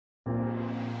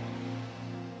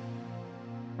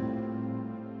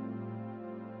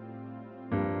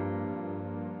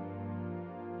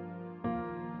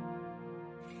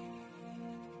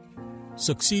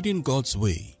Succeeding God's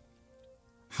Way.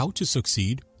 How to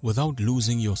Succeed Without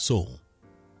Losing Your Soul.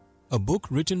 A book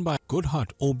written by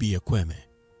Goodheart Obi Ekwueme.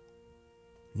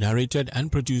 Narrated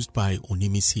and produced by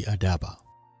Onimisi Adaba.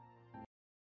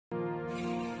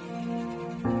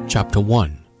 Chapter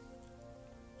 1.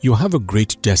 You have a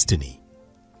great destiny.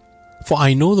 For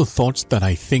I know the thoughts that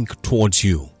I think towards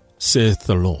you, saith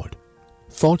the Lord,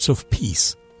 thoughts of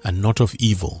peace and not of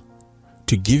evil,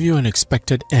 to give you an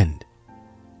expected end.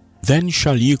 Then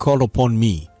shall ye call upon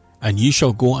me, and ye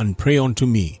shall go and pray unto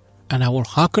me, and I will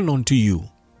hearken unto you.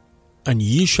 And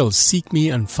ye shall seek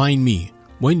me and find me,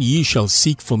 when ye shall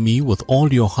seek for me with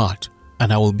all your heart,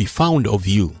 and I will be found of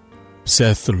you,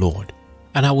 saith the Lord.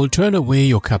 And I will turn away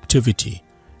your captivity,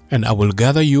 and I will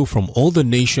gather you from all the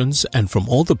nations and from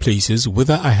all the places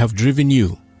whither I have driven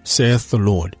you, saith the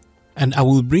Lord. And I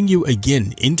will bring you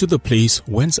again into the place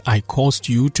whence I caused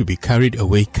you to be carried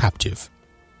away captive.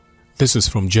 This is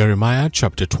from Jeremiah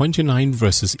chapter 29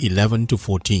 verses 11 to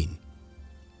 14.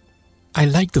 I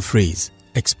like the phrase,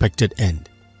 expected end.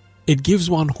 It gives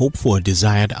one hope for a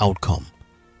desired outcome.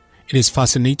 It is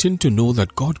fascinating to know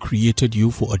that God created you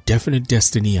for a definite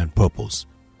destiny and purpose.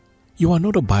 You are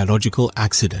not a biological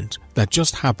accident that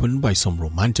just happened by some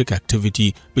romantic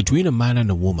activity between a man and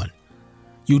a woman.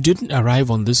 You didn't arrive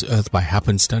on this earth by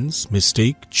happenstance,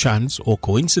 mistake, chance, or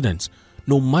coincidence,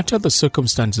 no matter the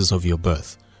circumstances of your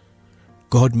birth.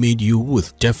 God made you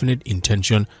with definite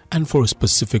intention and for a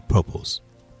specific purpose.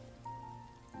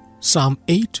 Psalm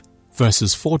 8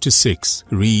 verses 4 to 6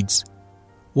 reads,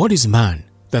 What is man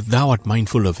that thou art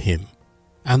mindful of him,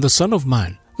 and the son of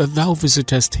man that thou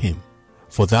visitest him?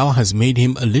 For thou hast made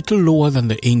him a little lower than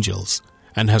the angels,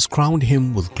 and hast crowned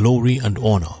him with glory and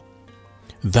honor.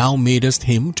 Thou madest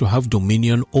him to have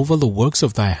dominion over the works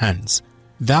of thy hands.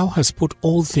 Thou hast put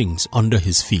all things under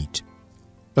his feet.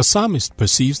 The psalmist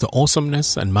perceives the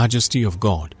awesomeness and majesty of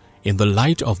God in the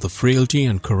light of the frailty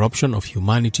and corruption of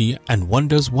humanity and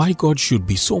wonders why God should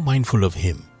be so mindful of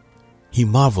him. He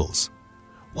marvels,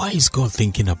 why is God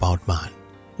thinking about man?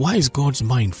 Why is God's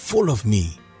mind full of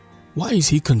me? Why is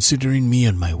he considering me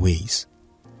and my ways?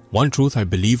 One truth I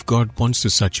believe God wants to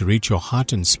saturate your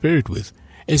heart and spirit with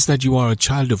is that you are a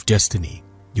child of destiny.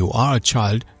 You are a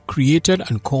child created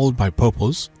and called by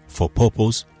purpose, for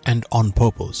purpose, and on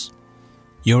purpose.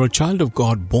 You're a child of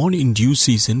God born in due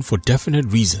season for definite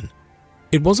reason.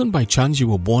 It wasn't by chance you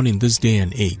were born in this day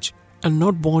and age, and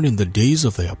not born in the days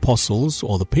of the apostles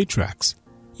or the patriarchs.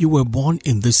 You were born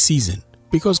in this season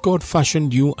because God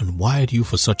fashioned you and wired you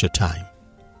for such a time.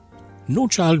 No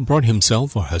child brought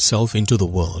himself or herself into the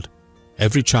world.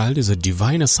 Every child is a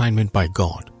divine assignment by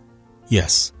God.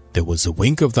 Yes, there was a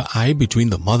wink of the eye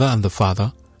between the mother and the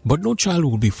father, but no child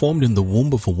will be formed in the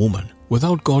womb of a woman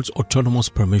without God's autonomous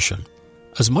permission.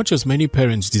 As much as many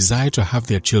parents desire to have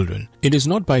their children, it is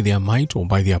not by their might or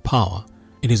by their power.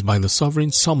 It is by the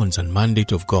sovereign summons and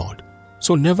mandate of God.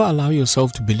 So never allow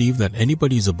yourself to believe that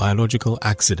anybody is a biological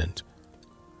accident.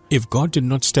 If God did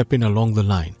not step in along the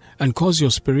line and cause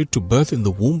your spirit to birth in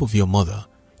the womb of your mother,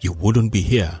 you wouldn't be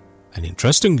here. And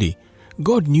interestingly,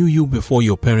 God knew you before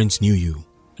your parents knew you.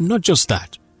 And not just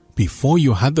that, before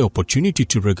you had the opportunity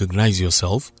to recognize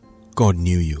yourself, God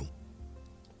knew you.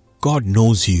 God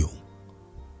knows you.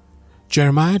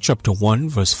 Jeremiah chapter 1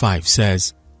 verse 5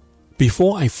 says,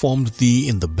 Before I formed thee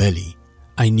in the belly,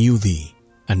 I knew thee,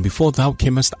 and before thou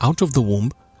camest out of the womb,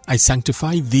 I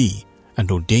sanctified thee, and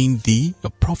ordained thee a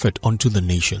prophet unto the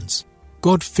nations.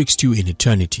 God fixed you in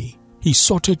eternity. He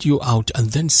sorted you out and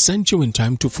then sent you in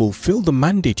time to fulfill the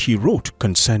mandate He wrote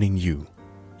concerning you.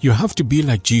 You have to be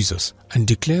like Jesus and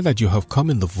declare that you have come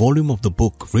in the volume of the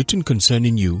book written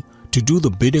concerning you to do the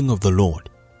bidding of the Lord.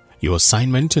 Your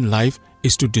assignment in life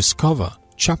is to discover,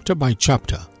 chapter by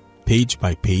chapter, page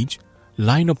by page,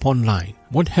 line upon line,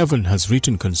 what heaven has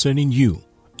written concerning you,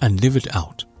 and live it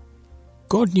out.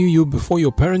 God knew you before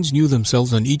your parents knew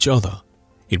themselves and each other.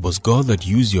 It was God that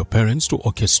used your parents to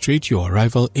orchestrate your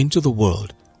arrival into the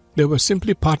world. They were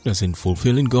simply partners in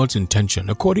fulfilling God's intention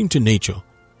according to nature.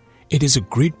 It is a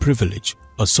great privilege,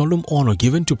 a solemn honor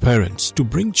given to parents to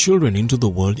bring children into the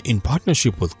world in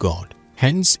partnership with God.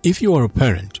 Hence, if you are a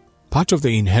parent, part of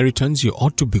the inheritance you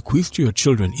ought to bequeath to your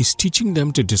children is teaching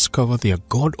them to discover their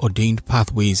God-ordained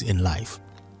pathways in life.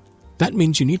 That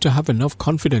means you need to have enough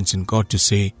confidence in God to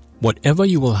say, whatever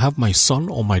you will have my son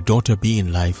or my daughter be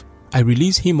in life, I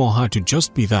release him or her to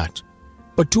just be that.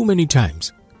 But too many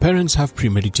times, parents have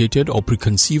premeditated or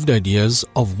preconceived ideas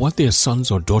of what their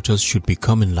sons or daughters should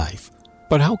become in life.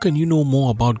 But how can you know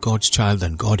more about God's child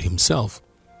than God Himself?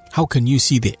 How can you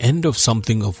see the end of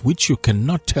something of which you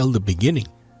cannot tell the beginning?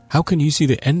 How can you see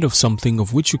the end of something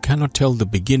of which you cannot tell the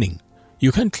beginning?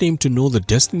 You can't claim to know the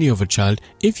destiny of a child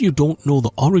if you don't know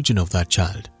the origin of that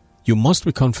child. You must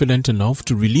be confident enough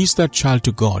to release that child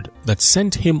to God that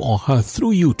sent him or her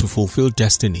through you to fulfill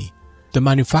destiny. The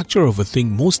manufacturer of a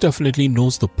thing most definitely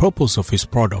knows the purpose of his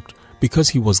product because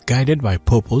he was guided by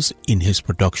purpose in his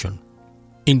production.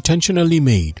 Intentionally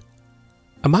made.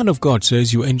 A man of God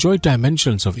says you enjoy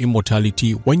dimensions of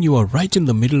immortality when you are right in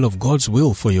the middle of God's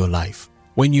will for your life.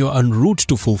 When you are en route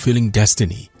to fulfilling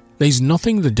destiny, there is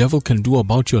nothing the devil can do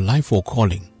about your life or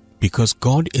calling because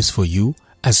God is for you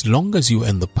as long as you are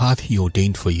in the path He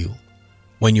ordained for you.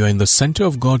 When you are in the center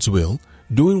of God's will,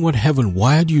 doing what heaven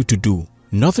wired you to do,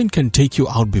 nothing can take you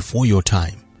out before your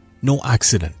time. No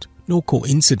accident, no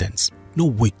coincidence, no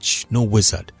witch, no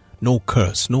wizard, no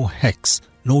curse, no hex,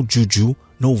 no juju,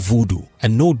 no voodoo,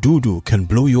 and no doo-doo can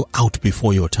blow you out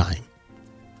before your time.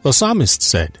 The psalmist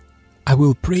said, I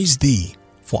will praise Thee,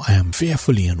 for I am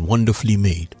fearfully and wonderfully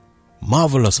made.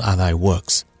 Marvelous are Thy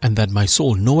works, and that my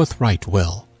soul knoweth right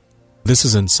well. This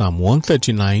is in Psalm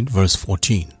 139 verse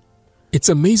 14. It's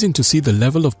amazing to see the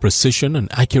level of precision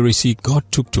and accuracy God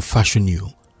took to fashion you.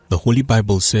 The Holy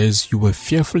Bible says you were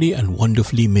fearfully and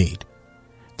wonderfully made.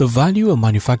 The value a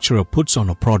manufacturer puts on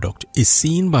a product is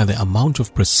seen by the amount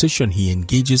of precision he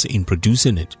engages in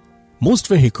producing it. Most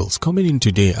vehicles coming in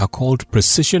today are called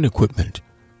precision equipment.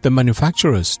 The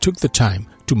manufacturers took the time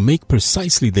to make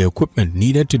precisely the equipment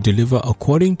needed to deliver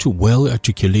according to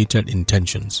well-articulated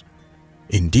intentions.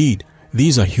 Indeed,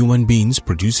 these are human beings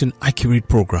producing accurate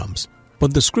programs,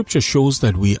 but the scripture shows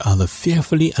that we are the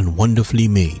fearfully and wonderfully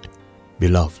made.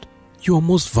 Beloved, you are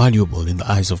most valuable in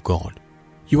the eyes of God.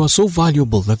 You are so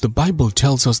valuable that the Bible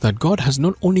tells us that God has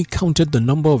not only counted the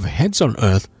number of heads on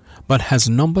earth, but has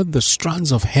numbered the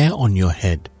strands of hair on your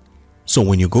head. So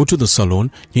when you go to the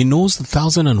salon, He knows the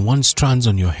 1,001 strands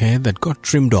on your hair that got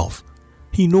trimmed off.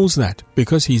 He knows that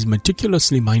because He is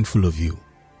meticulously mindful of you.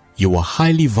 You are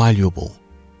highly valuable.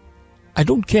 I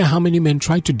don't care how many men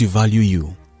try to devalue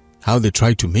you, how they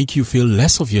try to make you feel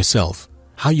less of yourself,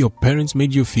 how your parents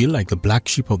made you feel like the black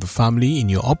sheep of the family in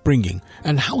your upbringing,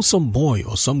 and how some boy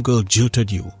or some girl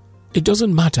jilted you. It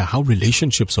doesn't matter how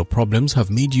relationships or problems have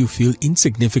made you feel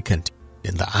insignificant.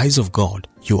 In the eyes of God,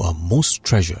 you are most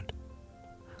treasured.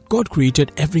 God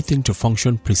created everything to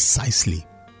function precisely.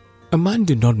 A man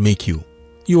did not make you.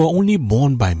 You are only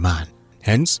born by man.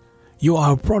 Hence, you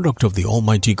are a product of the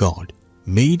Almighty God,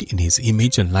 made in His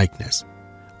image and likeness.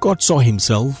 God saw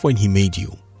Himself when He made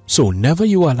you. So never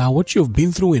you allow what you have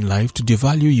been through in life to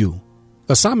devalue you.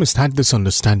 The psalmist had this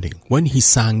understanding when he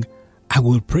sang, I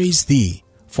will praise Thee,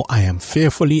 for I am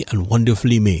fearfully and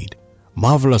wonderfully made.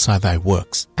 Marvelous are Thy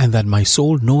works, and that my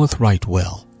soul knoweth right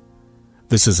well.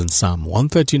 This is in Psalm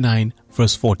 139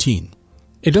 verse 14.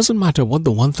 It doesn't matter what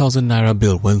the 1,000 naira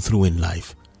bill went through in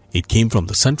life. It came from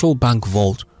the central bank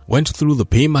vault, went through the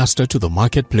paymaster to the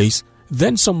marketplace,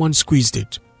 then someone squeezed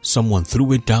it. Someone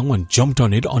threw it down and jumped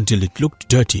on it until it looked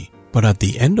dirty. But at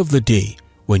the end of the day,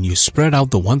 when you spread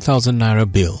out the 1,000 naira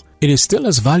bill, it is still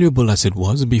as valuable as it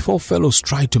was before fellows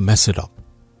tried to mess it up.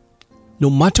 No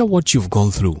matter what you've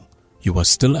gone through, you are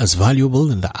still as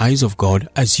valuable in the eyes of God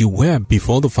as you were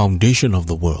before the foundation of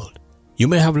the world. You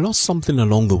may have lost something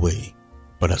along the way,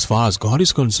 but as far as God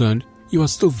is concerned, you are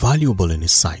still valuable in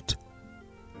His sight.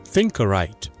 Think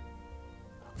aright.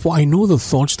 For I know the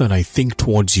thoughts that I think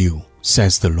towards you,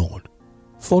 says the Lord,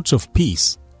 thoughts of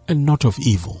peace and not of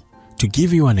evil, to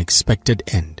give you an expected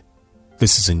end.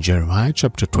 This is in Jeremiah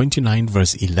chapter 29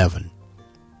 verse 11.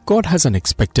 God has an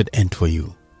expected end for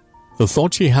you. The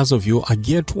thoughts He has of you are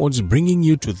geared towards bringing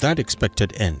you to that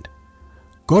expected end.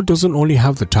 God doesn't only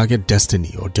have the target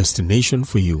destiny or destination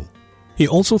for you. He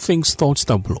also thinks thoughts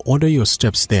that will order your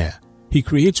steps there. He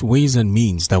creates ways and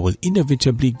means that will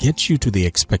inevitably get you to the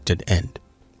expected end.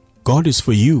 God is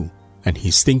for you, and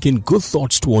He's thinking good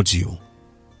thoughts towards you.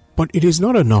 But it is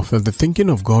not enough that the thinking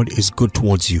of God is good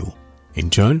towards you. In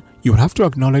turn, you have to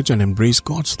acknowledge and embrace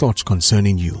God's thoughts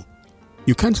concerning you.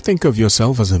 You can't think of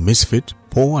yourself as a misfit,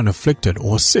 poor and afflicted,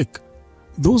 or sick.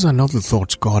 Those are not the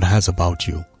thoughts God has about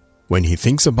you. When He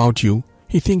thinks about you,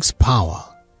 He thinks power,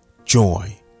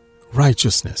 joy,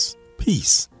 righteousness,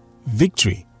 peace,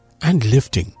 victory, and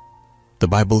lifting. The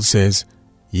Bible says,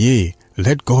 Yea,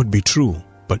 let God be true,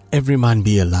 but every man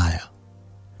be a liar.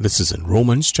 This is in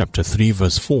Romans chapter 3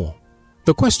 verse 4.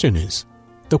 The question is,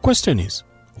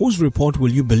 whose report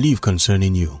will you believe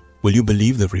concerning you? Will you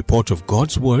believe the report of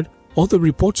God's word or the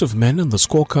reports of men and the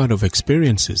scorecard of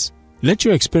experiences? Let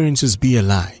your experiences be a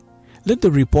lie. Let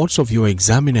the reports of your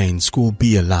examiner in school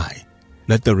be a lie.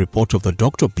 Let the report of the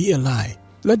doctor be a lie.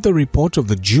 Let the report of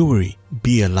the jury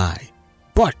be a lie.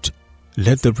 But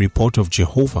let the report of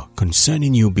Jehovah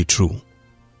concerning you be true.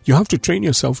 You have to train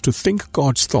yourself to think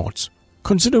God's thoughts.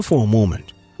 Consider for a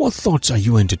moment, what thoughts are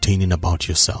you entertaining about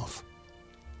yourself?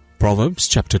 Proverbs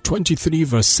chapter 23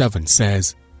 verse 7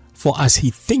 says, "For as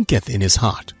he thinketh in his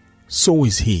heart, so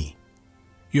is he."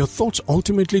 Your thoughts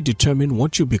ultimately determine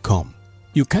what you become.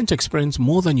 You can't experience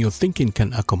more than your thinking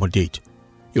can accommodate.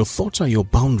 Your thoughts are your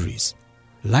boundaries.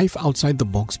 Life outside the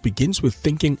box begins with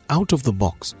thinking out of the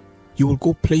box. You will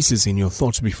go places in your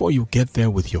thoughts before you get there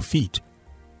with your feet.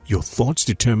 Your thoughts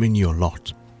determine your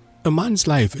lot. A man's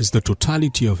life is the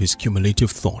totality of his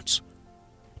cumulative thoughts.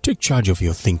 Take charge of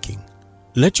your thinking.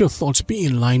 Let your thoughts be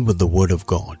in line with the Word of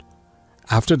God.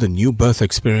 After the new birth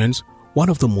experience, one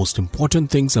of the most important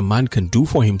things a man can do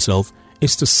for himself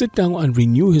is to sit down and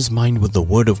renew his mind with the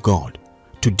Word of God,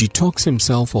 to detox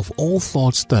himself of all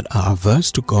thoughts that are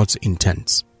averse to God's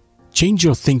intents. Change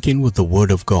your thinking with the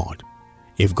Word of God.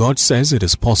 If God says it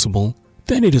is possible,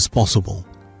 then it is possible.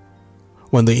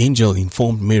 When the angel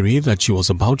informed Mary that she was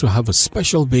about to have a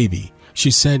special baby,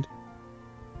 she said,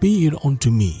 "Be it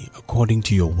unto me according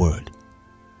to your word."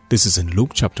 This is in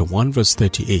Luke chapter 1 verse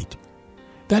 38.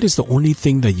 That is the only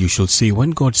thing that you shall say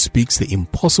when God speaks the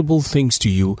impossible things to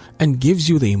you and gives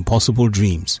you the impossible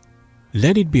dreams.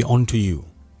 Let it be unto you,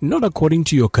 not according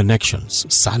to your connections,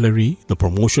 salary, the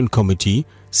promotion committee,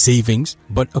 savings,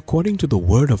 but according to the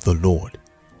word of the Lord.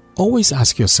 Always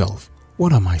ask yourself,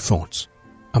 what are my thoughts?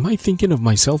 Am I thinking of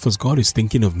myself as God is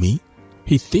thinking of me?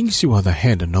 He thinks you are the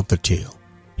head and not the tail.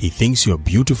 He thinks you are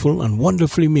beautiful and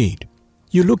wonderfully made.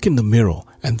 You look in the mirror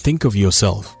and think of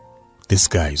yourself, "This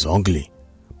guy is ugly."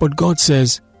 But God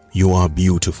says, "You are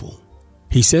beautiful."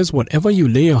 He says whatever you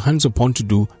lay your hands upon to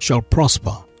do shall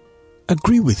prosper.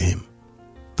 Agree with Him.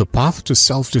 The path to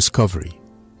self-discovery.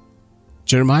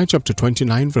 Jeremiah chapter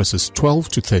 29 verses 12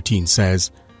 to 13 says,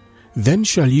 "Then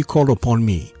shall ye call upon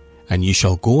me, and ye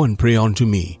shall go and pray unto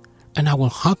me, and I will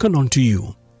hearken unto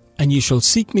you. And ye shall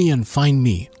seek me and find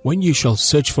me, when ye shall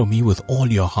search for me with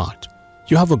all your heart."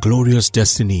 You have a glorious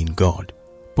destiny in God,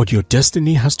 but your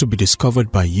destiny has to be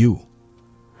discovered by you.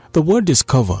 The word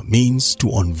discover means to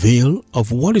unveil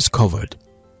of what is covered.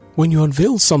 When you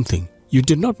unveil something, you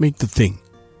did not make the thing.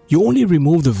 You only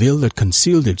remove the veil that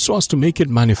concealed it so as to make it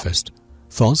manifest.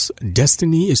 Thus,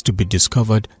 destiny is to be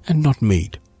discovered and not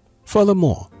made.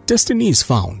 Furthermore, destiny is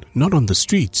found not on the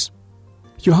streets.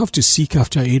 You have to seek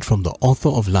after it from the author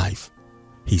of life.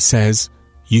 He says,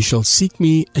 "Ye shall seek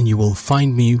me and you will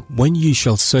find me when ye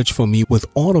shall search for me with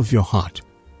all of your heart."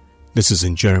 This is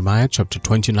in Jeremiah chapter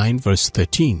 29 verse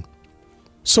 13.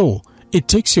 So, it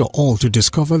takes your all to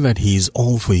discover that He is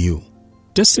all for you.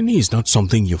 Destiny is not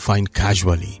something you find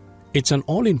casually. It's an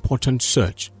all-important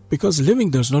search, because living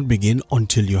does not begin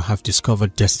until you have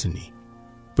discovered destiny.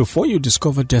 Before you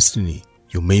discover destiny,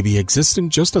 you may be existing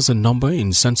just as a number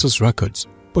in census records,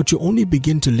 but you only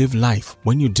begin to live life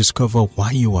when you discover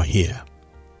why you are here.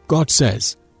 God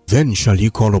says, "Then shall ye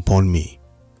call upon me."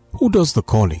 Who does the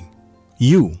calling?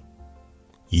 You.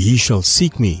 Ye shall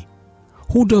seek me.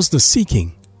 Who does the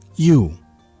seeking? You.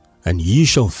 And ye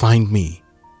shall find me.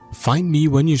 Find me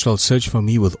when you shall search for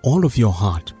me with all of your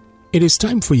heart. It is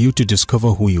time for you to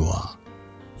discover who you are.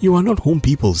 You are not whom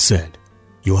people said.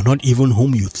 You are not even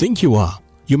whom you think you are.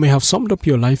 You may have summed up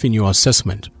your life in your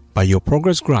assessment by your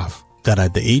progress graph that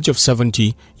at the age of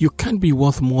 70, you can't be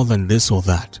worth more than this or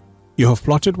that. You have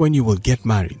plotted when you will get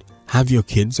married, have your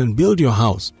kids and build your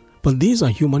house, but these are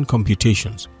human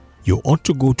computations. You ought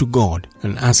to go to God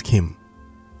and ask Him,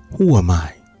 "Who am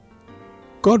I?"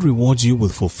 God rewards you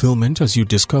with fulfillment as you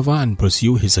discover and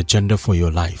pursue His agenda for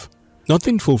your life.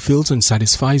 Nothing fulfills and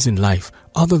satisfies in life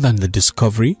other than the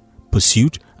discovery,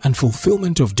 pursuit, and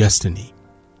fulfillment of destiny.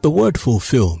 The word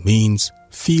fulfill means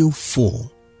feel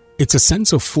full. It's a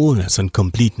sense of fullness and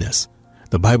completeness.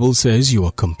 The Bible says you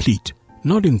are complete,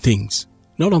 not in things,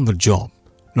 not on the job,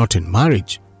 not in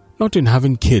marriage, not in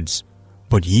having kids,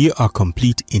 but ye are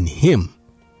complete in Him.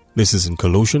 This is in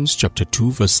Colossians chapter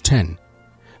 2 verse 10.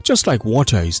 Just like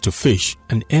water is to fish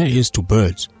and air is to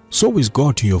birds, so is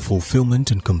God to your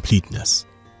fulfillment and completeness.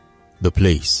 The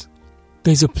place.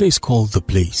 There is a place called the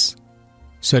place.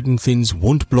 Certain things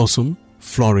won't blossom,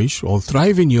 flourish, or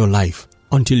thrive in your life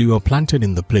until you are planted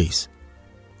in the place.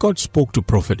 God spoke to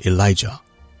prophet Elijah,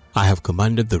 "I have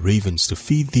commanded the ravens to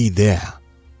feed thee there."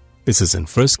 This is in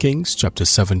 1 Kings chapter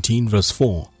 17 verse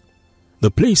 4.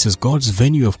 The place is God's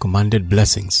venue of commanded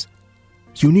blessings.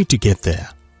 You need to get there.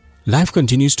 Life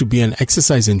continues to be an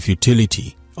exercise in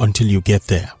futility until you get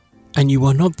there. And you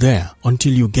are not there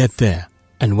until you get there.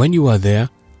 And when you are there,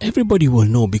 everybody will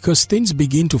know because things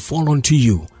begin to fall onto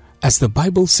you, as the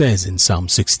Bible says in Psalm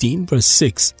 16 verse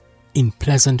 6, "in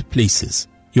pleasant places."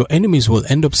 Your enemies will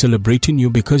end up celebrating you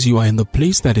because you are in the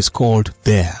place that is called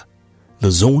there,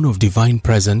 the zone of divine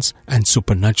presence and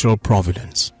supernatural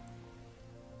providence.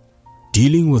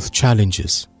 Dealing with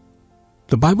challenges.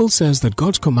 The Bible says that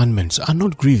God's commandments are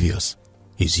not grievous.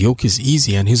 His yoke is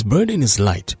easy and his burden is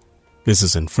light. This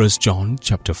is in 1 John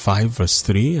chapter 5 verse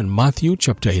 3 and Matthew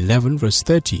chapter 11 verse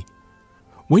 30.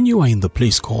 When you are in the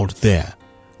place called there,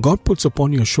 God puts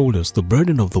upon your shoulders the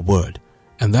burden of the word,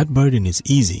 and that burden is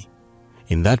easy.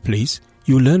 In that place,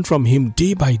 you learn from him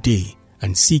day by day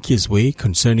and seek his way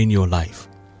concerning your life.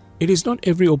 It is not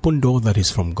every open door that is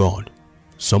from God.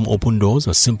 Some open doors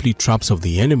are simply traps of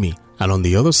the enemy, and on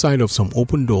the other side of some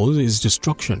open doors is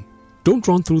destruction. Don't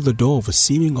run through the door of a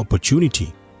seeming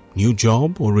opportunity, new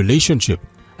job or relationship,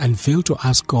 and fail to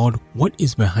ask God what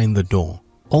is behind the door.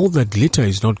 All that glitter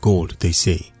is not gold, they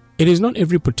say. It is not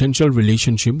every potential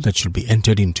relationship that should be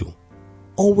entered into.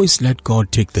 Always let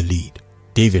God take the lead.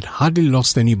 David hardly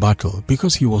lost any battle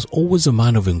because he was always a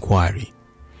man of inquiry.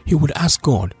 He would ask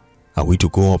God, are we to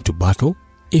go up to battle?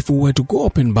 If we were to go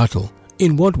up in battle,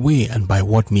 in what way and by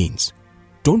what means?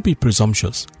 Don't be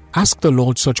presumptuous. Ask the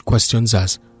Lord such questions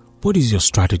as, what is your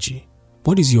strategy?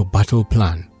 What is your battle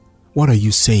plan? What are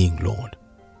you saying, Lord?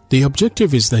 The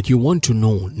objective is that you want to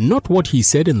know not what he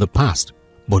said in the past,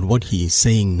 but what he is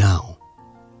saying now.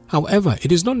 However,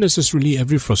 it is not necessarily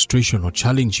every frustration or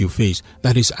challenge you face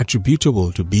that is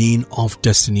attributable to being off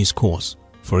destiny's course.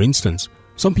 For instance,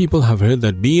 some people have heard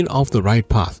that being off the right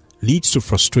path leads to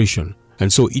frustration,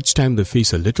 and so each time they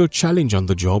face a little challenge on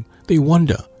the job, they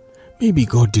wonder, maybe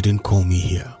God didn't call me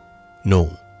here.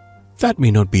 No, that may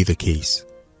not be the case.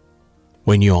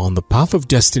 When you are on the path of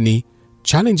destiny,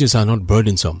 challenges are not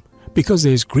burdensome because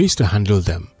there is grace to handle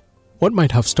them. What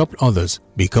might have stopped others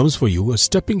becomes for you a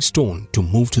stepping stone to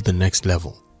move to the next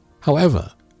level.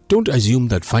 However, don't assume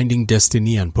that finding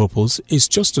destiny and purpose is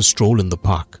just a stroll in the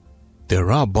park.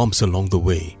 There are bumps along the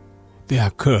way. There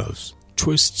are curves,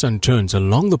 twists and turns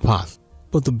along the path.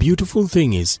 But the beautiful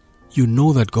thing is, you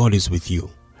know that God is with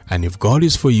you. And if God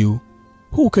is for you,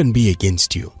 who can be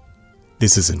against you?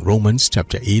 This is in Romans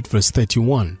chapter 8 verse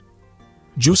 31.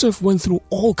 Joseph went through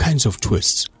all kinds of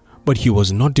twists, but he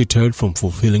was not deterred from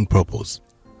fulfilling purpose.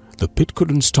 The pit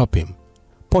couldn't stop him.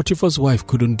 Potiphar's wife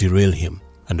couldn't derail him.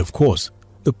 And of course,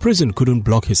 the prison couldn't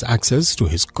block his access to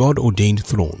his God-ordained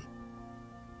throne.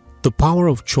 The power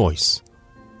of choice.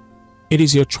 It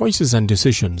is your choices and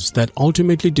decisions that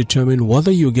ultimately determine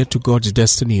whether you get to God's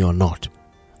destiny or not.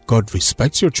 God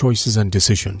respects your choices and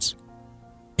decisions.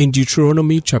 In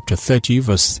Deuteronomy chapter 30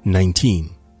 verse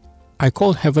 19, I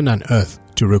call heaven and earth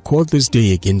to record this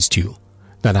day against you,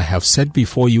 that I have set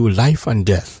before you life and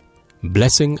death,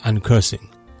 blessing and cursing.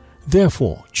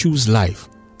 Therefore choose life,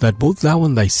 that both thou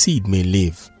and thy seed may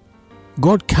live.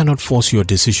 God cannot force your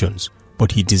decisions,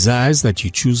 but he desires that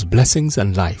you choose blessings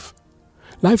and life.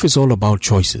 Life is all about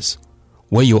choices.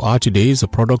 Where you are today is a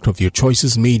product of your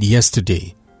choices made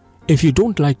yesterday. If you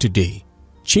don't like today,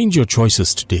 change your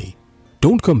choices today.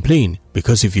 Don't complain,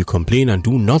 because if you complain and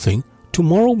do nothing,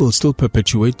 tomorrow will still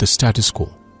perpetuate the status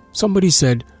quo. Somebody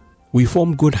said, we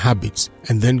form good habits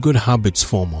and then good habits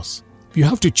form us. You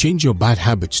have to change your bad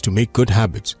habits to make good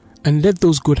habits and let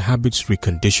those good habits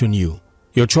recondition you.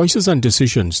 Your choices and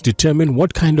decisions determine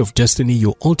what kind of destiny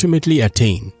you ultimately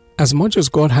attain. As much as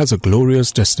God has a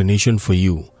glorious destination for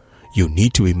you, you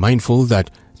need to be mindful that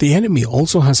the enemy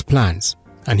also has plans,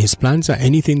 and his plans are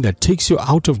anything that takes you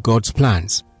out of God's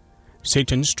plans.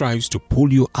 Satan strives to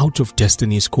pull you out of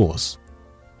destiny's course.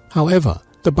 However,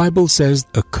 the Bible says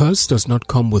a curse does not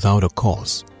come without a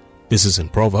cause. This is in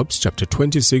Proverbs chapter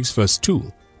 26 verse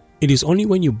 2. It is only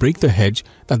when you break the hedge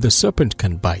that the serpent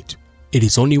can bite. It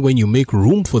is only when you make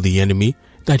room for the enemy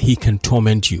that he can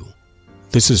torment you.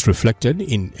 This is reflected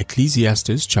in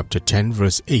Ecclesiastes chapter 10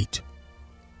 verse 8.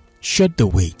 Shed the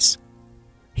weights.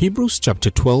 Hebrews chapter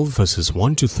 12 verses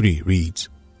 1 to 3 reads,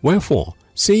 Wherefore,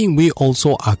 saying we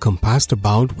also are compassed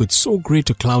about with so great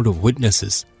a cloud of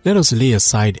witnesses, let us lay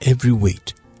aside every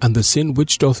weight, and the sin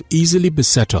which doth easily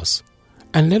beset us,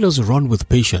 and let us run with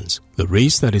patience the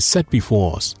race that is set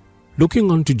before us,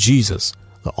 looking unto Jesus,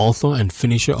 the author and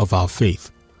finisher of our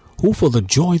faith, who for the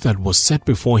joy that was set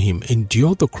before him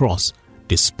endured the cross,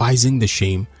 despising the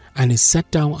shame, and is set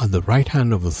down at the right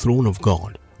hand of the throne of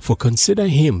God. For consider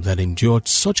him that endured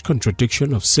such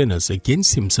contradiction of sinners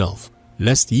against himself,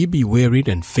 lest ye be wearied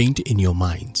and faint in your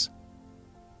minds.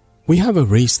 We have a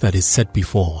race that is set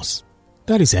before us.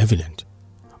 That is evident.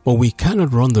 But we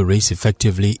cannot run the race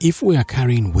effectively if we are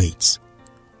carrying weights.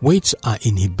 Weights are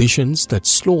inhibitions that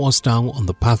slow us down on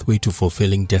the pathway to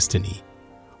fulfilling destiny.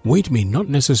 Weight may not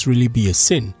necessarily be a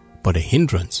sin, but a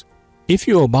hindrance. If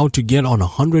you are about to get on a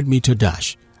 100-meter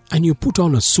dash and you put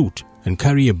on a suit and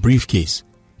carry a briefcase,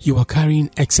 you are carrying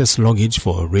excess luggage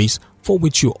for a race for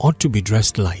which you ought to be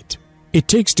dressed light. It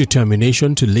takes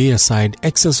determination to lay aside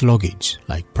excess luggage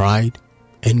like pride,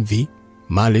 envy,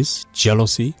 malice,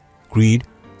 jealousy, greed,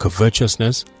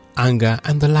 covetousness, anger,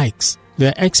 and the likes. They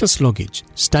are excess luggage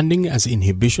standing as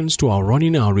inhibitions to our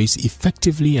running our race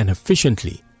effectively and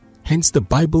efficiently. Hence the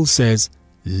Bible says,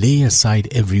 lay aside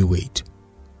every weight.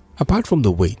 Apart from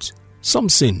the weight, some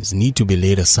sins need to be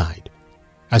laid aside.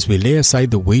 As we lay aside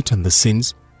the weight and the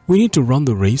sins, we need to run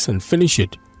the race and finish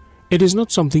it. It is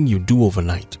not something you do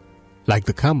overnight. Like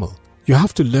the camel, you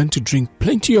have to learn to drink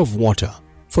plenty of water,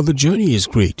 for the journey is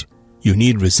great. You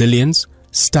need resilience,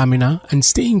 stamina, and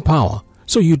staying power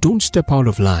so you don't step out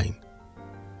of line.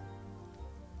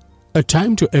 A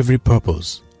time to every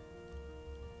purpose.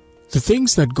 The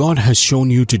things that God has shown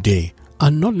you today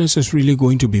are not necessarily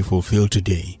going to be fulfilled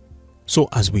today. So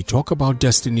as we talk about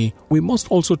destiny, we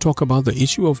must also talk about the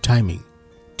issue of timing.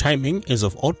 Timing is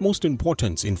of utmost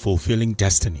importance in fulfilling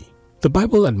destiny. The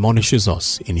Bible admonishes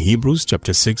us in Hebrews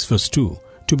chapter 6 verse 2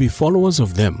 to be followers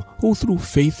of them who through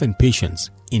faith and patience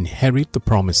inherit the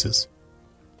promises.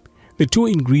 The two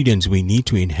ingredients we need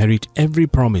to inherit every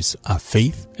promise are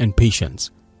faith and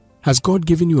patience. Has God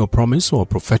given you a promise or a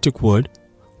prophetic word?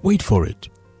 Wait for it.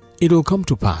 It will come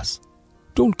to pass.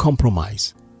 Don't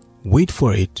compromise. Wait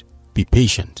for it. Be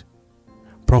patient.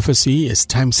 Prophecy is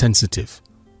time sensitive.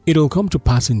 It will come to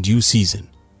pass in due season.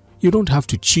 You don't have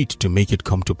to cheat to make it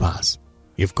come to pass.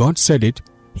 If God said it,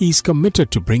 He is committed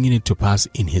to bringing it to pass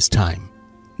in His time.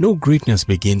 No greatness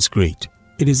begins great.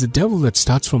 It is the devil that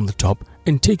starts from the top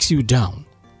and takes you down.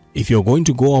 If you're going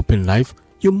to go up in life,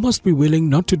 you must be willing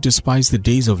not to despise the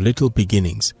days of little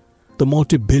beginnings. The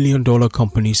multi-billion-dollar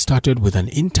company started with an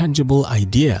intangible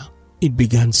idea. It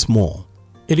began small.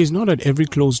 It is not at every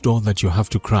closed door that you have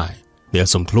to cry. There are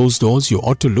some closed doors you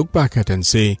ought to look back at and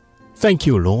say, "Thank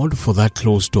you, Lord, for that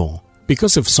closed door."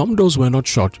 Because if some doors were not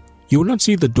shut, you will not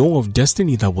see the door of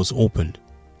destiny that was opened.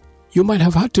 You might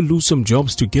have had to lose some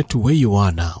jobs to get to where you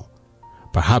are now.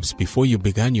 Perhaps before you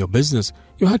began your business,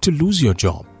 you had to lose your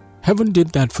job. Heaven did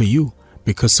that for you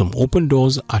because some open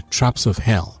doors are traps of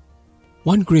hell.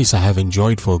 One grace I have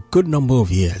enjoyed for a good number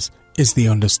of years is the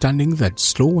understanding that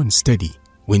slow and steady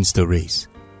wins the race.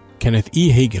 Kenneth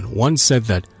E. Hagin once said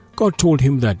that God told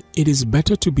him that it is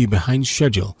better to be behind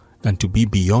schedule than to be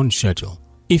beyond schedule.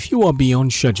 If you are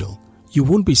beyond schedule, you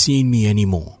won't be seeing me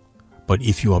anymore. But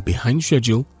if you are behind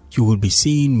schedule, you will be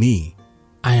seeing me.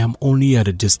 I am only at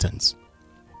a distance.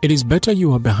 It is better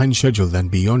you are behind schedule than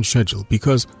beyond schedule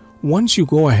because once you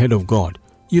go ahead of God,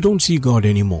 you don't see God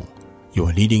anymore. You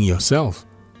are leading yourself.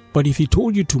 But if He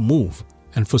told you to move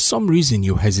and for some reason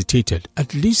you hesitated,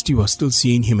 at least you are still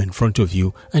seeing Him in front of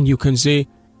you and you can say,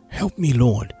 "Help me,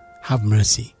 Lord, have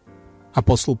mercy."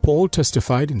 Apostle Paul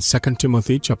testified in 2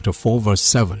 Timothy chapter 4 verse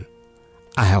 7,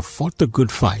 "I have fought the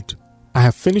good fight. I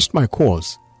have finished my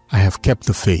course. I have kept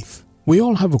the faith." We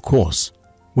all have a course.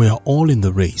 We are all in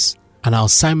the race. And our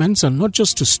assignments are not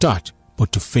just to start,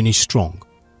 but to finish strong.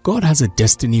 God has a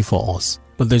destiny for us,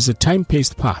 but there's a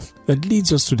time-paced path that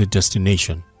leads us to the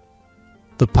destination.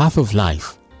 The path of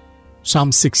life.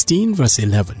 Psalm 16 verse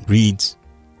 11 reads,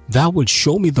 "Thou wilt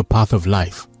show me the path of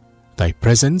life. Thy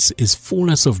presence is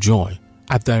fullness of joy.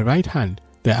 At thy right hand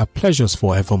there are pleasures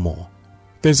forevermore."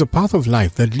 There's a path of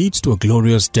life that leads to a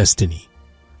glorious destiny.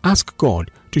 Ask God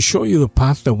to show you the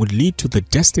path that would lead to the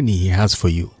destiny He has for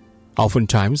you.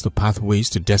 Oftentimes the pathways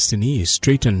to destiny is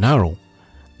straight and narrow,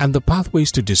 and the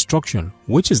pathways to destruction,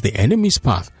 which is the enemy's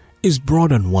path, is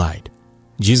broad and wide.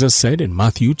 Jesus said in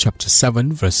Matthew chapter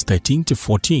 7 verse 13 to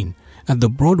 14, "And the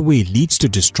broad way leads to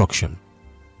destruction."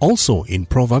 Also in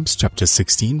Proverbs chapter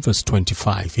 16 verse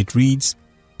 25 it reads,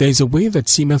 "There is a way that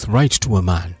seemeth right to a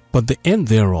man, but the end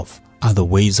thereof are the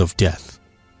ways of death."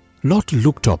 Lot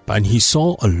looked up and he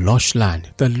saw a lush land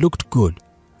that looked good.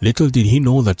 Little did he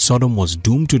know that Sodom was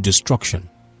doomed to destruction.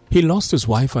 He lost his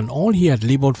wife and all he had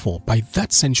labored for by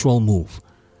that sensual move.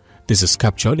 This is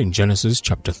captured in Genesis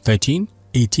chapter 13,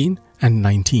 18 and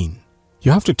 19.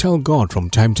 You have to tell God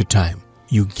from time to time,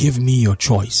 "You give me your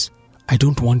choice. I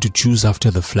don't want to choose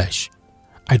after the flesh.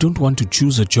 I don't want to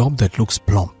choose a job that looks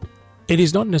plump." It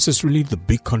is not necessarily the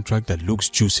big contract that looks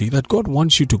juicy that God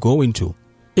wants you to go into.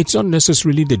 It's not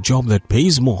necessarily the job that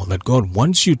pays more that God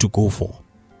wants you to go for.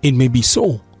 It may be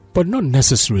so, but not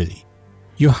necessarily.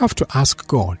 You have to ask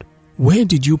God, where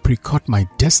did you precut my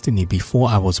destiny before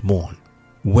I was born?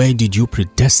 Where did you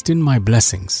predestine my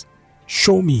blessings?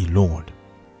 Show me, Lord.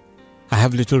 I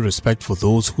have little respect for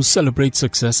those who celebrate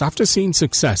success after seeing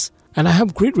success, and I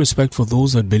have great respect for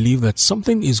those that believe that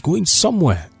something is going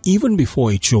somewhere even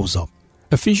before it shows up.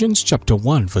 Ephesians chapter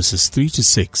 1 verses 3 to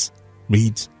 6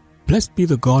 reads, Blessed be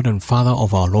the God and Father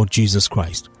of our Lord Jesus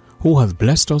Christ, who hath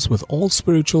blessed us with all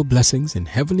spiritual blessings in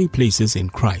heavenly places in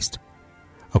Christ,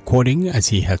 according as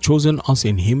he hath chosen us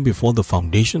in him before the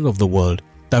foundation of the world,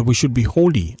 that we should be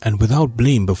holy and without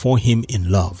blame before him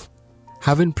in love,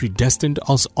 having predestined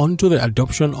us unto the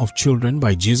adoption of children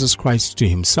by Jesus Christ to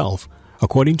himself,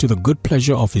 according to the good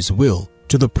pleasure of his will,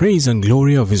 to the praise and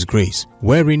glory of his grace,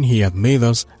 wherein he hath made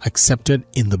us accepted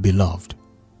in the beloved.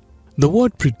 The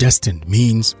word predestined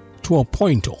means to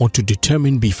appoint or to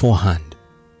determine beforehand.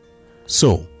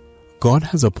 So, God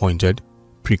has appointed,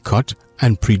 precut,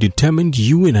 and predetermined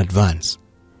you in advance.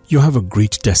 You have a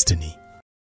great destiny.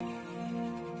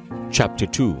 Chapter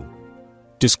 2.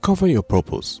 Discover your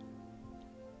purpose.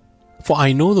 For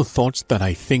I know the thoughts that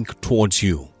I think towards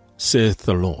you, saith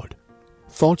the Lord,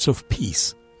 thoughts of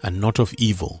peace and not of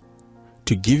evil,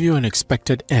 to give you an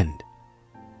expected end.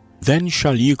 Then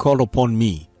shall ye call upon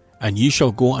me, and ye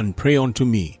shall go and pray unto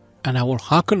me, and I will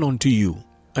hearken unto you,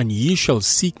 and ye shall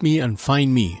seek me and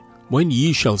find me, when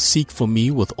ye shall seek for me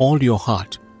with all your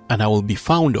heart, and I will be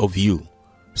found of you,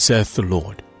 saith the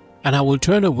Lord. And I will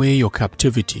turn away your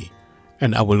captivity,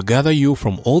 and I will gather you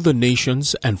from all the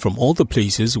nations and from all the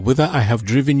places whither I have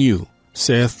driven you,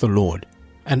 saith the Lord.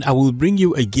 And I will bring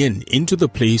you again into the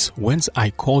place whence I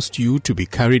caused you to be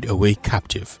carried away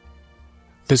captive.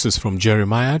 This is from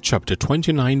Jeremiah chapter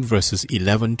 29 verses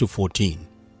 11 to 14.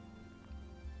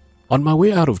 On my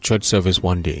way out of church service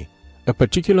one day, a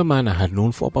particular man I had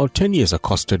known for about 10 years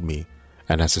accosted me,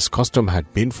 and as his custom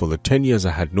had been for the 10 years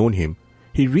I had known him,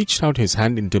 he reached out his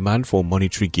hand in demand for a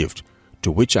monetary gift,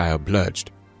 to which I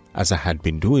obliged, as I had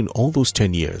been doing all those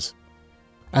 10 years.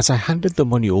 As I handed the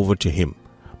money over to him,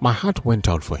 my heart went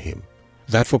out for him,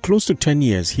 that for close to 10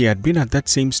 years he had been at that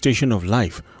same station of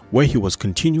life where he was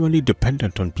continually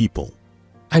dependent on people.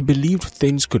 I believed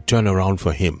things could turn around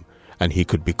for him, and he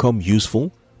could become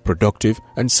useful, productive,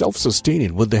 and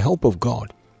self-sustaining with the help of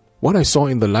God. What I saw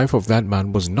in the life of that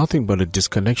man was nothing but a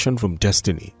disconnection from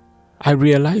destiny. I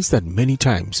realized that many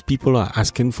times people are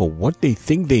asking for what they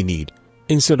think they need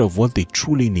instead of what they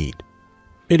truly need.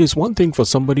 It is one thing for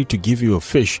somebody to give you a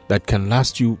fish that can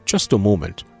last you just a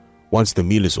moment. Once the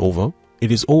meal is over,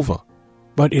 it is over.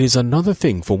 But it is another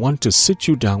thing for one to sit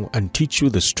you down and teach you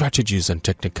the strategies and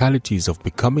technicalities of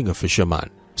becoming a fisherman,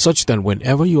 such that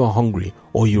whenever you are hungry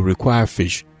or you require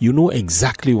fish, you know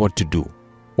exactly what to do.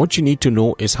 What you need to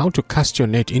know is how to cast your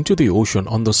net into the ocean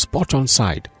on the spot on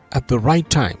side at the right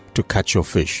time to catch your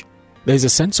fish. There is a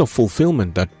sense of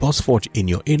fulfillment that bursts forth in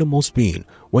your innermost being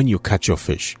when you catch your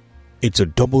fish. It's a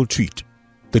double treat,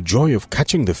 the joy of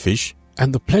catching the fish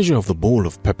and the pleasure of the bowl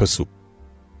of pepper soup.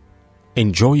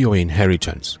 Enjoy your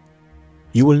inheritance.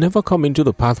 You will never come into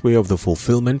the pathway of the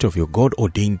fulfillment of your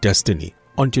God-ordained destiny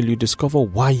until you discover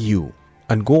why you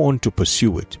and go on to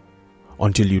pursue it.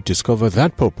 Until you discover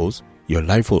that purpose, your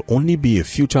life will only be a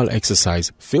futile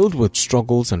exercise filled with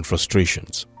struggles and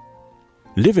frustrations.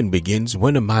 Living begins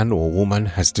when a man or woman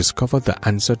has discovered the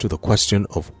answer to the question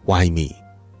of why me.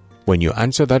 When you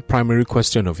answer that primary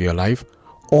question of your life,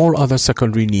 all other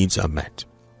secondary needs are met.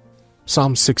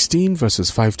 Psalm 16 verses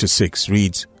 5 to 6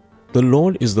 reads, The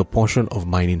Lord is the portion of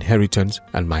mine inheritance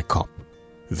and my cup.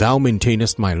 Thou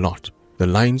maintainest my lot. The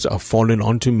lines are fallen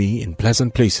unto me in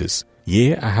pleasant places.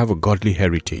 Yea, I have a godly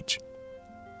heritage.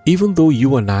 Even though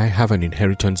you and I have an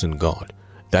inheritance in God,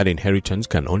 that inheritance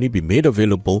can only be made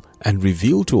available and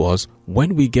revealed to us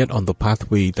when we get on the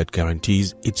pathway that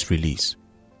guarantees its release.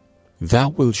 Thou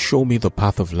wilt show me the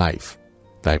path of life.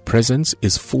 Thy presence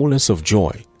is fullness of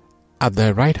joy. At thy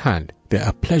right hand there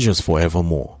are pleasures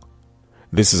forevermore.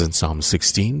 This is in Psalm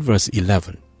 16 verse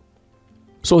 11.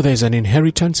 So there is an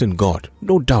inheritance in God,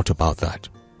 no doubt about that.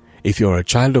 If you are a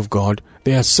child of God,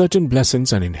 there are certain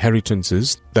blessings and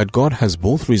inheritances that God has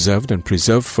both reserved and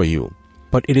preserved for you.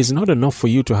 But it is not enough for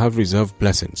you to have reserved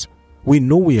blessings. We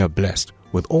know we are blessed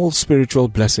with all spiritual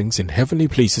blessings in heavenly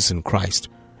places in Christ.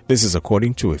 This is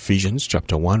according to Ephesians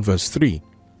chapter 1 verse 3.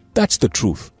 That's the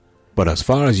truth. But as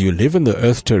far as you live in the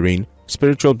earth terrain,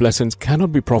 spiritual blessings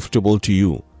cannot be profitable to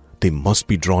you. They must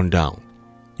be drawn down.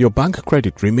 Your bank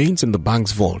credit remains in the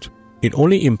bank's vault. It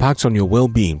only impacts on your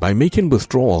well-being by making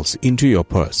withdrawals into your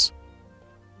purse.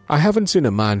 I haven't seen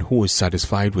a man who is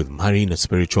satisfied with marrying a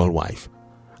spiritual wife.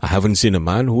 I haven't seen a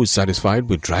man who is satisfied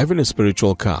with driving a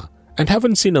spiritual car, and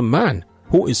haven't seen a man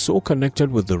who is so connected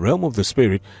with the realm of the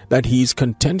Spirit that he is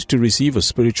content to receive a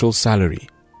spiritual salary.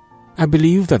 I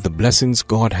believe that the blessings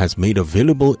God has made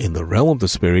available in the realm of the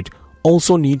Spirit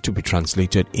also need to be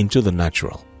translated into the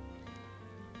natural.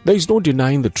 There is no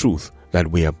denying the truth that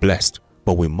we are blessed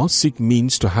but we must seek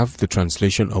means to have the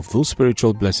translation of those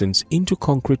spiritual blessings into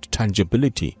concrete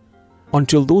tangibility.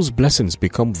 Until those blessings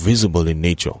become visible in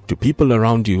nature to people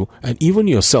around you and even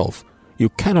yourself, you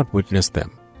cannot witness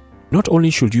them. Not only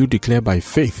should you declare by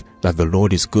faith that the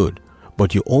Lord is good,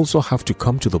 but you also have to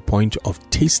come to the point of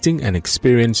tasting and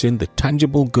experiencing the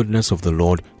tangible goodness of the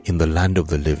Lord in the land of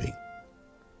the living.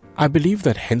 I believe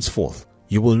that henceforth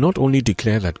you will not only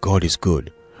declare that God is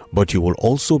good, but you will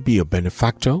also be a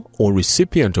benefactor or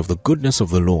recipient of the goodness of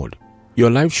the Lord. Your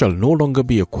life shall no longer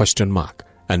be a question mark,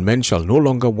 and men shall no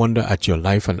longer wonder at your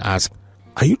life and ask,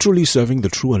 "Are you truly serving the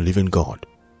true and living God?"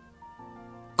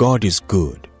 God is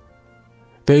good.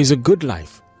 There is a good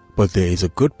life, but there is a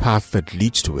good path that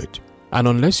leads to it. And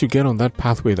unless you get on that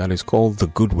pathway that is called the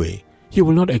good way, you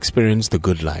will not experience the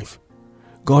good life.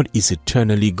 God is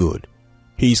eternally good.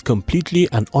 He is completely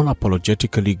and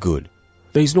unapologetically good.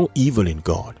 There is no evil in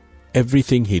God.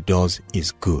 Everything He does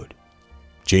is good.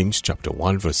 James chapter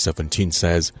 1 verse 17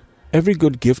 says, "Every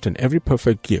good gift and every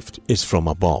perfect gift is from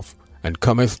above, and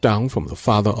cometh down from the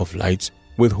Father of lights,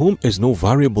 with whom is no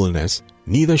variableness,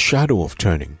 neither shadow of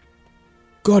turning."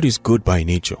 God is good by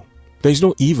nature. There is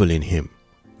no evil in Him.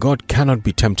 God cannot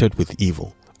be tempted with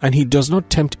evil, and He does not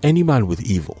tempt any man with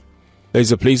evil. There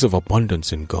is a place of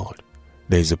abundance in God.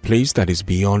 There is a place that is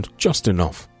beyond just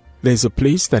enough. There is a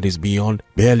place that is beyond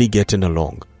barely getting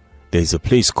along. There is a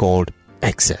place called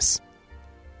excess.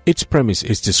 Its premise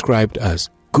is described as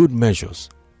good measures,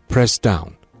 pressed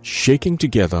down, shaking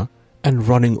together, and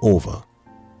running over.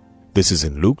 This is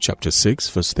in Luke chapter 6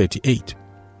 verse 38.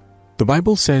 The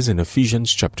Bible says in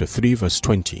Ephesians chapter 3 verse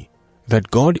 20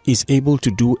 that God is able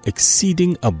to do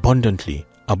exceeding abundantly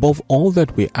above all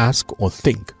that we ask or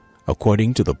think,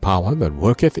 according to the power that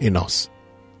worketh in us.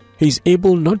 He is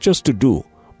able not just to do,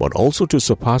 but also to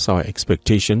surpass our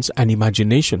expectations and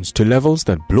imaginations to levels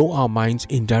that blow our minds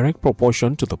in direct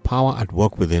proportion to the power at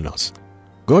work within us.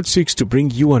 God seeks to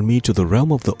bring you and me to the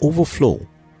realm of the overflow,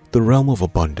 the realm of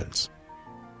abundance.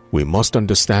 We must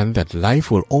understand that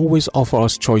life will always offer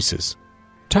us choices.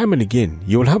 Time and again,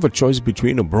 you will have a choice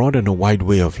between a broad and a wide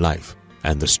way of life,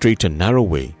 and the straight and narrow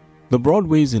way. The broad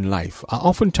ways in life are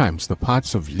oftentimes the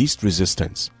paths of least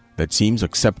resistance that seems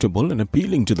acceptable and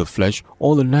appealing to the flesh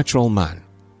or the natural man.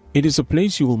 It is a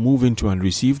place you will move into and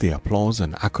receive the applause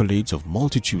and accolades of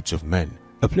multitudes of men,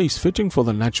 a place fitting for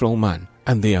the natural man,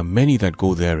 and there are many that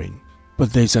go therein.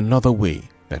 But there is another way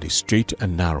that is straight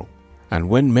and narrow, and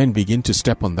when men begin to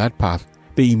step on that path,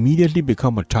 they immediately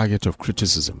become a target of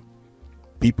criticism.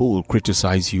 People will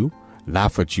criticize you,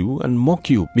 laugh at you, and mock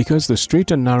you because the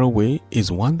straight and narrow way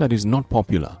is one that is not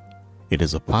popular. It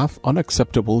is a path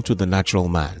unacceptable to the natural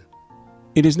man.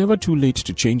 It is never too late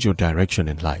to change your direction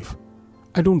in life.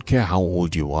 I don't care how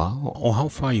old you are or how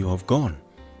far you have gone.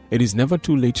 It is never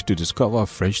too late to discover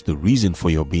afresh the reason for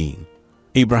your being.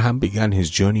 Abraham began his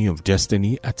journey of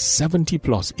destiny at 70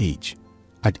 plus age.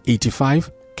 At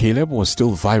 85, Caleb was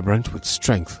still vibrant with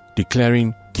strength,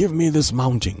 declaring, "Give me this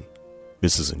mountain."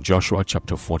 This is in Joshua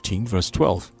chapter 14 verse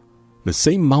 12. The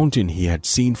same mountain he had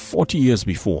seen 40 years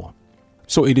before.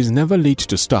 So it is never late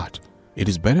to start. It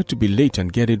is better to be late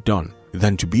and get it done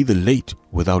than to be the late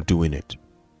without doing it.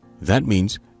 That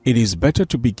means it is better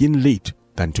to begin late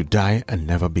than to die and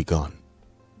never begun.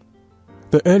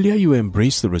 The earlier you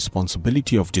embrace the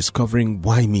responsibility of discovering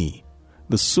why me,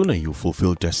 the sooner you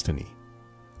fulfill destiny.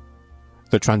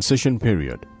 The transition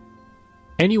period.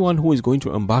 Anyone who is going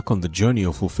to embark on the journey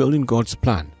of fulfilling God's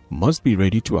plan must be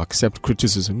ready to accept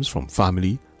criticisms from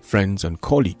family, friends, and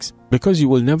colleagues, because you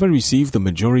will never receive the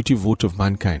majority vote of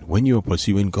mankind when you are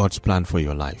pursuing God's plan for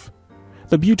your life.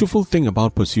 The beautiful thing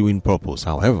about pursuing purpose,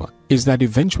 however, is that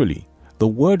eventually the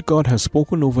word God has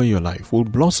spoken over your life will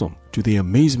blossom to the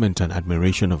amazement and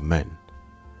admiration of men.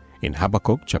 In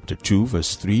Habakkuk chapter 2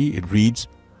 verse 3 it reads,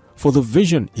 "For the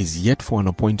vision is yet for an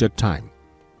appointed time,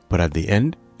 but at the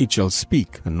end it shall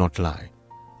speak and not lie.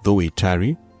 Though it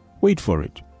tarry, wait for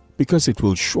it, because it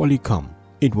will surely come,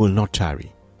 it will not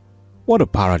tarry." What a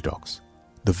paradox.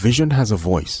 The vision has a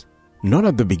voice, not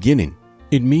at the beginning.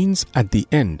 It means at the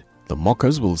end. The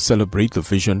mockers will celebrate the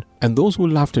vision, and those who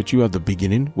laughed at you at the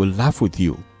beginning will laugh with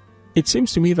you. It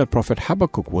seems to me that Prophet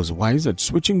Habakkuk was wise at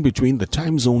switching between the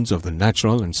time zones of the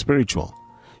natural and spiritual,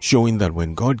 showing that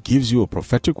when God gives you a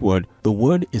prophetic word, the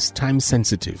word is time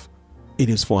sensitive. It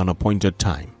is for an appointed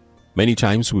time. Many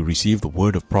times we receive the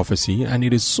word of prophecy and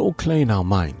it is so clear in our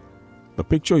mind. The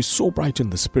picture is so bright in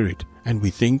the spirit, and we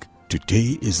think,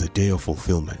 today is the day of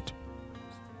fulfillment.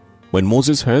 When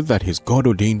Moses heard that his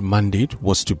God-ordained mandate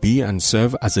was to be and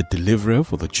serve as a deliverer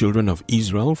for the children of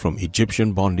Israel from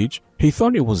Egyptian bondage, he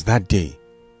thought it was that day.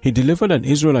 He delivered an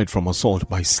Israelite from assault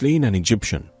by slaying an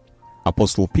Egyptian.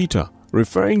 Apostle Peter,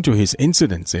 referring to his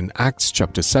incidents in Acts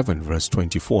chapter 7 verse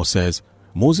 24 says,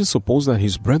 Moses supposed that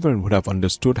his brethren would have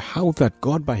understood how that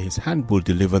God by his hand will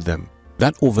deliver them.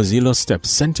 That overzealous step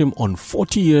sent him on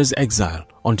 40 years exile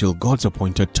until God's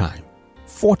appointed time.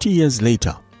 40 years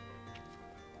later,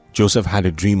 Joseph had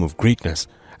a dream of greatness,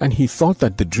 and he thought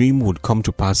that the dream would come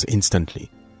to pass instantly.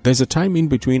 There's a time in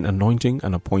between anointing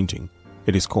and appointing.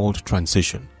 It is called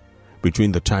transition.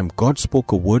 Between the time God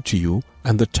spoke a word to you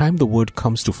and the time the word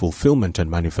comes to fulfillment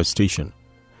and manifestation,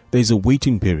 there is a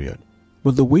waiting period.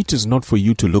 But the wait is not for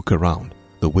you to look around.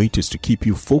 The wait is to keep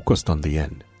you focused on the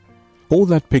end. Hold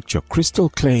that picture crystal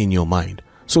clear in your mind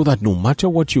so that no matter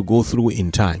what you go through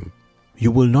in time, you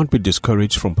will not be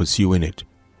discouraged from pursuing it.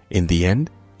 In the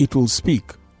end, it will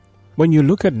speak. When you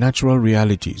look at natural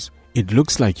realities, it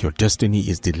looks like your destiny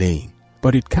is delaying,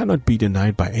 but it cannot be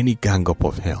denied by any gang up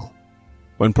of hell.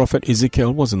 When Prophet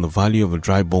Ezekiel was in the valley of the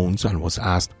dry bones and was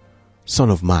asked, Son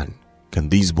of man, can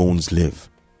these bones live?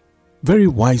 Very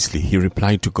wisely he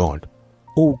replied to God,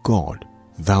 O God,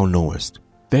 thou knowest.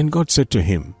 Then God said to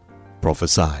him,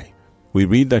 Prophesy. We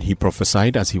read that he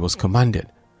prophesied as he was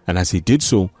commanded, and as he did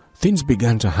so, things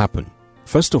began to happen.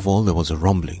 First of all, there was a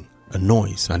rumbling, a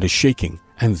noise, and a shaking,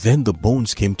 and then the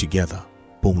bones came together,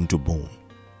 bone to bone.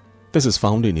 This is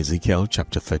found in Ezekiel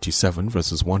chapter 37,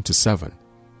 verses 1 to 7.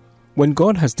 When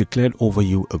God has declared over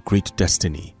you a great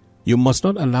destiny, you must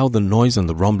not allow the noise and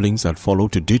the rumblings that follow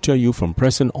to deter you from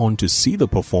pressing on to see the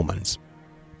performance.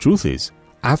 Truth is,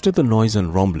 after the noise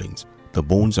and rumblings, the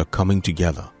bones are coming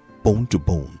together, bone to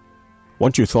bone.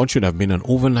 What you thought should have been an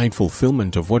overnight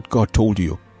fulfillment of what God told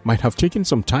you might have taken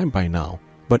some time by now,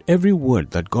 but every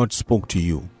word that God spoke to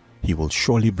you, He will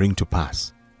surely bring to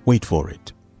pass. Wait for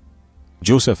it.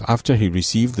 Joseph, after he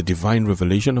received the divine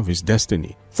revelation of his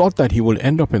destiny, thought that he would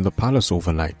end up in the palace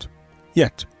overnight.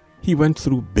 Yet, he went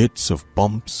through bits of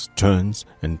bumps, turns,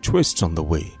 and twists on the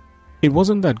way. It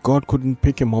wasn't that God couldn't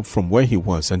pick him up from where he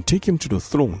was and take him to the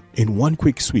throne in one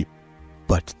quick sweep.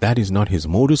 But that is not his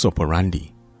modus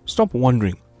operandi. Stop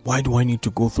wondering, why do I need to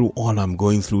go through all I'm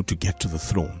going through to get to the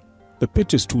throne? The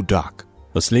pit is too dark.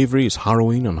 The slavery is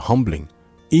harrowing and humbling.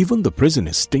 Even the prison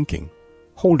is stinking.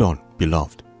 Hold on,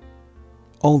 beloved.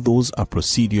 All those are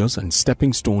procedures and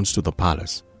stepping stones to the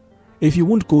palace. If you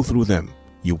won't go through them,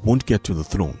 you won't get to the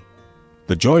throne.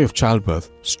 The joy of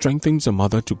childbirth strengthens a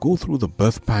mother to go through the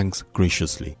birth pangs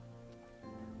graciously.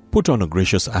 Put on a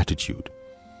gracious attitude.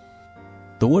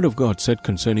 The word of God said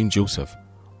concerning Joseph,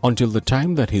 until the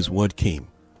time that his word came,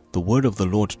 the word of the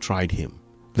Lord tried him.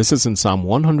 This is in Psalm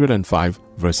 105,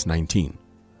 verse 19.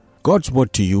 God's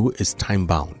word to you is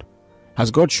time-bound. Has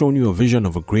God shown you a vision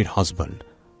of a great husband,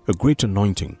 a great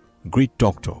anointing, great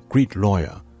doctor, great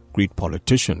lawyer, great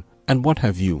politician, and what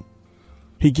have you?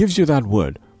 He gives you that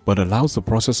word, but allows the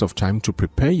process of time to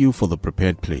prepare you for the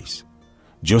prepared place.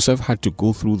 Joseph had to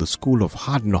go through the school of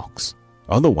hard knocks.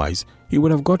 Otherwise, he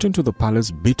would have gotten to the palace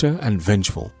bitter and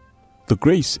vengeful. The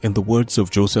grace in the words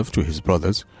of Joseph to his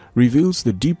brothers reveals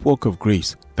the deep work of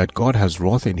grace that God has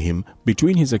wrought in him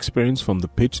between his experience from the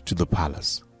pit to the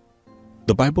palace.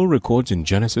 The Bible records in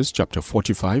Genesis chapter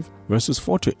 45, verses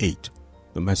 4 to 8,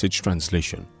 the Message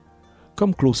translation.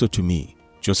 Come closer to me,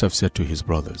 Joseph said to his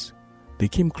brothers. They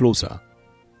came closer.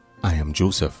 I am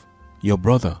Joseph, your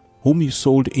brother, whom you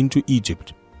sold into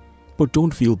Egypt. But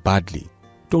don't feel badly.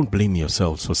 Don't blame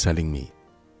yourselves for selling me.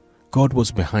 God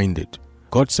was behind it.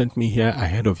 God sent me here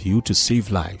ahead of you to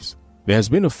save lives. There has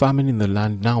been a famine in the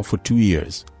land now for 2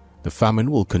 years. The famine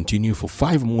will continue for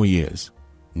 5 more years.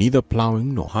 Neither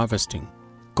plowing nor harvesting.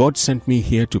 God sent me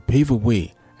here to pave a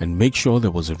way and make sure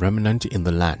there was a remnant in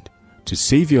the land, to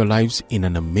save your lives in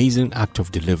an amazing act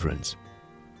of deliverance.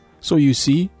 So you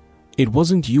see, it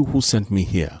wasn't you who sent me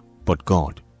here, but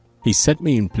God. He set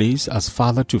me in place as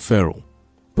father to Pharaoh,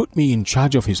 put me in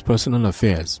charge of his personal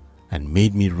affairs, and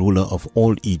made me ruler of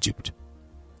all Egypt.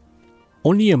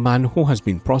 Only a man who has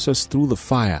been processed through the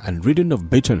fire and ridden of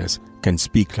bitterness can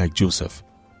speak like Joseph.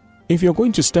 If you're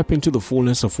going to step into the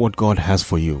fullness of what God has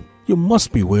for you, you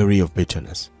must be wary of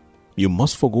bitterness. You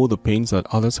must forgo the pains that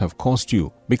others have caused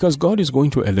you, because God is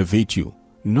going to elevate you,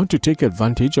 not to take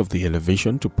advantage of the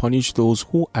elevation to punish those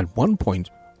who at one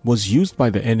point was used by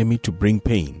the enemy to bring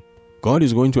pain. God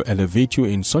is going to elevate you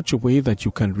in such a way that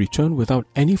you can return without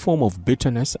any form of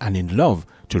bitterness and in love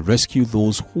to rescue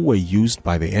those who were used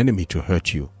by the enemy to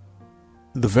hurt you.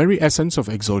 The very essence of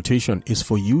exaltation is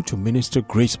for you to minister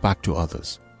grace back to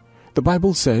others. The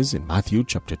Bible says in Matthew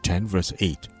chapter 10 verse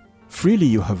 8, freely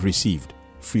you have received,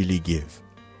 freely give.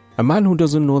 A man who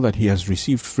doesn't know that he has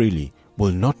received freely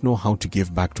will not know how to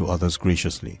give back to others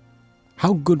graciously.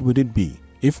 How good would it be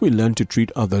if we learn to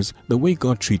treat others the way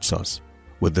God treats us?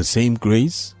 With the same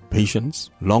grace, patience,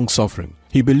 long-suffering,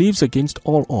 he believes against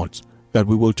all odds that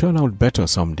we will turn out better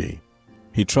someday.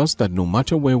 He trusts that no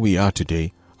matter where we are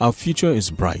today, our future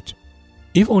is bright.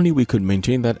 If only we could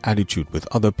maintain that attitude with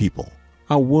other people,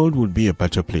 our world would be a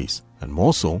better place, and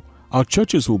more so, our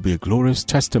churches will be a glorious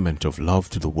testament of love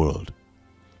to the world.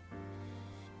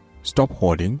 Stop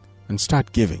hoarding and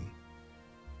start giving.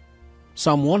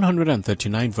 Psalm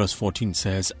 139 verse 14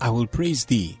 says, I will praise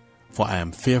thee, for I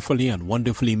am fearfully and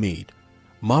wonderfully made.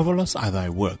 Marvelous are thy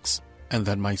works, and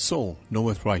that my soul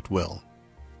knoweth right well.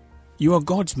 You are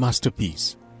God's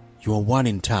masterpiece. You are one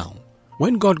in town.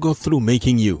 When God got through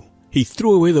making you, He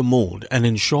threw away the mold and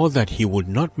ensured that He would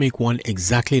not make one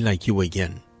exactly like you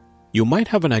again. You might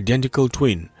have an identical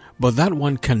twin, but that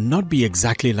one cannot be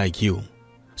exactly like you.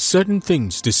 Certain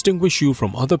things distinguish you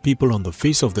from other people on the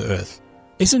face of the earth.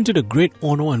 Isn't it a great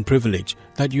honor and privilege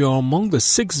that you are among the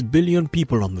 6 billion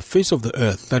people on the face of the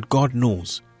earth that God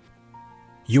knows?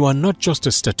 You are not just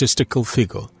a statistical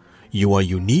figure. You are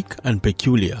unique and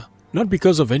peculiar, not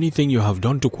because of anything you have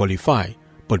done to qualify,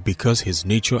 but because His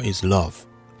nature is love.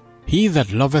 He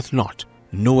that loveth not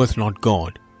knoweth not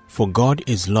God, for God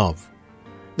is love.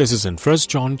 This is in 1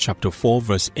 John chapter 4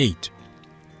 verse 8.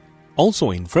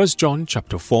 Also in 1 John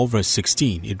chapter 4 verse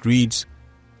 16 it reads,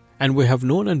 And we have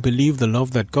known and believed the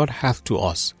love that God hath to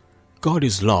us. God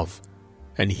is love,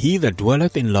 and he that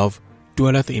dwelleth in love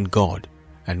dwelleth in God,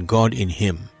 and God in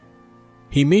him.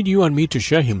 He made you and me to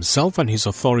share Himself and His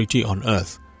authority on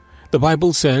earth. The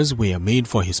Bible says we are made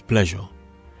for His pleasure.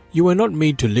 You are not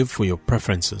made to live for your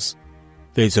preferences.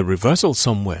 There is a reversal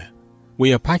somewhere.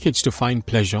 We are packaged to find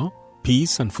pleasure,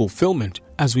 peace, and fulfillment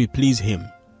as we please Him.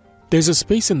 There is a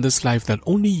space in this life that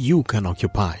only you can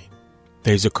occupy.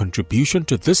 There is a contribution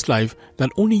to this life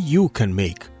that only you can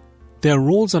make. There are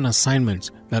roles and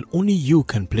assignments that only you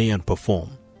can play and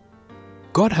perform.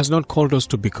 God has not called us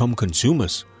to become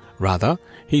consumers. Rather,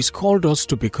 He's called us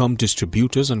to become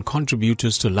distributors and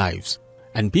contributors to lives,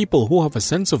 and people who have a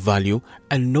sense of value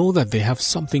and know that they have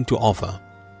something to offer.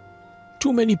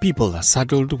 Too many people are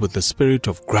saddled with the spirit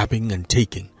of grabbing and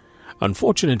taking.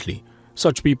 Unfortunately,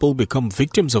 such people become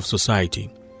victims of society.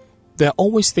 They are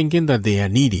always thinking that they are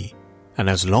needy, and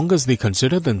as long as they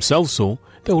consider themselves so,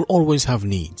 they will always have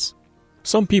needs.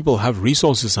 Some people have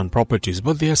resources and properties,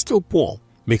 but they are still poor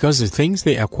because the things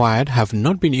they acquired have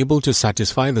not been able to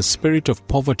satisfy the spirit of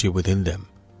poverty within them.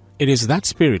 It is that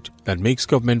spirit that makes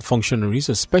government functionaries,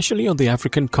 especially on the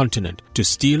African continent, to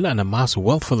steal and amass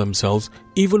wealth for themselves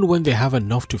even when they have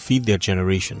enough to feed their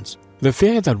generations. The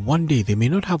fear that one day they may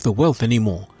not have the wealth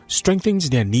anymore strengthens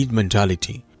their need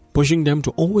mentality, pushing them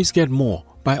to always get more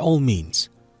by all means.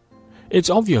 It's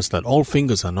obvious that all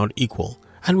fingers are not equal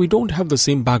and we don't have the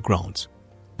same backgrounds.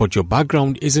 But your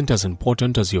background isn't as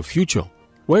important as your future.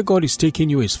 Where God is taking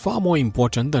you is far more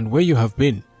important than where you have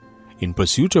been. In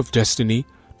pursuit of destiny,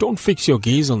 don't fix your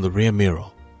gaze on the rear mirror.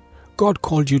 God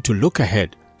called you to look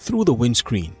ahead through the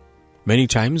windscreen. Many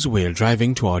times we are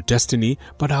driving to our destiny,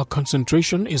 but our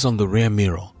concentration is on the rear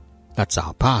mirror. That's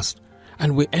our past,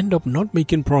 and we end up not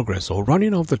making progress or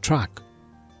running off the track.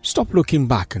 Stop looking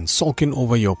back and sulking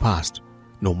over your past.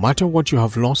 No matter what you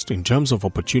have lost in terms of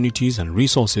opportunities and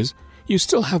resources, you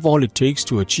still have all it takes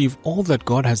to achieve all that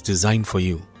God has designed for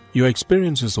you. Your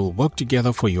experiences will work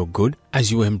together for your good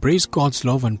as you embrace God's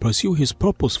love and pursue His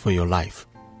purpose for your life.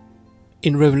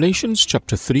 In Revelation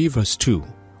chapter 3 verse 2,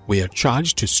 we are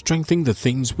charged to strengthen the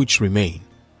things which remain.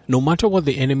 No matter what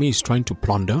the enemy is trying to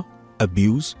plunder,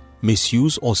 abuse,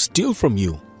 misuse or steal from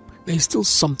you, there is still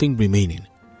something remaining.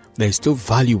 There is still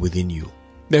value within you.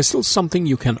 There is still something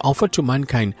you can offer to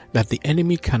mankind that the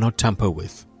enemy cannot tamper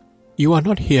with. You are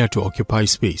not here to occupy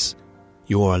space.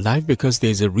 You are alive because there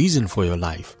is a reason for your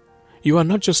life. You are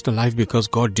not just alive because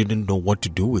God didn't know what to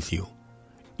do with you.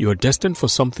 You are destined for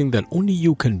something that only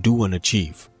you can do and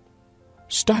achieve.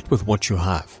 Start with what you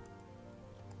have.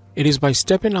 It is by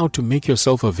stepping out to make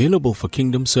yourself available for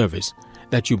kingdom service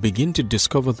that you begin to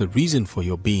discover the reason for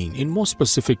your being in more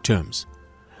specific terms.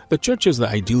 The church is the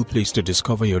ideal place to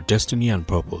discover your destiny and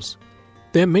purpose.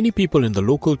 There are many people in the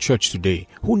local church today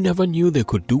who never knew they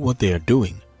could do what they are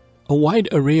doing. A wide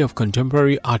array of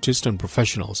contemporary artists and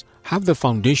professionals have the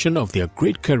foundation of their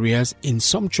great careers in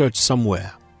some church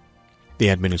somewhere. The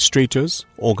administrators,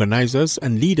 organizers,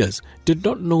 and leaders did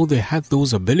not know they had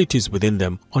those abilities within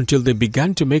them until they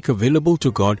began to make available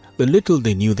to God the little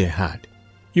they knew they had.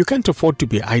 You can't afford to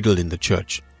be idle in the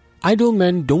church. Idle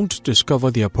men don't discover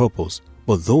their purpose,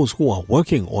 but those who are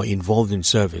working or involved in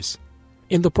service.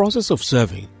 In the process of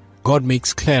serving, God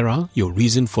makes clearer your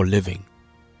reason for living.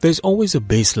 There's always a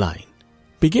baseline.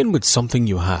 Begin with something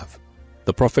you have.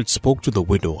 The prophet spoke to the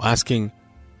widow, asking,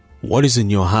 "What is in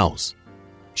your house?"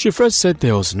 She first said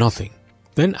there was nothing,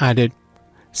 then added,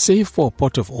 "Save for a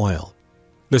pot of oil."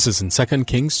 This is in 2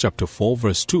 Kings chapter 4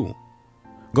 verse 2.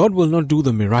 God will not do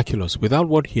the miraculous without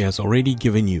what He has already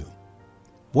given you.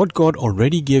 What God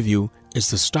already gave you is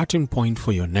the starting point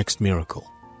for your next miracle.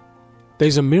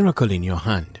 There's a miracle in your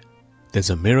hand. There's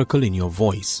a miracle in your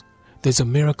voice. There's a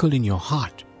miracle in your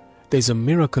heart. There's a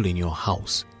miracle in your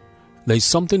house. There's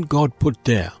something God put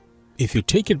there. If you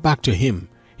take it back to Him,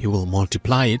 He will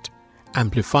multiply it,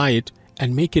 amplify it,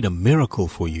 and make it a miracle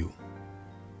for you.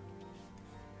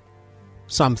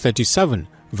 Psalm 37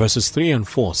 verses 3 and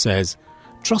 4 says,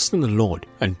 "Trust in the Lord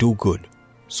and do good.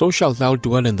 So shalt thou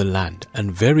dwell in the land,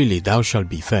 and verily thou shalt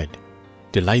be fed.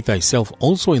 Delight thyself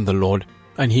also in the Lord,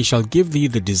 and He shall give thee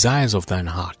the desires of thine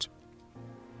heart."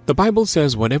 The Bible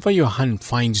says whatever your hand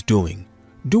finds doing,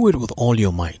 do it with all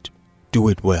your might. Do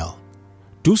it well.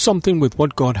 Do something with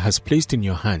what God has placed in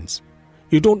your hands.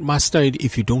 You don't master it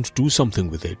if you don't do something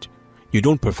with it. You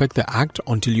don't perfect the act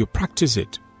until you practice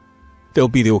it. There will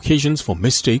be the occasions for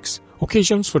mistakes,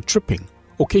 occasions for tripping,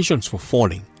 occasions for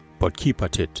falling, but keep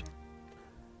at it.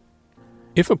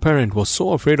 If a parent was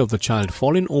so afraid of the child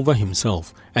falling over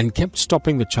himself and kept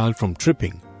stopping the child from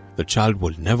tripping, the child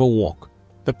will never walk.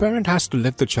 The parent has to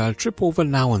let the child trip over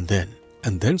now and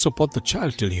then support the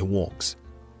child till he walks.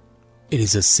 It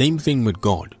is the same thing with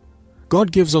God.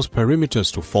 God gives us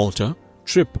perimeters to falter,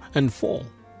 trip, and fall.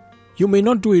 You may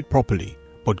not do it properly,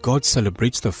 but God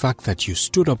celebrates the fact that you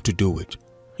stood up to do it.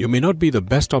 You may not be the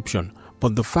best option,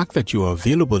 but the fact that you are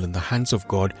available in the hands of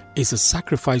God is a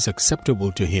sacrifice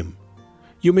acceptable to Him.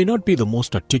 You may not be the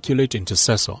most articulate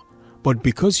intercessor, but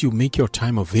because you make your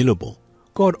time available,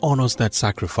 God honors that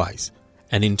sacrifice.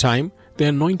 And in time, the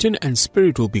anointing and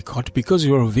spirit will be caught because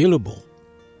you are available.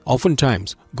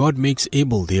 Oftentimes, God makes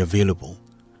able the available.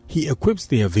 He equips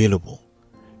the available.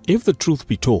 If the truth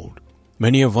be told,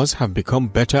 many of us have become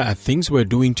better at things we're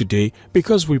doing today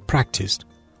because we practiced.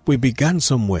 We began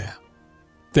somewhere.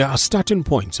 There are starting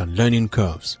points and learning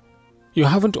curves. You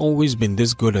haven't always been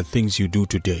this good at things you do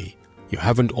today. You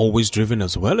haven't always driven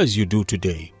as well as you do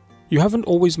today. You haven't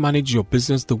always managed your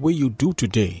business the way you do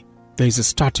today. There is a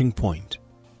starting point.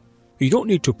 You don't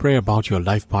need to pray about your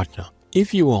life partner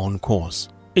if you are on course.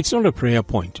 It's not a prayer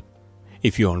point.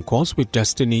 If you're on course with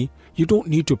destiny, you don't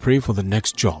need to pray for the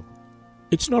next job.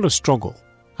 It's not a struggle.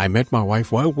 I met my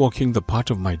wife while walking the path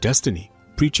of my destiny,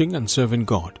 preaching and serving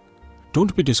God.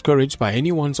 Don't be discouraged by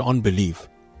anyone's unbelief.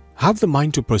 Have the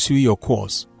mind to pursue your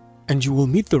course, and you will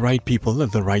meet the right people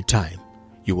at the right time.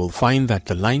 You will find that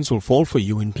the lines will fall for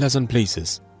you in pleasant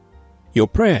places. Your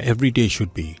prayer every day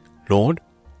should be, "Lord,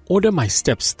 order my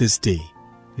steps this day.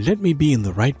 Let me be in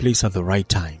the right place at the right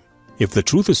time." If the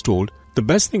truth is told, the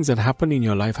best things that happen in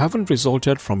your life haven't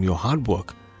resulted from your hard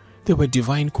work. They were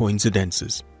divine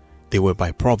coincidences. They were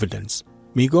by providence.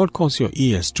 May God cause your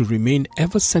ears to remain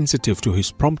ever sensitive to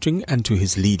His prompting and to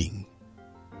His leading.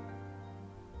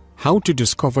 How to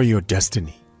discover your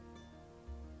destiny.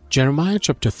 Jeremiah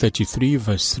chapter 33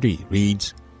 verse 3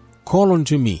 reads, "Call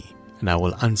unto me, and I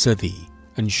will answer thee,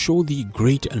 and show thee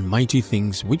great and mighty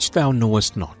things which thou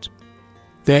knowest not."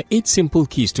 There are 8 simple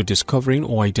keys to discovering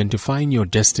or identifying your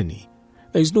destiny.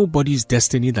 There is nobody's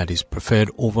destiny that is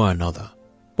preferred over another,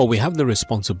 but we have the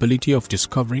responsibility of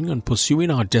discovering and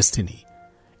pursuing our destiny.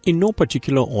 In no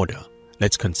particular order,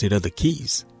 let's consider the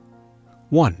keys.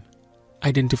 1.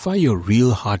 Identify your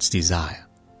real heart's desire.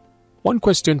 One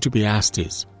question to be asked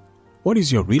is, what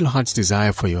is your real heart's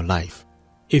desire for your life?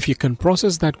 If you can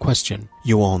process that question,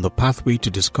 you are on the pathway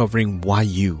to discovering why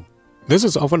you. This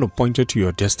is often a pointer to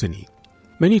your destiny.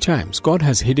 Many times, God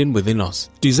has hidden within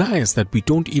us desires that we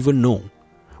don't even know.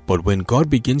 But when God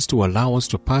begins to allow us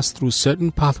to pass through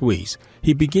certain pathways,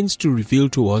 He begins to reveal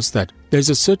to us that there's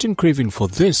a certain craving for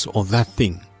this or that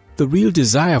thing. The real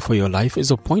desire for your life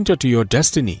is a pointer to your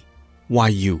destiny. Why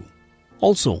you?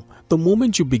 Also, the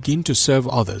moment you begin to serve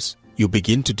others, you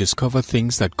begin to discover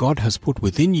things that God has put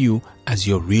within you as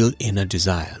your real inner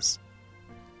desires.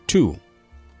 2.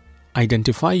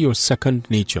 Identify your second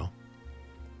nature.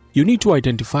 You need to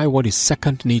identify what is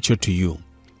second nature to you.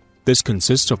 This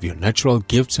consists of your natural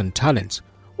gifts and talents,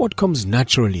 what comes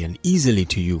naturally and easily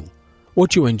to you,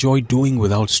 what you enjoy doing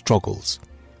without struggles.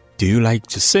 Do you like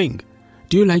to sing?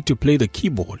 Do you like to play the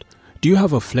keyboard? Do you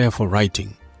have a flair for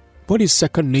writing? What is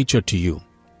second nature to you?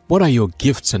 What are your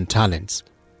gifts and talents?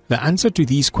 The answer to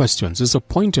these questions is a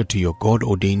pointer to your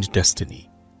God-ordained destiny.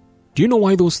 Do you know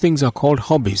why those things are called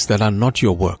hobbies that are not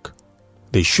your work?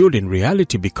 They should in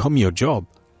reality become your job.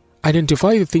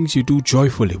 Identify the things you do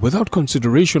joyfully without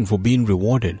consideration for being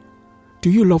rewarded. Do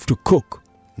you love to cook,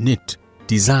 knit,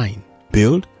 design,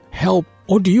 build, help,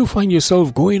 Or do you find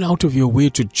yourself going out of your way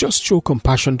to just show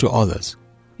compassion to others?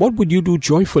 What would you do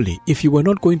joyfully if you were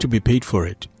not going to be paid for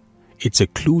it? It's a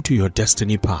clue to your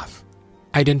destiny path.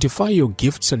 Identify your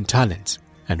gifts and talents,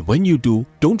 and when you do,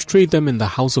 don't trade them in the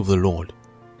house of the Lord.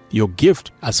 Your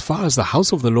gift, as far as the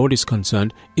house of the Lord is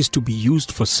concerned, is to be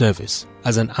used for service,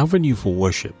 as an avenue for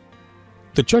worship.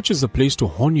 The church is the place to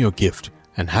hone your gift,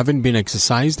 and having been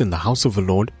exercised in the house of the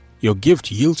Lord, your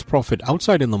gift yields profit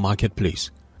outside in the marketplace.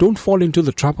 Don't fall into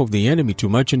the trap of the enemy to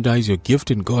merchandise your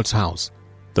gift in God's house.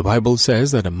 The Bible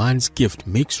says that a man's gift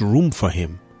makes room for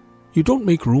him. You don't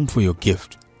make room for your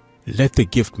gift. Let the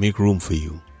gift make room for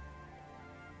you.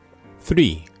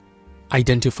 3.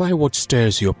 Identify what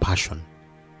stirs your passion.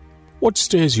 What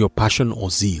stirs your passion or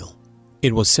zeal?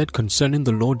 It was said concerning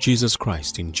the Lord Jesus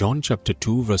Christ in John chapter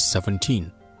 2 verse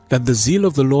 17 that the zeal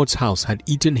of the Lord's house had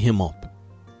eaten him up.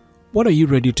 What are you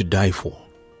ready to die for?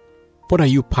 What are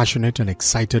you passionate and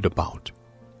excited about?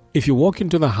 If you walk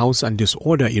into the house and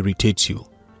disorder irritates you,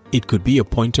 it could be a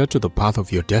pointer to the path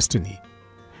of your destiny.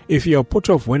 If you are put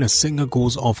off when a singer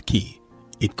goes off key,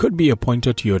 it could be a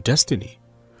pointer to your destiny.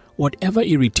 Whatever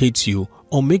irritates you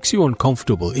or makes you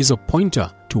uncomfortable is a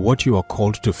pointer to what you are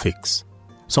called to fix.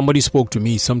 Somebody spoke to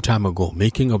me some time ago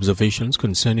making observations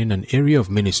concerning an area of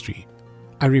ministry.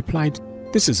 I replied,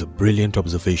 "This is a brilliant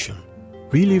observation,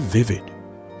 really vivid.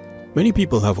 Many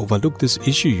people have overlooked this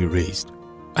issue you raised,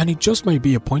 and it just might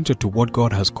be a pointer to what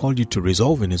God has called you to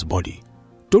resolve in His body.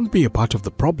 Don't be a part of the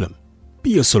problem,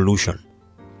 be a solution."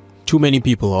 Too many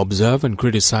people observe and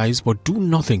criticize but do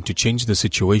nothing to change the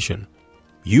situation.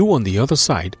 You on the other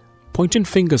side, pointing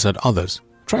fingers at others,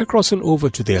 try crossing over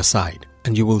to their side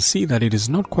and you will see that it is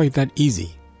not quite that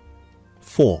easy.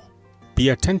 4. Be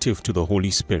attentive to the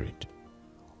Holy Spirit.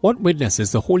 What witness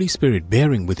is the Holy Spirit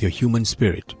bearing with your human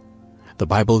spirit? The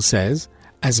Bible says,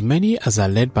 "As many as are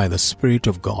led by the Spirit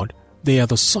of God, they are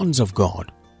the sons of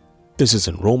God." This is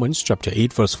in Romans chapter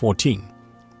 8 verse 14.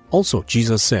 Also,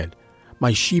 Jesus said,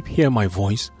 "My sheep hear my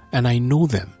voice, and I know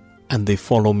them, and they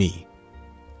follow me."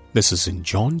 This is in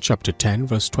John chapter 10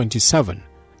 verse 27.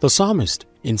 The psalmist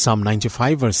in Psalm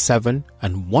 95 verse 7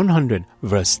 and 100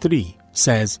 verse 3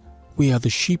 says, "We are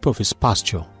the sheep of His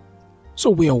pasture."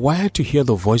 So we are wired to hear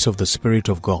the voice of the Spirit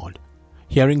of God.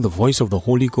 Hearing the voice of the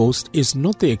Holy Ghost is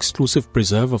not the exclusive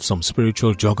preserve of some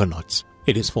spiritual juggernauts.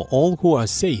 It is for all who are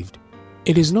saved.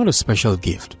 It is not a special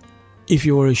gift. If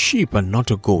you are a sheep and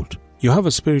not a goat, you have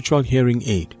a spiritual hearing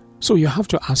aid. So you have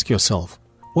to ask yourself,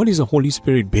 what is the Holy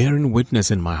Spirit bearing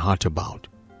witness in my heart about?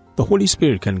 The Holy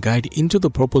Spirit can guide into the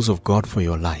purpose of God for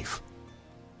your life.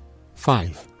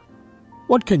 5.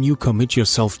 What can you commit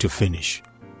yourself to finish?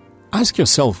 Ask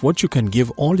yourself what you can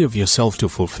give all of yourself to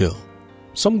fulfill.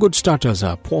 Some good starters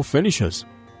are poor finishers.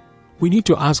 We need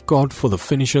to ask God for the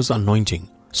finisher's anointing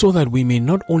so that we may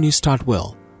not only start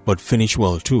well, but finish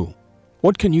well too.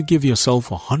 What can you give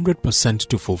yourself 100%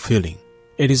 to fulfilling?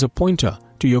 It is a pointer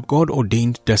to your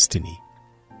God-ordained destiny.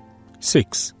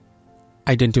 6.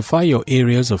 Identify your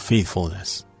areas of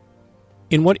faithfulness.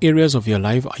 In what areas of your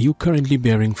life are you currently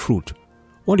bearing fruit?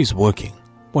 What is working?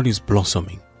 What is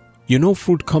blossoming? You know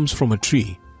fruit comes from a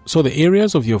tree, so the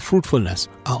areas of your fruitfulness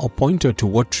are a pointer to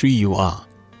what tree you are.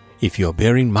 If you are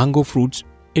bearing mango fruits,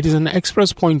 it is an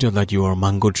express pointer that you are a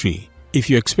mango tree. If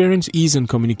you experience ease in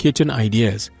communicating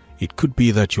ideas, it could be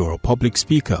that you are a public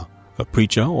speaker, a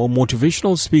preacher, or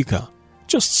motivational speaker,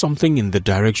 just something in the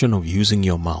direction of using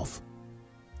your mouth.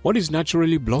 What is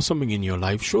naturally blossoming in your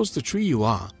life shows the tree you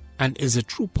are and is a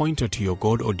true pointer to your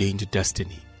God-ordained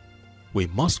destiny. We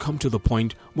must come to the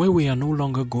point where we are no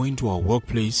longer going to our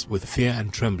workplace with fear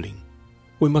and trembling.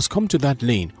 We must come to that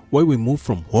lane where we move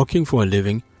from working for a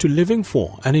living to living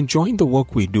for and enjoying the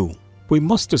work we do. We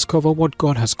must discover what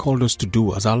God has called us to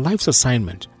do as our life's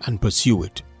assignment and pursue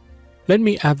it. Let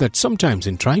me add that sometimes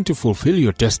in trying to fulfill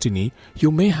your destiny,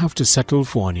 you may have to settle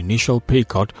for an initial pay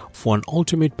cut for an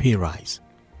ultimate pay rise.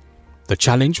 The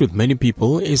challenge with many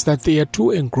people is that they are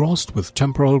too engrossed with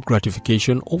temporal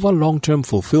gratification over long-term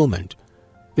fulfillment.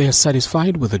 They are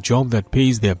satisfied with a job that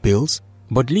pays their bills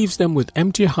but leaves them with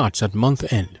empty hearts at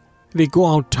month end. They go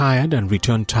out tired and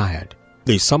return tired.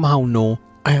 They somehow know,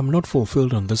 I am not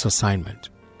fulfilled on this assignment.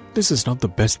 This is not the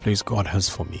best place God has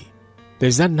for me.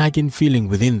 There's that nagging feeling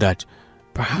within that,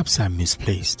 perhaps I'm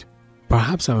misplaced.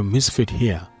 Perhaps I'm a misfit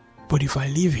here. But if I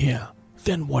leave here,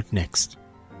 then what next?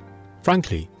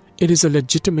 Frankly, it is a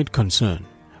legitimate concern.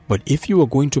 But if you are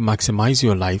going to maximize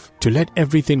your life, to let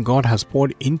everything God has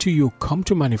poured into you come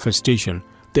to manifestation,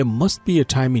 there must be a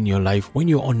time in your life when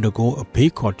you undergo a pay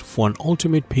cut for an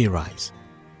ultimate pay rise.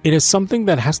 It is something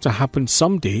that has to happen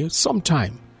someday,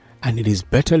 sometime, and it is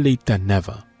better late than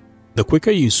never. The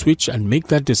quicker you switch and make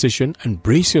that decision and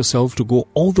brace yourself to go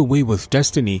all the way with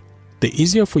destiny, the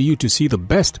easier for you to see the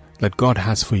best that God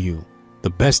has for you. The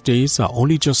best days are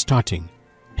only just starting.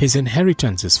 His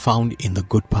inheritance is found in the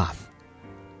good path.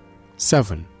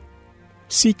 7.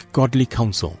 Seek godly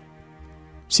counsel.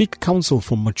 Seek counsel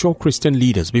from mature Christian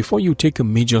leaders before you take a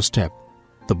major step.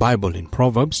 The Bible in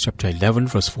Proverbs chapter 11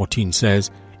 verse 14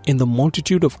 says, "In the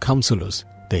multitude of counselors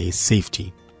there is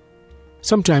safety."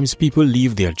 Sometimes people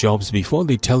leave their jobs before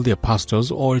they tell their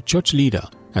pastors or a church leader,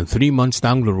 and 3 months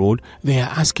down the road, they are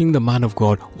asking the man of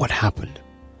God what happened.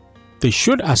 They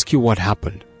should ask you what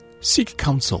happened. Seek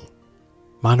counsel.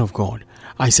 Man of God,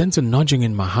 I sense a nudging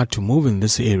in my heart to move in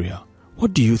this area.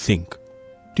 What do you think?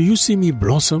 Do you see me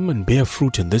blossom and bear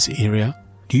fruit in this area?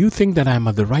 Do you think that I am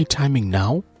at the right timing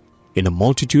now? In a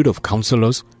multitude of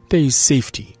counselors, there is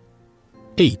safety.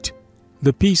 8.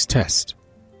 The peace test.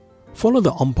 Follow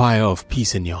the umpire of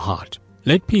peace in your heart.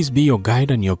 Let peace be your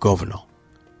guide and your governor.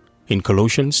 In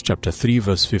Colossians chapter 3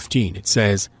 verse 15 it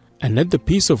says, "And let the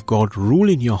peace of God rule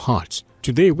in your hearts,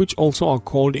 today which also are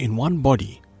called in one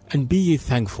body, and be ye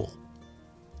thankful."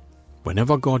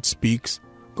 Whenever God speaks,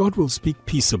 God will speak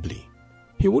peaceably.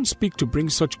 He won't speak to bring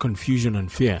such confusion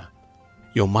and fear.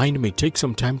 Your mind may take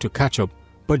some time to catch up,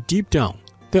 but deep down,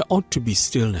 there ought to be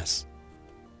stillness.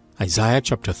 Isaiah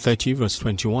chapter 30 verse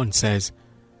 21 says,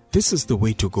 "This is the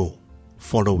way to go.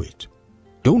 Follow it."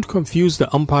 Don't confuse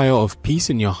the umpire of peace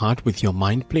in your heart with your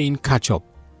mind playing catch-up.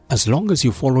 As long as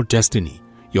you follow destiny,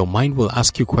 your mind will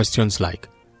ask you questions like,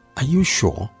 "Are you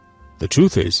sure?" The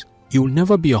truth is, you will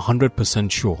never be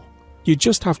 100% sure. You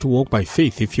just have to walk by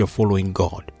faith if you're following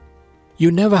God.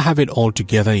 You never have it all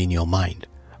together in your mind,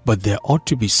 but there ought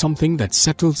to be something that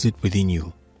settles it within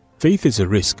you. Faith is a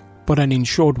risk, but an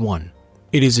insured one.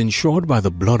 It is insured by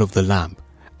the blood of the Lamb,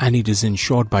 and it is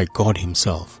insured by God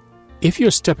Himself. If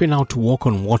you're stepping out to walk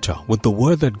on water with the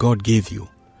word that God gave you,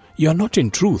 you're not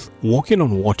in truth walking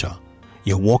on water.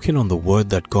 You're walking on the word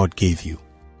that God gave you.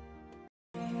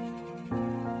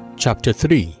 Chapter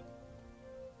 3.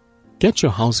 Get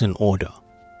your house in order.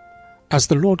 As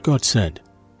the Lord God said,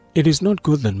 "It is not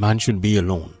good that man should be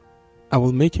alone. I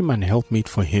will make him an helpmeet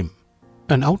for him."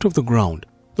 And out of the ground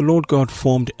the Lord God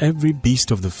formed every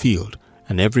beast of the field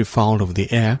and every fowl of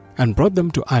the air, and brought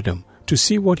them to Adam to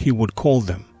see what he would call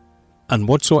them. And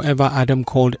whatsoever Adam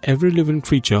called every living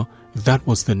creature, that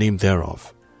was the name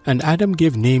thereof. And Adam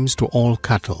gave names to all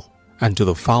cattle, and to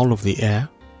the fowl of the air,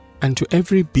 and to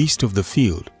every beast of the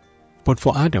field. But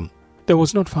for Adam there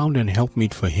was not found an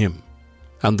helpmeet for him.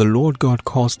 And the Lord God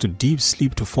caused a deep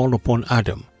sleep to fall upon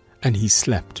Adam, and he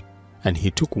slept. And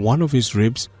he took one of his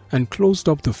ribs, and closed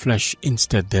up the flesh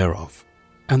instead thereof.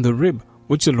 And the rib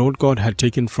which the Lord God had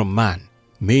taken from man,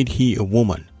 made he a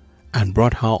woman, and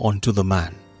brought her unto the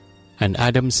man. And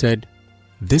Adam said,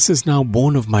 "This is now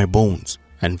bone of my bones,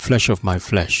 and flesh of my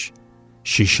flesh.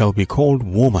 She shall be called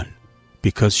woman,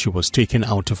 because she was taken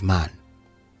out of man.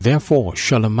 Therefore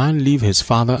shall a man leave his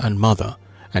father and mother,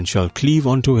 and shall cleave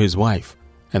unto his wife,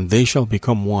 and they shall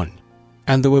become one.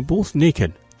 And they were both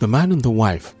naked, the man and the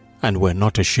wife, and were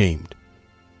not ashamed."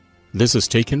 This is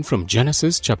taken from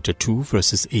Genesis chapter 2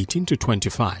 verses 18 to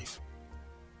 25.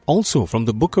 Also from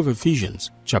the book of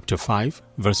Ephesians chapter 5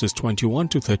 verses 21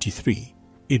 to 33.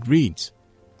 It reads,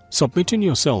 "Submitting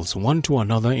yourselves one to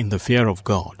another in the fear of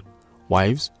God.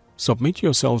 Wives, submit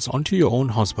yourselves unto your own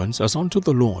husbands as unto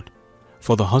the Lord.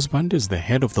 For the husband is the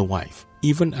head of the wife,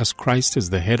 even as Christ is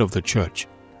the head of the church,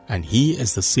 and he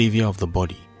is the Savior of the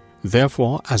body.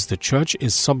 Therefore, as the church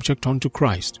is subject unto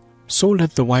Christ, so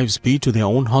let the wives be to their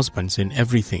own husbands in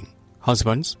everything.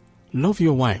 Husbands, love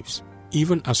your wives,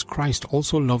 even as Christ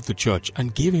also loved the church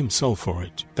and gave himself for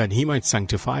it, that he might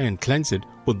sanctify and cleanse it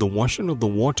with the washing of the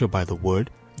water by the word,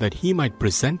 that he might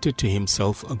present it to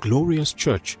himself a glorious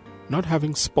church, not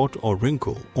having spot or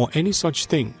wrinkle or any such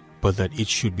thing, but that it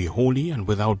should be holy and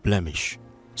without blemish.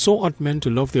 So ought men to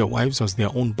love their wives as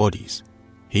their own bodies.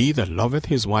 He that loveth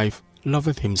his wife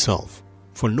loveth himself.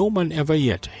 For no man ever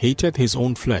yet hateth his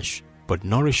own flesh, but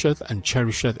nourisheth and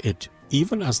cherisheth it,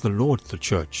 even as the Lord the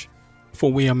church.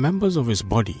 For we are members of his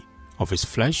body, of his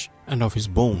flesh, and of his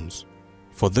bones.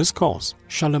 For this cause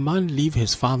shall a man leave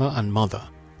his father and mother,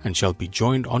 and shall be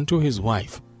joined unto his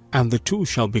wife, and the two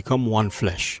shall become one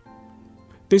flesh.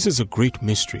 This is a great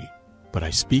mystery, but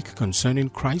I speak concerning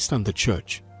Christ and the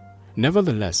church.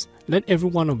 Nevertheless, let every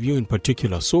one of you in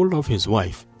particular so love his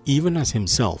wife, even as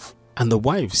himself, and the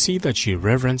wife see that she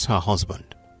reverence her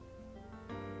husband.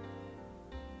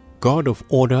 God of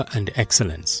order and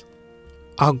excellence.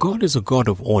 Our God is a God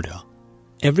of order.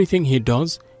 Everything he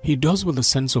does with a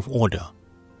sense of order.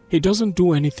 He doesn't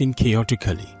do anything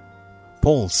chaotically.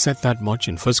 Paul said that much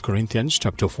in 1 Corinthians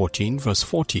chapter 14 verse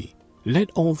 40. Let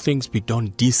all things be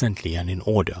done decently and in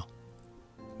order.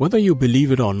 Whether you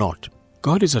believe it or not,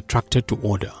 God is attracted to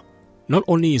order. Not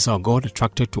only is our God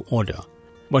attracted to order,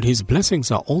 but His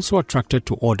blessings are also attracted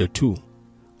to order too.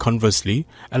 Conversely,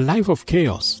 a life of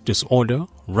chaos, disorder,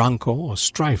 rancor, or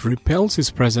strife repels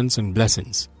His presence and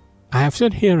blessings. I have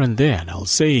said here and there, and I'll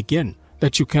say again,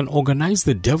 that you can organize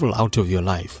the devil out of your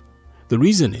life. The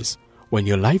reason is, when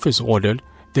your life is ordered,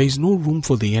 there is no room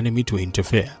for the enemy to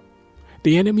interfere.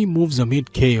 The enemy moves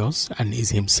amid chaos and is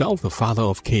himself the father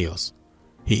of chaos.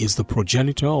 He is the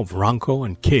progenitor of rancor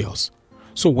and chaos.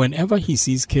 So whenever he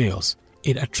sees chaos,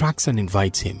 it attracts and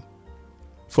invites him.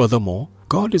 Furthermore,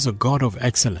 God is a God of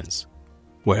excellence.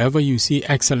 Wherever you see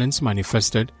excellence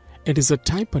manifested, it is a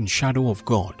type and shadow of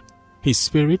God. His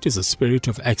spirit is a spirit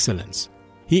of excellence.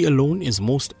 He alone is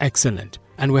most excellent,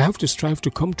 and we have to strive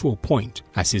to come to a point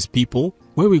as His people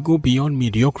where we go beyond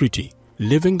mediocrity,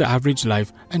 living the average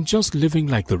life and just living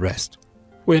like the rest.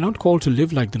 We are not called to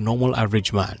live like the normal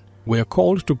average man. We are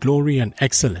called to glory and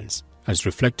excellence, as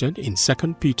reflected in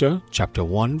 2 Peter chapter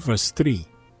 1 verse 3.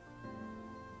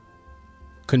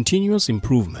 Continuous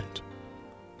improvement.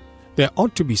 There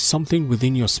ought to be something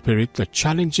within your spirit that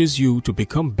challenges you to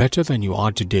become better than you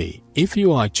are today if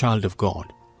you are a child of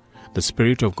God. The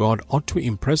Spirit of God ought to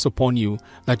impress upon you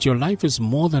that your life is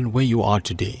more than where you are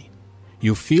today.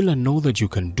 You feel and know that you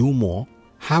can do more,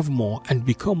 have more, and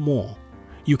become more.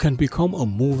 You can become a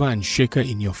mover and shaker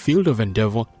in your field of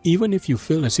endeavor even if you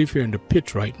feel as if you're in the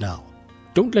pit right now.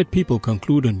 Don't let people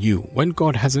conclude on you when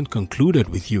God hasn't concluded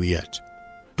with you yet.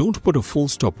 Don't put a full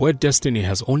stop where destiny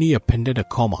has only appended a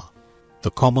comma.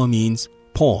 The comma means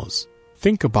pause,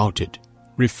 think about it,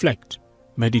 reflect,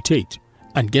 meditate,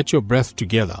 and get your breath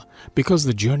together because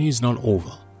the journey is not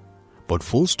over. But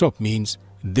full stop means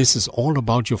this is all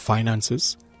about your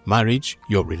finances, marriage,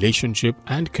 your relationship,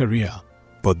 and career.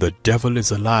 But the devil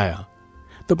is a liar.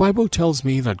 The Bible tells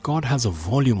me that God has a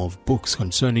volume of books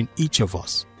concerning each of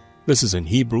us. This is in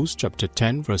Hebrews chapter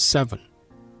 10 verse 7.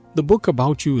 The book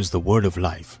about you is the Word of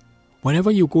Life.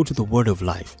 Whenever you go to the Word of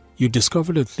Life, you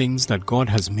discover the things that God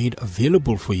has made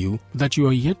available for you that you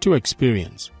are yet to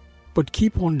experience. But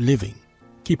keep on living,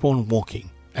 keep on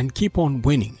walking, and keep on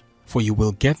winning, for you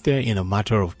will get there in a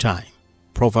matter of time.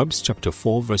 Proverbs chapter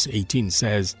 4 verse 18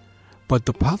 says, But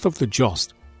the path of the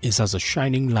just is as a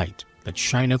shining light that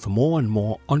shineth more and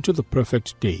more unto the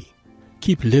perfect day.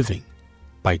 Keep living.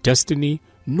 By destiny,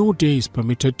 no day is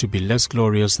permitted to be less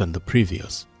glorious than the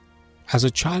previous. As a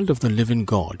child of the living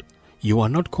God, you are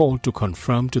not called to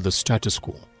conform to the status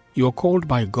quo. You are called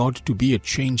by God to be a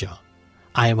changer.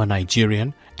 I am a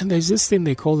Nigerian, and there is this thing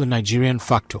they call the Nigerian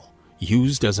factor,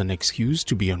 used as an excuse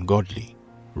to be ungodly.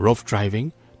 Rough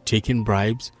driving, taking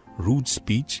bribes, rude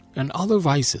speech, and other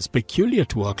vices peculiar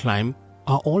to our clime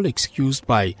are all excused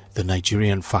by the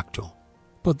Nigerian factor.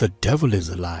 But the devil is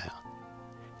a liar.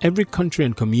 Every country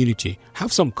and community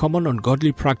have some common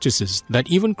ungodly practices that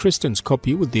even Christians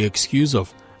copy with the excuse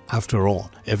of, after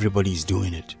all, everybody is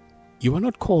doing it. You are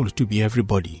not called to be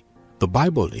everybody. The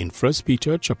Bible in 1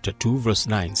 Peter chapter 2 verse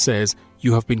 9 says,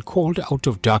 You have been called out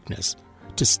of darkness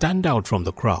to stand out from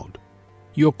the crowd.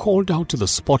 You are called out to the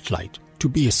spotlight to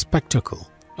be a spectacle,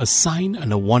 a sign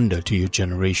and a wonder to your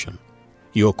generation.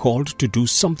 You are called to do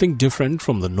something different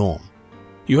from the norm.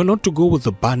 You are not to go with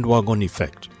the bandwagon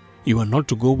effect. You are not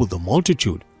to go with the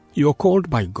multitude. You are called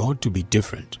by God to be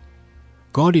different.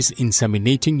 God is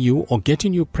inseminating you or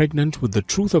getting you pregnant with the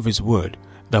truth of His word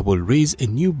that will raise a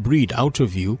new breed out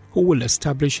of you who will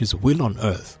establish His will on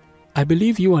earth. I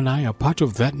believe you and I are part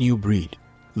of that new breed.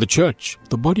 The church,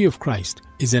 the body of Christ,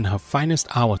 is in her finest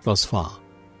hour thus far.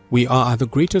 We are at the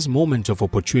greatest moment of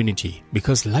opportunity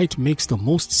because light makes the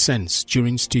most sense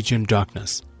during Stygian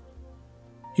darkness.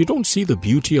 You don't see the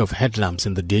beauty of headlamps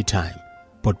in the daytime,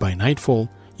 but by nightfall,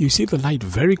 you see the light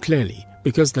very clearly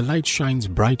because the light shines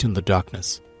bright in the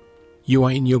darkness. You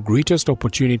are in your greatest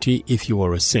opportunity if you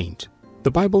are a saint.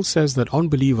 The Bible says that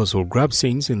unbelievers will grab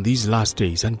saints in these last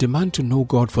days and demand to know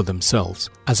God for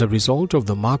themselves as a result of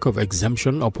the mark of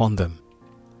exemption upon them.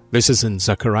 This is in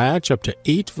Zechariah chapter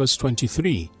 8 verse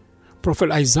 23.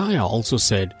 Prophet Isaiah also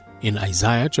said in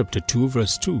Isaiah chapter 2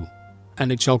 verse 2,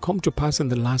 And it shall come to pass in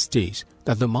the last days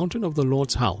that the mountain of the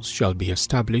Lord's house shall be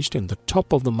established in the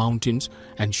top of the mountains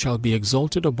and shall be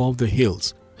exalted above the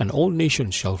hills, and all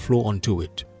nations shall flow unto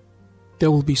it.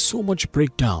 There will be so much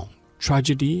breakdown,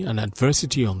 tragedy, and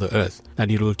adversity on the earth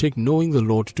that it will take knowing the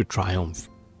Lord to triumph.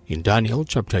 In Daniel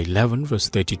chapter 11 verse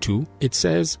 32, it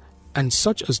says, And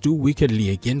such as do wickedly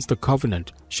against the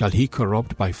covenant shall he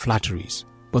corrupt by flatteries,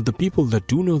 but the people that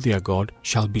do know their God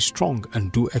shall be strong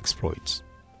and do exploits.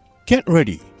 Get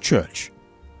ready, church.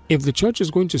 If the church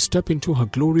is going to step into her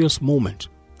glorious moment,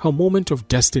 her moment of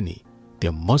destiny,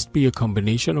 there must be a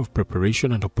combination of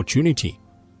preparation and opportunity.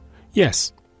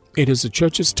 Yes, it is the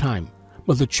church's time,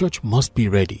 but the church must be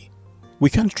ready. We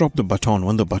can't drop the baton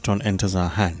when the baton enters our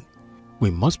hand.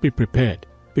 We must be prepared.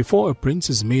 Before a prince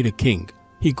is made a king,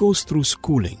 he goes through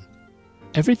schooling.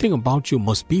 Everything about you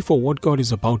must be for what God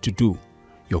is about to do.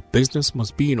 Your business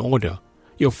must be in order.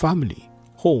 Your family,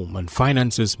 home, and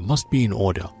finances must be in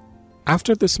order.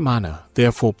 After this manner,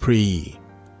 therefore pray ye,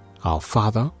 Our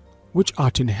Father, which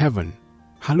art in heaven,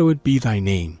 hallowed be thy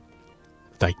name.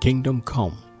 Thy kingdom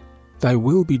come. Thy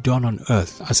will be done on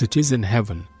earth as it is in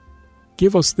heaven.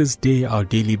 Give us this day our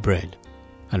daily bread,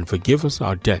 and forgive us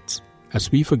our debts,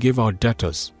 as we forgive our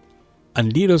debtors.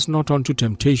 And lead us not unto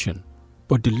temptation,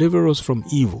 but deliver us from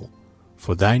evil.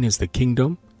 For thine is the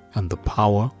kingdom, and the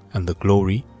power, and the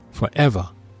glory, forever.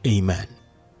 Amen.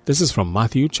 This is from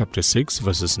Matthew chapter 6,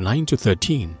 verses 9 to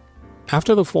 13.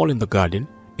 After the fall in the garden,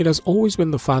 it has always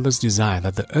been the Father's desire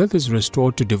that the earth is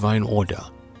restored to divine order.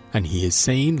 And he is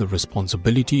saying the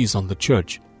responsibility is on the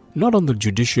church, not on the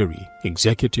judiciary,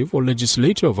 executive, or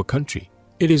legislature of a country.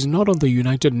 It is not on the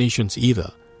United Nations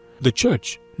either. The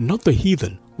church, not the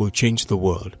heathen, will change the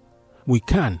world. We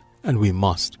can and we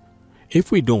must.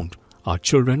 If we don't, our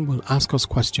children will ask us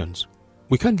questions.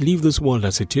 We can't leave this world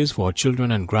as it is for our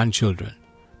children and grandchildren.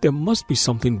 There must be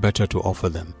something better to offer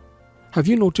them. Have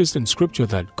you noticed in Scripture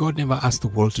that God never asked the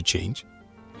world to change?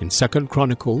 In 2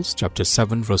 Chronicles chapter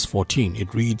 7 verse 14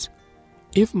 it reads,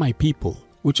 If my people,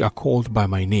 which are called by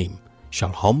my name,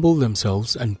 shall humble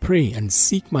themselves and pray and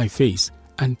seek my face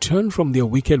and turn from their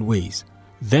wicked ways,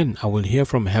 then I will hear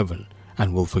from heaven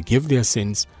and will forgive their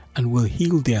sins and will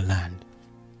heal their land.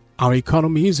 Our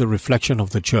economy is a reflection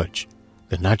of the church.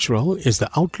 The natural is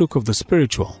the outlook of the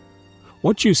spiritual.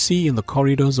 What you see in the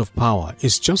corridors of power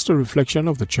is just a reflection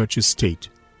of the church's state.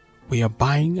 We are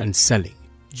buying and selling,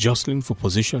 jostling for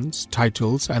positions,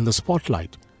 titles, and the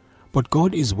spotlight. But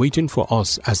God is waiting for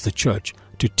us as the church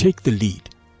to take the lead,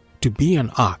 to be an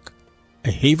ark,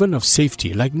 a haven of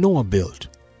safety like Noah built.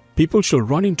 People shall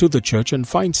run into the church and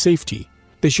find safety.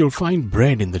 They shall find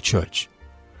bread in the church.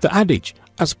 The adage,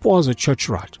 as poor as a church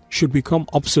rat, should become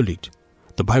obsolete.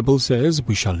 The Bible says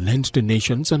we shall lend to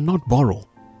nations and not borrow.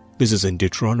 This is in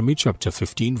Deuteronomy chapter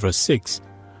 15 verse 6.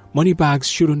 Moneybags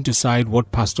shouldn't decide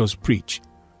what pastors preach.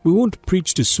 We won't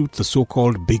preach to suit the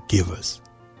so-called big givers.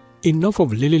 Enough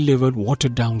of lily-livered,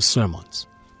 watered-down sermons.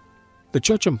 The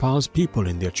church empowers people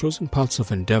in their chosen paths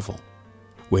of endeavor.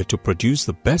 We're to produce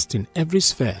the best in every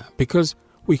sphere because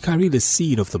we carry the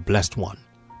seed of the blessed one,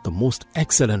 the most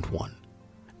excellent one.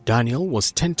 Daniel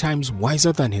was 10 times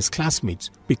wiser than his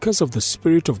classmates because of the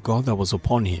Spirit of God that was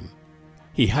upon him.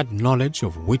 He had knowledge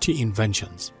of witty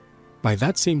inventions. By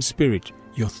that same Spirit,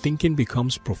 your thinking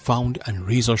becomes profound and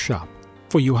razor sharp,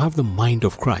 for you have the mind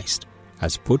of Christ,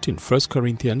 as put in 1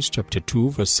 Corinthians chapter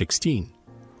 2 verse 16.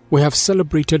 We have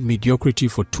celebrated mediocrity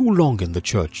for too long in the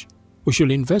church. We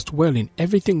should invest well in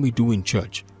everything we do in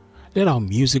church. Let our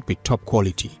music be top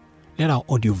quality. Let our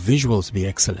audiovisuals be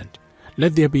excellent.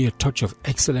 Let there be a touch of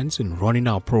excellence in running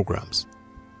our programs.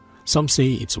 Some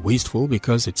say it's wasteful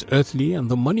because it's earthly and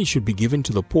the money should be given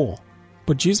to the poor.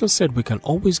 But Jesus said we can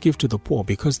always give to the poor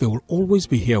because they will always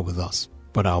be here with us.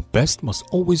 But our best must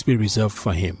always be reserved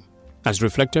for Him. As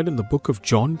reflected in the book of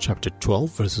John chapter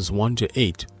 12 verses 1 to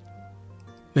 8.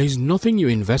 There is nothing you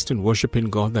invest in worshiping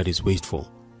God that is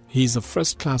wasteful. He is a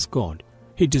first-class God.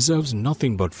 He deserves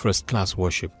nothing but first-class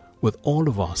worship with all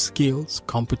of our skills,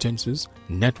 competences,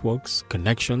 networks,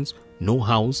 connections,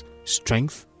 know-hows,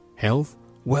 strength, health,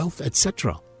 wealth,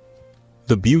 etc.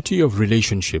 The beauty of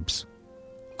relationships.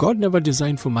 God never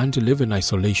designed for man to live in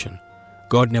isolation.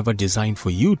 God never designed for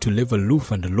you to live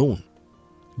aloof and alone.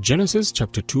 Genesis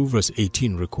chapter 2 verse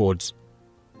 18 records,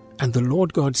 And the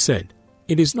Lord God said,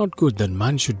 It is not good that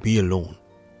man should be alone.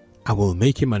 I will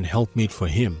make him an helpmate for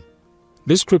him.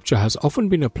 This scripture has often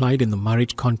been applied in the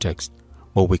marriage context,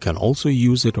 but we can also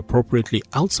use it appropriately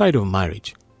outside of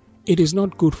marriage. It is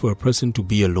not good for a person to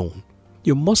be alone.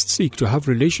 You must seek to have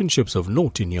relationships of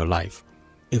note in your life.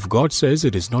 If God says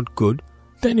it is not good,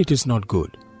 then it is not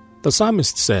good. The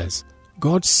psalmist says,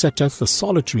 God setteth the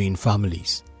solitary in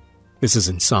families. This is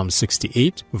in Psalm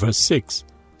 68, verse 6.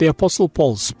 The Apostle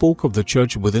Paul spoke of the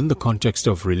church within the context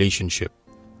of relationship.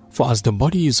 For as the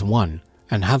body is one,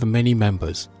 and hath many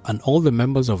members, and all the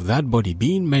members of that body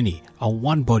being many are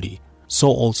one body, so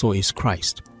also is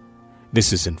Christ.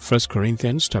 This is in 1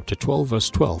 Corinthians chapter 12, verse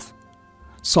 12.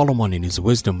 Solomon in his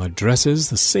wisdom addresses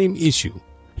the same issue.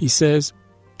 He says,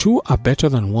 Two are better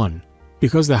than one,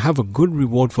 because they have a good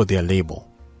reward for their labor.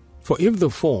 For if the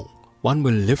four, one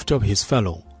will lift up his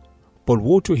fellow. But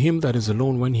woe to him that is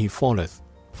alone when he falleth,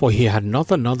 for he had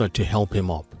not another to help him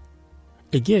up.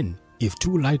 Again, if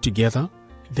two lie together,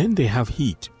 then they have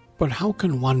heat. But how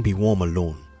can one be warm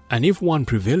alone? And if one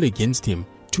prevail against him,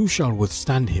 two shall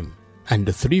withstand him. And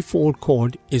the threefold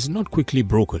cord is not quickly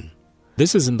broken.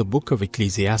 This is in the book of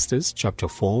Ecclesiastes chapter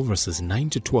 4 verses 9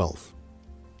 to 12.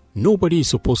 Nobody is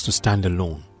supposed to stand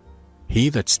alone. He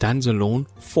that stands alone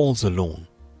falls alone.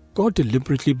 God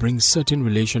deliberately brings certain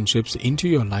relationships into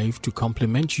your life to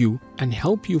complement you and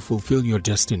help you fulfill your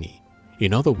destiny.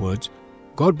 In other words,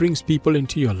 God brings people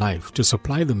into your life to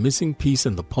supply the missing piece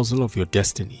in the puzzle of your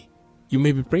destiny. You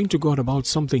may be praying to God about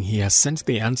something He has sent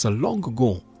the answer long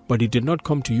ago, but it did not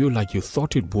come to you like you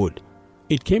thought it would.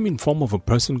 It came in form of a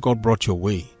person God brought your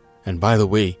way. And by the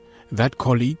way, that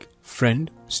colleague,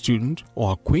 friend, student,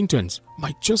 or acquaintance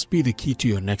might just be the key to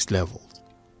your next level.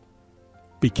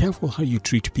 Be careful how you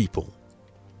treat people.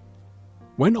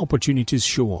 When opportunities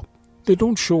show up, they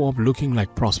don't show up looking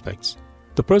like prospects.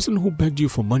 The person who begged you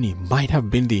for money might have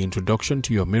been the introduction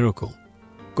to your miracle.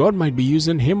 God might be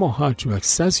using him or her to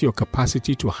assess your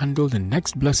capacity to handle the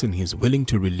next blessing He is willing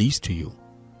to release to you.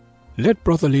 Let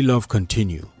brotherly love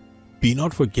continue. Be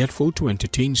not forgetful to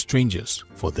entertain strangers,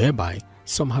 for thereby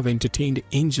some have entertained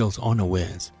angels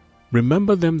unawares.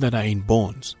 Remember them that are in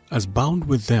bonds, as bound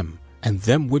with them, and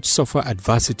them which suffer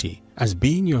adversity, as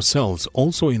being yourselves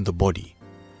also in the body.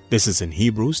 This is in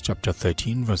Hebrews chapter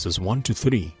 13 verses 1 to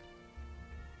 3.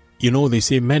 You know, they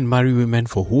say men marry women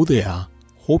for who they are,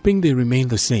 hoping they remain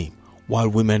the same, while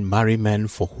women marry men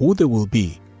for who they will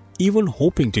be, even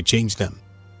hoping to change them.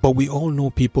 But we all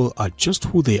know people are just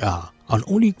who they are, and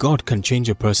only God can change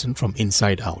a person from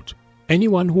inside out.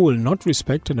 Anyone who will not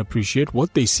respect and appreciate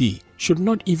what they see should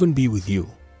not even be with you.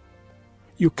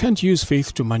 You can't use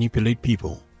faith to manipulate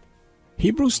people.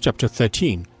 Hebrews chapter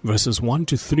 13 verses 1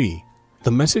 to 3,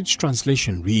 the Message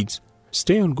translation reads,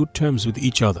 "Stay on good terms with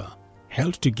each other,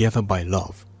 held together by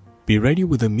love. Be ready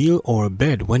with a meal or a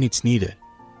bed when it's needed.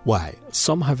 Why,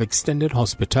 some have extended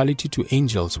hospitality to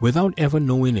angels without ever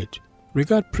knowing it.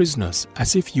 Regard prisoners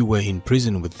as if you were in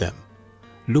prison with them.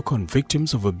 Look on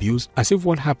victims of abuse as if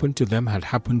what happened to them had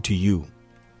happened to you."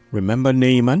 Remember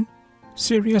Naaman,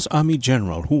 Syria's army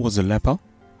general who was a leper?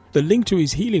 The link to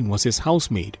his healing was his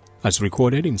housemaid, as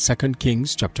recorded in 2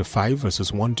 Kings chapter 5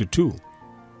 verses 1 to 2.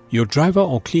 Your driver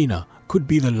or cleaner could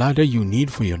be the ladder you need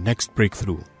for your next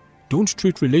breakthrough. Don't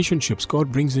treat relationships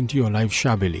God brings into your life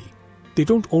shabbily. They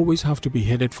don't always have to be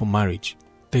headed for marriage.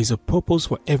 There is a purpose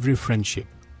for every friendship,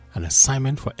 an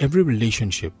assignment for every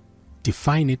relationship.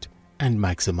 Define it and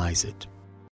maximize it.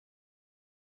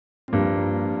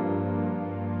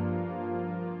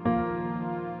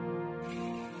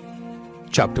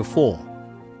 Chapter 4.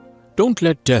 Don't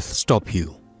let death stop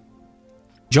you.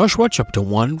 Joshua chapter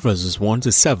 1 verses 1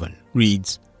 to 7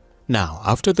 reads, "Now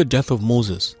after the death of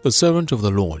Moses, the servant of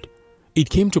the Lord, it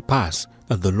came to pass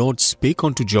that the Lord spake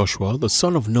unto Joshua the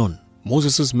son of Nun,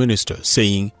 Moses' minister,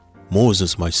 saying,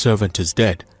 Moses my servant is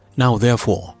dead. Now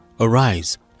therefore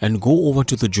arise and go over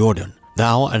to the Jordan,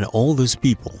 thou and all this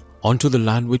people, unto the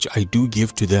land which I do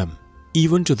give to them,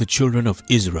 even to the children of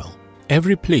Israel.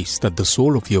 Every place that the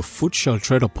sole of your foot shall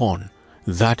tread upon,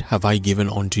 that have I given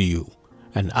unto you.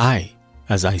 And I,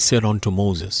 as I said unto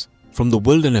Moses, from the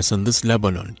wilderness and this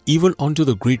Lebanon, even unto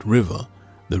the great river,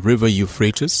 the river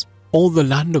Euphrates, all the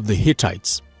land of the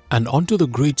Hittites, and unto the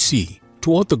great sea,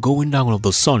 toward the going down of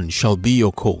the sun shall be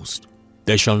your coast.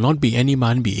 There shall not be any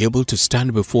man be able to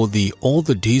stand before thee all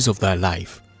the days of thy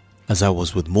life. As I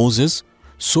was with Moses,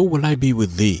 so will I be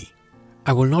with thee.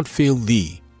 I will not fail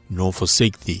thee, nor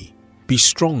forsake thee. Be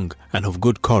strong and of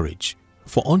good courage.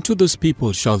 For unto this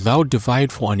people shalt thou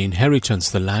divide for an inheritance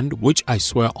the land which I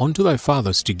swear unto thy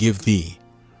fathers to give thee.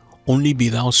 Only be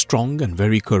thou strong and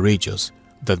very courageous,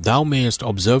 that thou mayest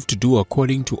observe to do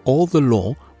according to all the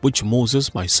law which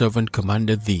Moses my servant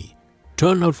commanded thee.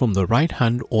 Turn not from the right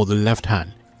hand or the left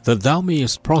hand, that thou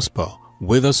mayest prosper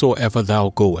whithersoever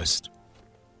thou goest."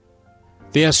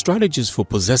 There are strategies for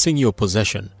possessing your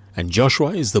possession, and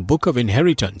Joshua is the book of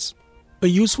inheritance, a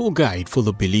useful guide for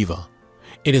the believer.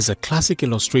 It is a classic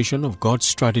illustration of God's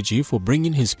strategy for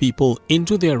bringing His people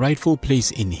into their rightful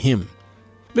place in Him.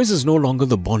 This is no longer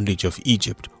the bondage of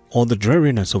Egypt or the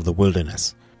dreariness of the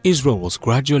wilderness. Israel was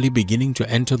gradually beginning to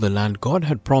enter the land God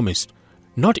had promised,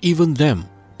 not even them,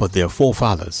 but their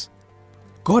forefathers.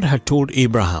 God had told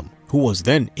Abraham, who was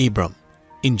then Abram,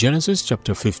 in Genesis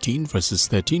chapter 15 verses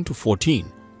 13 to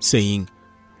 14, saying,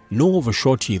 "Know of a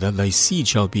surety that thy seed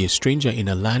shall be a stranger in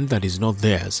a land that is not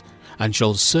theirs, and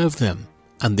shall serve them,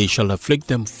 and they shall afflict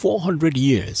them 400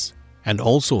 years. And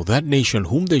also that nation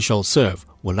whom they shall serve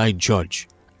will I judge,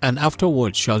 and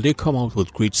afterwards shall they come out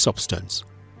with great substance.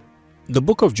 The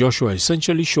book of Joshua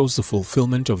essentially shows the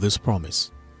fulfillment of this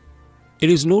promise. It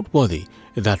is noteworthy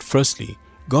that firstly,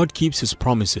 God keeps His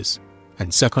promises,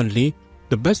 and secondly,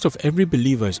 the best of every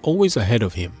believer is always ahead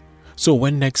of him. So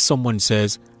when next someone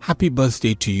says, "Happy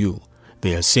birthday to you,"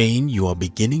 they are saying you are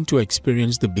beginning to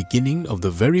experience the beginning of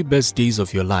the very best days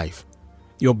of your life.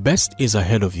 Your best is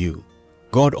ahead of you.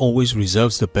 God always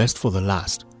reserves the best for the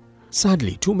last.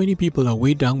 Sadly, too many people are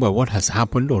weighed down by what has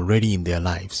happened already in their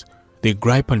lives. They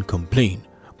gripe and complain,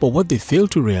 but what they fail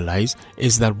to realize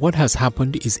is that what has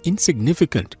happened is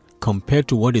insignificant compared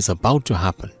to what is about to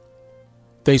happen.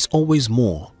 There is always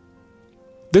more.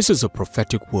 This is a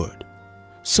prophetic word.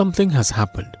 Something has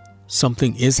happened,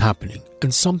 something is happening,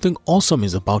 and something awesome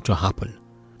is about to happen.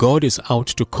 God is out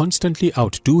to constantly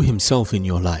outdo Himself in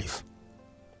your life.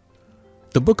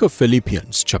 The book of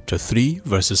Philippians chapter 3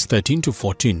 verses 13 to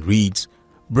 14 reads,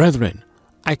 "Brethren,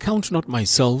 I count not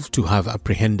myself to have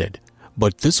apprehended,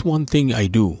 but this one thing I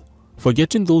do,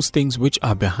 forgetting those things which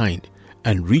are behind,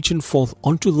 and reaching forth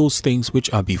unto those things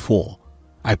which are before.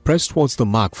 I press towards the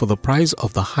mark for the prize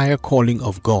of the higher calling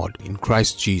of God in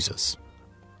Christ Jesus."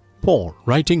 Paul,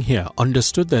 writing here,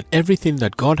 understood that everything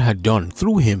that God had done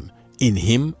through him, in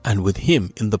him, and with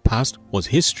him in the past was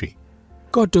history.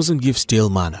 God doesn't give stale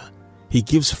manna. He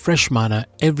gives fresh manna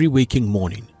every waking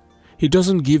morning. He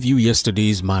doesn't give you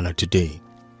yesterday's manna today.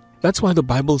 That's why the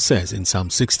Bible says in Psalm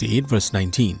 68 verse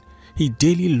 19, He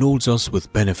daily loads us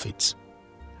with benefits.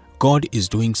 God is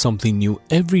doing something new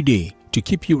every day to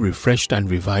keep you refreshed and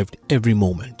revived every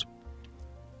moment.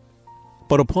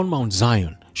 But upon Mount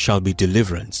Zion shall be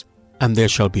deliverance, and there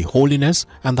shall be holiness,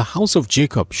 and the house of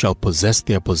Jacob shall possess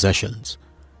their possessions.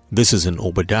 This is in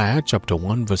Obadiah chapter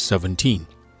 1 verse 17.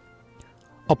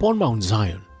 Upon Mount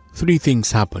Zion, three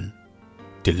things happen: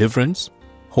 deliverance,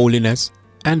 holiness,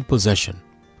 and possession.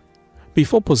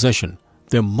 Before possession,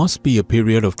 there must be a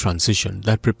period of transition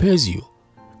that prepares you.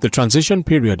 The transition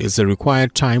period is the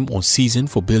required time or season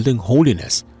for building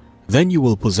holiness. Then you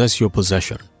will possess your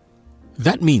possession.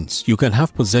 That means you can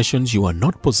have possessions you are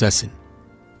not possessing.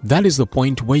 That is the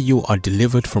point where you are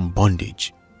delivered from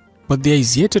bondage. But there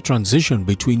is yet a transition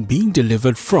between being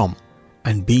delivered from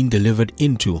and being delivered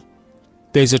into.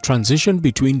 There is a transition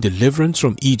between deliverance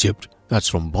from Egypt, that's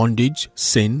from bondage,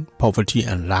 sin, poverty,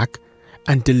 and lack,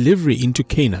 and delivery into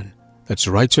Canaan, that's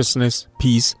righteousness,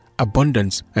 peace,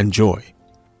 abundance, and joy.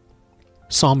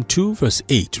 Psalm 2 verse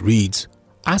 8 reads,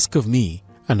 "Ask of me,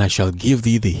 and I shall give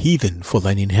thee the heathen for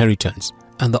thine inheritance,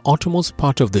 and the uttermost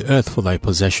part of the earth for thy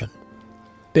possession."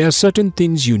 There are certain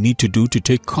things you need to do to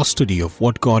take custody of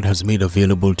what God has made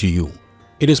available to you.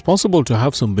 It is possible to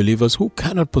have some believers who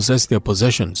cannot possess their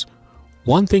possessions.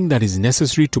 One thing that is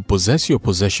necessary to possess your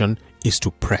possession is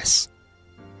to press.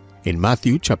 In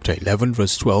Matthew chapter 11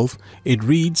 verse 12, it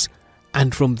reads,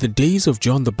 "And from the days of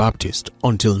John the Baptist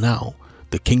until now,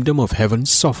 the kingdom of heaven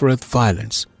suffereth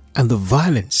violence, and the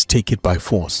violence take it by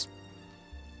force."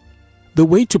 The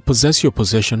way to possess your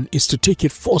possession is to take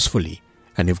it forcefully.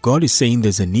 And if God is saying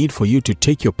there's a need for you to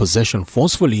take your possession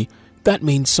forcefully, that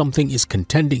means something is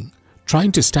contending,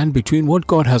 trying to stand between what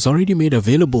God has already made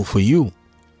available for you.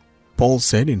 Paul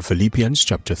said in Philippians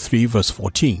chapter 3 verse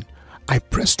 14, "I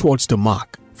press towards the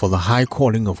mark for the high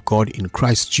calling of God in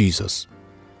Christ Jesus."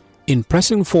 In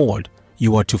pressing forward,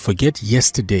 you are to forget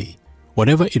yesterday,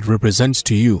 whatever it represents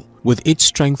to you, with its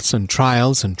strengths and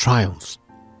trials and triumphs.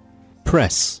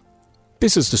 Press.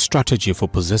 This is the strategy for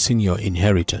possessing your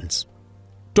inheritance.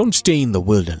 Don't stay in the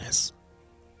wilderness.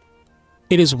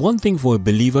 It is one thing for a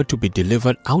believer to be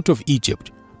delivered out of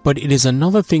Egypt, but it is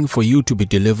another thing for you to be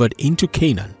delivered into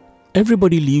Canaan.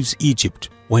 Everybody leaves Egypt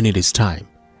when it is time.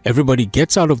 Everybody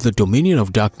gets out of the dominion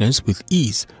of darkness with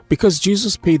ease because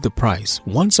Jesus paid the price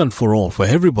once and for all for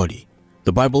everybody.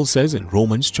 The Bible says in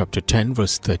Romans chapter 10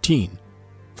 verse 13,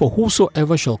 "For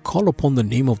whosoever shall call upon the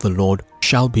name of the Lord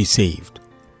shall be saved."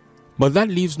 But that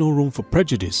leaves no room for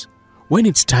prejudice. When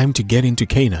it's time to get into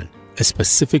Canaan, a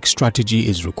specific strategy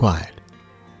is required.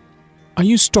 Are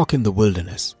you stuck in the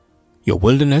wilderness? Your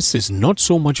wilderness is not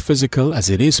so much physical as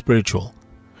it is spiritual.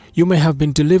 You may have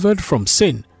been delivered from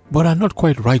sin, but are not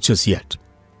quite righteous yet.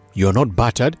 You are not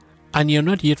battered, and you are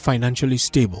not yet financially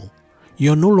stable.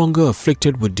 You are no longer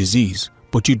afflicted with disease,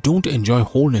 but you don't enjoy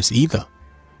wholeness either.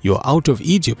 You are out of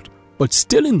Egypt, but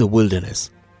still in the wilderness,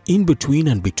 in between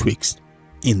and betwixt,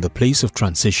 in the place of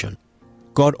transition.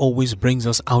 God always brings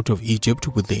us out of Egypt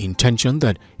with the intention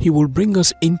that He will bring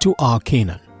us into our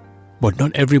Canaan. But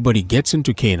not everybody gets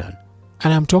into Canaan.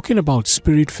 And I'm talking about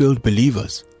spirit-filled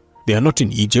believers. They are not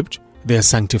in Egypt, they are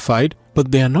sanctified,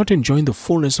 but they are not enjoying the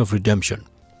fullness of redemption.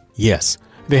 Yes,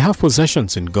 they have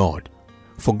possessions in God.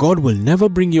 For God will never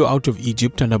bring you out of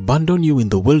Egypt and abandon you in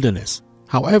the wilderness.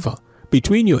 However,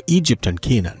 between your Egypt and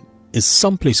Canaan is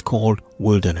some place called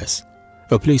wilderness,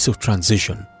 a place of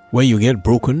transition where you get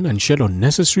broken and shed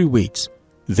unnecessary weights.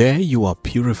 There you are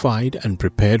purified and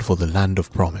prepared for the land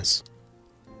of promise.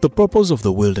 The purpose of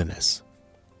the wilderness.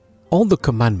 All the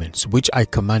commandments which I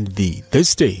command thee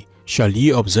this day shall ye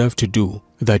observe to do,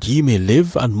 that ye may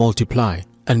live and multiply,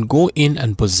 and go in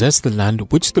and possess the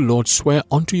land which the Lord sware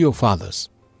unto your fathers.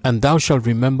 And thou shalt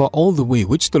remember all the way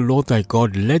which the Lord thy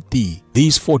God led thee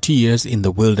these 40 years in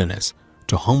the wilderness,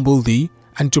 to humble thee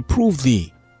and to prove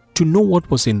thee, to know what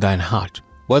was in thine heart,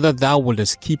 whether thou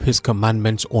wouldest keep his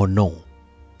commandments or no.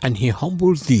 And he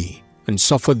humbled thee, and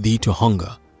suffered thee to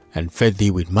hunger, and fed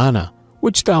thee with manna,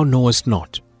 which thou knowest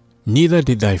not, neither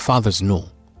did thy fathers know,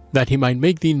 that he might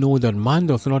make thee know that man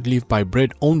doth not live by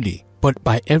bread only, but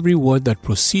by every word that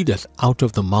proceedeth out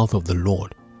of the mouth of the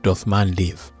Lord doth man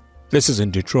live. This is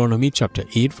in Deuteronomy chapter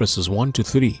 8 verses 1 to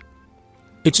 3.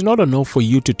 It's not enough for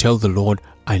you to tell the Lord,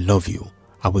 I love you,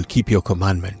 I will keep your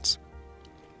commandments.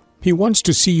 He wants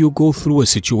to see you go through a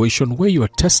situation where you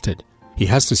are tested. He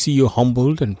has to see you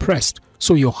humbled and pressed,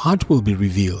 so your heart will be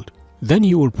revealed. Then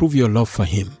he will prove your love for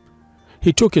him.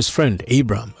 He took his friend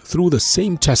Abraham through the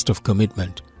same test of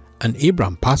commitment, and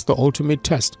Abraham passed the ultimate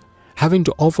test, having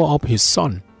to offer up his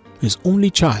son, his only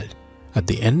child. At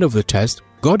the end of the test,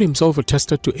 God himself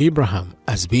attested to Abraham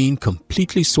as being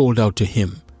completely sold out to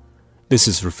him. This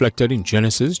is reflected in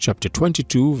Genesis chapter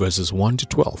 22 verses 1 to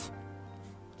 12.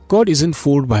 God isn't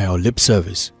fooled by our lip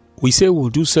service. We say we'll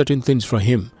do certain things for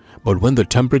him, but when the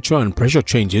temperature and pressure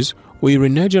changes, we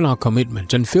renege on our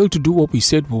commitment and fail to do what we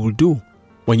said we will do.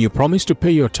 When you promise to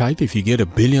pay your tithe if you get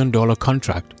 $1 billion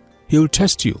contract, he'll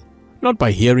test you, not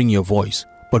by hearing your voice,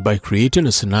 but by creating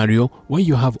a scenario where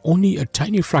you have only a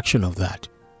tiny fraction of that.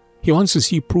 He wants to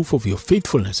see proof of your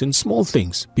faithfulness in small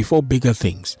things before bigger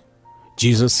things.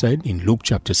 Jesus said in Luke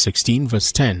chapter 16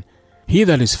 verse 10, He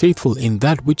that is faithful in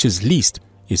that which is least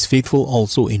is faithful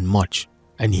also in much,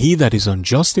 and he that is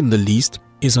unjust in the least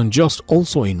is unjust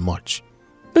also in much.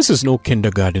 This is no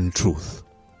kindergarten truth.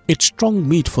 It's strong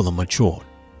meat for the mature.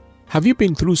 Have you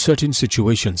been through certain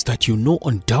situations that you know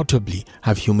undoubtedly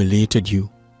have humiliated you?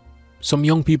 Some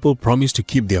young people promise to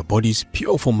keep their bodies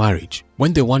pure for marriage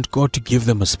when they want God to give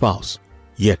them a spouse.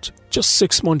 Yet, just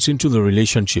 6 months into the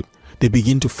relationship, they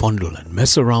begin to fondle and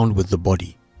mess around with the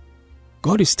body.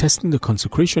 God is testing the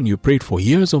consecration you prayed for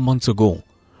years or months ago.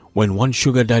 When one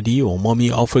sugar daddy or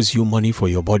mommy offers you money for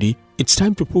your body, it's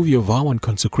time to prove your vow and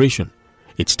consecration.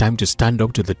 It's time to stand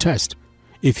up to the test.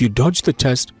 If you dodge the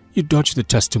test, you dodge the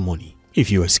testimony. If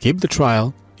you escape the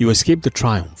trial, you escape the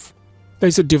triumph. There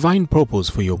is a divine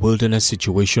purpose for your wilderness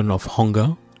situation of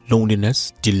hunger,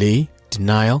 loneliness, delay,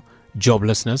 denial,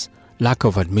 joblessness, lack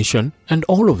of admission, and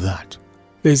all of that.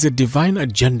 There is a divine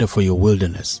agenda for your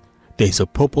wilderness. There is a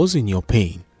purpose in your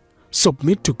pain.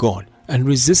 Submit to God and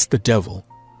resist the devil.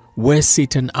 Wear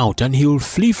Satan out and he will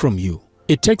flee from you.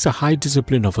 It takes a high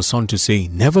discipline of a son to say,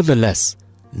 Nevertheless,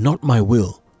 not my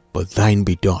will, but thine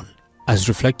be done, as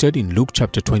reflected in Luke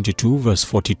chapter 22 verse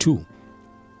 42.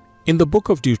 In the book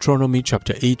of Deuteronomy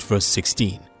chapter 8 verse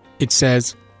 16, it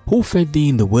says, Who fed thee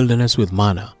in the wilderness with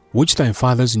manna, which thy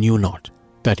fathers knew not,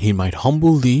 that he might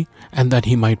humble thee, and that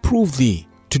he might prove thee,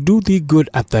 to do thee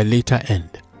good at thy later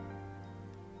end.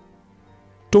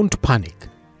 Don't panic,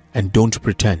 and don't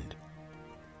pretend.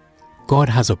 God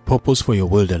has a purpose for your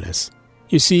wilderness.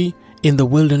 You see, in the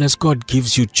wilderness, God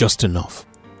gives you just enough.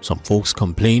 Some folks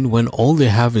complain when all they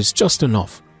have is just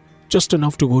enough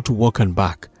to go to work and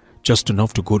back, just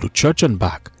enough to go to church and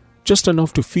back, just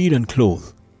enough to feed and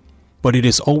clothe. But it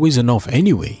is always enough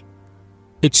anyway.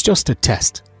 It's just a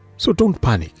test, so don't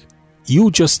panic.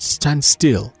 You just stand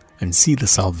still and see the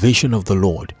salvation of the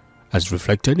Lord, as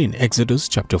reflected in Exodus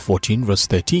chapter 14 verse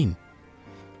 13.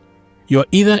 You are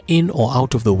either in or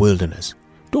out of the wilderness.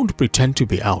 Don't pretend to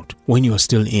be out when you are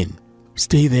still in.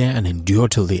 Stay there and endure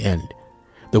till the end.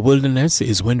 The wilderness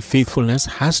is when faithfulness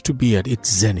has to be at its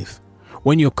zenith,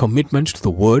 when your commitment to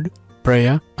the word,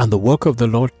 prayer, and the work of the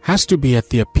Lord has to be at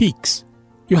their peaks.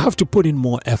 You have to put in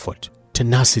more effort,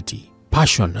 tenacity,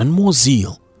 passion, and more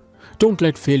zeal. Don't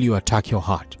let failure attack your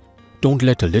heart. Don't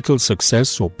let a little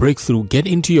success or breakthrough get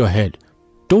into your head.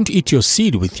 Don't eat your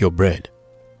seed with your bread.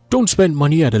 Don't spend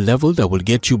money at a level that will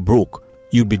get you broke.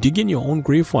 You'll be digging your own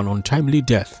grave for an untimely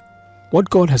death. What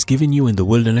God has given you in the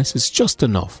wilderness is just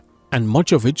enough, and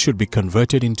much of it should be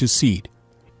converted into seed.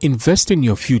 Invest in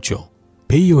your future.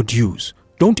 Pay your dues.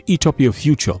 Don't eat up your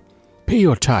future. Pay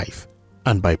your tithe.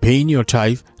 And by paying your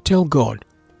tithe, tell God,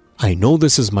 I know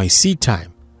this is my seed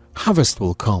time. Harvest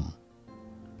will come.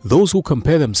 Those who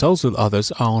compare themselves with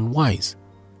others are unwise.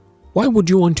 Why would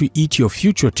you want to eat your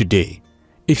future today?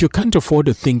 If you can't afford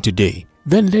a thing today,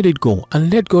 then let it go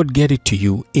and let God get it to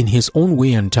you in His own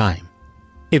way and time.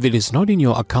 If it is not in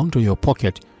your account or your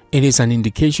pocket, it is an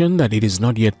indication that it is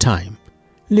not yet time.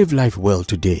 Live life well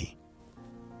today.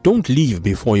 Don't leave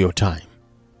before your time.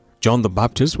 John the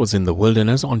Baptist was in the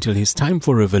wilderness until his time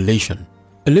for revelation.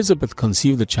 Elizabeth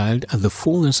conceived the child at the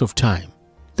fullness of time.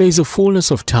 There is a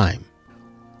fullness of time.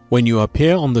 When you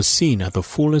appear on the scene at the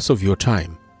fullness of your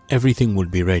time, everything will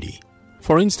be ready.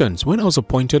 For instance, when I was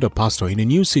appointed a pastor in a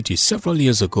new city several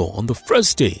years ago, on the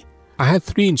first day, I had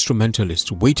 3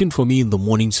 instrumentalists waiting for me in the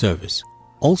morning service.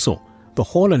 Also, the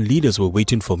hall and leaders were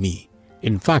waiting for me.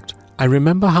 In fact, I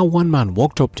remember how one man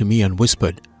walked up to me and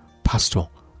whispered, "Pastor,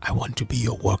 I want to be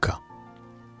your worker."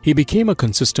 He became a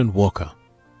consistent worker.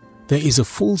 There is a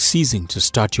full season to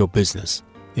start your business.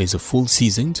 There is a full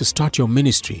season to start your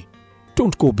ministry.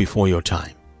 Don't go before your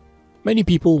time. Many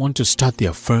people want to start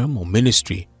their firm or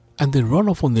ministry and they run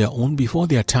off on their own before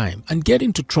their time and get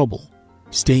into trouble.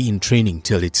 Stay in training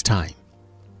till it's time.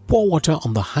 Pour water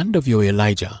on the hand of your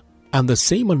Elijah, and the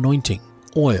same anointing,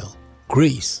 oil,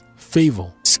 grace,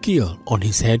 favor, skill on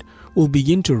his head will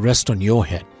begin to rest on your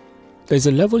head. There's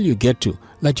a level you get to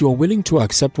that you are willing to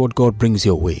accept what God brings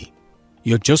your way.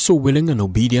 You're just so willing and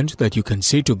obedient that you can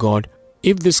say to God,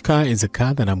 if this car is a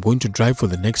car that I'm going to drive for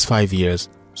the next 5 years,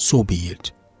 so be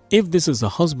it. If this is a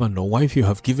husband or wife you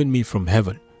have given me from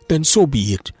heaven, then so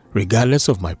be it, regardless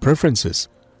of my preferences.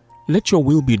 Let your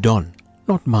will be done,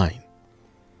 not mine.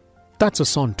 That's a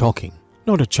son talking,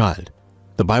 not a child.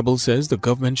 The Bible says the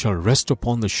government shall rest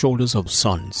upon the shoulders of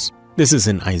sons. This is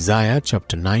in Isaiah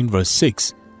chapter 9 verse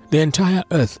 6. The entire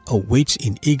earth awaits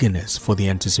in eagerness for the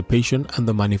anticipation and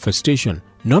the manifestation,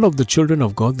 not of the children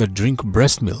of God that drink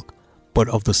breast milk, but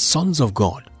of the sons of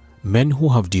God, men who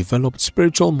have developed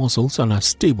spiritual muscles and are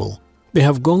stable. They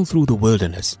have gone through the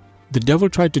wilderness. The devil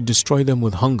tried to destroy them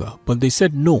with hunger, but they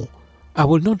said, "No, I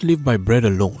will not live by bread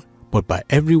alone, but by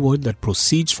every word that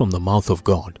proceeds from the mouth of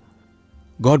God."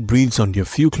 God breathes on their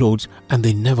few clothes and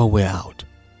they never wear out.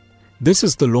 This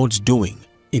is the Lord's doing.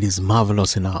 It is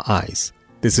marvelous in our eyes.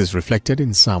 This is reflected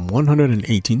in Psalm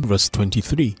 118 verse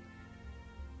 23.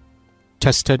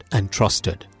 Tested and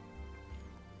trusted.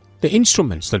 The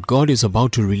instruments that God is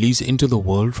about to release into the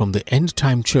world from the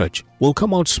end-time church will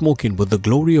come out smoking with the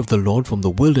glory of the Lord from the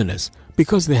wilderness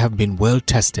because they have been well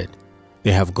tested.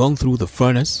 They have gone through the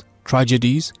furnace,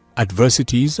 tragedies,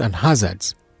 adversities and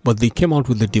hazards, but they came out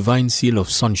with the divine seal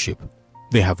of sonship.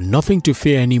 They have nothing to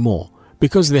fear anymore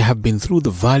because they have been through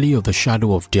the valley of the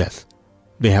shadow of death.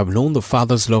 They have known the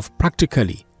Father's love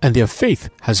practically, and their faith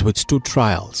has withstood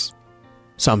trials.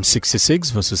 Psalm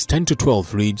 66 verses 10 to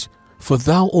 12 reads, "For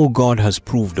thou, O God, hast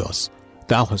proved us.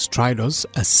 Thou hast tried us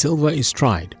as silver is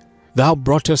tried. Thou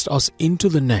broughtest us into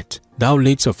the net. Thou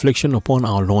laidst affliction upon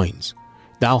our loins.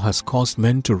 Thou hast caused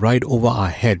men to ride over our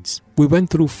heads. We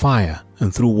went through fire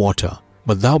and through water,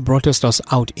 but thou broughtest us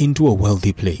out into a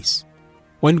wealthy place."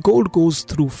 When gold goes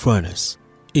through furnace,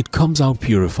 it comes out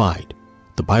purified.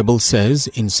 The Bible says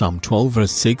in Psalm 12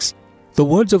 verse 6, "The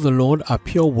words of the Lord are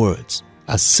pure words,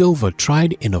 as silver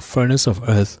tried in a furnace of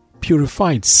earth,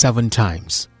 purified 7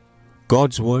 times.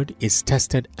 God's word is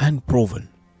tested and proven.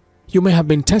 You may have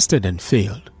been tested and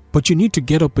failed, but you need to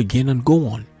get up again and go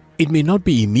on. It may not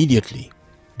be immediately,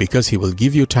 because He will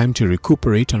give you time to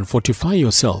recuperate and fortify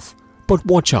yourself. But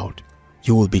watch out,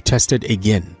 you will be tested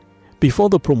again. Before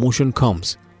the promotion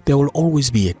comes, there will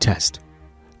always be a test.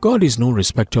 God is no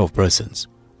respecter of persons,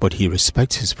 but He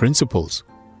respects His principles.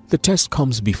 The test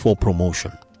comes before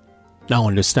promotion. Now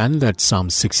understand that Psalm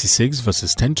 66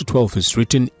 verses 10 to 12 is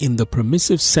written in the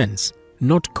permissive sense,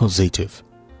 not causative.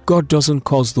 God doesn't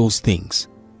cause those things.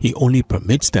 He only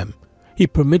permits them. He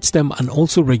permits them and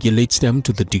also regulates them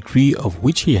to the degree of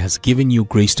which He has given you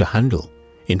grace to handle.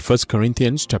 In 1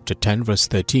 Corinthians chapter 10 verse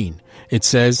 13, it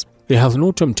says, "There hath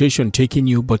no temptation taken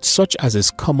you but such as is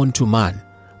common to man.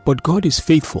 But God is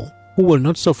faithful, who will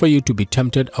not suffer you to be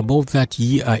tempted above that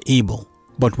ye are able,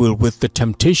 but will with the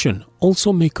temptation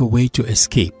also make a way to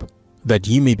escape, that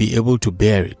ye may be able to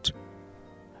bear it."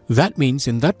 That means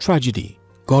in that tragedy,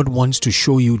 God wants to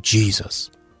show you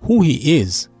Jesus, who He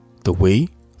is, the way,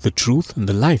 the truth, and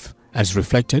the life, as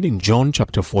reflected in John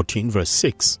chapter 14 verse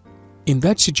 6. In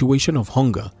that situation of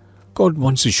hunger, God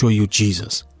wants to show you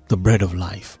Jesus, the bread of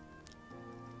life.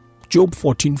 Job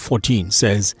 14:14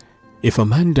 says, "If a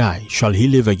man die, shall he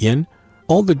live again?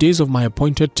 All the days of my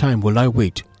appointed time will I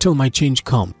wait till my change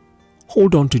come."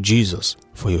 Hold on to Jesus,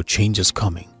 for your change is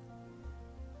coming.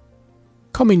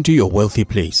 Come into your wealthy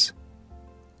place.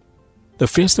 The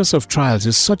fierceness of trials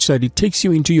is such that it takes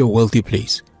you into your wealthy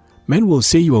place. Men will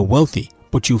say you are wealthy,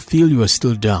 but you feel you are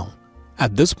still down.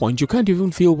 At this point, you can't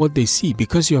even feel what they see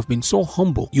because you have been so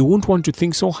humble. You won't want to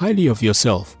think so highly of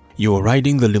yourself. You are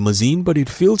riding the limousine, but it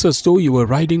feels as though you were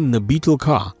riding in a Beetle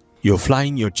car. You're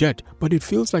flying your jet, but it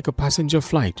feels like a passenger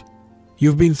flight.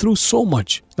 You've been through so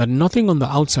much that nothing on the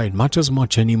outside matters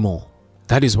much anymore.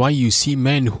 That is why you see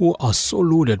men who are so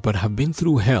loaded but have been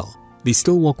through hell. They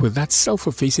still walk with that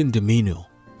self-effacing demeanor.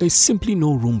 There's simply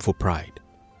no room for pride.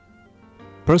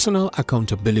 Personal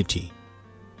accountability.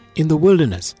 In the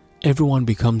wilderness, everyone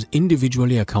becomes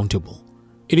individually accountable.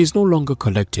 It is no longer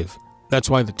collective. That's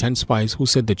why the 10 spies who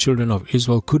said the children of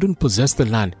Israel couldn't possess the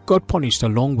land got punished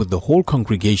along with the whole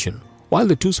congregation, while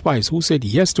the 2 spies who said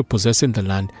yes to possessing the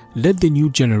land led the new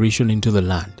generation into the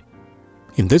land.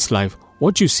 In this life,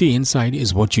 what you see inside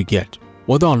is what you get.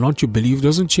 Whether or not you believe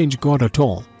doesn't change God at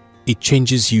all. It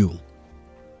changes you.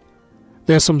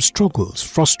 There are some struggles,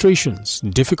 frustrations,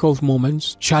 difficult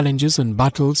moments, challenges and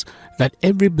battles that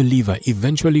every believer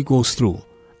eventually goes through.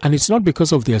 And it's not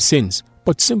because of their sins,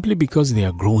 but simply because they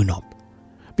are growing up.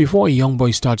 Before a young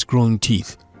boy starts growing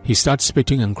teeth, he starts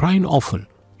spitting and crying often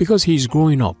because he is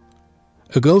growing up.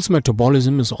 A girl's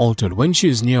metabolism is altered when she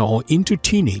is near or into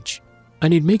teenage,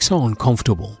 and it makes her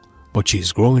uncomfortable, but she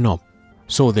is growing up.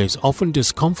 So there is often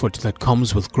discomfort that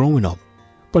comes with growing up.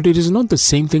 But it is not the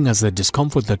same thing as the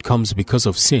discomfort that comes because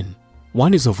of sin.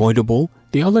 One is avoidable,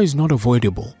 the other is not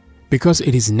avoidable, because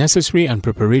it is necessary and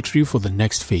preparatory for the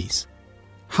next phase.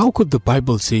 How could the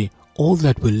Bible say, all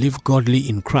that will live godly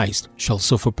in Christ shall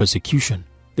suffer persecution?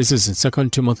 This is in 2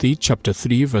 Timothy chapter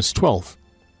 3 verse 12.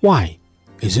 Why?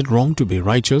 Is it wrong to be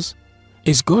righteous?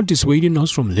 Is God dissuading us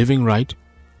from living right?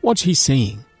 What's He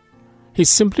saying? He's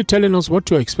simply telling us what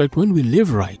to expect when we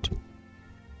live right.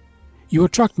 You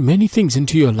attract many things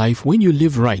into your life when you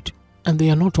live right, and they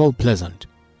are not all pleasant.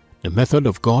 The method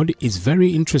of God is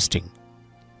very interesting.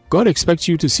 God expects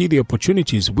you to see the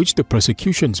opportunities which the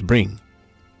persecutions bring.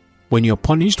 When you are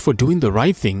punished for doing the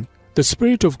right thing, the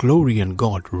Spirit of glory and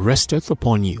God resteth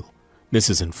upon you. This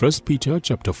is in 1 Peter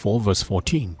chapter 4 verse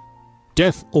 14.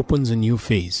 Death opens a new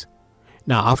phase.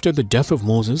 Now after the death of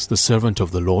Moses, the servant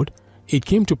of the Lord, it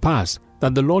came to pass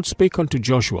that the Lord spake unto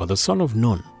Joshua the son of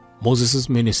Nun, Moses'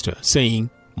 minister, saying,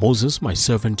 Moses my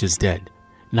servant is dead.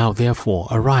 Now therefore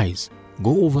arise,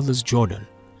 go over this Jordan,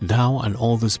 thou and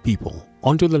all this people,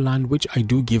 unto the land which I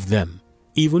do give them,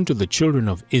 even to the children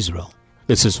of Israel.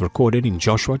 This is recorded in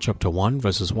Joshua chapter 1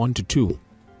 verses 1 to 2.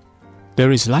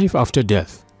 There is life after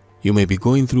death. You may be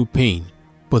going through pain,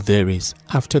 but there is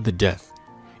after the death.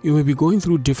 You may be going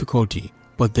through difficulty,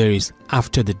 but there is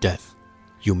after the death.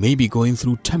 You may be going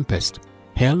through tempest,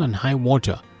 hell and high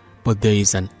water, but there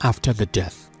is an after the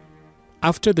death.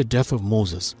 After the death of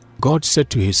Moses, God said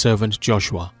to his servant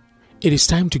Joshua, it is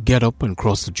time to get up and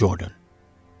cross the Jordan.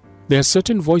 There are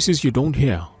certain voices you don't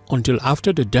hear until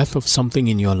after the death of something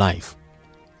in your life.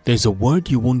 There's a word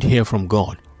you won't hear from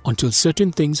God until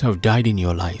certain things have died in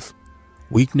your life.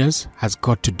 Weakness has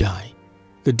got to die.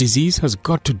 The disease has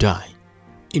got to die.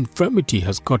 Infirmity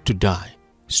has got to die.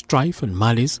 Strife and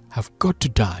malice have got to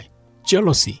die.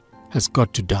 Jealousy has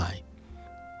got to die.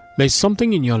 There's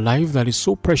something in your life that is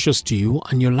so precious to you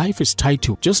and your life is tied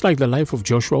to, just like the life of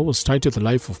Joshua was tied to the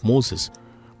life of Moses.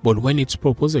 But when its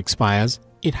purpose expires,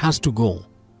 it has to go.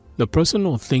 The person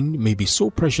or thing may be so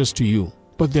precious to you,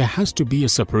 but there has to be a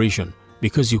separation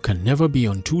because you can never be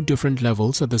on 2 different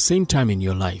levels at the same time in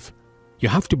your life. You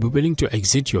have to be willing to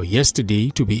exit your yesterday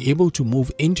to be able to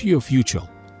move into your future.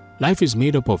 Life is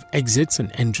made up of exits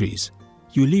and entries.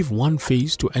 You leave one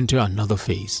phase to enter another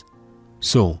phase.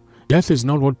 So, death is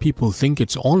not what people think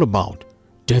it's all about.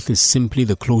 Death is simply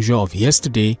the closure of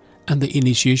yesterday and the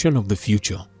initiation of the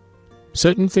future.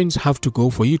 Certain things have to go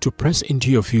for you to press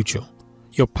into your future.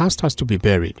 Your past has to be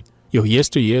buried. Your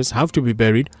yesteryears have to be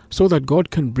buried so that God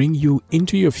can bring you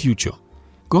into your future.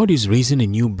 God is raising a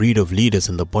new breed of leaders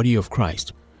in the body of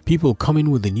Christ. People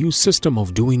coming with a new system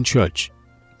of doing church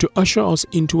to usher us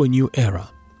into a new era.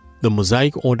 The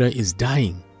Mosaic order is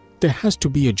dying. There has to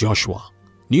be a Joshua.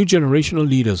 New generational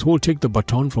leaders who will take the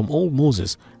baton from old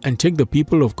Moses and take the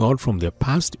people of God from their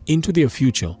past into their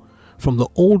future, from the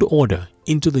old order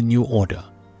into the new order.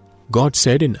 God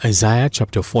said in Isaiah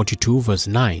chapter 42 verse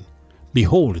 9,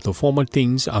 Behold, the former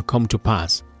things are come to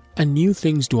pass, and new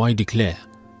things do I declare.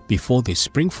 Before they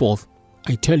spring forth,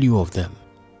 I tell you of them.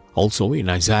 Also in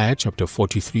Isaiah chapter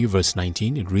 43 verse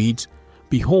 19 it reads,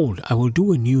 Behold, I will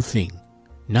do a new thing.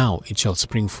 Now it shall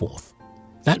spring forth.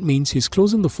 That means he's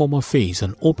closing the former phase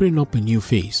and opening up a new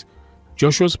phase.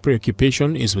 Joshua's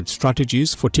preoccupation is with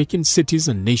strategies for taking cities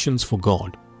and nations for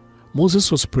God. Moses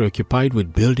was preoccupied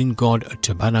with building God a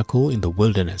tabernacle in the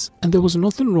wilderness, and there was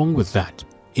nothing wrong with that,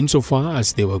 insofar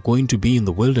as they were going to be in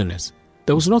the wilderness.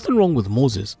 There was nothing wrong with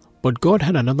Moses, but God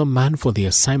had another man for the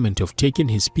assignment of taking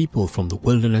his people from the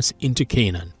wilderness into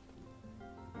Canaan.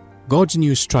 God's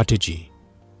new strategy.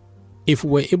 If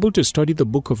we were able to study the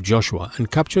book of Joshua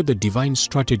and capture the divine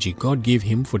strategy God gave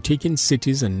him for taking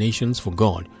cities and nations for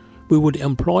God, we would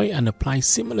employ and apply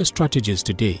similar strategies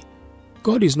today.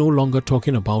 God is no longer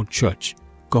talking about church.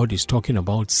 God is talking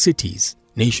about cities,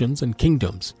 nations, and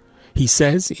kingdoms. He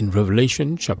says in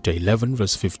Revelation chapter 11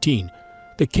 verse 15,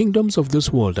 "The kingdoms of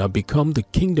this world are become the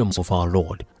kingdoms of our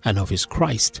Lord and of his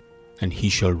Christ, and he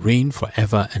shall reign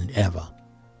forever and ever."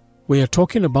 We are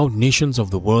talking about nations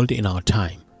of the world in our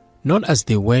time, not as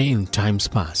they were in times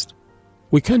past.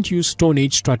 We can't use Stone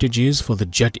Age strategies for the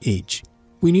Jet Age.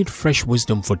 We need fresh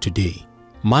wisdom for today.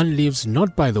 Man lives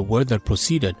not by the word that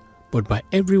proceeded, but by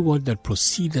every word that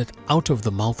proceedeth out of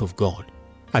the mouth of God,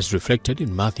 as reflected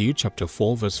in Matthew chapter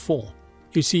 4 verse 4.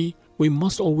 You see, we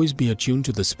must always be attuned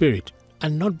to the Spirit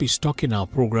and not be stuck in our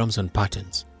programs and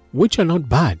patterns, which are not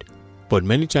bad. But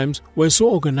many times we're so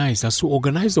organized as to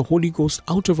organize the Holy Ghost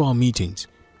out of our meetings.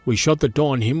 We shut the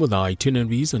door on him with our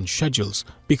itineraries and schedules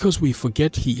because we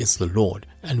forget he is the Lord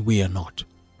and we are not.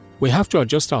 We have to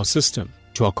adjust our system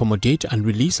to accommodate and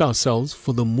release ourselves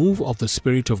for the move of the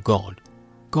Spirit of God.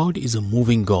 God is a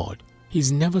moving God.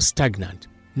 He's never stagnant,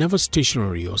 never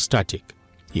stationary or static.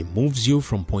 He moves you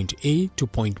from point A to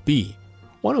point B.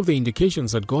 One of the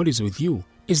indications that God is with you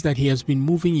is that he has been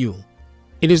moving you.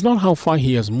 It is not how far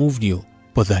he has moved you,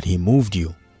 but that he moved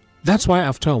you. That's why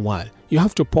after a while, you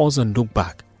have to pause and look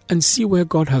back and see where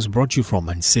God has brought you from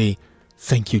and say,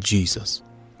 "Thank you, Jesus.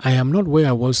 I am not where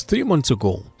I was 3 months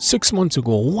ago, 6 months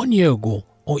ago, 1 year ago,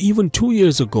 or even 2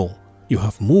 years ago. You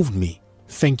have moved me.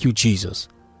 Thank you, Jesus."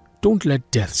 Don't let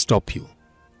death stop you.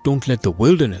 Don't let the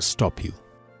wilderness stop you.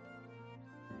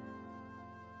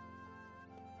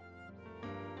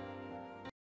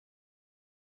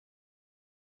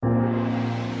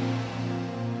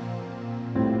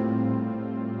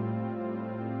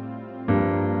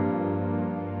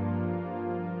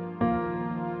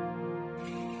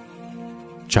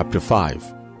 Chapter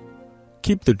 5.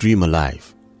 Keep the dream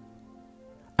alive.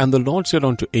 And the Lord said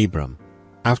unto Abram,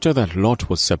 after that Lot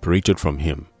was separated from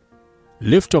him,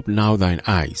 "Lift up now thine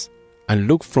eyes, and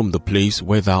look from the place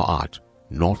where thou art,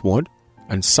 northward,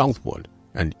 and southward,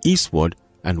 and eastward,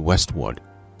 and westward,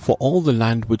 for all the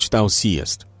land which thou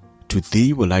seest. To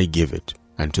thee will I give it,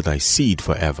 and to thy seed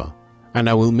forever. And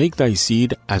I will make thy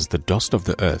seed as the dust of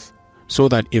the earth, so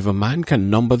that if a man can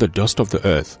number the dust of the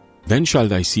earth, then shall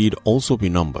thy seed also be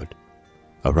numbered.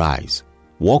 Arise,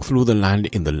 walk through the land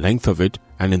in the length of it,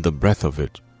 and in the breadth of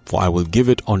it, for I will give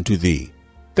it unto thee."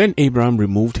 Then Abraham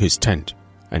removed his tent,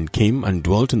 and came and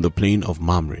dwelt in the plain of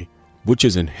Mamre, which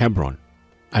is in Hebron,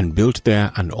 and built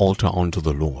there an altar unto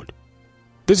the Lord.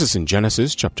 This is in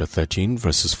Genesis chapter 13,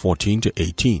 verses 14 to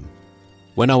 18.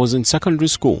 When I was in secondary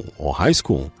school or high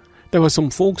school, there were some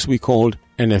folks we called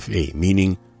NFA,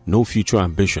 meaning no future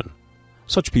ambition.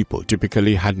 Such people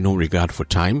typically had no regard for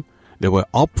time. They were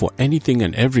up for anything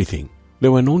and everything. They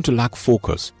were known to lack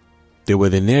focus. They were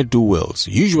the ne'er-do-wells,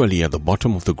 usually at the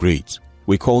bottom of the grades.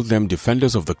 We called them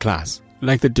defenders of the class,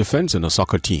 like the defense in a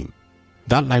soccer team.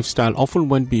 That lifestyle often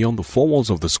went beyond the four walls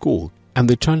of the school, and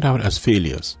they turned out as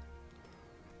failures.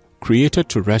 Created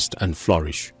to rest and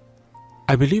flourish.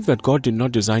 I believe that God did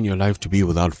not design your life to be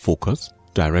without focus,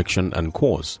 direction, and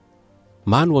course.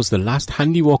 Man was the last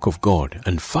handiwork of God,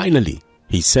 and finally,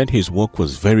 he said his work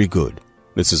was very good.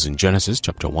 This is in Genesis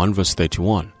chapter 1 verse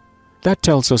 31. That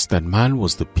tells us that man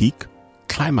was the peak,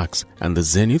 climax, and the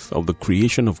zenith of the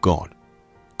creation of God.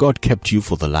 God kept you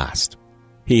for the last.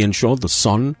 He ensured the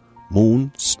sun,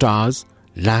 moon, stars,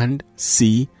 land,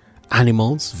 sea,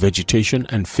 animals, vegetation,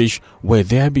 and fish were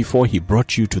there before he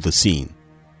brought you to the scene.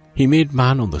 He made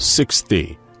man on the 6th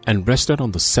day and rested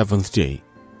on the 7th day.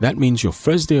 That means your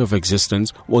first day of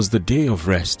existence was the day of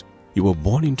rest. You were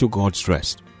born into God's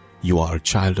rest. You are a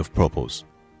child of purpose.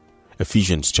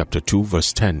 Ephesians chapter 2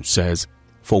 verse 10 says,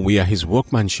 "For we are his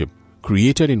workmanship,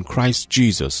 created in Christ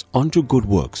Jesus unto good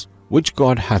works, which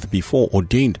God hath before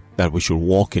ordained that we should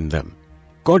walk in them."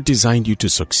 God designed you to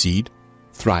succeed,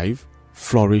 thrive,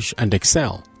 flourish, and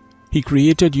excel. He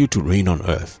created you to reign on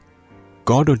earth.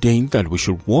 God ordained that we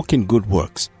should walk in good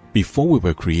works before we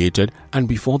were created and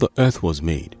before the earth was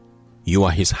made. You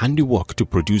are his handiwork to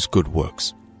produce good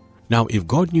works. Now, if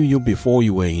God knew you before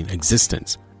you were in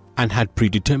existence and had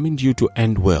predetermined you to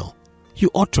end well, you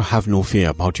ought to have no fear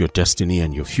about your destiny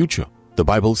and your future. The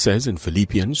Bible says in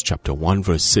Philippians chapter 1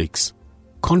 verse 6,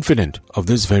 "Confident of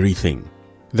this very thing,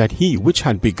 that he which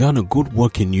had begun a good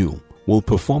work in you will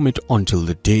perform it until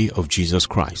the day of Jesus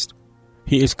Christ."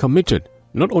 He is committed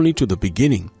not only to the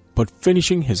beginning, but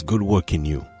finishing His good work in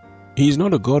you. He is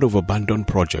not a God of abandoned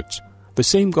projects. The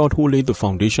same God who laid the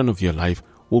foundation of your life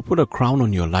will put a crown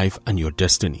on your life and your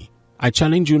destiny. I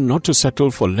challenge you not to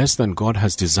settle for less than God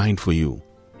has designed for you.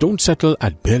 Don't settle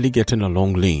at barely getting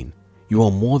along lane. You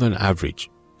are more than average.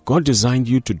 God designed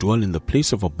you to dwell in the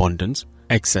place of abundance,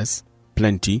 excess,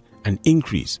 plenty, and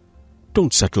increase.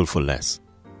 Don't settle for less.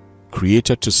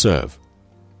 Created to serve.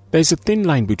 There is a thin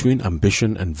line between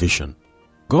ambition and vision.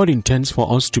 God intends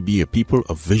for us to be a people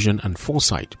of vision and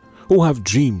foresight, who have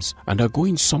dreams and are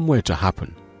going somewhere to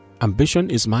happen. Ambition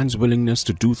is man's willingness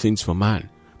to do things for man,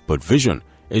 but vision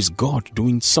is God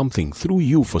doing something through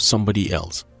you for somebody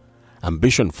else.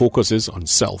 Ambition focuses on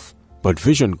self, but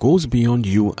vision goes beyond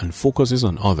you and focuses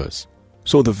on others.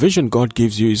 So the vision God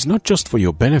gives you is not just for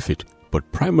your benefit, but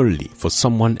primarily for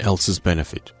someone else's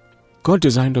benefit. God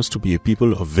designed us to be a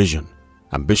people of vision.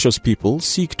 Ambitious people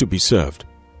seek to be served.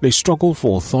 They struggle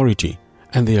for authority,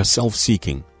 and they are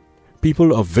self-seeking.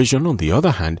 People of vision, on the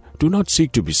other hand, do not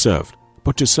seek to be served,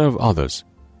 but to serve others.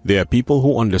 They are people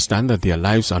who understand that their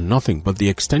lives are nothing but the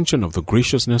extension of the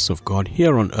graciousness of God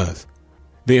here on earth.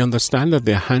 They understand that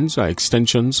their hands are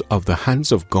extensions of the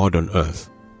hands of God on earth.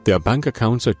 Their bank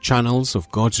accounts are channels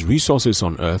of God's resources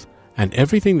on earth, and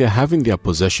everything they have in their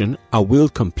possession are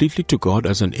willed completely to God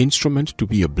as an instrument to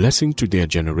be a blessing to their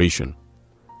generation.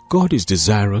 God is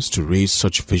desirous to raise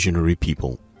such visionary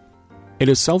people. It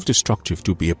is self-destructive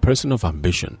to be a person of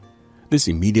ambition. This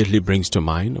immediately brings to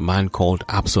mind a man called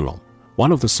Absalom,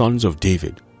 one of the sons of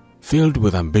David. Filled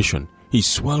with ambition, he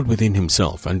swelled within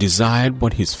himself and desired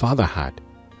what his father had.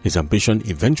 His ambition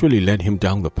eventually led him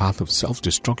down the path of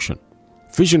self-destruction.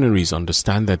 Visionaries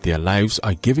understand that their lives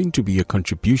are given to be a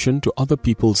contribution to other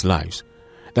people's lives,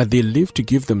 that they live to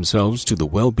give themselves to the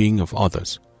well-being of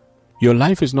others. Your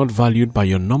life is not valued by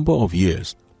your number of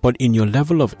years, but in your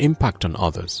level of impact on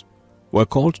others. We're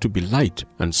called to be light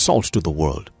and salt to the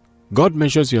world. God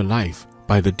measures your life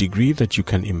by the degree that you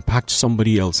can impact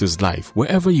somebody else's life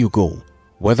wherever you go,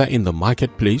 whether in the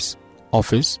marketplace,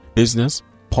 office, business,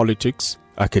 politics,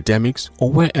 academics,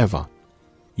 or wherever.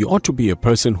 You ought to be a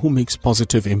person who makes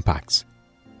positive impacts.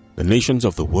 The nations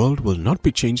of the world will not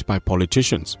be changed by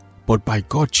politicians, but by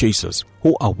God chasers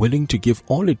who are willing to give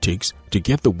all it takes to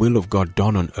get the will of God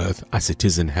done on earth as it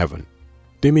is in heaven.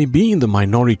 They may be in the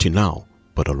minority now,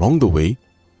 but along the way,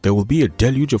 there will be a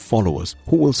deluge of followers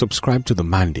who will subscribe to the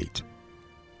mandate.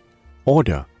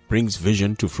 Order brings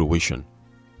vision to fruition.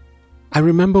 I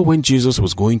remember when Jesus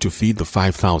was going to feed the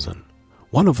 5,000.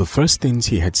 One of the first things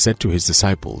he had said to his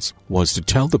disciples was to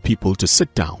tell the people to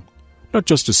sit down, not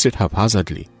just to sit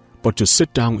haphazardly, but to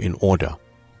sit down in order,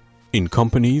 in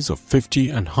companies of 50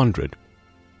 and 100.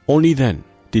 Only then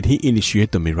did he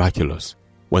initiate the miraculous.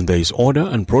 When there is order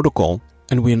and protocol,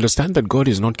 and we understand that God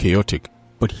is not chaotic,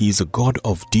 but He is a God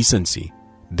of decency,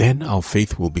 then our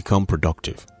faith will become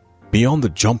productive. Beyond the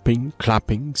jumping,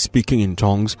 clapping, speaking in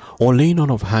tongues, or laying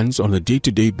on of hands on a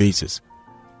day-to-day basis,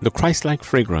 the Christ-like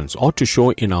fragrance ought to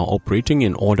show in our operating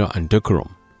in order and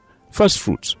decorum. First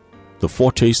fruits, the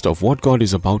foretaste of what God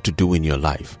is about to do in your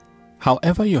life.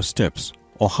 However your steps,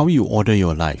 or how you order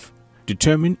your life,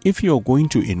 determine if you are going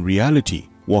to in reality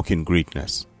walk in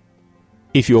greatness.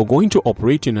 If you are going to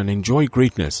operate in and enjoy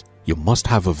greatness, you must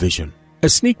have a vision, a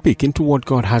sneak peek into what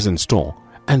God has in store,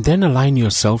 and then align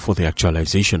yourself for the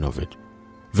actualization of it.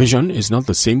 Vision is not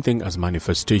the same thing as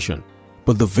manifestation,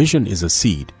 but the vision is a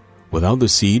seed. Without the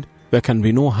seed, there can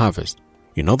be no harvest.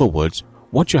 In other words,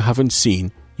 what you haven't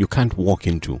seen, you can't walk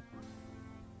into.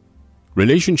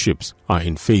 Relationships are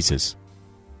in phases.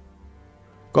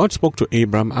 God spoke to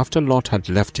Abram after Lot had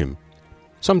left him.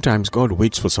 Sometimes God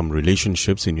waits for some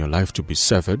relationships in your life to be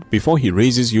severed before He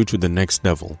raises you to the next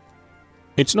level.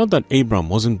 It's not that Abram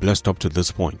wasn't blessed up to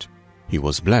this point. He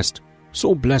was blessed,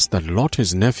 so blessed that Lot,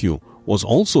 his nephew, was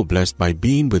also blessed by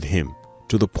being with him,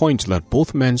 to the point that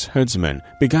both men's herdsmen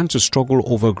began to struggle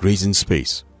over grazing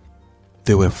space.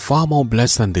 They were far more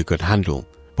blessed than they could handle,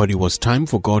 but it was time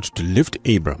for God to lift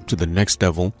Abram to the next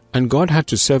level, and God had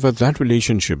to sever that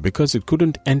relationship because it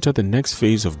couldn't enter the next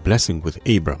phase of blessing with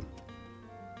Abram.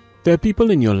 There are people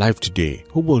in your life today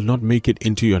who will not make it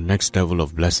into your next level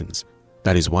of blessings.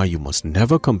 That is why you must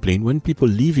never complain when people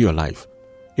leave your life.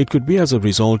 It could be as a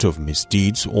result of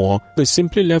misdeeds, or they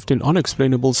simply left in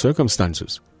unexplainable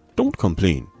circumstances. Don't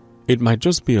complain. It might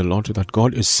just be a lot that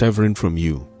God is severing from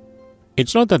you.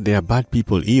 It's not that they are bad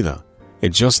people either.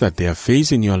 It's just that their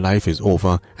phase in your life is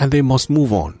over and they must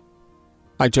move on.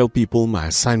 I tell people my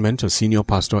assignment as senior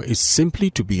pastor is simply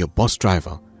to be a bus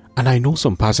driver, and I know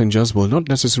some passengers will not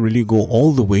necessarily go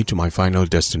all the way to my final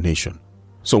destination.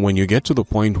 So when you get to the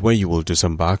point where you will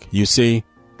disembark, you say,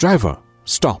 "Driver,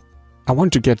 stop. I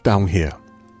want to get down here.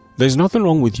 There's nothing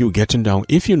wrong with you getting down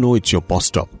if you know it's your bus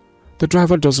stop. The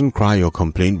driver doesn't cry or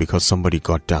complain because somebody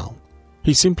got down.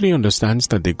 He simply understands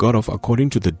that they got off according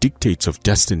to the dictates of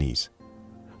destinies.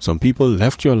 Some people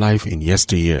left your life in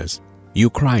yesteryears. You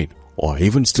cried or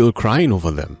even still crying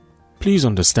over them. Please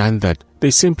understand that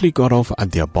they simply got off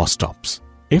at their bus stops.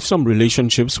 If some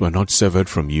relationships were not severed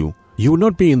from you, you would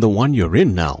not be in the one you're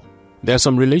in now. There are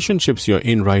some relationships you're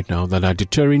in right now that are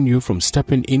deterring you from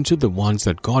stepping into the ones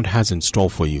that God has in store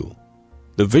for you.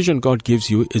 The vision God gives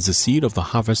you is the seed of the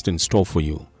harvest in store for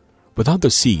you. Without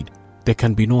the seed, there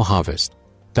can be no harvest.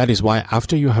 That is why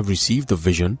after you have received the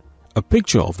vision, a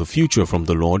picture of the future from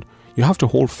the Lord, you have to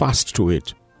hold fast to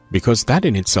it, because that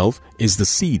in itself is the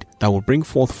seed that will bring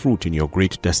forth fruit in your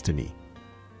great destiny.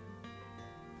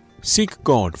 Seek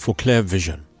God for clear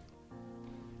vision.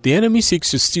 The enemy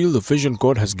seeks to steal the vision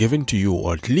God has given to you,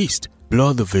 or at least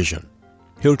blur the vision.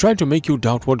 He'll try to make you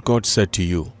doubt what God said to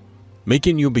you,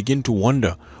 making you begin to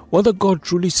wonder whether God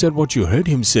truly said what you heard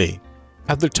Him say.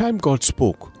 At the time God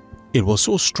spoke, it was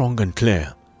so strong and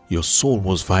clear, your soul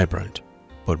was vibrant.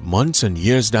 But months and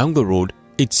years down the road,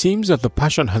 it seems that the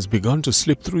passion has begun to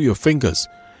slip through your fingers.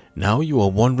 Now you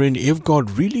are wondering if God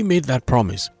really made that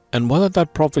promise and whether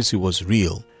that prophecy was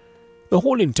real. The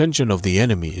whole intention of the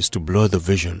enemy is to blur the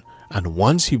vision, and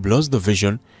once he blurs the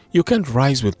vision, you can't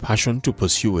rise with passion to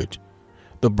pursue it.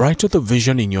 The brighter the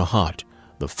vision in your heart,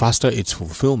 the faster its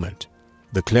fulfillment.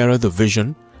 The clearer the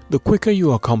vision, the quicker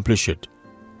you accomplish it.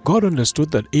 God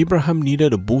understood that Abraham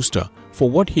needed a booster for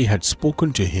what He had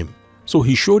spoken to him, so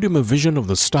He showed him a vision of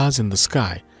the stars in the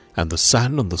sky and the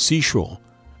sand on the seashore.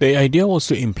 The idea was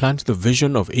to implant the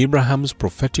vision of Abraham's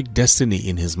prophetic destiny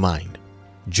in his mind.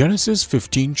 Genesis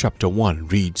 15 chapter 1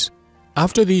 reads,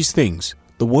 "After these things,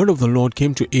 the word of the Lord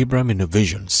came to Abram in a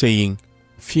vision, saying,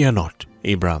 Fear not,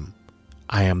 Abram,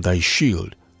 I am thy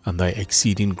shield and thy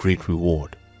exceeding great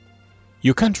reward."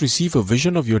 You can't receive a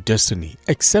vision of your destiny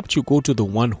except you go to the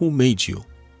one who made you,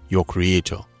 your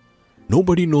Creator.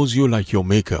 Nobody knows you like your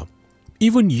Maker.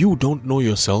 Even you don't know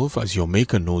yourself as your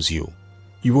Maker knows you.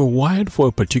 You were wired for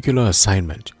a particular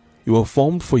assignment. You were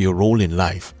formed for your role in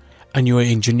life, and you are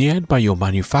engineered by your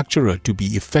manufacturer to be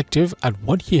effective at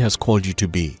what he has called you to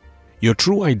be. Your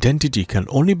true identity can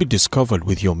only be discovered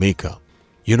with your Maker.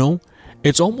 You know,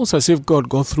 it's almost as if God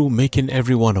got through making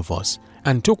every one of us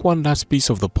and took one last piece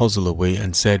of the puzzle away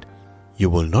and said, "You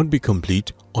will not be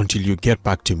complete until you get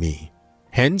back to me."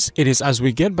 Hence, it is as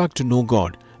we get back to know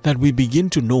God that we begin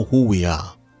to know who we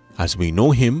are. As we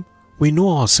know Him, we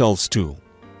know ourselves too.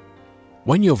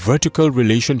 When your vertical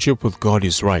relationship with God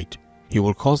is right, He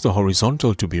will cause the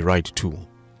horizontal to be right too.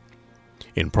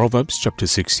 In Proverbs chapter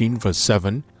 16 verse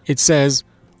 7, it says,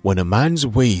 "When a man's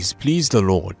ways please the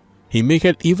Lord, He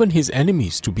maketh even his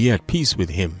enemies to be at peace with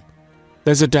him."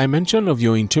 There's a dimension of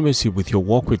your intimacy with your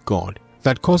walk with God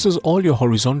that causes all your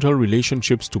horizontal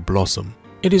relationships to blossom.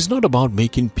 It is not about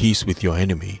making peace with your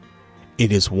enemy.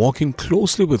 It is walking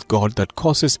closely with God that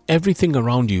causes everything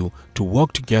around you to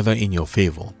work together in your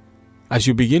favor. As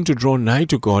you begin to draw nigh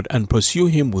to God and pursue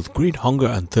Him with great hunger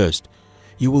and thirst,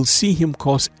 you will see Him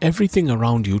cause everything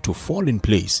around you to fall in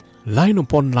place, line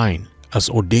upon line, as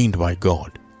ordained by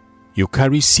God. You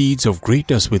carry seeds of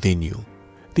greatness within you.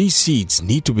 These seeds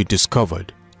need to be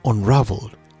discovered,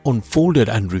 unraveled, unfolded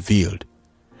and revealed.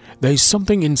 There is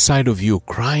something inside of you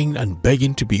crying and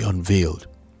begging to be unveiled.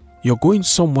 You're going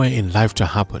somewhere in life to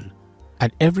happen.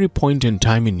 At every point in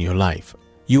time in your life,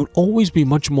 you'll always be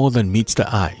much more than meets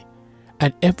the eye.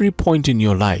 At every point in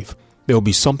your life, there will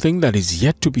be something that is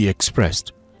yet to be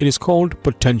expressed. It is called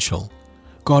potential.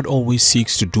 God always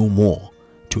seeks to do more,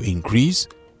 to increase,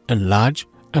 enlarge,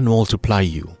 and multiply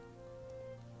you.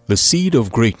 The seed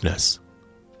of greatness.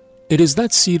 It is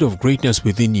that seed of greatness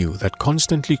within you that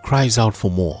constantly cries out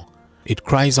for more. It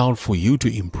cries out for you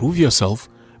to improve yourself,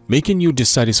 making you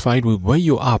dissatisfied with where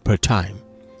you are per time.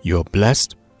 You are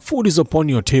blessed, food is upon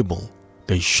your table,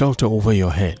 there is shelter over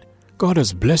your head. God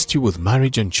has blessed you with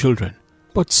marriage and children,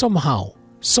 but somehow,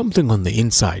 something on the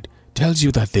inside tells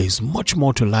you that there is much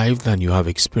more to life than you have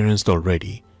experienced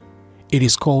already. It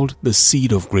is called the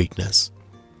seed of greatness.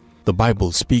 The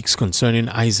Bible speaks concerning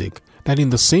Isaac that in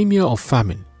the same year of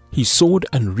famine, he sowed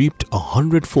and reaped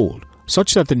 100-fold,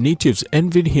 such that the natives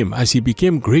envied him as he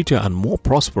became greater and more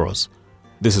prosperous.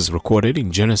 This is recorded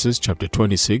in Genesis chapter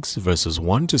 26 verses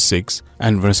 1 to 6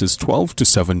 and verses 12 to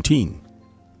 17.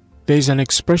 There is an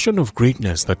expression of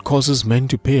greatness that causes men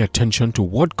to pay attention to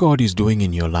what God is doing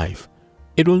in your life.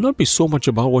 It will not be so much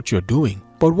about what you're doing,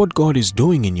 but what God is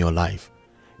doing in your life.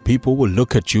 People will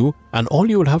look at you and all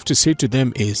you will have to say to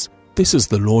them is, "This is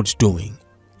the Lord's doing.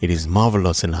 It is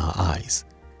marvelous in our eyes."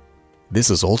 This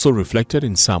is also reflected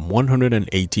in Psalm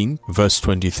 118 verse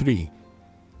 23.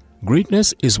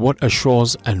 Greatness is what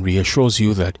assures and reassures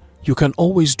you that you can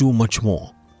always do much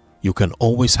more. You can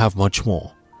always have much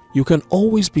more. You can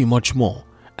always be much more.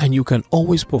 And you can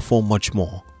always perform much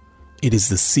more. It is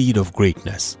the seed of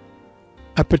greatness.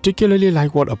 I particularly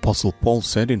like what Apostle Paul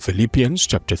said in Philippians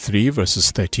chapter 3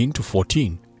 verses 13 to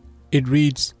 14. It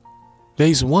reads, "There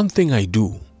is one thing I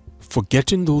do,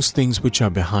 forgetting those things which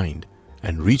are behind,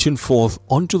 and reaching forth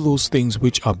unto those things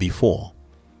which are before.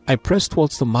 I press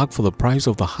towards the mark for the prize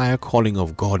of the higher calling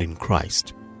of God in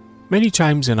Christ." Many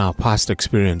times in our past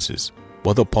experiences,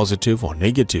 whether positive or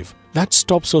negative, that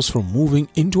stops us from moving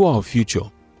into our future.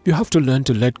 You have to learn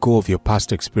to let go of your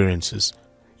past experiences.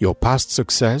 Your past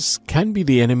success can be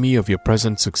the enemy of your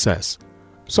present success.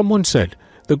 Someone said,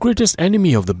 the greatest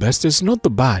enemy of the best is not the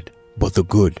bad, but the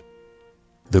good.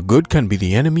 The good can be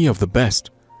the enemy of the best.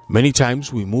 Many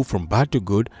times we move from bad to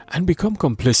good and become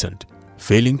complacent,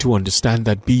 failing to understand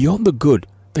that beyond the good,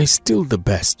 there is still the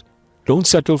best. Don't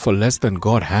settle for less than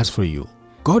God has for you.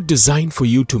 God designed for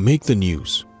you to make the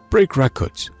news, break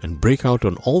records, and break out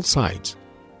on all sides.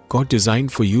 God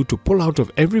designed for you to pull out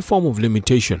of every form of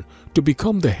limitation to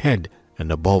become the head and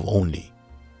above only.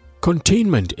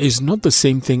 Containment is not the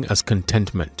same thing as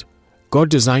contentment. God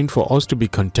designed for us to be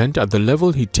content at the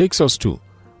level He takes us to,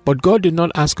 but God did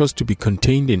not ask us to be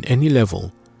contained in any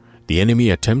level. The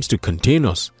enemy attempts to contain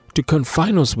us, to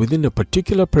confine us within a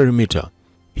particular perimeter.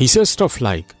 He says stuff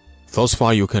like, "Thus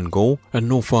far you can go and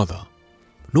no further.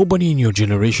 Nobody in your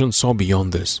generation saw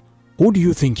beyond this. Who do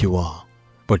you think you are?"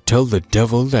 But tell the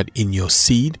devil that in your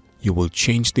seed, you will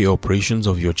change the operations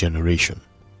of your generation.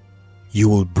 You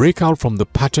will break out from the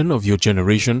pattern of your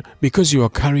generation because you are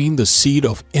carrying the seed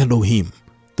of Elohim,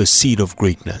 the seed of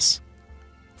greatness.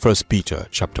 1 Peter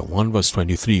chapter 1 verse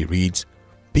 23 reads,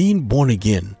 "Being born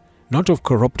again, not of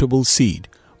corruptible seed,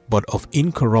 but of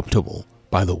incorruptible,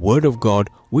 by the word of God,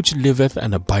 which liveth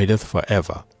and abideth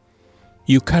forever."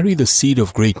 You carry the seed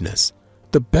of greatness.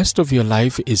 The best of your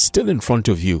life is still in front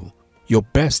of you. Your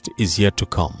best is yet to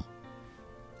come.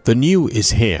 The new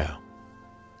is here.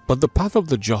 But the path of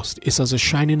the just is as a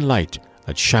shining light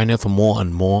that shineth more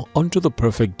and more unto the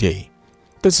perfect day.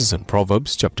 This is in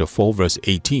Proverbs chapter 4 verse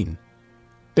 18.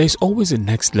 There is always a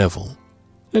next level.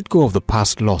 Let go of the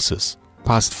past losses,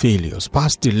 past failures,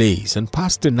 past delays, and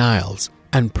past denials,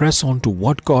 and press on to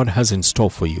what God has in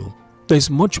store for you. There is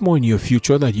much more in your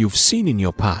future that you've seen in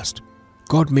your past.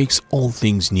 God makes all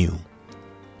things new.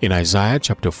 In Isaiah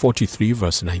chapter 43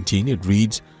 verse 19 it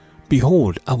reads,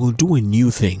 "Behold, I will do a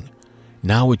new thing.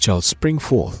 Now it shall spring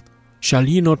forth. Shall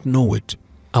ye not know it?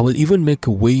 I will even make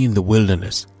a way in the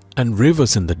wilderness, and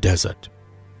rivers in the desert."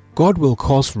 God will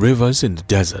cause rivers in the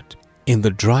desert, in the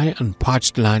dry and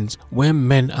parched lands where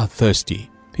men are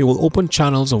thirsty. He will open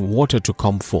channels of water to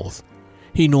come forth.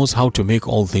 He knows how to make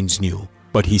all things new,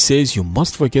 but He says you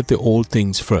must forget the old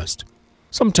things first.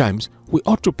 Sometimes we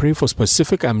ought to pray for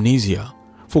specific amnesia,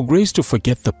 for grace to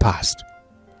forget the past.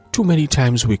 Too many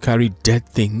times we carry dead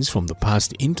things from the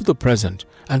past into the present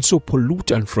and so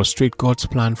pollute and frustrate God's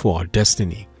plan for our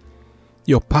destiny.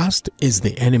 Your past is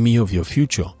the enemy of your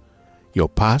future. Your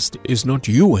past is not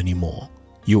you anymore.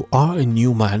 You are a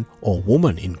new man or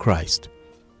woman in Christ.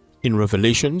 In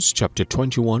Revelations chapter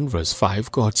 21 verse 5,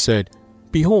 God said,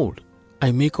 "Behold,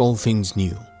 I make all things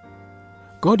new."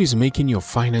 God is making your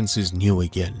finances new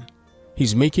again.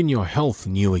 He's making your health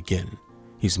new again.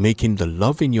 He's making the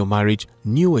love in your marriage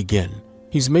new again.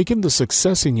 He's making the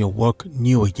success in your work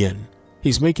new again.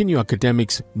 He's making your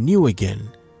academics new again.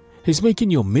 He's making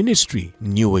your ministry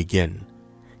new again.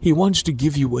 He wants to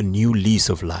give you a new lease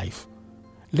of life.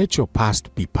 Let your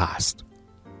past be past.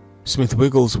 Smith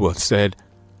Wigglesworth said,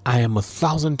 "I am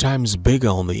 1,000 times bigger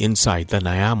on the inside than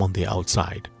I am on the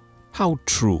outside." How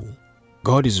true.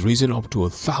 God is risen up to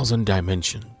 1,000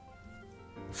 dimensions.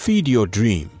 Feed your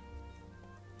dream.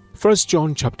 1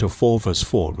 John chapter 4 verse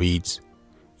 4 reads,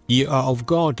 "Ye are of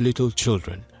God, little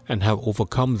children, and have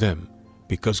overcome them,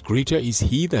 because greater is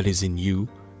He that is in you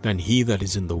than he that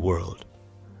is in the world."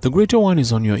 The greater one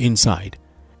is on your inside.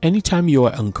 Anytime you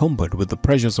are encumbered with the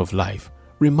pressures of life,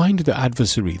 remind the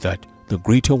adversary that the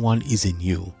greater one is in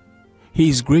you. He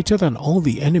is greater than all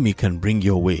the enemy can bring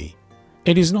your way.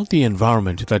 It is not the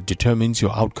environment that determines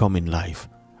your outcome in life.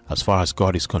 As far as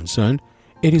God is concerned,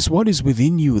 it is what is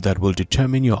within you that will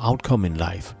determine your outcome in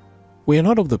life. We are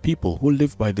not of the people who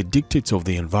live by the dictates of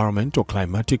the environment or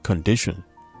climatic condition.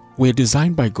 We are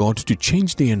designed by God to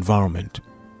change the environment.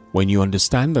 When you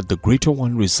understand that the greater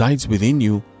one resides within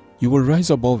you, you will rise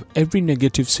above every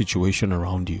negative situation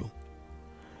around you.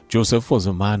 Joseph was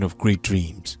a man of great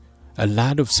dreams. A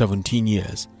lad of 17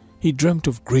 years, He dreamt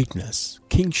of greatness,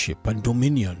 kingship, and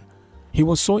dominion. He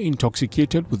was so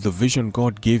intoxicated with the vision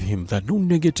God gave him that no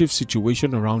negative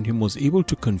situation around him was able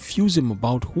to confuse him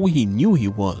about who he knew he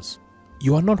was.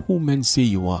 You are not who men say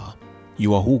you are.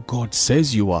 You are who God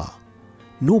says you are.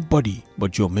 Nobody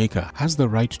but your Maker has the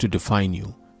right to define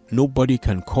you. Nobody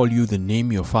can call you the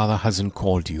name your Father hasn't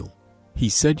called you. He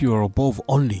said you are above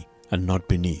only and not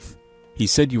beneath. He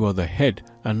said you are the head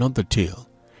and not the tail.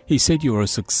 He said you are a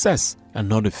success and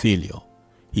not a failure.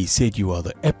 He said you are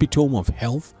the epitome of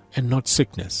health and not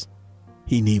sickness.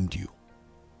 He named you.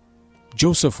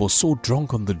 Joseph was so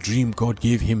drunk on the dream God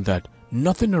gave him that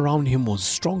nothing around him was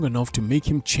strong enough to make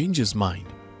him change his mind.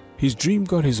 His dream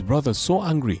got his brothers so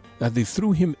angry that they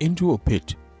threw him into a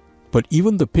pit. But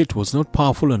even the pit was not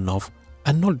powerful enough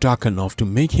and not dark enough to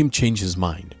make him change his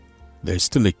mind. "There is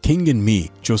still a king in me,"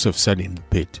 Joseph said in the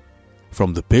pit.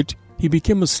 From the pit, he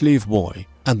became a slave boy,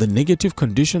 and the negative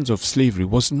conditions of slavery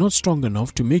was not strong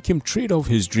enough to make him trade off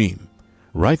his dream.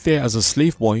 Right there as a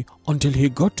slave boy until he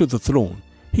got to the throne,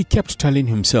 he kept telling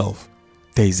himself,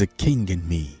 "There is a king in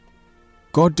me."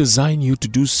 God designed you to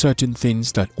do certain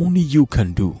things that only you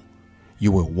can do.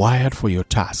 You were wired for your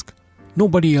task.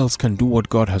 Nobody else can do what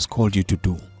God has called you to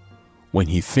do. When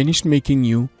He finished making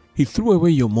you, He threw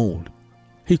away your mold.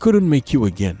 He couldn't make you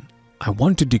again. I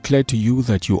want to declare to you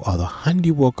that you are the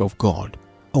handiwork of God,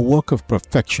 a work of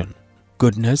perfection,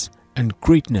 goodness, and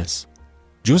greatness.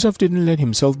 Joseph didn't let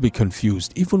himself be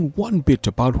confused even one bit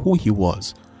about who he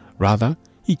was. Rather,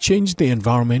 he changed the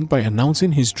environment by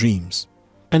announcing his dreams.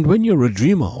 And when you're a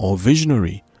dreamer or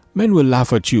visionary, men will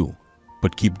laugh at you,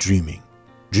 but keep dreaming.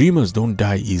 Dreamers don't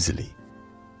die easily.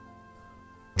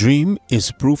 Dream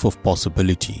is proof of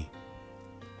possibility.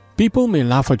 People may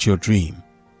laugh at your dream.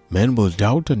 Men will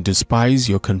doubt and despise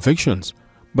your convictions,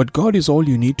 but God is all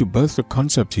you need to birth the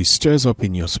concept He stirs up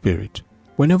in your spirit.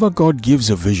 Whenever God gives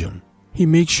a vision, He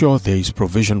makes sure there is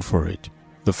provision for it.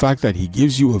 The fact that He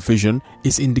gives you a vision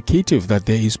is indicative that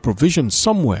there is provision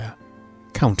somewhere.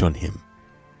 Count on Him.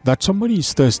 That somebody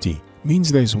is thirsty means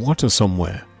there is water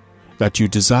somewhere. That you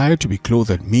desire to be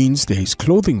clothed means there is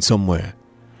clothing somewhere.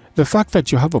 The fact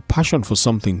that you have a passion for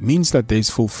something means that there is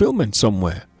fulfillment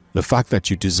somewhere. The fact that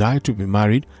you desire to be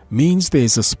married means there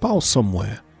is a spouse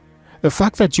somewhere. The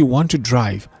fact that you want to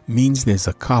drive means there is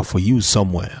a car for you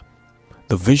somewhere.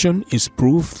 The vision is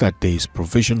proof that there is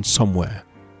provision somewhere.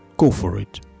 Go for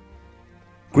it.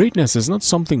 Greatness is not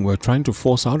something we're trying to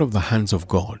force out of the hands of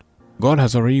God. God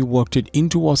has already worked it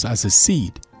into us as a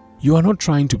seed. You are not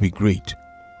trying to be great.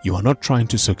 You are not trying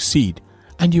to succeed.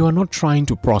 And you are not trying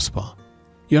to prosper.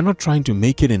 You are not trying to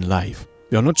make it in life.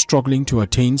 You are not struggling to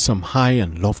attain some high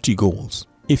and lofty goals.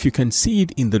 If you can see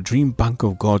it in the dream bank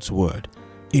of God's Word,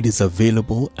 it is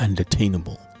available and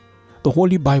attainable. The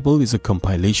Holy Bible is a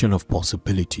compilation of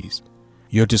possibilities.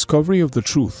 Your discovery of the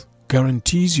truth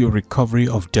guarantees your recovery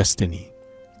of destiny.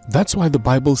 That's why the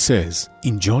Bible says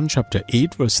in John chapter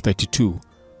 8 verse 32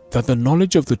 that the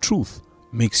knowledge of the truth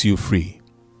makes you free.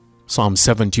 Psalm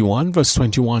 71 verse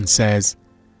 21 says,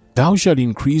 "Thou shalt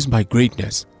increase my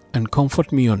greatness and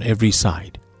comfort me on every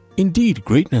side." Indeed,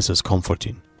 greatness is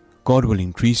comforting. God will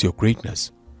increase your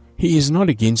greatness. He is not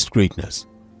against greatness.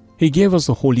 He gave us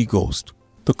the Holy Ghost,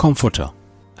 the Comforter,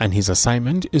 and His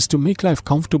assignment is to make life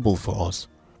comfortable for us.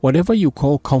 Whatever you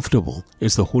call comfortable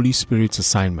is the Holy Spirit's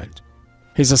assignment.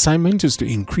 His assignment is to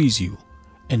increase you,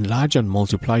 enlarge and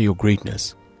multiply your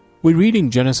greatness. We read in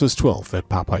Genesis 12 that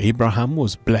Papa Abraham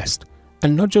was blessed,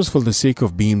 and not just for the sake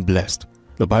of being blessed.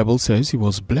 The Bible says he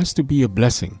was blessed to be a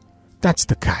blessing. That's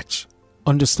the catch.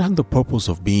 Understand the purpose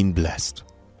of being blessed.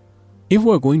 If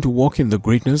we're going to walk in the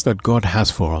greatness that God has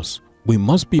for us, we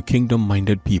must be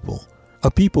kingdom-minded people.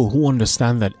 A people who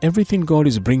understand that everything God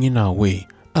is bringing our way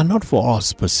are not for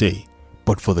us per se,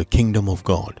 but for the kingdom of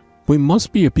God. We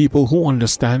must be a people who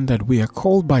understand that we are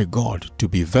called by God to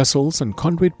be vessels and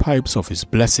conduit pipes of His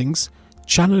blessings,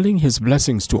 channeling His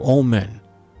blessings to all men.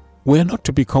 We are not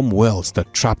to become wells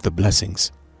that trap the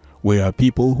blessings. We are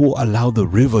people who allow the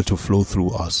river to flow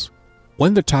through us.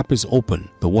 When the tap is open,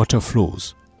 the water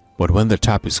flows. But when the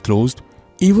tap is closed,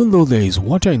 even though there is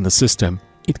water in the system,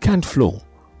 it can't flow.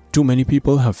 Too many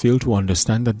people have failed to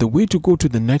understand that the way to go to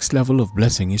the next level of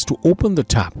blessing is to open the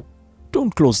tap.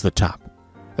 Don't close the tap.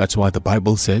 That's why the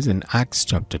Bible says in Acts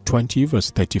chapter 20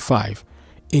 verse 35,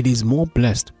 "It is more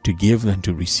blessed to give than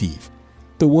to receive."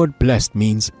 The word blessed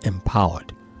means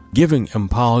empowered. Giving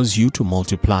empowers you to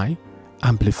multiply,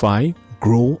 amplify,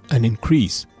 grow, and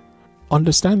increase.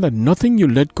 Understand that nothing you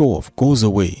let go of goes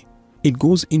away. It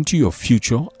goes into your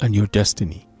future and your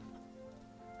destiny.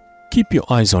 Keep your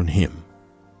eyes on Him.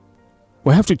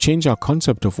 We have to change our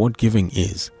concept of what giving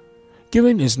is.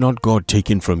 Given is not God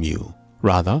taken from you.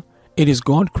 Rather, it is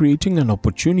God creating an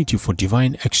opportunity for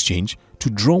divine exchange to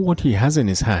draw what He has in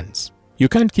His hands. You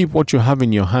can't keep what you have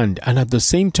in your hand and at the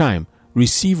same time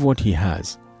receive what He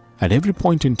has. At every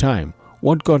point in time,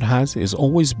 what God has is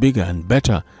always bigger and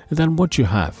better than what you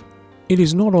have. It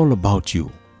is not all about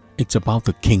you. It's about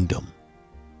the kingdom.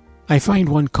 I find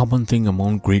one common thing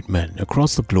among great men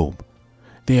across the globe.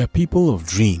 They are people of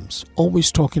dreams,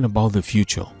 always talking about the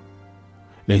future.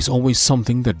 There is always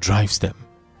something that drives them.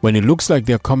 When it looks like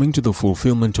they are coming to the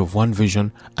fulfillment of one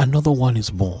vision, another one is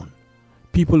born.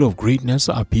 People of greatness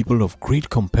are people of great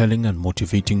compelling and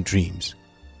motivating dreams.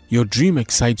 Your dream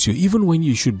excites you even when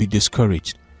you should be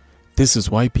discouraged. This is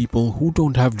why people who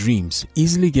don't have dreams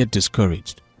easily get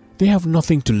discouraged. They have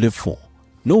nothing to live for,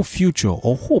 no future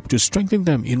or hope to strengthen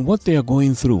them in what they are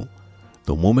going through.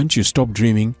 The moment you stop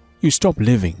dreaming, you stop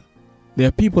living. There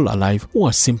are people alive who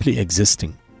are simply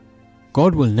existing.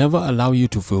 God will never allow you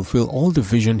to fulfill all the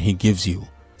vision He gives you.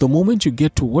 The moment you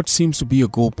get to what seems to be a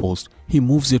goalpost, He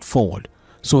moves it forward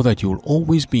so that you will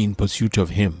always be in pursuit of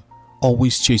Him,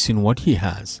 always chasing what He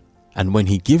has. And when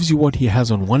He gives you what He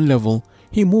has on one level,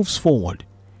 He moves forward.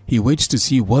 He waits to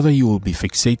see whether you will be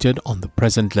fixated on the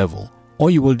present level,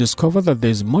 or you will discover that there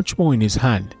is much more in His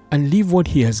hand and leave what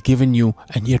He has given you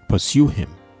and yet pursue Him.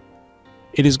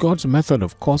 It is God's method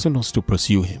of causing us to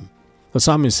pursue Him. The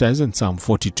psalmist says in Psalm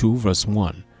 42 verse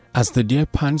 1, "As the deer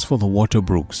pants for the water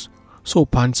brooks, so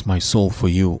pants my soul for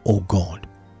you, O God."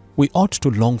 We ought to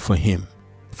long for Him,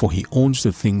 for He owns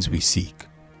the things we seek.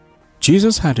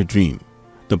 Jesus had a dream.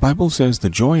 The Bible says the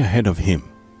joy ahead of Him,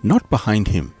 not behind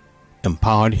Him,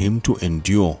 empowered Him to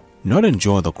endure, not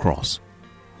enjoy the cross.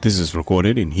 This is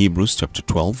recorded in Hebrews chapter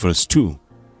 12 verse 2.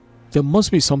 There must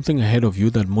be something ahead of you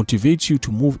that motivates you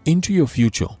to move into your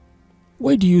future.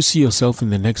 Where do you see yourself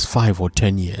in the next 5 or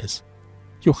 10 years?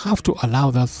 You have to allow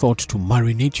that thought to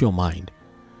marinate your mind.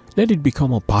 Let it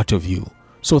become a part of you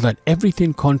so that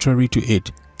everything contrary to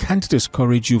it can't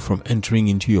discourage you from entering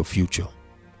into your future.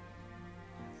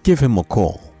 Give Him a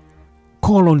call.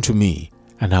 Call unto me,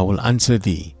 and I will answer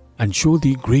thee, and show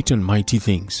thee great and mighty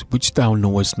things which thou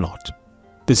knowest not.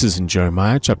 This is in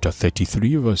Jeremiah chapter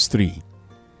 33 verse 3.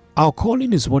 Our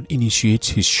calling is what initiates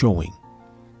His showing.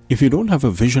 If you don't have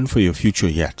a vision for your future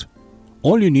yet,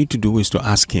 all you need to do is to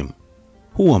ask Him,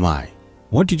 "Who am I?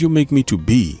 What did you make me to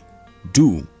be,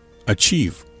 do,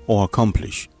 achieve, or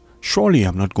accomplish? Surely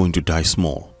I'm not going to die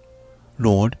small.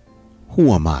 Lord,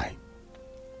 who am I?"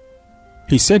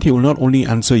 He said He will not only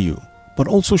answer you, but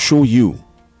also show you.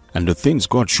 And the things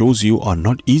God shows you are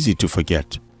not easy to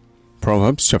forget.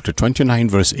 Proverbs chapter 29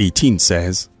 verse 18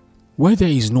 says, "Where there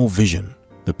is no vision,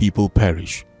 the people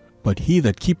perish, but he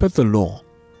that keepeth the law,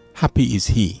 happy is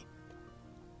he."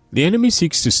 The enemy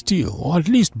seeks to steal or at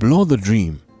least blow the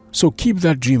dream, so keep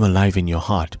that dream alive in your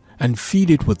heart and feed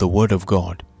it with the Word of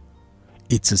God.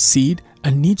 It's a seed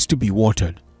and needs to be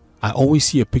watered. I always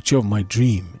see a picture of my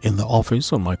dream in the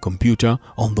office, on my computer,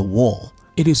 on the wall.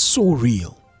 It is so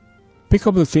real. Pick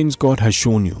up the things God has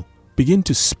shown you. Begin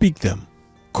to speak them.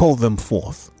 Call them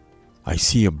forth. I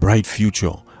see a bright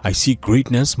future. I see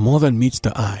greatness more than meets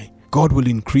the eye. God will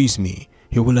increase me.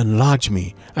 He will enlarge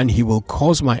me, and He will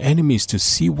cause my enemies to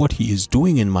see what He is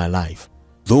doing in my life.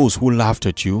 Those who laughed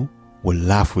at you will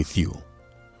laugh with you.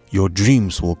 Your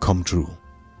dreams will come true.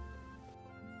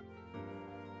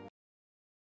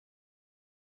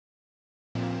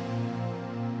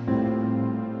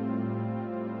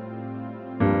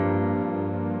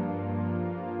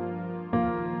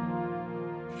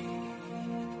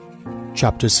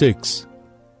 Chapter 6.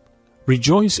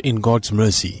 Rejoice in God's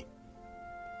mercy.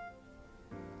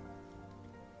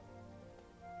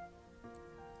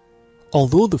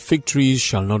 Although the fig trees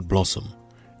shall not blossom,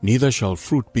 neither shall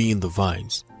fruit be in the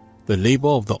vines, the labor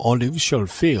of the olive shall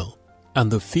fail, and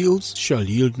the fields shall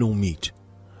yield no meat.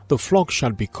 The flock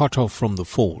shall be cut off from the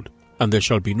fold, and there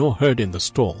shall be no herd in the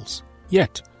stalls.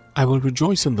 Yet I will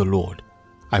rejoice in the Lord.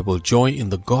 I will joy in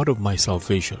the God of my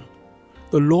salvation.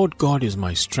 The Lord God is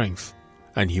my strength,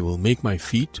 and He will make my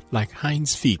feet like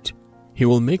hinds' feet. He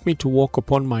will make me to walk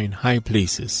upon mine high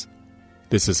places.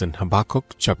 This is in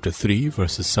Habakkuk chapter 3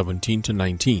 verses 17 to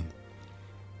 19.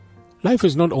 Life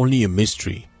is not only a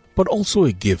mystery, but also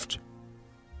a gift.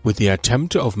 With the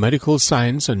attempt of medical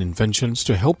science and inventions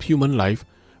to help human life,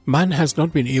 man has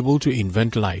not been able to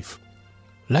invent life.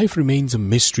 Life remains a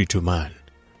mystery to man.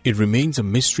 It remains a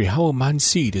mystery how a man's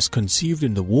seed is conceived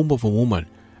in the womb of a woman,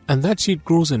 and that seed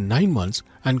grows in 9 months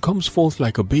and comes forth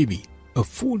like a baby, a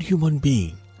full human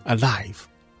being, alive.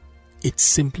 It's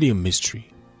simply a mystery.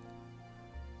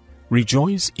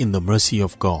 Rejoice in the mercy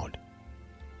of God.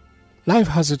 Life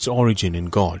has its origin in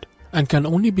God, and can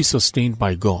only be sustained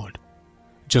by God.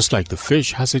 Just like the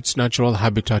fish has its natural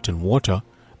habitat in water,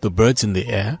 the birds in the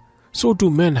air, so do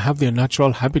men have their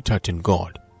natural habitat in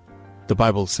God. The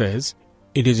Bible says,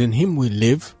 "It is in Him we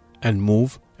live and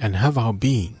move and have our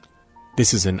being."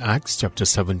 This is in Acts chapter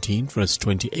 17, verse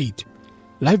 28.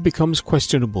 Life becomes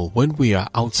questionable when we are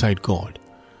outside God.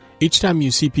 Each time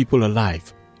you see people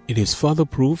alive, it is further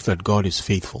proof that God is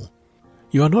faithful.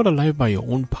 You are not alive by your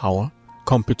own power,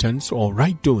 competence, or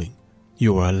right doing.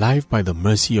 You are alive by the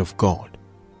mercy of God.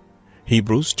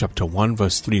 Hebrews chapter 1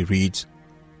 verse 3 reads,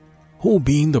 "Who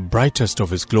being the brightest of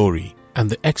His glory, and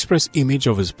the express image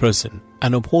of His person,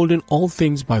 and upholding all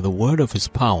things by the word of His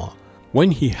power,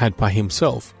 when He had by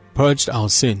Himself purged our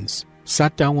sins,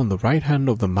 sat down on the right hand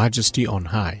of the Majesty on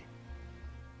high."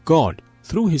 God,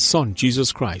 through His Son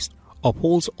Jesus Christ,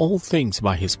 upholds all things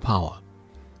by His power.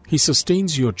 He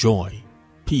sustains your joy,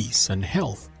 peace, and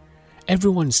health.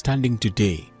 Everyone standing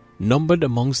today, numbered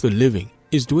amongst the living,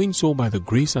 is doing so by the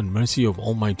grace and mercy of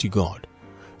Almighty God.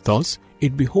 Thus,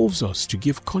 it behoves us to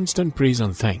give constant praise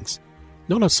and thanks,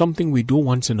 not as something we do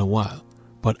once in a while,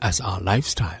 but as our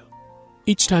lifestyle.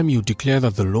 Each time you declare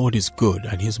that the Lord is good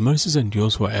and His mercies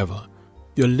endures forever,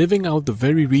 you're living out the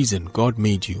very reason God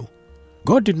made you.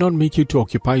 God did not make you to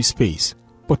occupy space,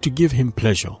 but to give Him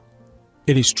pleasure.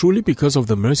 It is truly because of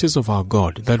the mercies of our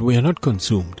God that we are not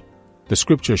consumed. The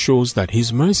scripture shows that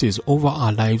His mercies over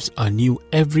our lives are new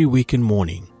every waking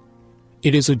morning.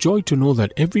 It is a joy to know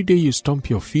that every day you stomp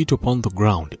your feet upon the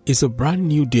ground is a brand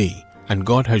new day, and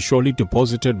God has surely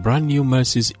deposited brand new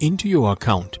mercies into your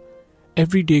account.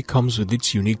 Every day comes with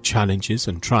its unique challenges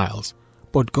and trials,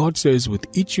 but God says with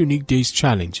each unique day's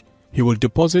challenge, He will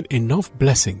deposit enough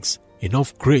blessings,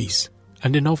 enough grace,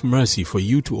 and enough mercy for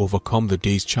you to overcome the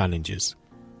day's challenges.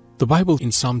 The Bible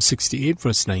in Psalm 68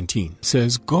 verse 19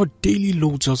 says, "God daily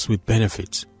loads us with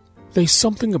benefits." There is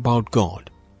something about God.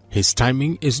 His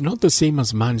timing is not the same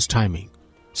as man's timing.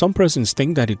 Some persons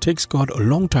think that it takes God a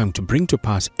long time to bring to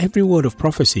pass every word of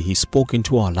prophecy He spoke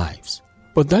into our lives.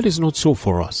 But that is not so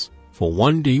for us. For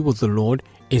one day with the Lord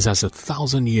is as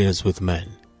 1,000 years with men.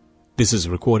 This is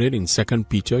recorded in 2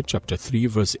 Peter chapter 3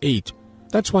 verse 8.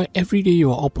 That's why every day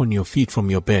you are up on your feet from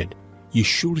your bed, you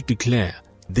should declare,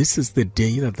 "This is the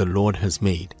day that the Lord has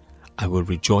made. I will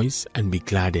rejoice and be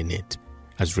glad in it,"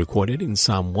 as recorded in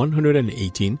Psalm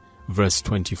 118 verse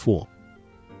 24.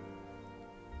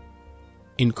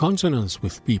 In consonance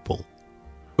with people,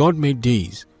 God made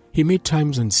days, He made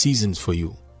times and seasons for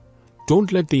you.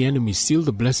 Don't let the enemy steal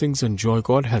the blessings and joy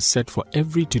God has set for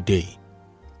every today.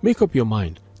 Make up your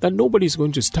mind that nobody is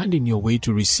going to stand in your way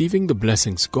to receiving the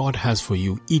blessings God has for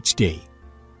you each day.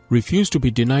 Refuse to be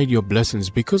denied your blessings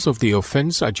because of the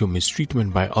offense at your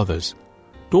mistreatment by others.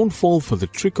 Don't fall for the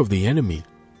trick of the enemy.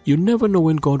 You never know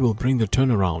when God will bring the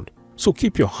turnaround, so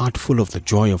keep your heart full of the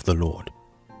joy of the Lord.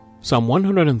 Psalm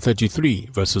 133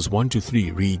 verses 1 to 3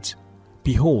 reads,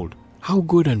 "Behold, how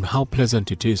good and how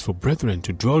pleasant it is for brethren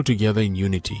to dwell together in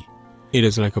unity. It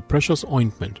is like a precious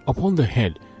ointment upon the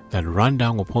head that ran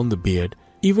down upon the beard,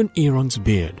 even Aaron's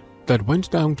beard, that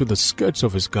went down to the skirts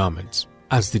of his garments,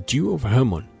 as the dew of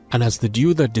Hermon, and as the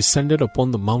dew that descended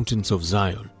upon the mountains of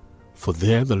Zion. For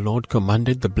there the Lord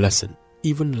commanded the blessing,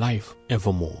 even life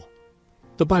evermore."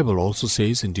 The Bible also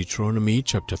says in Deuteronomy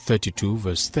chapter 32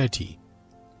 verse 30,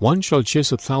 "One shall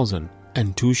chase 1,000,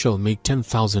 and two shall make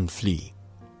 10,000 flee."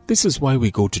 This is why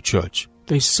we go to church.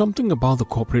 There is something about the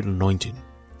corporate anointing,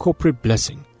 corporate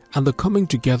blessing, and the coming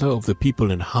together of the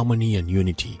people in harmony and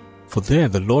unity. For there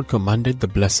the Lord commanded the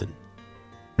blessing.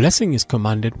 Blessing is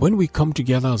commanded when we come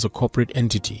together as a corporate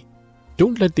entity.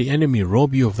 Don't let the enemy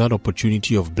rob you of that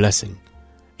opportunity of blessing.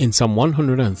 In Psalm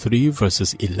 103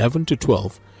 verses 11 to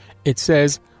 12, it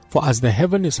says, "For as the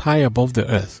heaven is high above the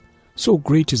earth, so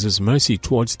great is His mercy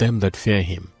towards them that fear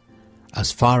Him.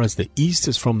 As far as the east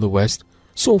is from the west,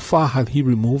 so far hath He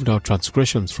removed our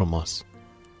transgressions from us."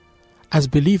 As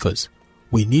believers,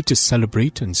 we need to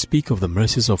celebrate and speak of the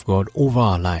mercies of God over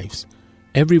our lives.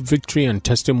 Every victory and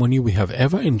testimony we have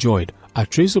ever enjoyed are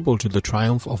traceable to the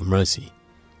triumph of mercy.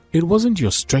 It wasn't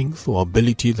your strength or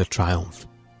ability that triumphed.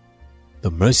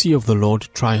 The mercy of the Lord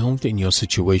triumphed in your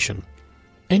situation.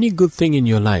 Any good thing in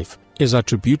your life is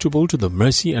attributable to the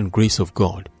mercy and grace of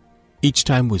God. Each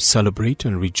time we celebrate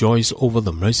and rejoice over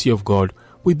the mercy of God,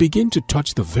 we begin to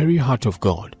touch the very heart of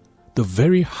God, the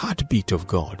very heartbeat of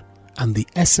God, and the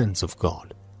essence of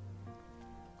God.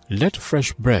 Let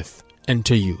fresh breath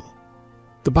enter you.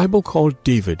 The Bible called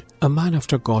David a man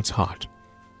after God's heart.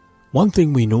 One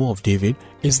thing we know of David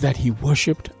is that he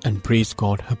worshipped and praised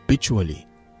God habitually.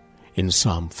 In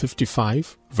Psalm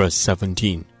 55 verse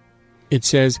 17, it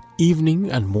says, "Evening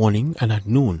and morning and at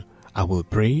noon I will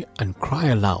pray and cry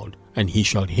aloud, and he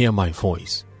shall hear my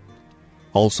voice.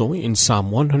 Also in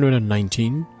Psalm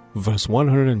 119, verse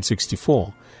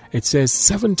 164, it says,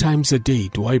 7 times a day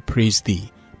do I praise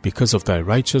thee, because of thy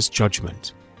righteous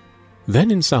judgment.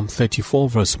 Then in Psalm 34,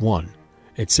 verse 1,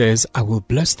 it says, I will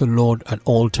bless the Lord at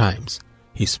all times.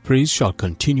 His praise shall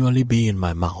continually be in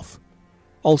my mouth.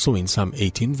 Also in Psalm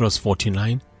 18, verse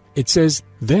 49, it says,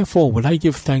 Therefore will I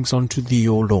give thanks unto thee,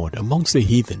 O Lord, amongst the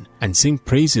heathen, and sing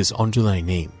praises unto thy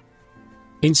name.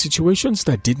 In situations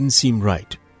that didn't seem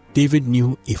right, David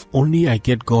knew, if only I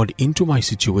get God into my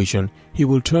situation, he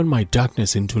will turn my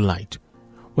darkness into light.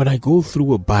 When I go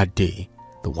through a bad day,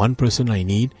 the one person I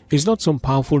need is not some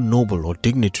powerful noble or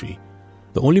dignitary.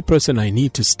 The only person I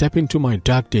need to step into my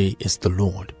dark day is the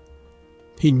Lord.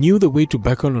 He knew the way to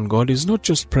beckon on God is not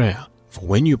just prayer, for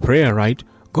when you pray aright,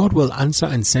 God will answer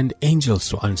and send angels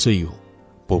to answer you.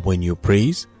 But when you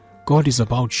praise, God is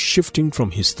about shifting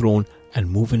from his throne and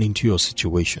moving into your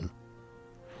situation.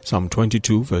 Psalm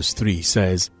 22 verse 3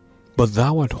 says, But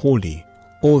thou art holy,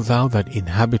 O thou that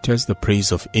inhabitest the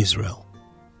praise of Israel.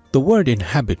 The word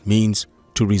inhabit means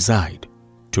to reside.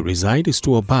 To reside is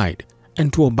to abide,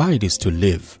 and to abide is to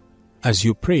live. As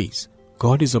you praise,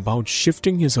 God is about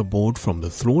shifting his abode from the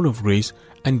throne of grace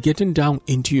and getting down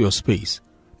into your space,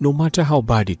 no matter how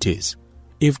bad it is.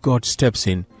 If God steps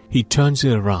in, he turns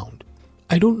it around.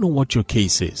 I don't know what your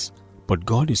case is, but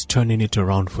God is turning it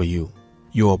around for you.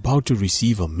 You're about to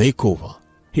receive a makeover.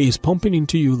 He is pumping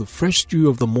into you the fresh dew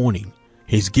of the morning.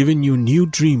 He is giving you new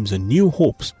dreams and new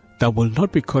hopes that will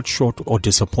not be cut short or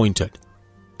disappointed.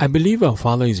 I believe our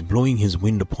Father is blowing his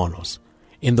wind upon us.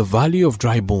 In the valley of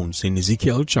dry bones in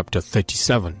Ezekiel chapter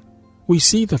 37, we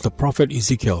see that the prophet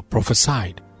Ezekiel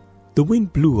prophesied. The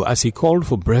wind blew as he called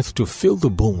for breath to fill the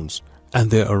bones,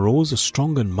 and there arose a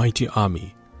strong and mighty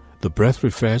army. The breath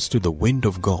refers to the wind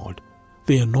of God,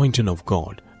 the anointing of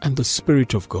God, and the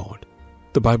Spirit of God.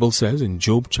 The Bible says in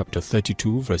Job chapter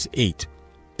 32 verse 8,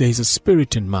 There is a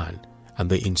spirit in man, and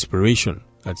the inspiration,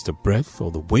 that's the breath or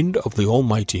the wind of the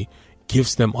Almighty,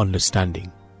 gives them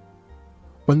understanding.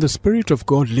 When the Spirit of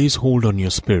God lays hold on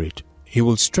your spirit, he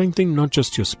will strengthen not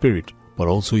just your spirit, but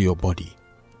also your body.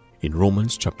 In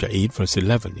Romans chapter 8 verse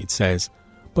 11 it says,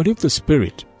 But if the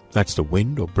Spirit, that's the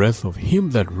wind or breath of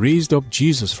him that raised up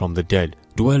Jesus from the dead,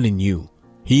 dwell in you,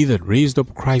 he that raised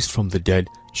up Christ from the dead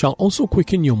shall also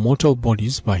quicken your mortal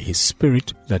bodies by his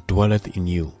Spirit that dwelleth in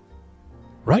you.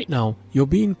 Right now, you're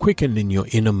being quickened in your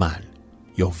inner man.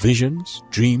 Your visions,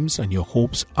 dreams, and your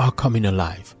hopes are coming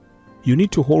alive. You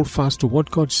need to hold fast to what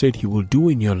God said he will do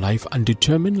in your life and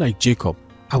determine, like Jacob,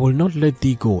 I will not let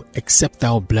thee go except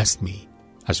thou bless me,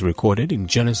 as recorded in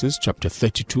Genesis chapter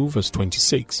 32 verse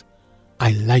 26.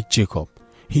 I like Jacob.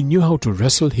 He knew how to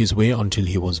wrestle his way until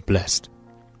he was blessed.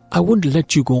 I won't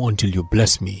let you go until you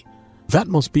bless me. That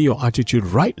must be your attitude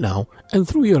right now and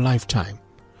through your lifetime.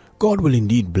 God will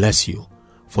indeed bless you,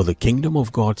 for the kingdom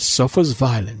of God suffers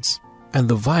violence, and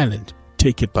the violent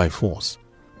take it by force.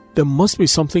 There must be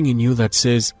something in you that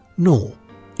says, no,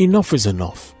 enough is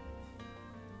enough.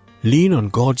 Lean on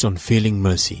God's unfailing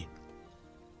mercy.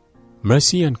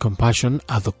 Mercy and compassion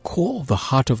are the core of the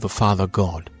heart of the Father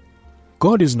God.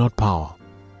 God is not power.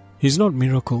 He's not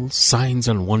miracles, signs,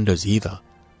 and wonders either.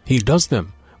 He does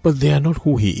them, but they are not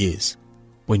who he is.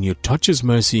 When you touch his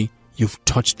mercy, you've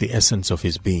touched the essence of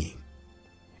his being.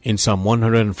 In Psalm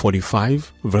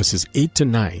 145, verses 8 to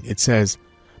 9, it says,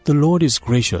 The Lord is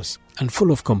gracious and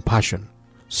full of compassion,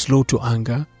 slow to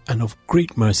anger and of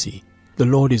great mercy. The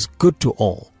Lord is good to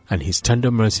all, and his tender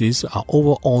mercies are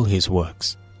over all his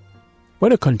works.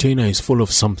 When a container is full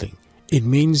of something, it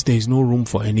means there is no room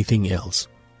for anything else.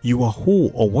 You are who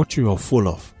or what you are full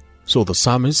of. So the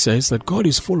psalmist says that God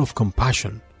is full of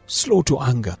compassion, slow to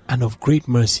anger, and of great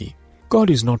mercy. God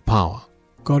is not power.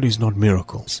 God is not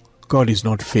miracles. God is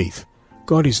not faith.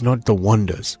 God is not the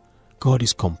wonders. God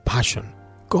is compassion.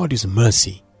 God is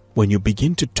mercy. When you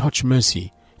begin to touch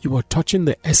mercy, you are touching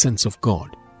the essence of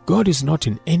God. God is not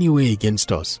in any way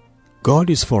against us. God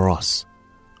is for us.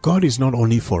 God is not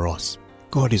only for us.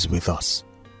 God is with us.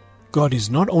 God is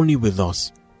not only with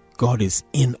us. God is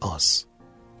in us.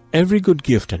 Every good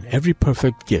gift and every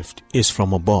perfect gift is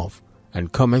from above,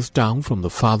 and cometh down from the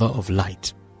Father of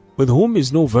light, with whom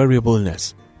is no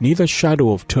variableness, neither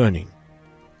shadow of turning.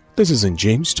 This is in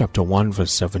James chapter 1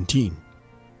 verse 17.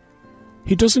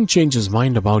 He doesn't change his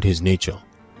mind about his nature.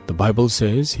 The Bible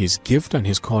says his gift and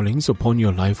his callings upon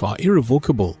your life are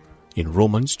irrevocable in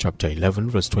Romans chapter 11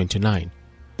 verse 29.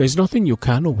 There's nothing you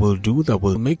can or will do that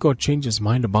will make God change his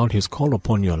mind about his call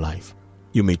upon your life.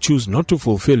 You may choose not to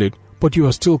fulfill it, but you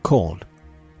are still called.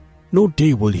 No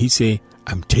day will he say,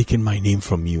 I'm taking my name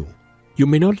from you. You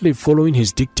may not live following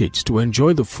his dictates to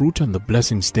enjoy the fruit and the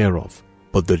blessings thereof.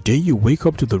 But the day you wake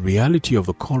up to the reality of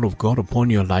the call of God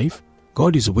upon your life,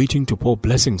 God is waiting to pour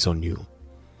blessings on you.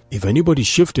 If anybody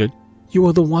shifted, you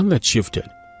are the one that shifted.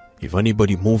 If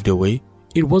anybody moved away,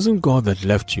 it wasn't God that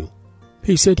left you.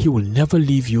 He said he will never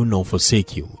leave you nor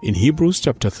forsake you. In Hebrews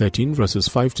chapter 13 verses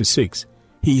 5 to 6,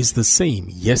 he is the same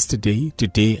yesterday,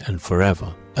 today and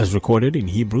forever, as recorded in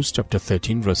Hebrews chapter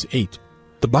 13 verse 8.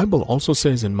 The Bible also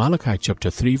says in Malachi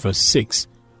chapter 3 verse 6,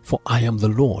 "For I am the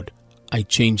Lord, I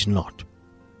change not."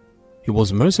 He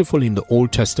was merciful in the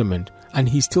Old Testament and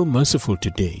he's still merciful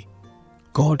today.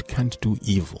 God can't do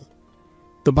evil.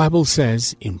 The Bible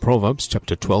says in Proverbs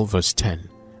chapter 12 verse 10,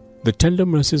 "The tender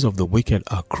mercies of the wicked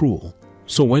are cruel."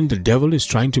 So when the devil is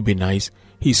trying to be nice,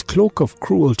 his cloak of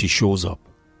cruelty shows up.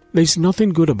 There's nothing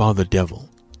good about the devil.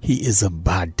 He is a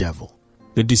bad devil.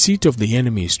 The deceit of the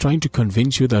enemy is trying to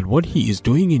convince you that what he is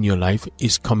doing in your life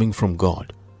is coming from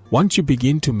God. Once you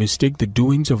begin to mistake the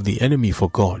doings of the enemy for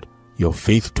God, your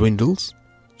faith dwindles,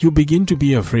 you begin to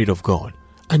be afraid of God,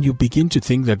 and you begin to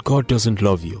think that God doesn't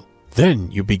love you. Then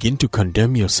you begin to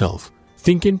condemn yourself,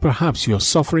 thinking perhaps you are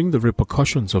suffering the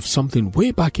repercussions of something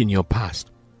way back in your past.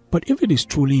 But if it is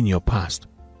truly in your past,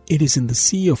 it is in the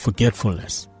sea of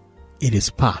forgetfulness. It is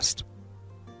past.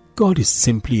 God is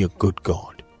simply a good God.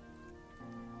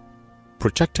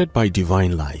 Protected by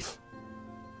divine life.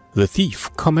 The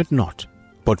thief cometh not,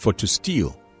 but for to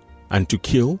steal, and to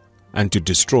kill, and to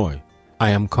destroy. I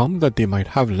am come that they might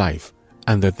have life,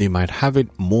 and that they might have it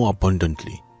more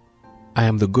abundantly. I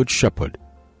am the good shepherd.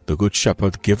 The good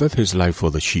shepherd giveth his life for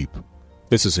the sheep.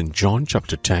 This is in John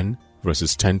chapter 10,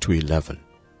 verses 10 to 11.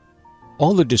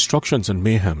 All the destructions and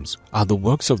mayhems are the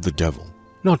works of the devil,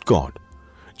 not God.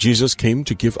 Jesus came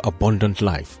to give abundant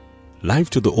life, life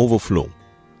to the overflow.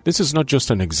 This is not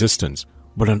just an existence,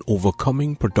 but an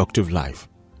overcoming productive life.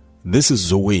 This is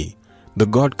Zoe, the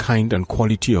God kind and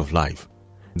quality of life.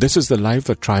 This is the life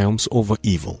that triumphs over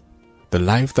evil, the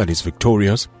life that is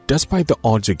victorious despite the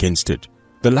odds against it,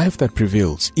 the life that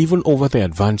prevails even over the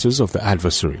advances of the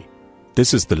adversary.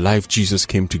 This is the life Jesus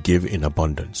came to give in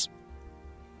abundance.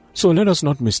 So let us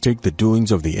not mistake the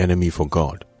doings of the enemy for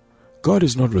God. God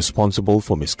is not responsible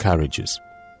for miscarriages.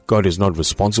 God is not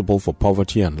responsible for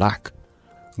poverty and lack.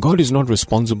 God is not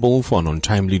responsible for an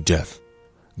untimely death.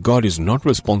 God is not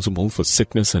responsible for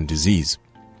sickness and disease.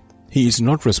 He is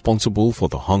not responsible for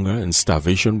the hunger and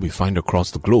starvation we find across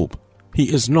the globe.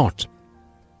 He is not.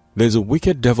 There's a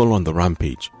wicked devil on the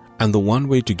rampage, and the one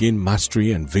way to gain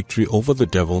mastery and victory over the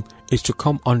devil is to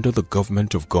come under the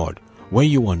government of God, where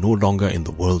you are no longer in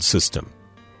the world system.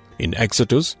 In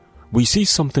Exodus, we see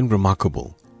something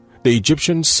remarkable. The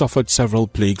Egyptians suffered several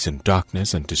plagues in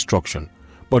darkness and destruction,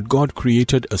 but God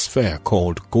created a sphere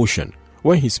called Goshen,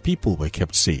 where his people were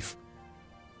kept safe.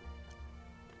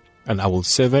 And I will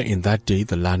sever in that day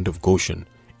the land of Goshen,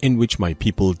 in which my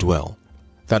people dwell,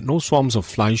 that no swarms of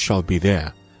flies shall be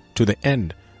there, to the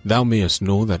end thou mayest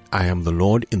know that I am the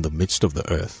Lord in the midst of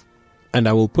the earth. And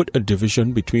I will put a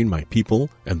division between my people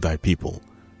and thy people.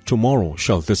 Tomorrow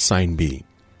shall this sign be.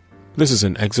 This is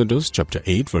in Exodus chapter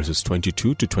 8 verses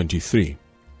 22 to 23.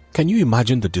 Can you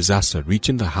imagine the disaster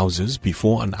reaching the houses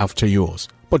before and after yours,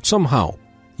 but somehow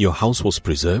your house was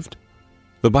preserved?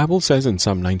 The Bible says in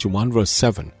Psalm 91 verse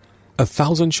 7,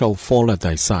 1,000 shall fall at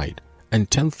thy side,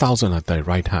 and 10,000 at thy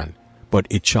right hand, but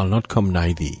it shall not come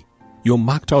nigh thee. You are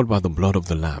marked out by the blood of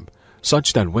the Lamb,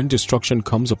 such that when destruction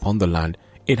comes upon the land,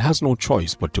 it has no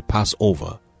choice but to pass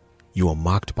over. You are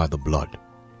marked by the blood.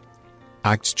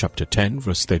 Acts chapter 10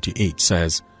 verse 38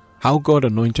 says, how God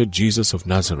anointed Jesus of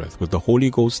Nazareth with the Holy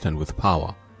Ghost and with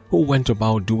power, who went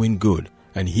about doing good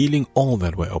and healing all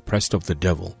that were oppressed of the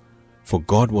devil, for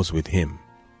God was with him.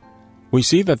 We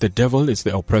see that the devil is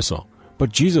the oppressor,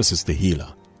 but Jesus is the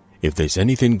healer. If there's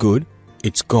anything good,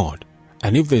 it's God,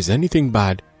 and if there's anything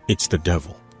bad, it's the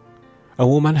devil. A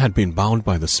woman had been bound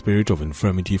by the spirit of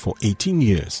infirmity for 18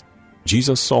 years.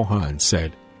 Jesus saw her and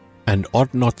said, and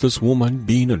ought not this woman,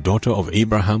 being a daughter of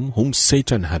Abraham, whom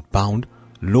Satan had bound,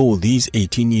 lo, these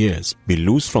 18 years, be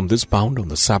loosed from this bound on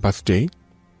the Sabbath day?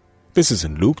 This is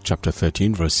in Luke chapter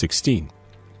 13 verse 16.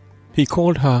 He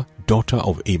called her daughter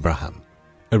of Abraham,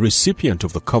 a recipient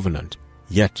of the covenant,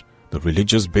 yet the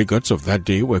religious bigots of that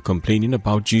day were complaining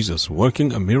about Jesus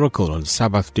working a miracle on the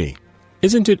Sabbath day.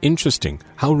 Isn't it interesting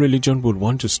how religion would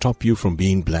want to stop you from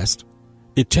being blessed?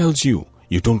 It tells you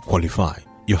you don't qualify,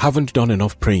 you haven't done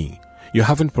enough praying, you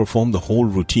haven't performed the whole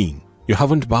routine, you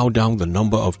haven't bowed down the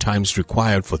number of times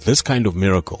required for this kind of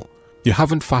miracle, you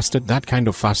haven't fasted that kind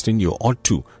of fasting you ought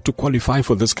to qualify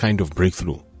for this kind of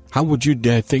breakthrough. How would you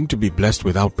dare think to be blessed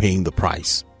without paying the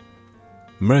price?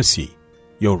 Mercy.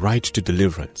 your right to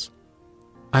deliverance.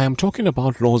 I am talking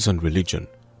about laws and religion,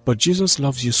 but Jesus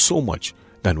loves you so much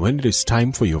that when it is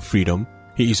time for your freedom,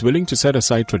 He is willing to set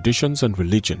aside traditions and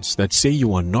religions that say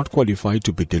you are not qualified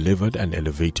to be delivered and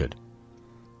elevated.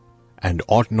 And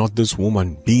ought not this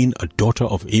woman, being a daughter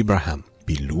of Abraham,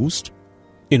 be loosed?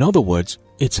 In other words,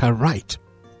 it's her right,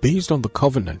 based on the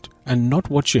covenant and not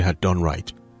what she had done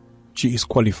right. She is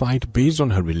qualified based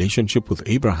on her relationship with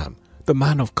Abraham, the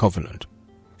man of covenant.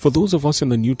 For those of us in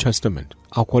the New Testament,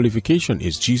 our qualification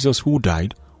is Jesus, who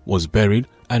died, was buried,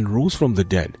 and rose from the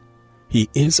dead. He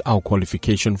is our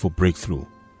qualification for breakthrough.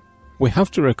 We have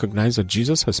to recognize that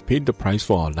Jesus has paid the price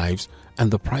for our lives,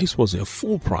 and the price was a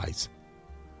full price.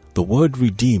 The word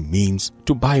redeem means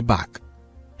to buy back.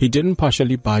 He didn't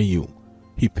partially buy you.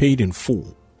 He paid in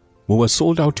full. We were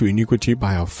sold out to iniquity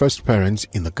by our first parents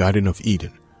in the Garden of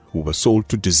Eden. We were sold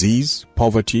to disease,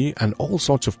 poverty, and all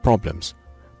sorts of problems.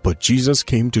 But Jesus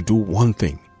came to do one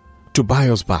thing, to buy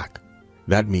us back.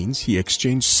 That means He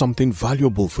exchanged something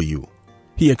valuable for you.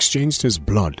 He exchanged His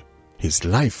blood, His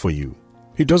life for you.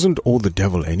 He doesn't owe the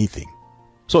devil anything.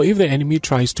 So if the enemy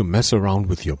tries to mess around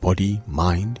with your body,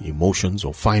 mind, emotions,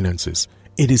 or finances,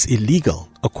 it is illegal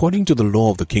according to the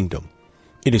law of the kingdom.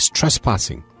 It is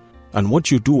trespassing. And what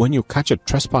you do when you catch a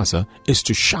trespasser is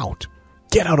to shout,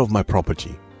 "Get out of my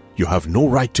property. You have no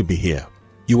right to be here."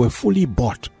 You were fully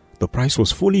bought. The price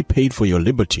was fully paid for your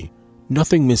liberty.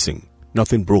 Nothing missing,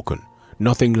 nothing broken,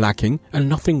 nothing lacking, and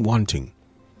nothing wanting.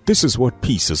 This is what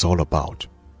peace is all about.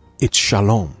 It's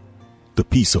shalom, the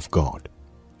peace of God.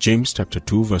 James chapter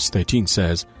 2 verse 13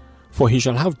 says, "For he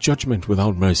shall have judgment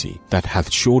without mercy, that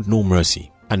hath showed no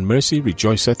mercy, and mercy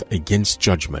rejoiceth against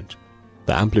judgment."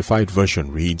 The Amplified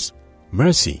Version reads,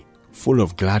 "Mercy, full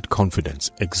of glad confidence,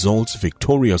 exalts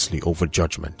victoriously over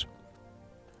judgment."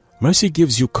 Mercy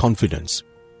gives you confidence.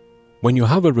 When you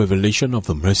have a revelation of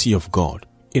the mercy of God,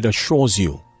 it assures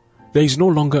you. There is no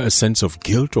longer a sense of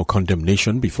guilt or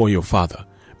condemnation before your Father,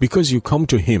 because you come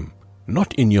to Him,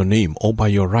 not in your name or by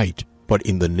your right, but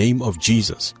in the name of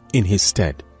Jesus, in His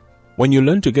stead. When you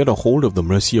learn to get a hold of the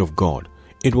mercy of God,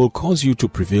 it will cause you to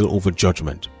prevail over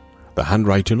judgment. The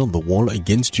handwriting on the wall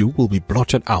against you will be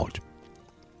blotted out.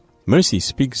 Mercy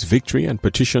speaks victory and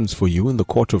petitions for you in the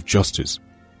court of justice.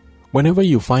 Whenever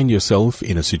you find yourself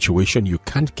in a situation you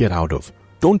can't get out of,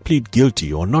 don't plead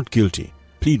guilty or not guilty.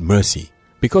 Plead mercy,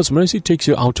 because mercy takes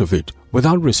you out of it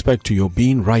without respect to your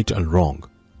being right and wrong.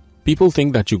 People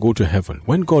think that you go to heaven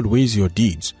when God weighs your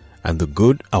deeds and the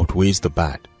good outweighs the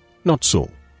bad. Not so.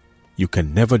 You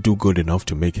can never do good enough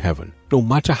to make heaven, no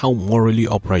matter how morally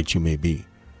upright you may be.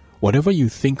 Whatever you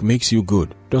think makes you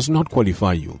good does not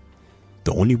qualify you.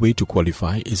 The only way to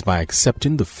qualify is by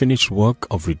accepting the finished work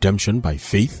of redemption by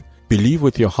faith, believe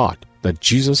with your heart that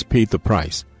Jesus paid the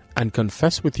price, and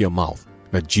confess with your mouth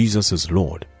that Jesus is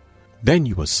Lord. Then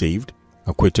you are saved,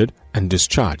 acquitted, and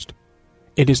discharged.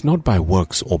 It is not by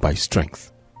works or by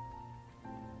strength.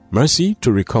 Mercy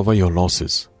to recover your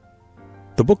losses.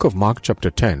 The book of Mark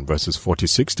chapter 10 verses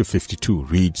 46 to 52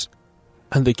 reads,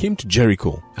 "And they came to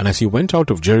Jericho, and as he went out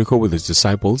of Jericho with his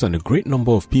disciples and a great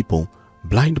number of people,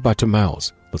 blind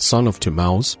Bartimaeus, the son of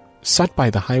Timaeus, sat by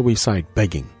the highway side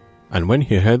begging. And when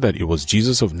he heard that it was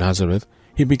Jesus of Nazareth,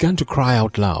 he began to cry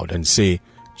out loud and say,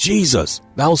 'Jesus,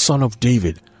 thou son of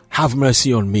David, have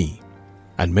mercy on me.'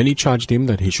 And many charged him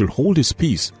that he should hold his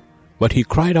peace. But he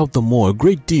cried out the more a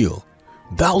great deal,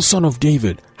 'Thou son of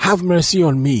David, have mercy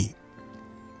on me.'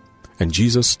 And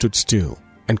Jesus stood still,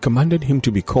 and commanded him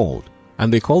to be called.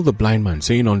 And they called the blind man,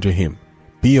 saying unto him,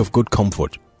 'Be of good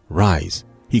comfort, rise,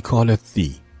 he calleth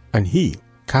thee.' And he,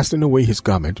 casting away his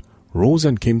garment, rose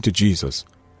and came to Jesus.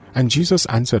 And Jesus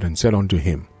answered and said unto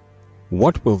him,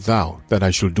 'What wilt thou that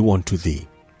I shall do unto thee?'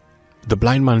 The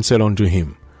blind man said unto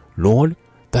him, 'Lord,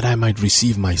 that I might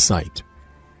receive my sight.'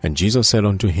 And Jesus said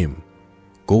unto him,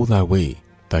 'Go thy way,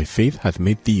 thy faith hath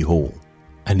made thee whole.'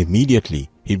 And immediately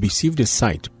he received his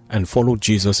sight and followed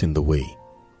Jesus in the way.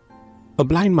 A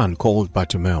blind man called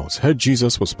Bartimaeus heard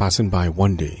Jesus was passing by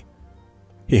one day.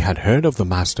 He had heard of the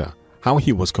Master, how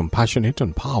he was compassionate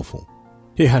and powerful.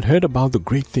 He had heard about the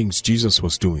great things Jesus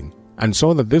was doing, and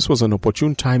saw that this was an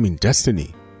opportune time in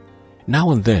destiny.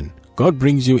 Now and then, God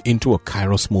brings you into a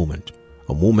kairos moment,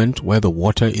 a moment where the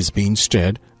water is being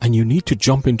stirred and you need to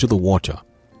jump into the water.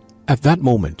 At that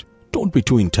moment, don't be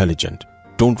too intelligent,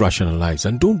 don't rationalize,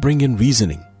 and don't bring in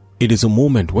reasoning. It is a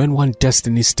moment when one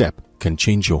destiny step can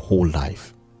change your whole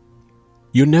life.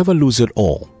 You never lose it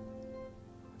all.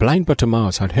 Blind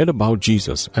Bartimaeus had heard about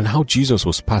Jesus and how Jesus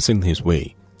was passing his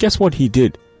way. Guess what he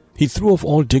did? He threw off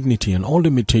all dignity and all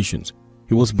limitations.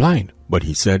 He was blind, but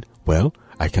he said, "Well,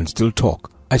 I can still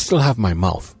talk. I still have my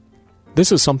mouth."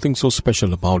 This is something so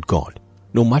special about God.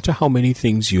 No matter how many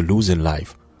things you lose in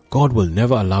life, God will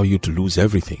never allow you to lose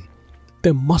everything.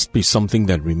 There must be something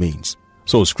that remains.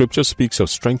 So Scripture speaks of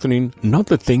strengthening not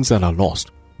the things that are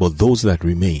lost, but those that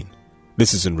remain.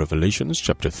 This is in Revelation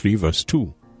chapter 3 verse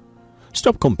 2.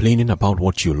 Stop complaining about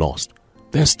what you lost.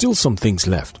 There are still some things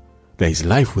left. There is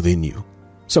life within you.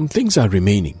 Some things are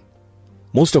remaining.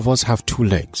 Most of us have 2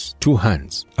 legs, 2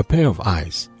 hands, a pair of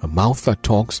eyes, a mouth that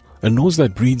talks, a nose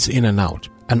that breathes in and out,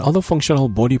 and other functional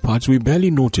body parts we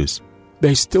barely notice.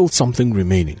 There is still something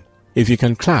remaining. If you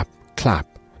can clap, clap.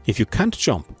 If you can't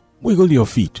jump, wiggle your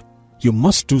feet. You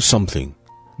must do something.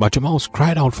 Bartimaeus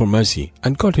cried out for mercy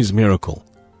and got his miracle.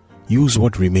 Use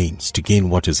what remains to gain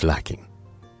what is lacking.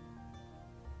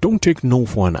 Don't take no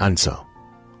for an answer.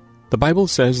 The Bible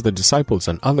says the disciples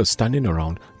and others standing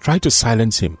around tried to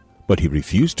silence him, but he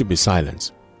refused to be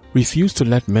silenced. Refuse to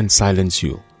let men silence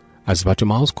you. As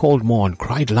Bartimaeus called more and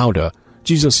cried louder,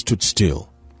 Jesus stood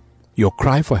still. Your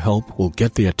cry for help will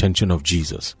get the attention of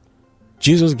Jesus.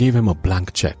 Jesus gave him a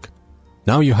blank check.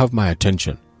 Now you have my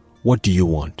attention. What do you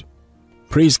want?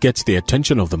 Praise gets the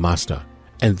attention of the Master,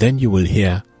 and then you will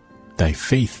hear, Thy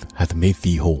faith hath made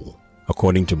thee whole.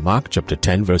 According to Mark chapter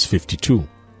 10 verse 52.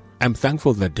 I'm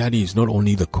thankful that Daddy is not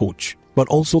only the coach, but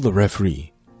also the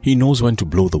referee. He knows when to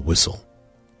blow the whistle.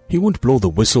 He won't blow the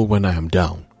whistle when I am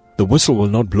down. The whistle will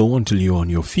not blow until you are on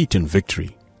your feet in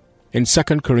victory. In 2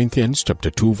 Corinthians chapter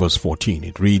 2 verse 14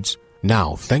 it reads,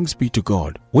 Now thanks be to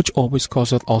God, which always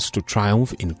causeth us to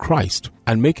triumph in Christ,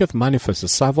 and maketh manifest the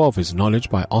savour of his knowledge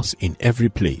by us in every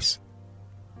place.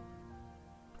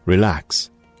 Relax.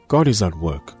 God is at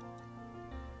work.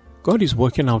 God is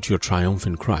working out your triumph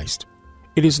in Christ.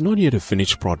 It is not yet a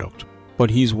finished product, but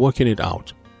he is working it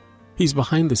out. He's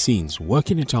behind the scenes,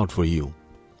 working it out for you.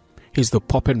 He's the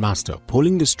puppet master,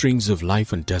 pulling the strings of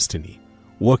life and destiny,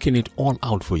 working it all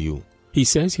out for you. He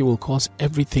says he will cause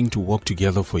everything to work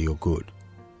together for your good.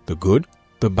 The good,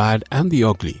 the bad, and the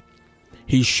ugly.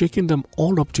 He's shaking them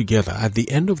all up together at the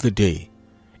end of the day.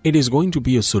 It is going to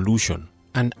be a solution,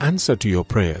 an answer to your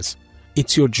prayers.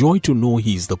 It's your joy to know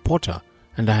he is the potter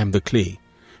and I am the clay.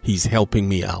 He's helping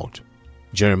me out.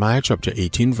 Jeremiah chapter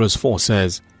 18 verse 4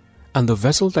 says, And the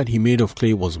vessel that he made of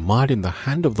clay was marred in the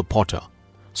hand of the potter.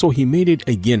 So he made it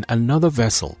again another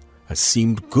vessel, as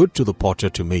seemed good to the potter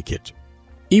to make it.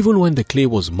 Even when the clay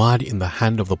was marred in the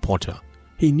hand of the potter,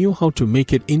 he knew how to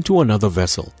make it into another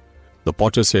vessel. The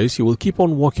potter says he will keep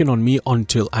on working on me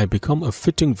until I become a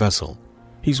fitting vessel.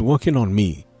 He's working on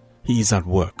me. He is at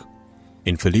work.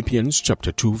 In Philippians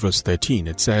chapter 2 verse 13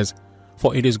 it says,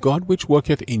 For it is God which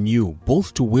worketh in you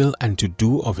both to will and to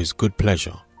do of his good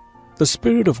pleasure. The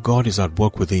Spirit of God is at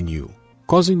work within you,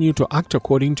 causing you to act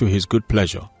according to his good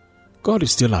pleasure. God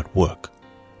is still at work.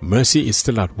 Mercy is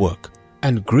still at work.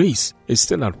 And grace is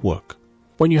still at work.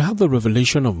 When you have the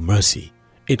revelation of mercy,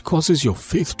 it causes your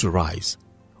faith to rise.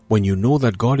 When you know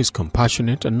that God is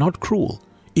compassionate and not cruel,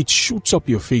 it shoots up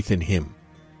your faith in him.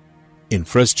 In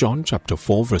 1 John chapter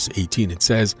 4 verse 18 it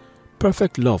says,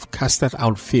 Perfect love casteth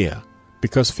out fear,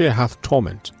 because fear hath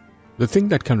torment. The thing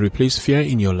that can replace fear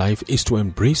in your life is to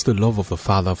embrace the love of the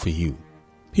Father for you.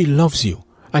 He loves you,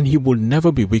 and he will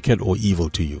never be wicked or evil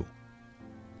to you.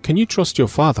 Can you trust your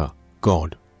Father,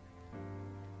 God?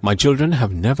 My children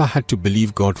have never had to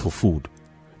believe God for food.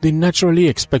 They naturally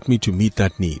expect me to meet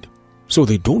that need. So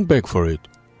they don't beg for it.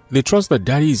 They trust that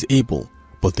Daddy is able,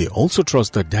 but they also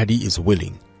trust that Daddy is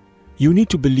willing. You need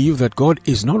to believe that God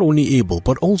is not only able,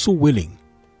 but also willing.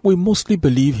 We mostly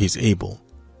believe he's able.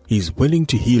 He's willing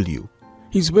to heal you.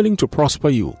 He's willing to prosper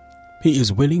you. He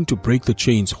is willing to break the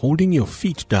chains holding your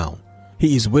feet down.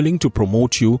 He is willing to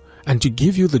promote you and to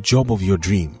give you the job of your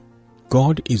dream.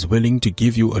 God is willing to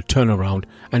give you a turnaround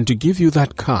and to give you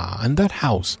that car and that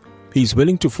house. He is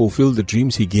willing to fulfill the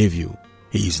dreams he gave you.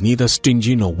 He is neither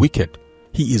stingy nor wicked.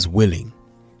 He is willing.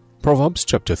 Proverbs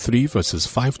chapter 3 verses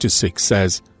 5 to 6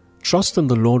 says, Trust in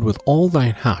the Lord with all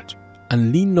thine heart,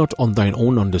 and lean not on thine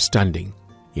own understanding.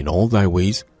 In all thy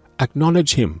ways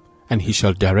acknowledge him, and he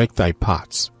shall direct thy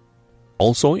paths.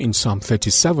 Also in Psalm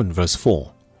 37 verse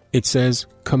 4, it says,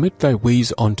 Commit thy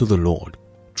ways unto the Lord.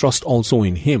 Trust also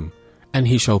in him, and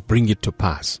he shall bring it to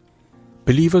pass.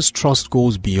 Believers' trust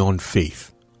goes beyond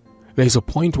faith. There is a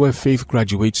point where faith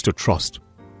graduates to trust.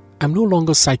 I'm no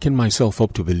longer psyching myself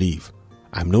up to believe.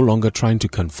 I'm no longer trying to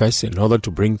confess in order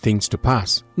to bring things to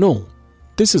pass. No,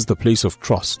 this is the place of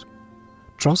trust.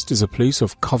 Trust is a place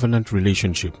of covenant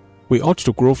relationship. We ought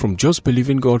to grow from just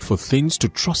believing God for things to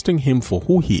trusting him for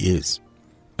who he is.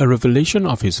 A revelation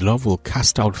of his love will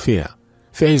cast out fear.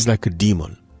 Fear is like a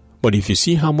demon. But if you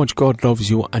see how much God loves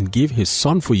you and gave his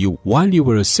son for you while you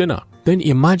were a sinner, then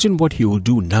imagine what He will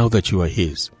do now that you are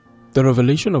His. The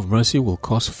revelation of mercy will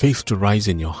cause faith to rise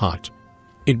in your heart.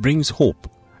 It brings hope,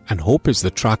 and hope is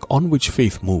the track on which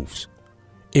faith moves.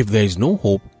 If there is no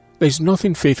hope, there is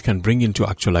nothing faith can bring into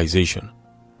actualization.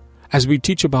 As we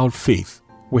teach about faith,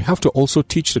 we have to also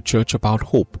teach the church about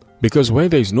hope, because where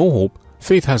there is no hope,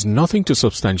 faith has nothing to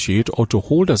substantiate or to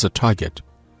hold as a target.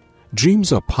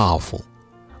 Dreams are powerful.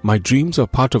 My dreams are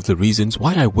part of the reasons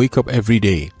why I wake up every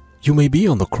day. You may be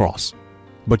on the cross,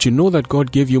 but you know that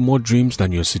God gave you more dreams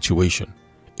than your situation.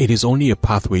 It is only a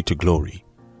pathway to glory.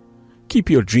 Keep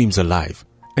your dreams alive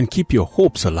and keep your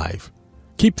hopes alive.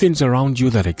 Keep things around you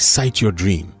that excite your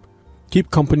dream.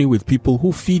 Keep company with people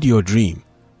who feed your dream.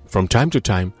 From time to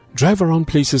time, drive around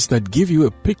places that give you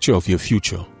a picture of your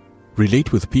future.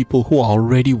 Relate with people who are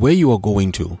already where you are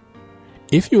going to.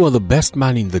 If you are the best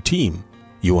man in the team,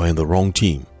 you are in the wrong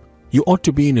team. You ought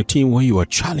to be in a team where you are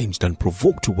challenged and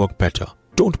provoked to work better.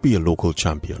 Don't be a local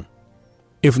champion.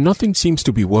 If nothing seems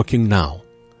to be working now,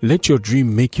 let your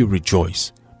dream make you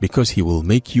rejoice, because He will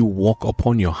make you walk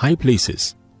upon your high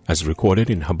places, as recorded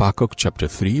in Habakkuk chapter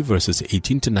 3 verses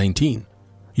 18 to 19.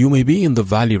 You may be in the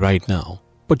valley right now,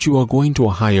 but you are going to a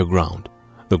higher ground,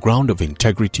 the ground of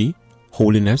integrity,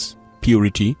 holiness,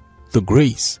 purity, the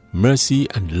grace, mercy,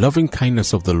 and loving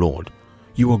kindness of the Lord.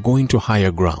 You are going to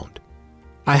higher ground.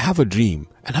 I have a dream,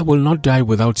 and I will not die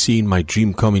without seeing my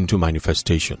dream come into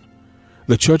manifestation.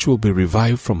 The church will be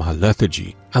revived from her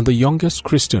lethargy, and the youngest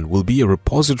Christian will be a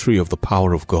repository of the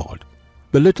power of God.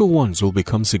 The little ones will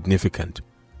become significant.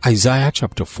 Isaiah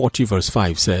chapter 40 verse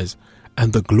 5 says,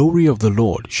 "And the glory of the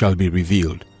Lord shall be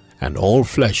revealed, and all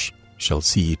flesh shall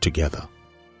see it together."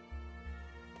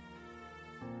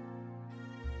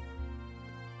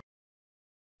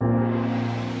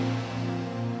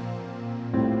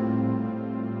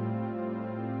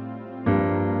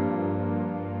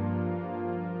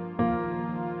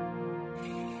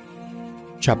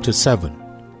 Chapter 7.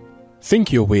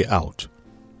 Think your way out.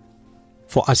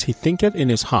 For as he thinketh in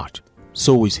his heart,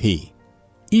 so is he.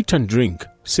 Eat and drink,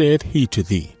 saith he to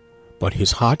thee, but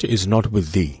his heart is not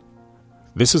with thee.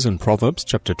 This is in Proverbs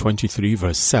chapter 23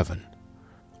 verse 7.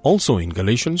 Also in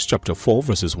Galatians chapter 4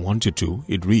 verses 1 to 2,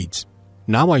 it reads,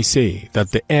 "Now I say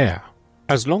that the heir,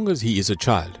 as long as he is a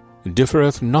child,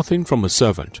 differeth nothing from a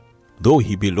servant, though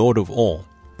he be lord of all,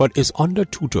 but is under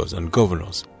tutors and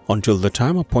governors, until the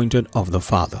time appointed of the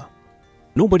Father."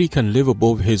 Nobody can live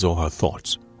above his or her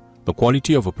thoughts. The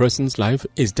quality of a person's life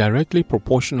is directly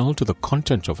proportional to the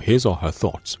content of his or her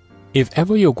thoughts. If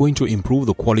ever you're going to improve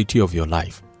the quality of your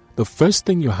life, the first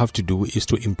thing you have to do is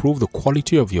to improve the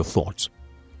quality of your thoughts.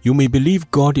 You may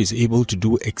believe God is able to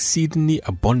do exceedingly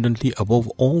abundantly above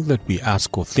all that we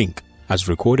ask or think, as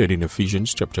recorded in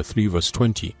Ephesians chapter 3 verse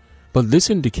 20, but this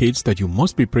indicates that you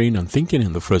must be praying and thinking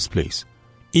in the first place.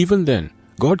 Even then,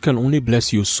 God can only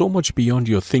bless you so much beyond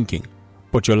your thinking,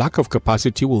 but your lack of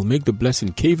capacity will make the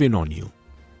blessing cave in on you.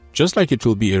 Just like it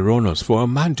will be erroneous for a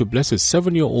man to bless his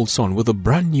 7-year-old son with a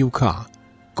brand new car,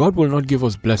 God will not give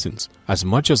us blessings as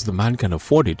much as the man can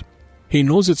afford it. He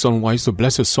knows it's unwise to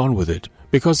bless his son with it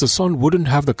because the son wouldn't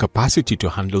have the capacity to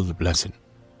handle the blessing.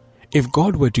 If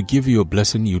God were to give you a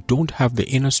blessing you don't have the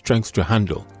inner strength to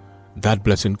handle, that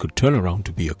blessing could turn around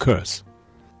to be a curse.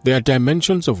 There are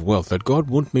dimensions of wealth that God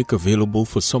won't make available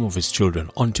for some of His children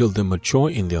until they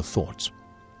mature in their thoughts.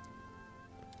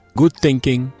 Good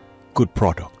thinking, good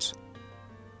products.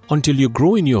 Until you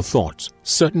grow in your thoughts,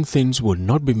 certain things will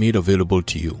not be made available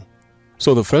to you.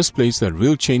 So the first place that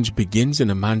real change begins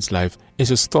in a man's life is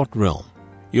his thought realm.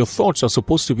 Your thoughts are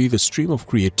supposed to be the stream of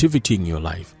creativity in your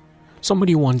life.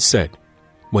 Somebody once said,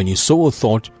 when you sow a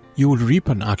thought, you will reap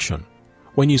an action.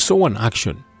 When you sow an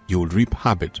action, you will reap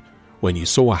habit. When you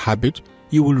sow a habit,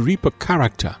 you will reap a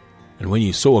character. And when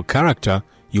you sow a character,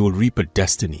 you will reap a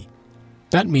destiny.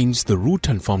 That means the root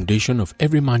and foundation of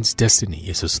every man's destiny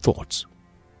is his thoughts.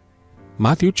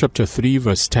 Matthew chapter 3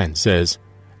 verse 10 says,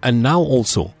 "And now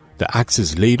also the axe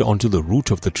is laid unto the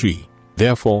root of the tree.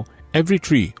 Therefore every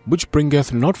tree which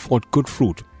bringeth not forth good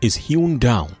fruit is hewn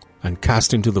down and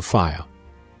cast into the fire."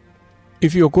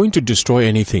 If you are going to destroy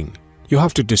anything, you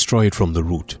have to destroy it from the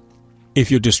root.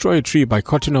 If you destroy a tree by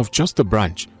cutting off just the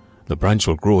branch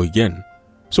will grow again.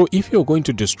 So if you're going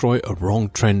to destroy a wrong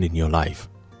trend in your life,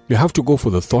 you have to go for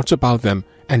the thoughts about them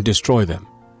and destroy them.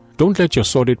 Don't let your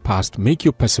sordid past make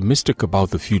you pessimistic about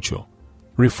the future.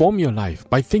 Reform your life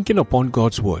by thinking upon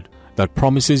God's word that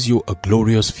promises you a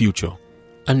glorious future.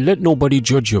 And let nobody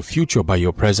judge your future by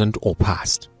your present or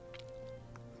past.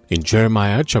 In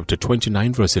Jeremiah chapter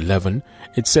 29 verse 11,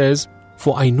 it says,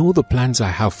 "For I know the plans I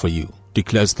have for you,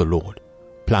 declares the Lord,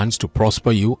 plans to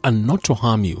prosper you and not to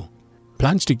harm you,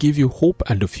 plans to give you hope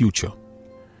and a future.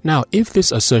 Now, if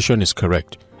this assertion is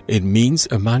correct, it means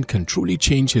a man can truly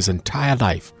change his entire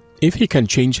life if he can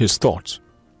change his thoughts.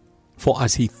 For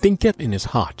as he thinketh in his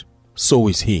heart, so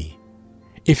is he.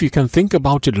 If you can think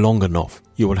about it long enough,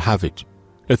 you will have it.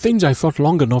 The things I thought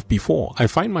long enough before, I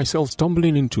find myself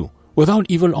stumbling into without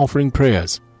even offering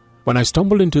prayers. When I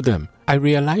stumble into them, I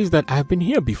realize that I have been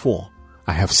here before.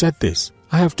 I have said this.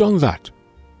 I have done that.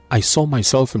 I saw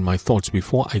myself in my thoughts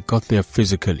before I got there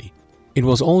physically. It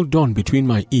was all done between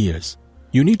my ears.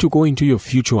 You need to go into your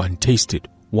future and taste it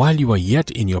while you are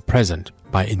yet in your present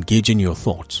by engaging your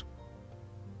thoughts.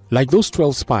 Like those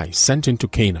 12 spies sent into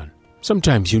Canaan,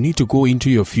 sometimes you need to go into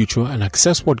your future and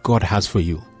access what God has for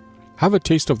you. Have a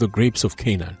taste of the grapes of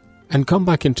Canaan and come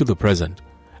back into the present.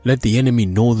 Let the enemy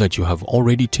know that you have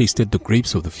already tasted the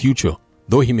grapes of the future,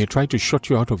 though he may try to shut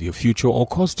you out of your future or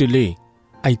cause delay.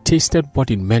 I tasted what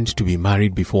it meant to be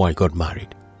married before I got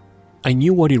married. I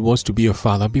knew what it was to be a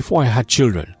father before I had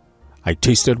children. I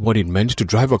tasted what it meant to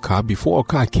drive a car before a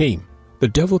car came. The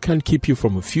devil can't keep you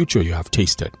from a future you have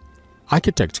tasted.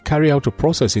 Architects carry out a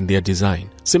process in their design,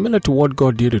 similar to what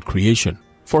God did at creation.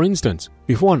 For instance,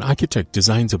 before an architect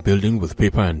designs a building with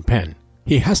paper and pen,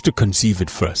 he has to conceive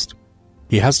it first.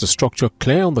 He has the structure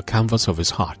clear on the canvas of his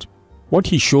heart. What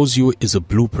he shows you is a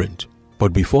blueprint,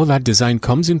 but before that design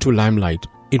comes into limelight,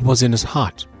 it was in his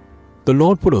heart. The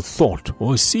Lord put a thought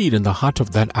or a seed in the heart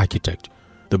of that architect.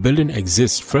 The building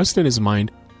exists first in his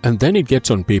mind, and then it gets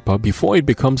on paper before it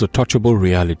becomes a touchable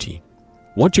reality.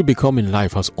 What you become in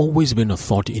life has always been a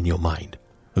thought in your mind.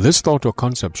 This thought or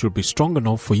concept should be strong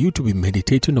enough for you to be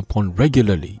meditating upon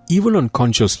regularly, even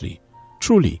unconsciously.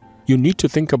 Truly, you need to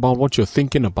think about what you're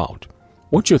thinking about.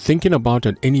 What you're thinking about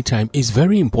at any time is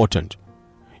very important.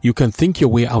 You can think your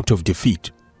way out of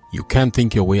defeat. You can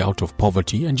think your way out of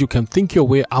poverty, and you can think your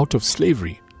way out of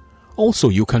slavery. Also,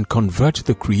 you can convert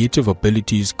the creative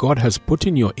abilities God has put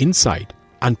in your inside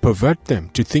and pervert them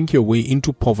to think your way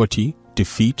into poverty,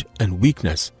 defeat, and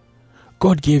weakness.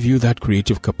 God gave you that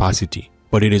creative capacity,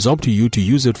 but it is up to you to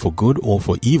use it for good or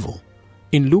for evil.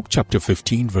 In Luke chapter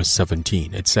 15 verse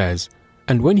 17, it says,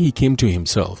 "And when he came to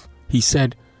himself, he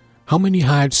said, How many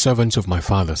hired servants of my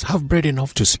father's have bread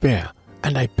enough to spare,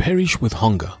 and I perish with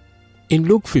hunger?" In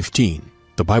Luke 15,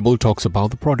 the Bible talks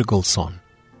about the prodigal son.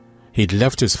 He'd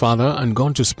left his father and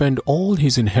gone to spend all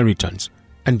his inheritance,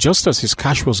 and just as his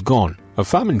cash was gone, a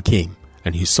famine came,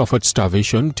 and he suffered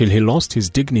starvation till he lost his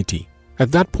dignity.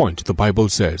 At that point, the Bible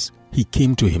says, he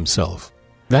came to himself.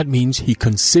 That means he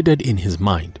considered in his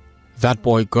mind. That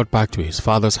boy got back to his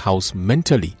father's house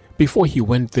mentally before he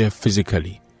went there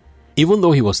physically. Even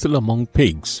though he was still among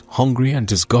pigs, hungry and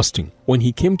disgusting, when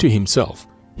he came to himself,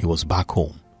 he was back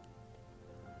home.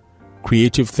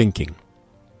 Creative thinking.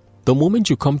 The moment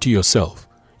you come to yourself,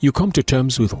 you come to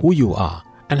terms with who you are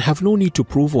and have no need to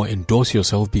prove or endorse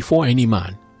yourself before any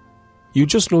man. You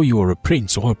just know you are a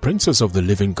prince or a princess of the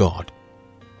living God.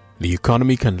 The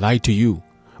economy can lie to you,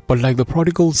 but like the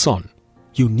prodigal son,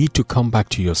 you need to come back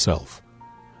to yourself.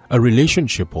 A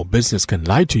relationship or business can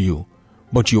lie to you,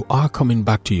 but you are coming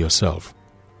back to yourself.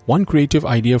 One creative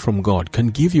idea from God can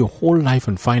give your whole life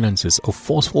and finances a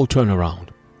forceful turnaround.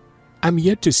 I'm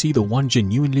yet to see the one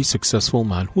genuinely successful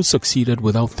man who succeeded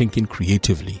without thinking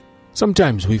creatively.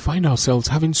 Sometimes we find ourselves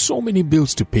having so many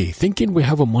bills to pay, thinking we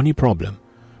have a money problem.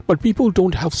 But people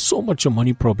don't have so much a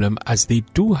money problem as they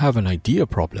do have an idea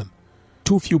problem.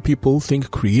 Too few people think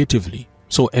creatively,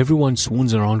 so everyone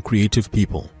swoons around creative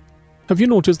people. Have you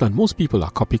noticed that most people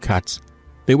are copycats?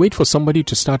 They wait for somebody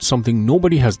to start something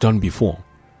nobody has done before.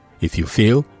 If you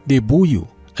fail, they boo you,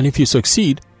 and if you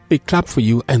succeed, they clap for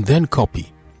you and then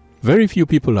copy. Very few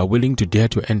people are willing to dare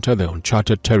to enter the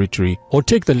uncharted territory or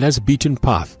take the less beaten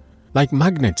path. Like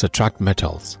magnets attract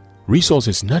metals,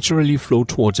 resources naturally flow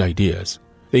towards ideas.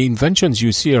 The inventions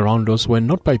you see around us were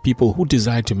not by people who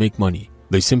desired to make money.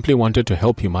 They simply wanted to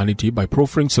help humanity by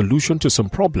proffering solutions to some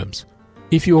problems.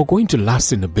 If you are going to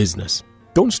last in a business,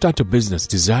 don't start a business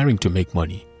desiring to make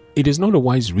money. It is not a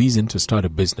wise reason to start a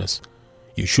business.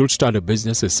 You should start a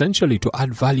business essentially to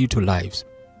add value to lives.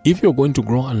 If you're going to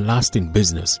grow and last in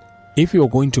business, if you're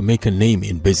going to make a name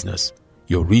in business,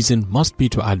 your reason must be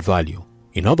to add value.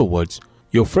 In other words,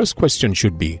 your first question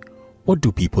should be, what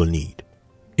do people need?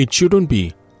 It shouldn't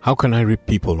be, how can I rip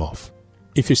people off?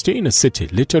 If you stay in a city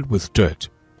littered with dirt,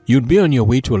 you'd be on your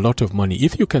way to a lot of money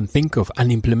if you can think of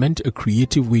and implement a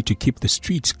creative way to keep the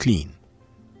streets clean.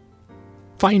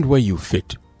 Find where you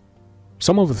fit.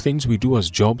 Some of the things we do as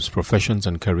jobs, professions,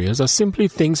 and careers are simply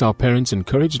things our parents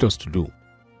encouraged us to do.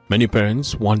 Many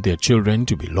parents want their children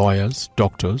to be lawyers,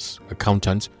 doctors,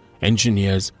 accountants,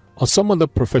 engineers, or some other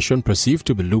profession perceived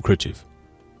to be lucrative.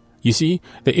 You see,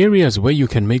 the areas where you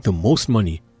can make the most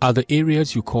money are the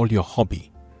areas you call your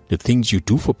hobby, the things you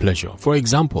do for pleasure. For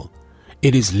example,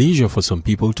 it is leisure for some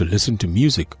people to listen to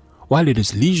music, while it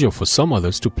is leisure for some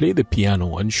others to play the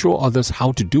piano and show others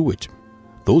how to do it.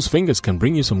 Those fingers can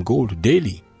bring you some gold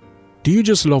daily. Do you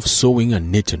just love sewing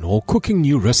and knitting or cooking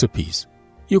new recipes?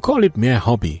 You call it mere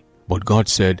hobby, but God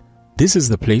said, "This is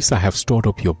the place I have stored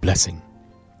up your blessing."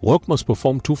 Work must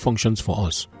perform two functions for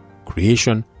us,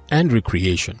 creation and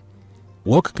recreation.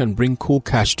 Work can bring cool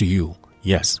cash to you,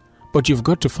 yes, but you've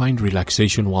got to find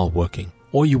relaxation while working,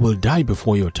 or you will die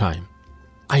before your time.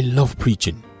 I love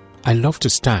preaching. I love to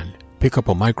stand, pick up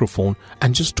a microphone,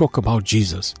 and just talk about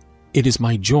Jesus. It is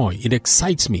my joy, it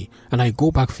excites me, and I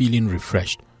go back feeling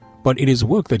refreshed. But it is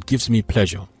work that gives me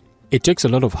pleasure. It takes a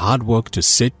lot of hard work to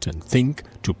sit and think,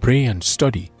 to pray and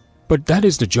study. But that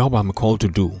is the job I'm called to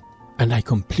do, and I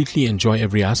completely enjoy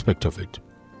every aspect of it.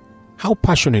 How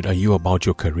passionate are you about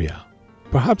your career?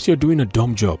 Perhaps you're doing a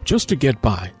dumb job just to get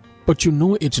by, but you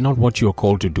know it's not what you're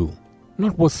called to do,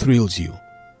 not what thrills you.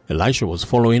 Elisha was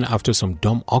following after some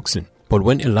dumb oxen, but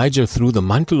when Elijah threw the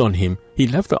mantle on him, he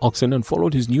left the oxen and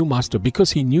followed his new master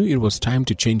because he knew it was time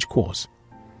to change course.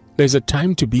 There's a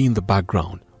time to be in the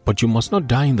background, but you must not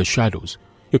die in the shadows.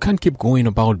 You can't keep going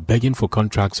about begging for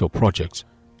contracts or projects.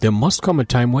 There must come a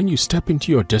time when you step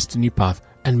into your destiny path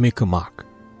and make a mark.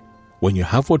 When you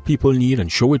have what people need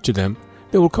and show it to them,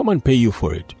 they will come and pay you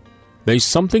for it. There is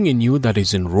something in you that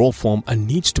is in raw form and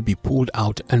needs to be pulled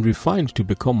out and refined to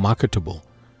become marketable.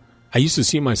 I used to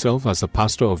see myself as a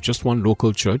pastor of just one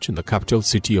local church in the capital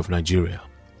city of Nigeria.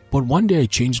 But one day I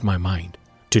changed my mind.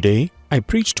 Today, I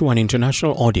preach to an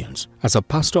international audience as a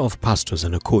pastor of pastors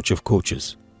and a coach of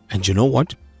coaches. And you know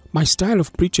what? My style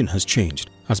of preaching has changed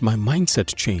as my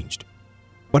mindset changed.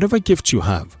 Whatever gifts you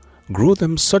have, grow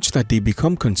them such that they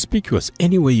become conspicuous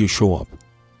anywhere you show up.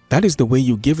 That is the way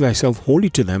you give thyself wholly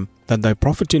to them, that thy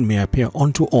profiting may appear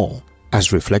unto all,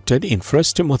 as reflected in 1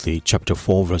 Timothy chapter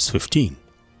 4 verse 15.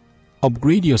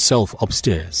 Upgrade yourself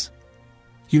upstairs.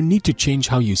 You need to change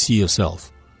how you see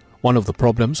yourself. One of the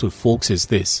problems with folks is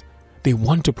this: they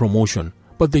want a promotion,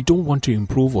 but they don't want to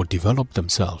improve or develop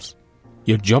themselves.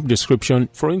 Your job description,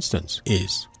 for instance,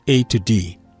 is A to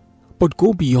D. But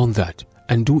go beyond that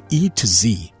and do E to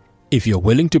Z. If you're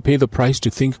willing to pay the price to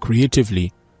think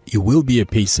creatively, you will be a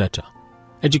pace setter.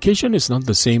 Education is not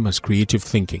the same as creative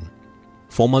thinking.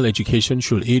 Formal education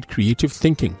should aid creative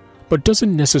thinking, but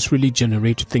doesn't necessarily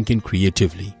generate thinking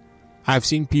creatively. I've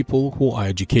seen people who are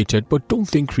educated but don't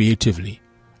think creatively.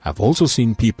 I've also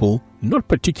seen people not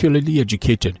particularly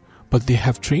educated, but they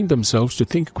have trained themselves to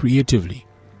think creatively.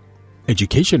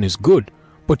 Education is good,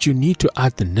 but you need to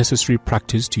add the necessary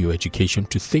practice to your education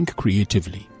to think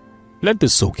creatively. Let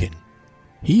this soak in.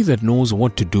 He that knows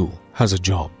what to do has a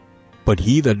job, but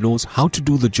he that knows how to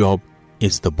do the job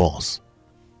is the boss.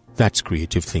 That's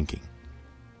creative thinking.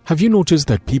 Have you noticed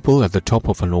that people at the top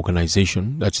of an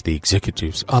organization, that's the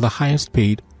executives, are the highest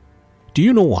paid? Do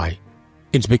you know why?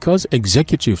 It's because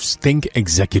executives think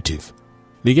executive.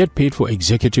 They get paid for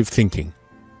executive thinking.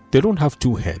 They don't have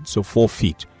 2 heads or 4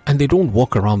 feet, and they don't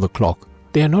walk around the clock.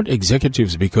 They are not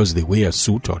executives because they wear a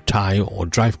suit or tie or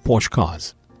drive Porsche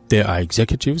cars. They are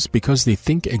executives because they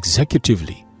think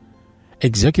executively.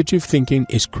 Executive thinking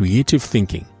is creative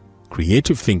thinking.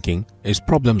 Creative thinking is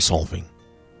problem solving.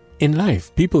 In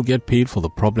life, people get paid for the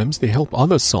problems they help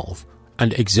others solve,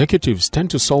 and executives tend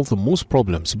to solve the most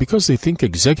problems because they think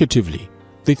executively.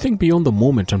 They think beyond the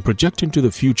moment and project into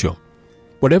the future.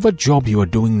 Whatever job you are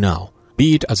doing now,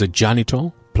 be it as a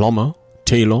janitor, plumber,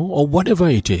 tailor, or whatever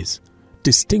it is,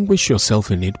 distinguish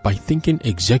yourself in it by thinking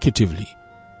executively.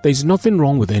 There is nothing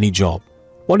wrong with any job.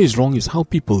 What is wrong is how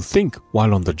people think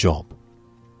while on the job.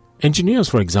 Engineers,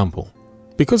 for example,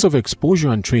 because of exposure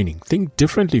and training, think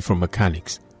differently from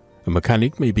mechanics. A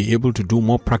mechanic may be able to do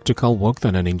more practical work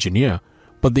than an engineer,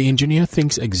 but the engineer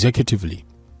thinks executively.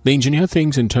 The engineer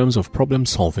thinks in terms of problem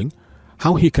solving,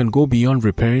 how he can go beyond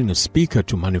repairing a speaker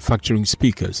to manufacturing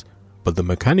speakers, but the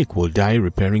mechanic will die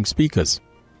repairing speakers.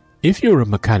 If you're a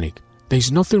mechanic,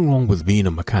 there's nothing wrong with being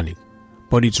a mechanic,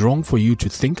 but it's wrong for you to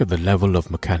think at the level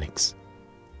of mechanics.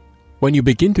 When you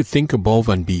begin to think above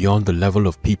and beyond the level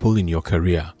of people in your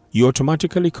career, you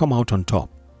automatically come out on top.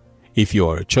 If you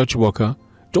are a church worker,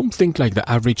 don't think like the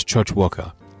average church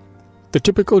worker. The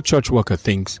typical church worker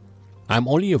thinks, I'm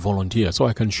only a volunteer so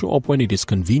I can show up when it is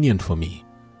convenient for me.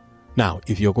 Now,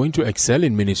 if you're going to excel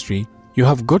in ministry, you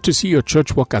have got to see your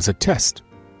church work as a test.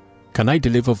 Can I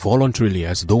deliver voluntarily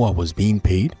as though I was being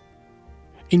paid?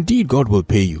 Indeed, God will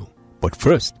pay you, but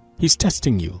first, He's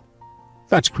testing you.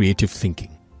 That's creative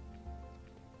thinking.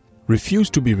 Refuse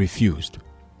to be refused.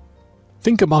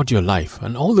 Think about your life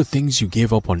and all the things you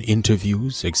gave up on: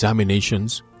 interviews,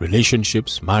 examinations,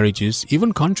 relationships, marriages,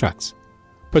 even contracts.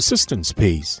 Persistence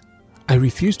pays. I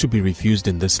refuse to be refused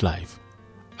in this life.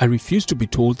 I refuse to be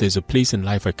told there's a place in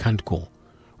life I can't go.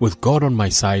 With God on my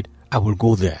side, I will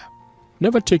go there.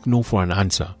 Never take no for an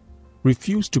answer.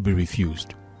 Refuse to be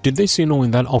refused. Did they say no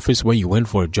in that office where you went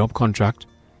for a job contract?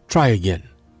 Try again.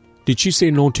 Did she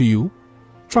say no to you?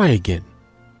 Try again.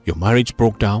 Your marriage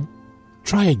broke down?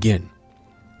 Try again.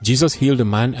 Jesus healed a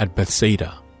man at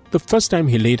Bethsaida. The first time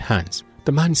he laid hands,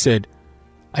 the man said,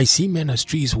 "I see men as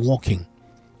trees walking."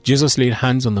 Jesus laid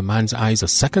hands on the man's eyes a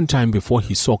second time before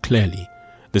he saw clearly.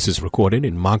 This is recorded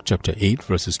in Mark chapter 8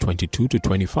 verses 22 to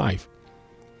 25.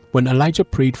 When Elijah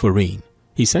prayed for rain,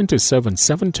 he sent his servant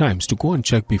 7 times to go and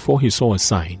check before he saw a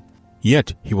sign.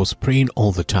 Yet he was praying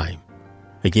all the time.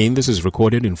 Again, this is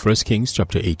recorded in 1 Kings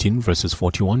chapter 18 verses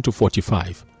 41 to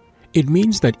 45. It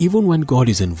means that even when God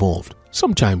is involved,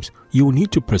 sometimes you will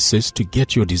need to persist to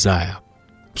get your desire.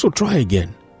 So try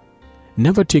again.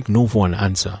 Never take no for an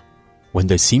answer. When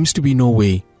there seems to be no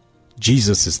way,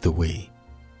 Jesus is the way.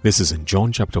 This is in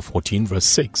John chapter 14 verse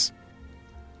 6.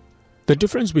 The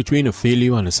difference between a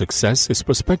failure and a success is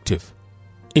perspective.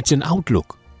 It's an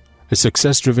outlook. A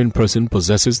success-driven person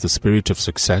possesses the spirit of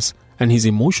success and his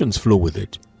emotions flow with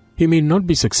it. He may not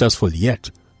be successful yet,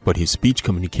 but his speech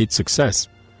communicates success.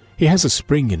 He has a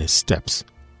spring in his steps,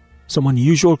 some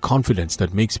unusual confidence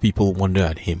that makes people wonder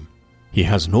at him. He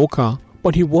has no car,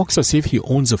 but he walks as if he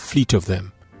owns a fleet of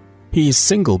them. He is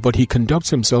single, but he conducts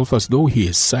himself as though he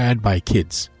is sired by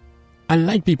kids. I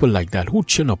like people like that who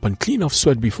chin up and clean off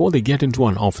sweat before they get into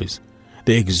an office.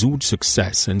 They exude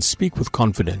success and speak with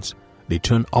confidence. They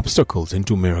turn obstacles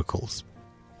into miracles.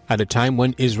 At a time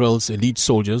when Israel's elite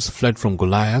soldiers fled from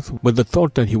Goliath with the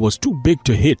thought that he was too big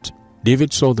to hit,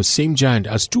 David saw the same giant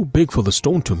as too big for the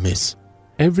stone to miss.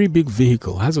 Every big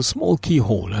vehicle has a small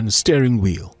keyhole and a steering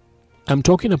wheel. I'm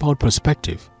talking about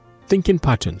perspective, thinking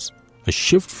patterns, a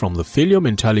shift from the failure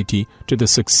mentality to the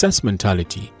success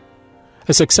mentality.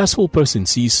 A successful person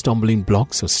sees stumbling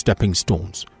blocks as stepping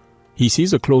stones. He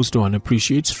sees a closed door and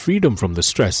appreciates freedom from the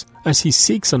stress as he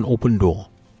seeks an open door.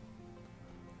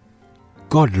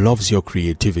 God loves your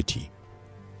creativity.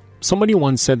 Somebody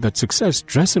once said that success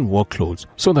dress in work clothes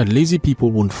so that lazy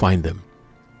people won't find them.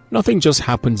 Nothing just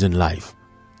happens in life.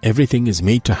 Everything is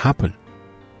made to happen.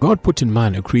 God put in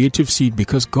man a creative seed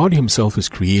because God himself is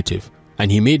creative,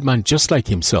 and he made man just like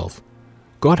himself.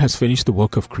 God has finished the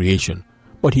work of creation,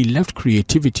 but he left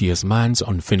creativity as man's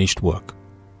unfinished work.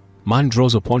 Man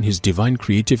draws upon his divine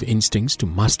creative instincts to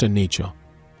master nature.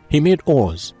 He made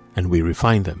ores, and we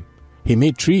refine them. He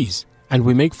made trees, and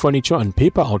we make furniture and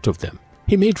paper out of them.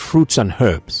 He made fruits and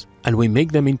herbs, and we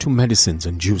make them into medicines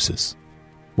and juices.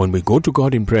 When we go to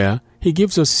God in prayer, he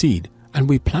gives us seed, and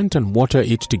we plant and water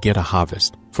it to get a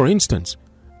harvest. For instance,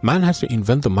 man has to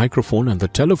invent the microphone and the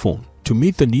telephone to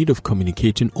meet the need of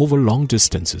communicating over long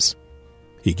distances.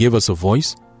 He gave us a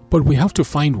voice, but we have to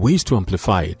find ways to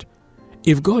amplify it.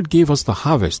 If God gave us the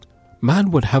harvest,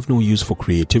 man would have no use for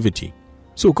creativity.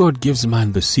 So God gives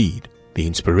man the seed, the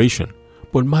inspiration,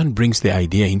 but man brings the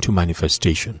idea into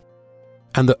manifestation.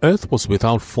 And the earth was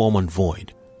without form and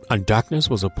void, and darkness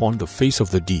was upon the face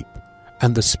of the deep,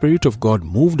 and the Spirit of God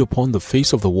moved upon the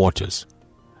face of the waters.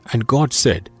 And God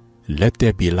said, "Let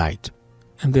there be light."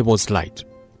 And there was light.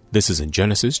 This is in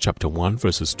Genesis chapter 1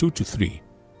 verses 2 to 3.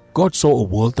 God saw a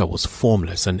world that was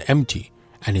formless and empty,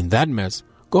 and in that mess,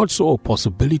 God saw a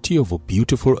possibility of a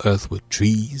beautiful earth with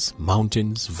trees,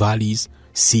 mountains, valleys,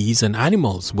 seas, and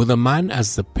animals, with a man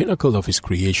as the pinnacle of his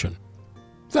creation.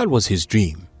 That was his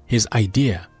dream, his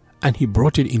idea, and he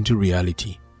brought it into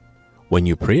reality. When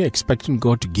you pray expecting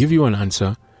God to give you an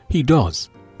answer, he does,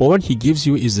 but what he gives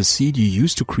you is the seed you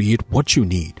use to create what you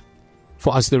need.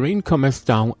 For as the rain cometh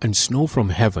down and snow from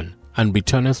heaven, and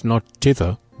returneth not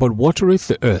thither, but watereth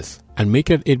the earth, and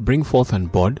maketh it bring forth and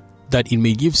bud, that it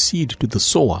may give seed to the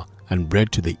sower and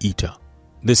bread to the eater.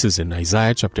 This is in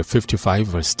Isaiah chapter 55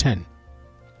 verse 10.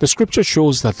 The scripture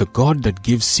shows that the God that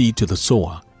gives seed to the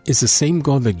sower is the same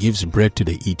God that gives bread to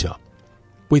the eater.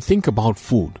 We think about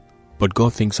food, but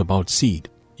God thinks about seed.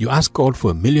 You ask God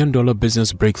for $1 million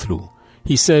business breakthrough.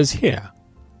 He says, "Here,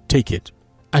 take it."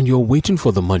 And you're waiting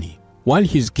for the money, while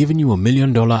he's giving you $1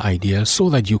 million idea so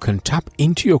that you can tap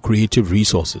into your creative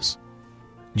resources.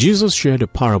 Jesus shared a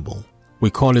parable. We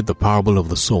call it the parable of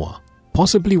the sower,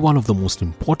 possibly one of the most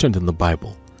important in the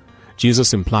Bible.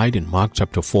 Jesus implied in Mark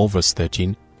chapter 4 verse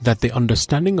 13 that the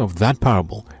understanding of that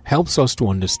parable helps us to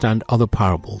understand other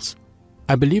parables.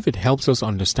 I believe it helps us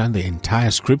understand the entire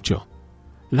scripture.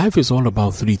 Life is all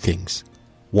about 3 things.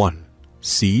 1.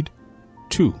 Seed.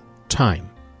 2. Time.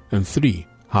 And 3.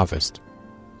 Harvest.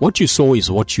 What you sow is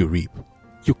what you reap.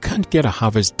 You can't get a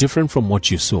harvest different from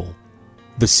what you sow.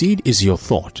 The seed is your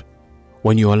thought.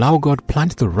 When you allow God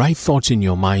plant the right thoughts in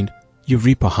your mind, you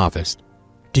reap a harvest.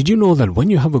 Did you know that when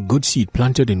you have a good seed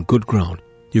planted in good ground,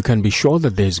 you can be sure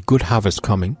that there is good harvest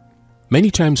coming? Many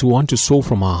times we want to sow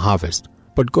from our harvest,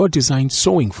 but God designed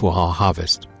sowing for our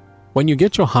harvest. When you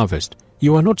get your harvest,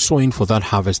 you are not sowing for that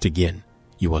harvest again.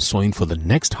 You are sowing for the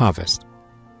next harvest.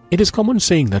 It is common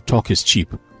saying that talk is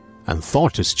cheap and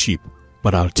thought is cheap,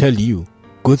 but I'll tell you,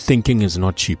 good thinking is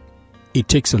not cheap. It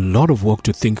takes a lot of work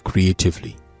to think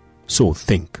creatively. So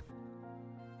think.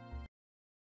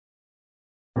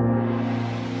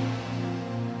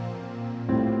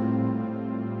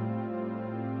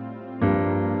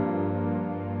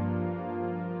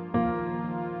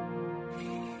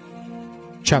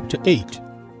 Chapter 8.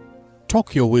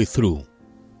 Talk your way through.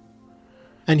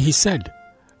 And he said,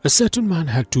 A certain man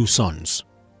had 2 sons,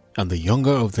 and the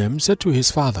younger of them said to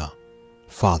his father,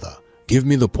 Father, give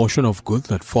me the portion of good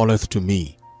that falleth to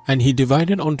me. And he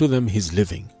divided unto them his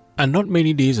living. And not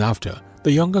many days after,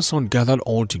 the younger son gathered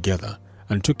all together,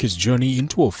 and took his journey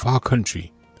into a far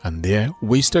country, and there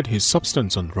wasted his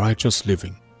substance on righteous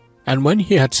living. And when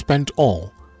he had spent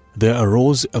all, there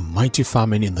arose a mighty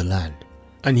famine in the land.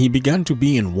 And he began to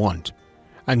be in want.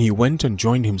 And he went and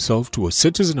joined himself to a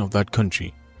citizen of that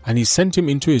country, and he sent him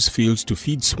into his fields to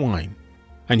feed swine.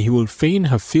 And he will fain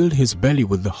have filled his belly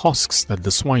with the husks that the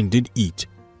swine did eat,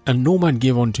 and no man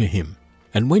gave unto him.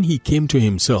 And when he came to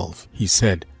himself, he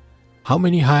said, How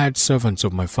many hired servants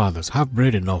of my father's have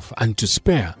bread enough and to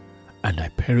spare, and I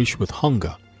perish with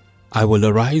hunger? I will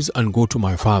arise and go to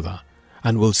my father,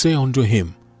 and will say unto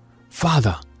him,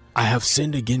 Father, I have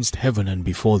sinned against heaven and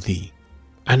before thee,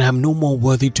 and am no more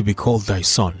worthy to be called thy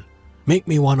son. Make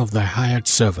me one of thy hired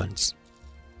servants.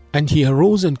 And he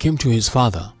arose and came to his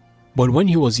father. But when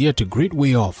he was yet a great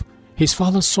way off, his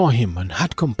father saw him, and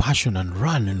had compassion, and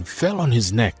ran, and fell on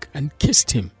his neck, and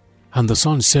kissed him. And the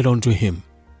son said unto him,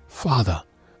 Father,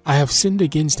 I have sinned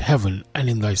against heaven and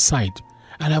in thy sight,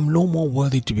 and am no more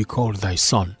worthy to be called thy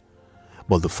son.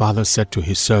 But the father said to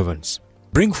his servants,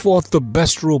 Bring forth the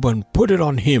best robe, and put it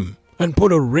on him, and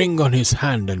put a ring on his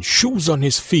hand, and shoes on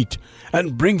his feet,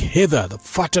 and bring hither the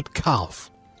fatted calf,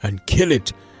 and kill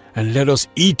it, and let us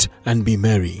eat and be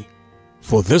merry.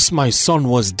 For this my son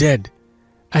was dead,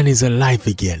 and is alive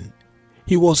again.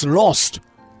 He was lost,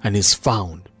 and is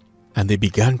found. And they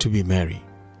began to be merry.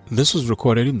 This was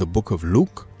recorded in the book of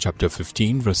Luke, chapter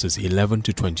 15, verses 11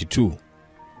 to 22.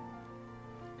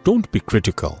 Don't be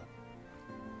critical.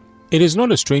 It is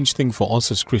not a strange thing for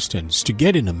us as Christians to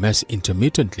get in a mess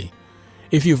intermittently.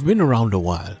 If you've been around a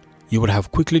while, you would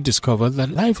have quickly discovered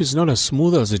that life is not as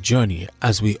smooth as a journey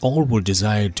as we all would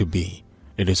desire it to be.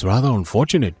 It is rather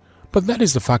unfortunate, but that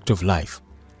is the fact of life.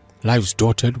 Life's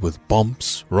dotted with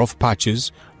bumps, rough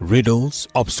patches, riddles,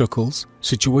 obstacles,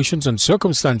 situations and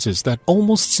circumstances that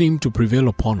almost seem to prevail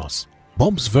upon us.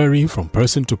 Bumps vary from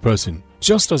person to person,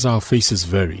 just as our faces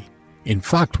vary. In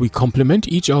fact, we complement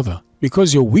each other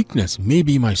because your weakness may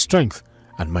be my strength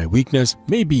and my weakness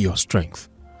may be your strength.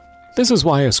 This is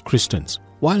why as Christians,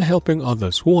 while helping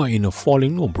others who are in a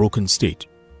fallen or broken state,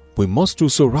 we must do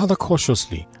so rather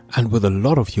cautiously and with a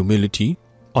lot of humility,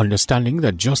 understanding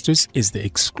that justice is the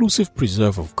exclusive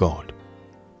preserve of God.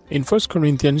 In 1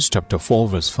 Corinthians chapter 4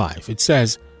 verse 5, it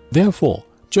says, Therefore,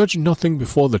 judge nothing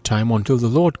before the time until the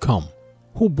Lord come,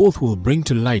 who both will bring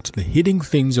to light the hidden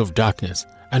things of darkness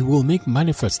and will make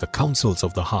manifest the counsels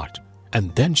of the heart,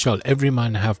 and then shall every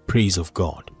man have praise of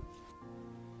God.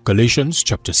 Galatians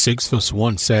chapter 6 verse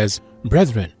 1 says,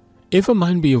 Brethren, if a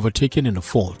man be overtaken in a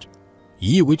fault,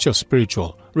 ye which are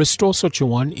spiritual, restore such a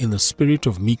one in the spirit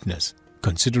of meekness,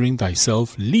 considering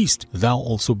thyself, lest thou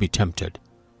also be tempted.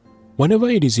 Whenever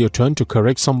it is your turn to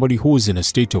correct somebody who is in a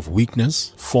state of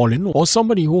weakness, fallen, or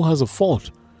somebody who has a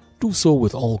fault, do so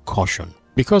with all caution,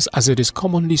 because as it is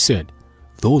commonly said,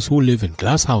 those who live in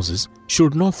glass houses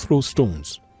should not throw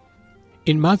stones.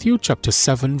 In Matthew chapter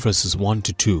 7 verses 1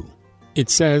 to 2, it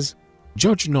says,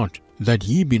 Judge not, that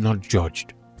ye be not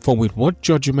judged. For with what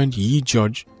judgment ye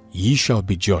judge, ye shall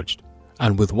be judged.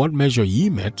 And with what measure ye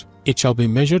met, it shall be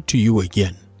measured to you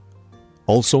again.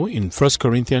 Also in 1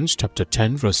 Corinthians chapter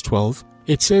 10 verse 12,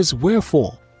 it says,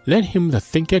 Wherefore, let him that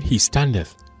thinketh he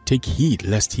standeth take heed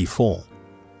lest he fall.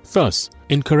 Thus,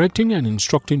 in correcting and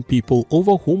instructing people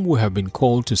over whom we have been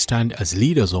called to stand as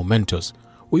leaders or mentors,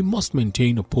 we must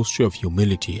maintain a posture of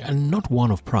humility and not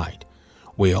one of pride.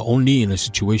 We are only in a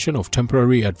situation of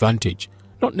temporary advantage,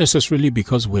 not necessarily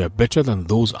because we are better than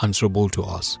those answerable to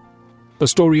us. The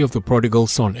story of the prodigal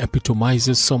son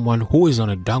epitomizes someone who is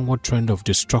on a downward trend of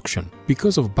destruction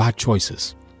because of bad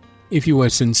choices. If you were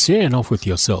sincere enough with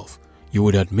yourself, you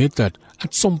would admit that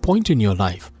at some point in your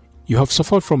life, you have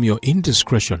suffered from your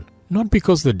indiscretion, not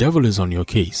because the devil is on your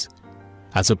case.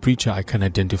 As a preacher, I can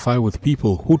identify with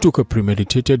people who took a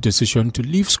premeditated decision to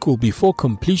leave school before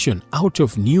completion out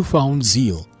of newfound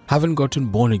zeal, having gotten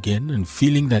born again and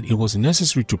feeling that it was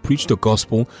necessary to preach the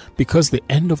gospel because the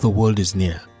end of the world is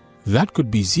near. That could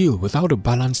be zeal without a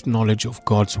balanced knowledge of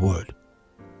God's word.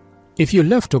 If you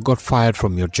left or got fired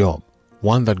from your job,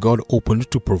 one that God opened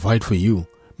to provide for you,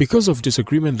 because of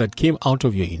disagreement that came out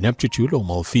of your ineptitude or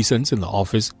malfeasance in the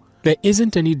office, there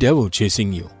isn't any devil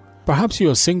chasing you. Perhaps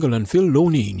you are single and feel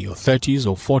lonely in your 30s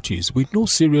or 40s with no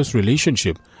serious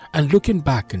relationship, and looking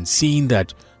back and seeing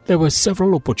that there were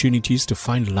several opportunities to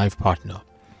find a life partner.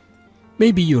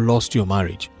 Maybe you lost your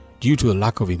marriage due to a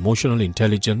lack of emotional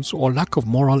intelligence or lack of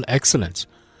moral excellence.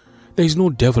 There is no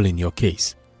devil in your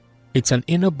case. It's an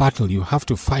inner battle you have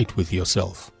to fight with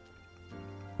yourself.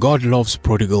 God loves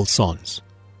prodigal sons.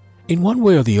 In one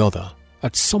way or the other,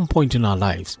 at some point in our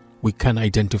lives, we can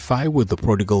identify with the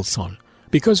prodigal son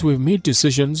because we've made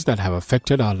decisions that have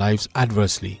affected our lives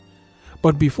adversely.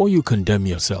 But before you condemn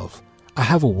yourself, I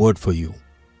have a word for you.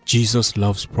 Jesus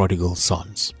loves prodigal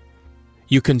sons.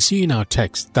 You can see in our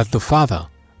text that the Father,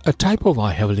 a type of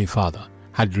our Heavenly Father,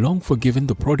 had long forgiven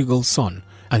the prodigal son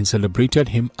and celebrated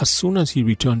him as soon as he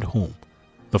returned home.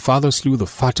 The father slew the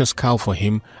fattest cow for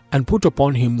him and put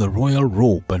upon him the royal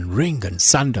robe and ring and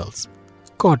sandals.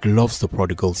 God loves the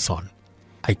prodigal son.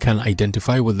 I can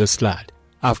identify with this lad.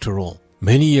 After all,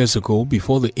 many years ago,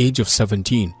 before the age of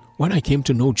 17, when I came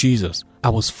to know Jesus, I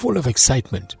was full of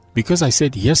excitement because I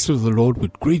said yes to the Lord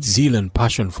with great zeal and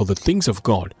passion for the things of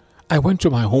God. I went to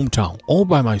my hometown all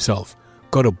by myself,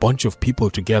 got a bunch of people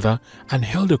together and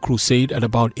held a crusade at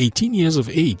about 18 years of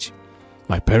age.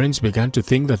 My parents began to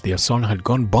think that their son had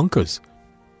gone bonkers.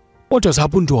 What has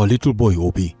happened to our little boy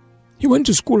Obi? He went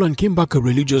to school and came back a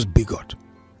religious bigot.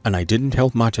 And I didn't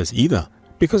help matters either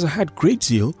because I had great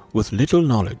zeal with little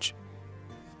knowledge.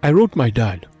 I wrote my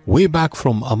dad way back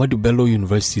from Ahmadu Bello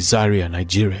University, Zaria,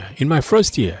 Nigeria, in my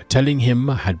first year, telling him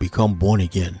I had become born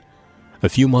again. A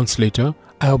few months later,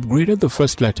 I upgraded the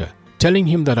first letter, telling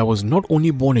him that I was not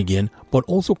only born again but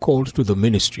also called to the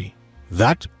ministry.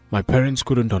 That my parents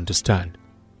couldn't understand.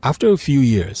 After a few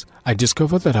years, I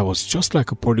discovered that I was just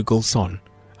like a prodigal son,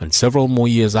 and several more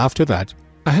years after that,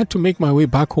 I had to make my way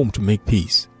back home to make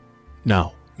peace.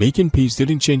 Now, making peace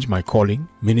didn't change my calling,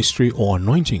 ministry, or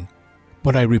anointing,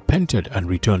 but I repented and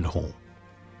returned home.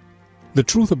 The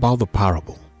truth about the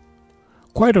parable.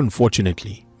 Quite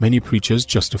unfortunately, many preachers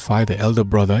justify the elder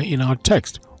brother in our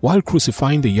text while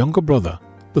crucifying the younger brother,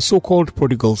 the so-called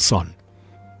prodigal son.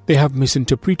 They have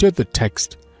misinterpreted the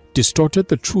text, distorted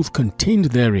the truth contained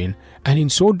therein, and in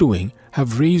so doing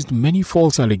have raised many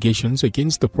false allegations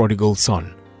against the prodigal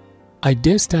son. I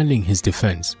dare stand in his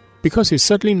defense because he's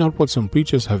certainly not what some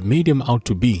preachers have made him out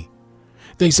to be.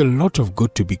 There is a lot of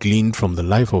good to be gleaned from the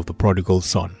life of the prodigal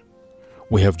son.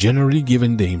 We have generally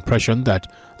given the impression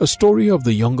that the story of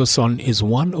the younger son is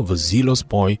one of a zealous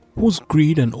boy whose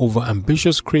greed and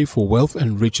overambitious crave for wealth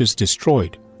and riches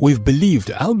destroyed. We've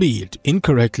believed, albeit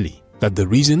incorrectly, that the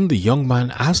reason the young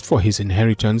man asked for his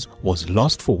inheritance was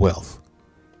lust for wealth.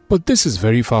 But this is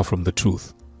very far from the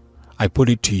truth. I put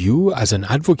it to you as an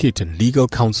advocate and legal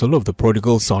counsel of the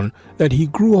prodigal son that he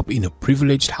grew up in a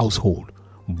privileged household,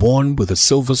 born with a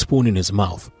silver spoon in his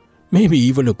mouth, maybe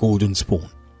even a golden spoon.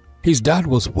 His dad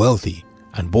was wealthy,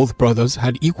 and both brothers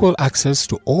had equal access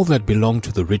to all that belonged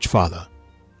to the rich father.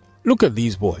 Look at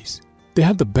these boys. They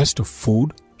had the best of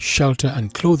food, shelter,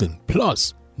 and clothing,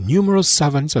 plus numerous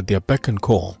servants at their beck and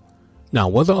call. Now,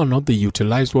 whether or not they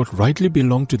utilized what rightly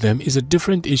belonged to them is a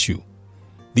different issue.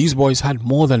 These boys had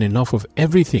more than enough of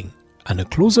everything, and a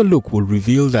closer look will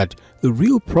reveal that the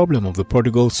real problem of the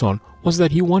prodigal son was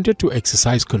that he wanted to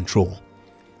exercise control.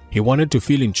 He wanted to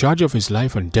feel in charge of his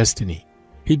life and destiny.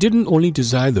 He didn't only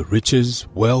desire the riches,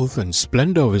 wealth, and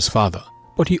splendor of his father,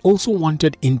 but he also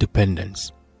wanted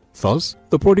independence. Thus,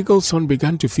 the prodigal son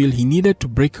began to feel he needed to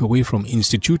break away from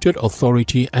instituted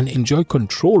authority and enjoy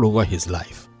control over his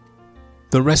life.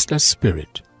 The restless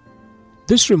spirit.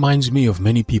 This reminds me of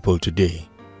many people today.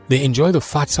 They enjoy the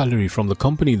fat salary from the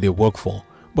company they work for,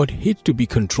 but hate to be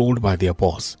controlled by their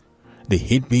boss. They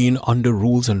hate being under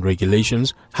rules and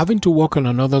regulations, having to work on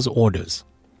another's orders.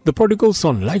 The prodigal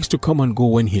son likes to come and go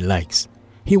when he likes.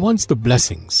 He wants the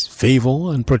blessings,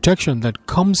 favor, and protection that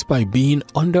comes by being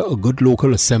under a good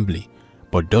local assembly,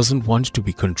 but doesn't want to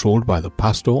be controlled by the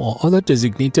pastor or other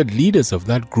designated leaders of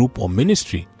that group or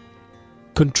ministry.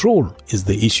 Control is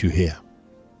the issue here.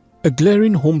 A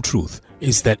glaring home truth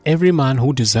is that every man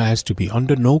who desires to be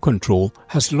under no control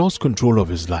has lost control of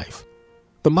his life.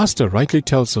 The Master rightly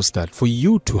tells us that for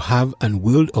you to have and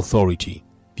wield authority,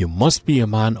 you must be a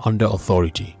man under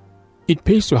authority. It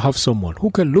pays to have someone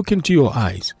who can look into your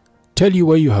eyes, tell you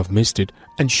where you have missed it,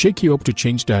 and shake you up to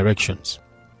change directions.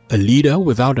 A leader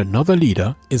without another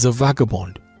leader is a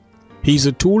vagabond. He is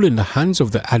a tool in the hands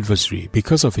of the adversary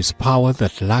because of his power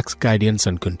that lacks guidance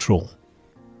and control.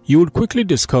 You would quickly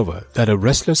discover that a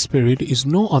restless spirit is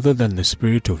no other than the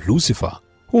spirit of Lucifer,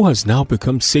 who has now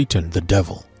become Satan the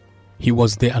devil. He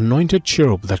was the anointed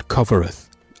cherub that covereth.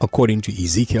 According to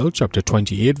Ezekiel chapter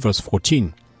 28 verse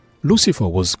 14, Lucifer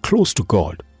was close to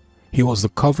God. He was the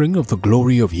covering of the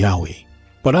glory of Yahweh.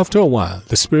 But after a while,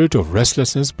 the spirit of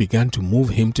restlessness began to move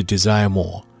him to desire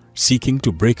more, seeking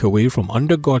to break away from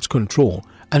under God's control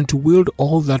and to wield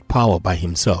all that power by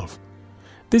himself.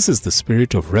 This is the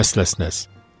spirit of restlessness.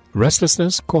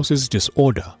 Restlessness causes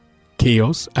disorder,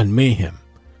 chaos, and mayhem.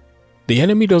 The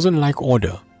enemy doesn't like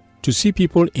order. To see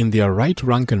people in their right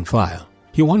rank and file,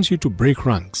 he wants you to break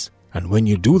ranks, and when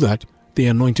you do that, the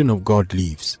anointing of God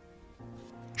leaves.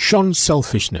 Shun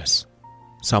selfishness.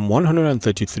 Psalm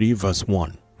 133 verse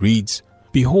 1 reads,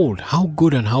 "Behold, how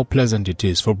good and how pleasant it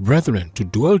is for brethren to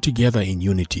dwell together in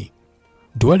unity."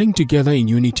 Dwelling together in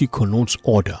unity connotes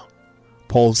order.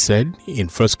 Paul said in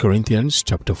 1 Corinthians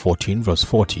chapter 14 verse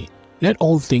 40, "Let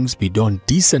all things be done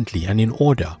decently and in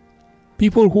order."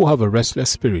 People who have a restless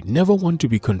spirit never want to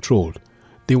be controlled.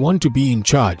 They want to be in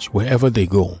charge wherever they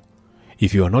go.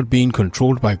 If you are not being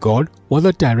controlled by God,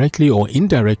 whether directly or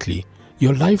indirectly,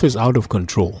 your life is out of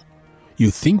control. You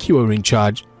think you are in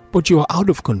charge, but you are out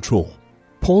of control.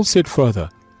 Paul said further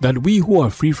that we who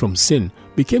are free from sin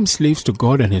became slaves to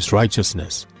God and His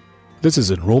righteousness. This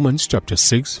is in Romans chapter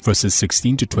 6 verses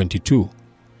 16 to 22.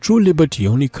 True liberty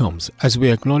only comes as we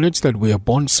acknowledge that we are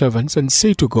bond servants and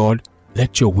say to God,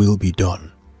 "Let your will be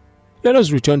done." Let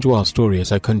us return to our story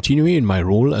as I continue in my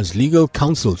role as legal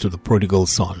counsel to the prodigal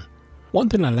son. One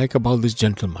thing I like about this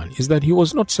gentleman is that he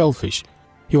was not selfish.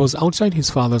 He was outside his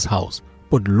father's house,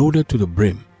 but loaded to the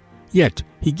brim. Yet,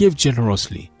 he gave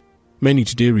generously. Many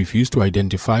today refuse to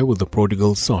identify with the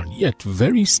prodigal son, yet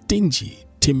very stingy,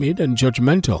 timid, and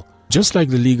judgmental, just like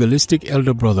the legalistic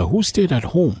elder brother who stayed at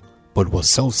home but was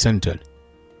self-centered.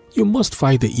 You must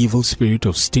fight the evil spirit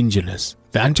of stinginess,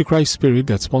 the Antichrist spirit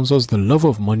that sponsors the love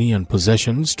of money and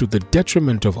possessions to the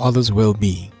detriment of others'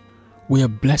 well-being. We are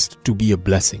blessed to be a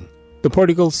blessing. The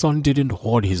prodigal son didn't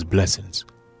hoard his blessings.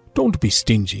 Don't be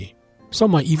stingy.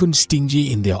 Some are even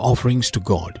stingy in their offerings to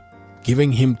God,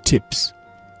 giving Him tips.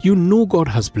 You know God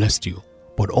has blessed you,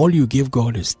 but all you give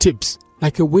God is tips,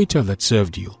 like a waiter that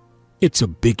served you. It's a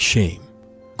big shame.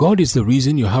 God is the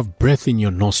reason you have breath in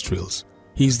your nostrils.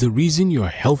 He is the reason you are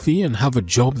healthy and have a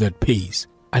job that pays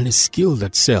and a skill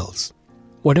that sells.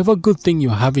 Whatever good thing you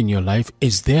have in your life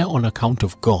is there on account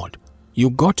of God. You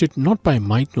got it not by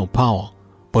might nor power,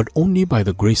 but only by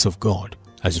the grace of God,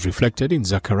 as reflected in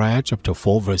Zechariah chapter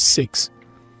 4 verse 6.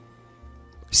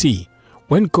 See,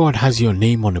 when God has your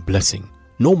name on a blessing,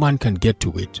 no man can get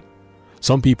to it.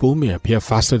 Some people may appear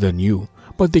faster than you,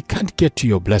 but they can't get to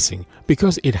your blessing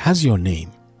because it has your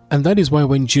name. And that is why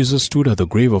when Jesus stood at the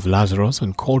grave of Lazarus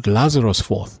and called Lazarus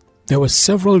forth, there were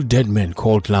several dead men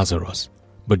called Lazarus.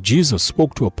 But Jesus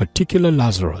spoke to a particular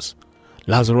Lazarus.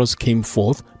 Lazarus came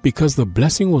forth because the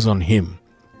blessing was on him.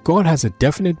 God has a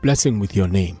definite blessing with your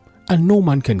name, and no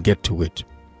man can get to it.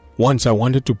 Once I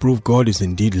wanted to prove God is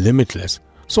indeed limitless,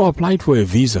 so I applied for a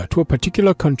visa to a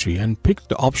particular country and picked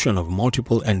the option of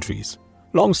multiple entries.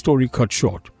 Long story cut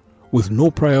short, with no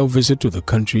prior visit to the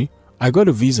country, I got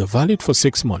a visa valid for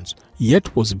 6 months,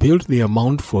 yet was billed the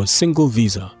amount for a single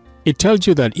visa. It tells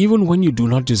you that even when you do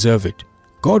not deserve it,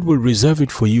 God will reserve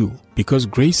it for you because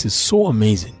grace is so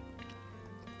amazing.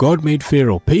 God made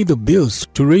Pharaoh pay the bills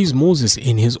to raise Moses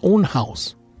in his own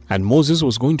house, and Moses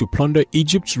was going to plunder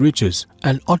Egypt's riches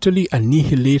and utterly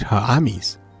annihilate her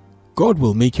armies. God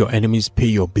will make your enemies pay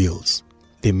your bills.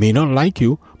 They may not like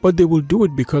you, but they will do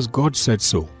it because God said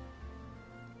so.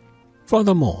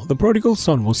 Furthermore, the prodigal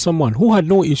son was someone who had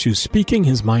no issues speaking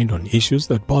his mind on issues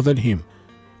that bothered him.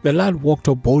 The lad walked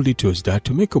up boldly to his dad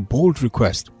to make a bold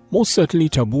request, most certainly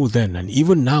taboo then and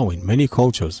even now in many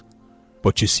cultures.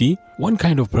 But you see, one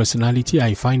kind of personality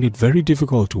I find it very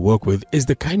difficult to work with is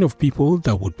the kind of people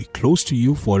that would be close to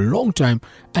you for a long time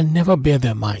and never bare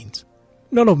their minds.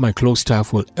 None of my close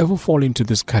staff will ever fall into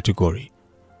this category.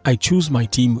 I choose my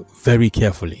team very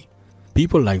carefully.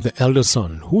 People like the elder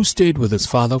son who stayed with his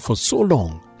father for so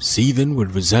long, seething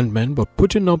with resentment but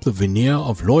putting up the veneer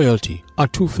of loyalty, are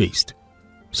two-faced.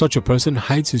 Such a person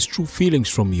hides his true feelings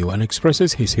from you and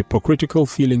expresses his hypocritical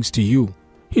feelings to you.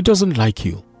 He doesn't like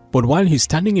you, but while he's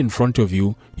standing in front of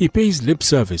you, he pays lip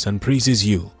service and praises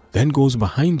you, then goes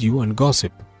behind you and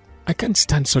gossip. I can't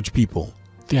stand such people.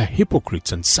 They are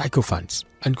hypocrites and sycophants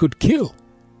and could kill.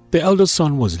 The elder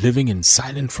son was living in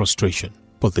silent frustration,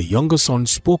 but the younger son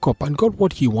spoke up and got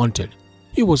what he wanted.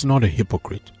 He was not a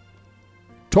hypocrite.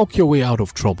 Talk your way out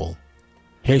of trouble.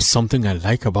 Here's something I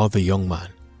like about the young man.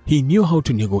 He knew how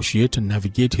to negotiate and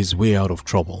navigate his way out of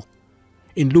trouble.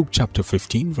 In Luke chapter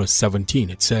 15 verse 17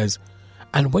 it says,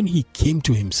 "And when he came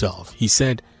to himself, he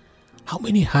said, How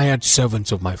many hired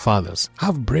servants of my father's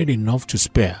have bread enough to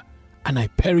spare, and I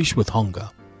perish with hunger?"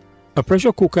 A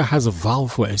pressure cooker has a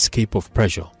valve for escape of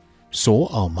pressure. So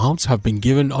our mouths have been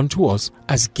given unto us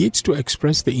as gates to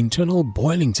express the internal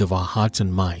boilings of our hearts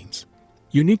and minds.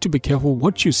 You need to be careful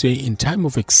what you say in time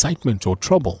of excitement or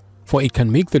trouble, for it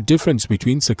can make the difference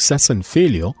between success and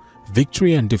failure,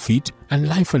 victory and defeat, and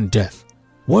life and death.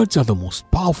 Words are the most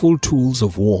powerful tools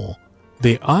of war.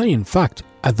 They are, in fact,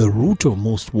 at the root of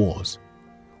most wars.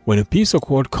 When a peace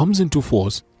accord comes into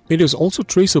force, it is also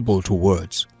traceable to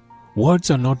words.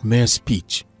 Words are not mere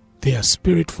speech, they are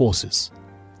spirit forces.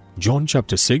 John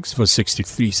chapter 6 verse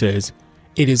 63 says,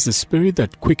 "It is the spirit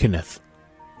that quickeneth.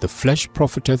 The flesh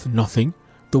profiteth nothing.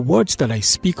 The words that I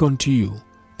speak unto you,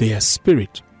 they are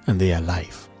spirit and they are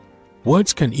life."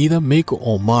 Words can either make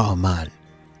or mar a man.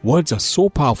 Words are so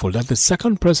powerful that the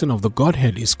second person of the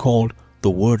Godhead is called the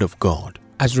Word of God,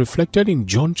 as reflected in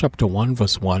John chapter 1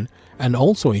 verse 1 and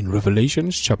also in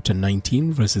Revelations chapter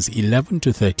 19 verses 11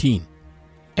 to 13.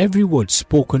 Every word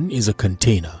spoken is a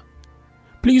container.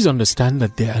 Please understand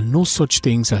that there are no such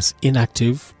things as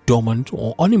inactive, dormant,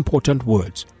 or unimportant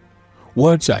words.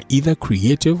 Words are either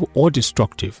creative or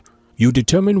destructive. You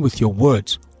determine with your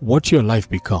words what your life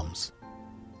becomes.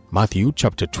 Matthew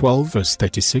chapter 12 verse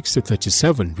 36 to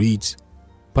 37 reads,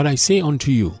 "But I say unto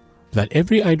you, that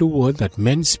every idle word that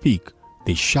men speak,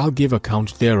 they shall give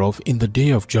account thereof in the day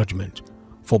of judgment.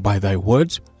 For by thy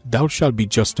words thou shalt be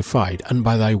justified, and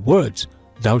by thy words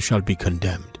thou shalt be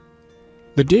condemned."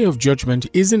 The day of judgment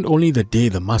isn't only the day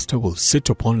the Master will sit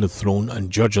upon the throne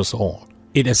and judge us all.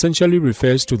 It essentially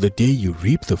refers to the day you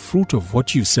reap the fruit of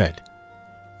what you said.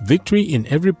 Victory in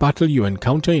every battle you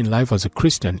encounter in life as a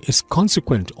Christian is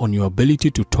consequent on your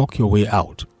ability to talk your way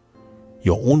out.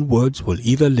 Your own words will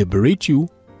either liberate you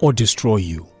or destroy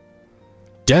you.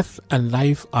 Death and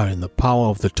life are in the power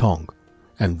of the tongue,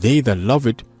 and they that love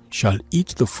it shall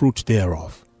eat the fruit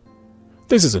thereof.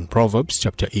 This is in Proverbs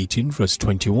chapter 18 verse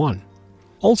 21.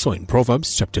 Also in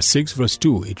Proverbs chapter 6 verse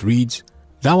 2 it reads,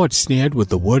 "Thou art snared with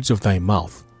the words of thy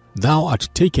mouth. Thou art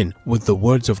taken with the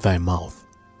words of thy mouth."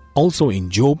 Also in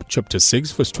Job chapter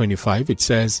 6 verse 25 it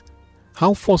says,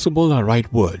 "How forcible are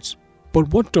right words,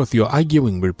 but what doth your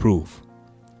arguing reprove?"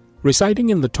 Residing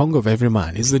in the tongue of every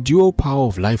man is the dual power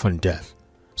of life and death.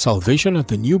 Salvation at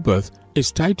the new birth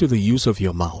is tied to the use of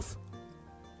your mouth.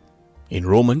 In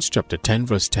Romans chapter 10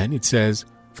 verse 10 it says,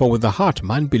 "For with the heart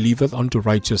man believeth unto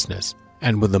righteousness,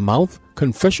 and with the mouth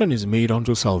confession is made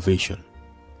unto salvation."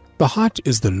 The heart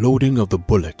is the loading of the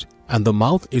bullet, and the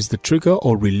mouth is the trigger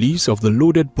or release of the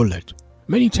loaded bullet.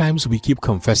 Many times we keep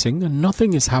confessing and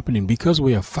nothing is happening because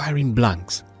we are firing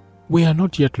blanks. We are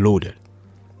not yet loaded.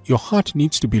 Your heart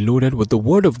needs to be loaded with the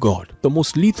Word of God, the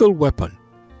most lethal weapon.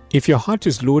 If your heart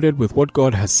is loaded with what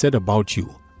God has said about you,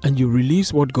 and you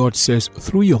release what God says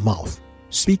through your mouth,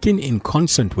 speaking in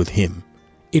consent with Him,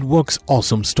 it works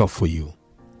awesome stuff for you.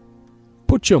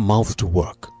 Put your mouth to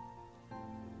work.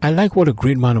 I like what a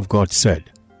great man of God said.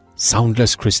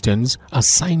 Soundless Christians are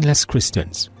signless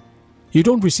Christians. You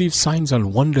don't receive signs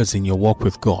and wonders in your walk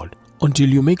with God until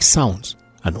you make sounds,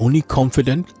 and only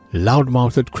confident,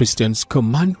 loud-mouthed Christians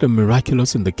command the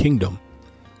miraculous in the kingdom.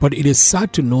 But it is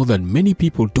sad to know that many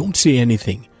people don't say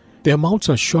anything. Their mouths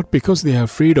are shut because they are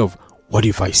afraid of, what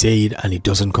if I say it and it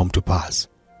doesn't come to pass?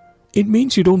 It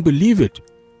means you don't believe it.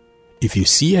 If you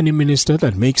see any minister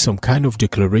that makes some kind of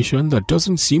declaration that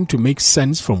doesn't seem to make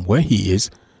sense from where he is,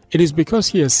 it is because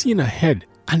he has seen ahead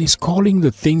and is calling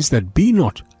the things that be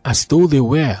not as though they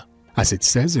were, as it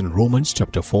says in Romans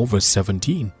chapter 4 verse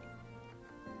 17.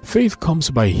 Faith comes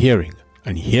by hearing,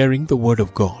 and hearing the word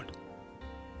of God.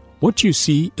 What you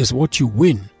see is what you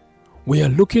win. We are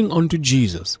looking unto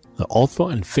Jesus, the author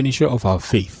and finisher of our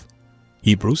faith.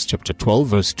 Hebrews chapter 12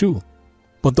 verse 2.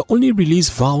 But the only release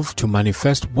valve to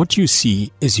manifest what you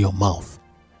see is your mouth.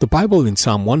 The Bible in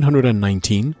Psalm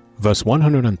 119 verse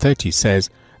 130 says,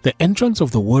 "The entrance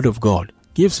of the word of God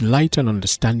gives light and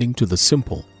understanding to the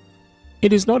simple."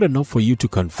 It is not enough for you to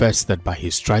confess that by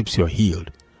His stripes you are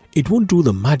healed. It won't do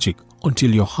the magic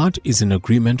until your heart is in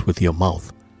agreement with your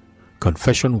mouth.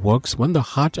 Confession works when the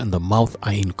heart and the mouth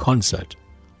are in concert.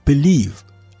 Believe,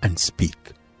 and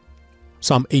speak.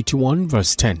 Psalm 81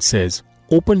 verse 10 says,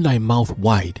 "Open thy mouth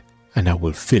wide, and I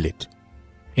will fill it."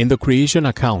 In the creation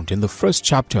account in the first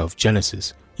chapter of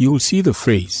Genesis, you will see the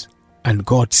phrase, "And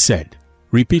God said,"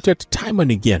 repeated time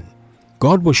and again.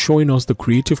 God was showing us the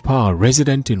creative power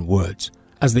resident in words.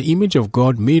 As the image of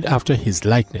God made after His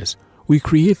likeness, we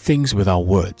create things with our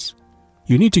words.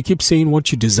 You need to keep saying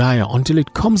what you desire until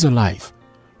it comes alive.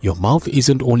 Your mouth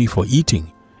isn't only for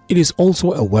eating, it is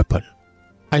also a weapon.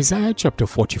 Isaiah chapter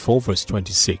 44 verse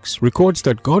 26 records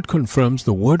that God confirms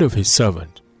the word of His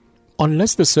servant.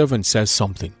 Unless the servant says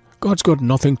something, God's got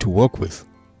nothing to work with.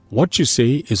 What you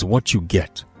say is what you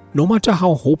get. No matter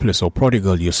how hopeless or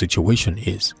prodigal your situation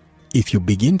is, if you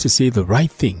begin to say the right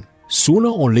thing, sooner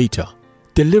or later,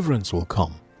 deliverance will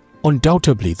come.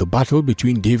 Undoubtedly, the battle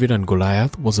between David and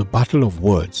Goliath was a battle of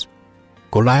words.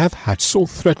 Goliath had so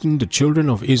threatened the children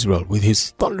of Israel with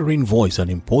his thundering voice and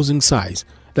imposing size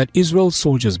that Israel's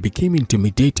soldiers became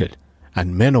intimidated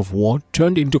and men of war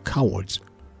turned into cowards.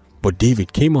 But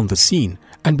David came on the scene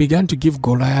and began to give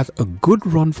Goliath a good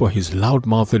run for his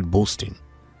loud-mouthed boasting.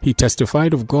 He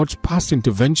testified of God's past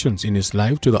interventions in his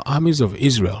life to the armies of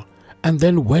Israel and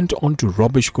then went on to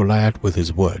rubbish Goliath with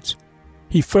his words.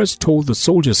 He first told the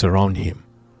soldiers around him,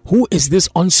 "Who is this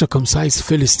uncircumcised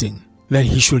Philistine that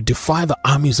he should defy the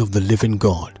armies of the living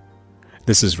God?"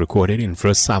 This is recorded in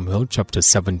 1 Samuel chapter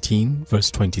 17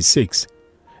 verse 26.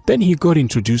 Then he got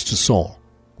introduced to Saul,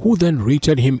 who then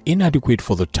rated him inadequate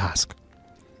for the task.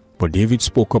 But David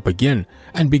spoke up again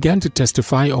and began to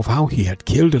testify of how he had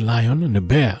killed a lion and a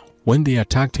bear when they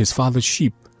attacked his father's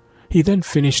sheep. He then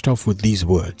finished off with these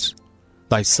words,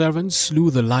 "Thy servant slew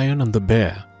the lion and the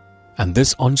bear, and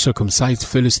this uncircumcised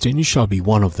Philistine shall be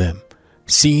one of them,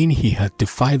 seeing he hath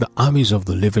defied the armies of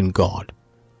the living God.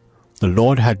 The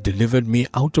Lord hath delivered me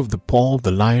out of the paw of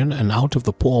the lion and out of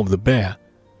the paw of the bear.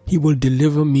 He will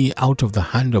deliver me out of the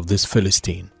hand of this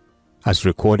Philistine," as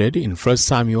recorded in 1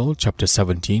 Samuel chapter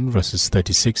 17 verses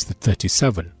 36 to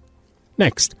 37.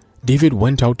 Next, David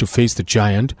went out to face the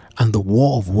giant, and the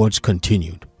war of words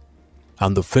continued.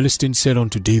 And the Philistine said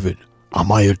unto David,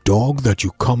 "Am I a dog that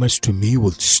you comest to me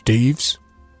with staves?"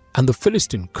 And the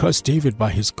Philistine cursed David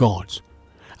by his gods.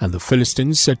 And the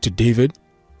Philistine said to David,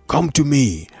 "Come to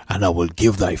me, and I will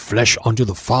give thy flesh unto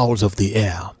the fowls of the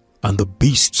air, and the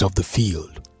beasts of the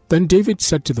field." Then David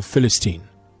said to the Philistine,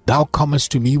 "Thou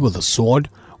comest to me with a sword,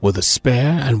 with a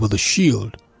spear, and with a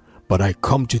shield, but I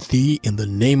come to thee in the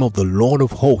name of the Lord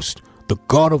of hosts, the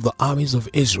God of the armies of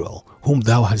Israel, whom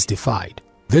thou hast defied.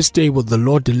 This day will the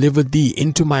Lord deliver thee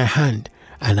into my hand,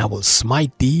 and I will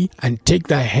smite thee, and take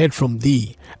thy head from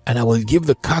thee, and I will give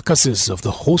the carcasses of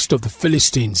the host of the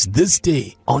Philistines this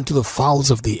day unto the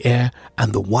fowls of the air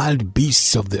and the wild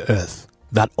beasts of the earth,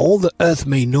 that all the earth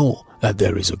may know that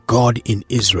there is a God in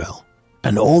Israel.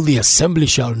 And all the assembly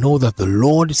shall know that the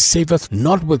Lord saveth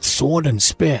not with sword and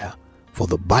spear, for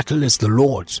the battle is the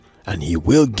Lord's, and he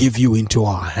will give you into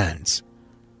our hands."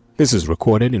 This is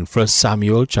recorded in 1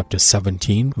 Samuel chapter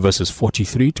 17 verses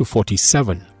 43 to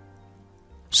 47.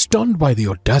 Stunned by the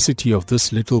audacity of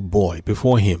this little boy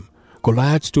before him,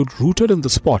 Goliath stood rooted in the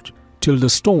spot till the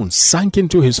stone sank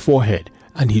into his forehead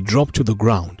and he dropped to the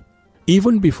ground.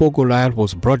 Even before Goliath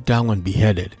was brought down and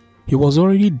beheaded, he was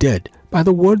already dead by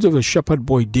the words of the shepherd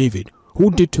boy David,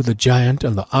 who did to the giant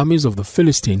and the armies of the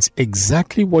Philistines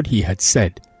exactly what he had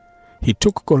said. He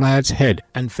took Goliath's head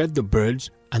and fed the birds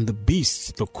and the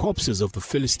beasts the corpses of the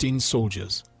Philistine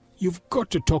soldiers. You've got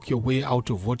to talk your way out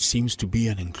of what seems to be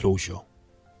an enclosure.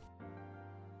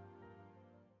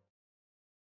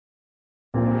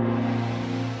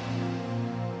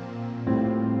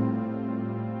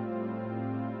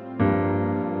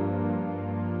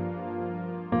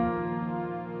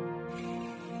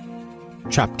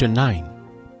 Chapter 9.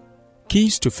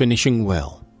 Keys to Finishing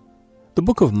Well. The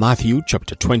book of Matthew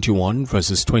chapter 21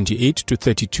 verses 28 to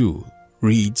 32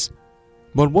 reads,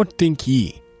 "But what think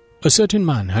ye? A certain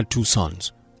man had 2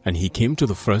 sons, and he came to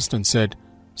the first and said,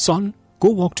 Son,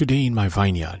 go walk today in my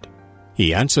vineyard.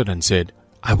 He answered and said,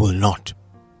 I will not.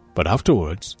 But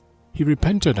afterwards he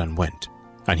repented and went.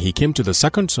 And he came to the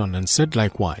second son and said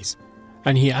likewise.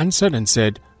 And he answered and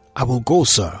said, I will go,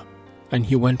 sir. And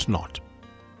he went not.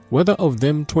 Whether of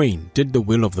them twain did the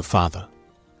will of the Father?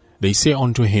 They say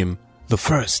unto him, The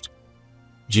first.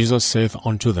 Jesus saith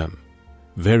unto them,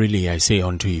 Verily I say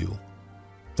unto you,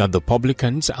 that the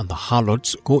publicans and the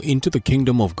harlots go into the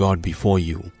kingdom of God before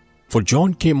you. For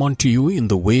John came unto you in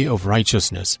the way of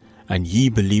righteousness, and ye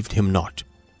believed him not.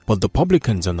 But the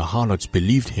publicans and the harlots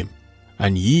believed him.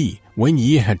 And ye, when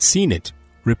ye had seen it,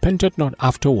 repented not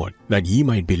afterward, that ye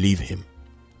might believe him.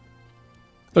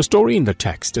 The story in the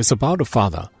text is about a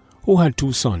father who had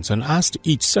 2 sons and asked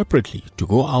each separately to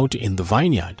go out in the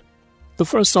vineyard. The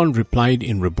first son replied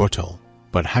in rebuttal,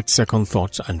 but had second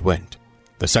thoughts and went.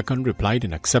 The second replied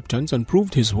in acceptance and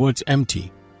proved his words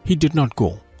empty. He did not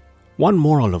go. One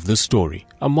moral of this story,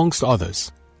 amongst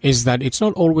others, is that it's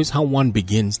not always how one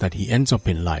begins that he ends up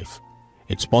in life.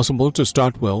 It's possible to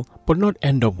start well but not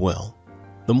end up well.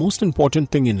 The most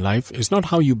important thing in life is not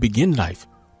how you begin life,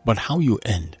 but how you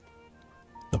end.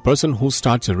 The person who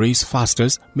starts a race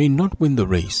fastest may not win the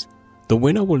race. The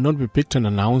winner will not be picked and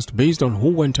announced based on who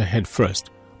went ahead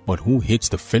first, but who hits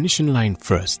the finishing line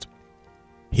first.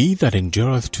 He that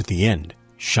endureth to the end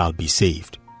shall be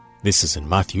saved. This is in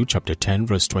Matthew chapter 10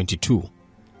 verse 22.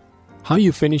 How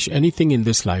you finish anything in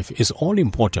this life is all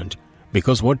important,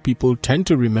 because what people tend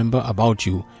to remember about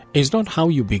you is not how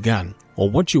you began or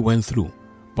what you went through,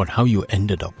 but how you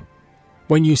ended up.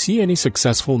 When you see any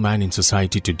successful man in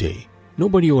society today,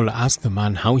 nobody will ask the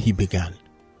man how he began.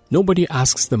 Nobody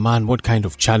asks the man what kind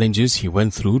of challenges he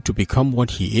went through to become what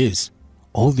he is.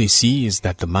 All they see is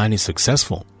that the man is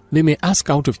successful. They may ask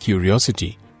out of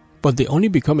curiosity, but they only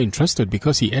become interested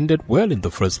because he ended well in the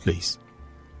first place.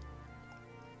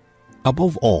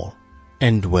 Above all,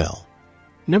 end well.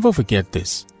 Never forget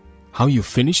this. How you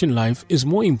finish in life is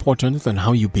more important than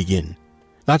how you begin.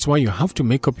 That's why you have to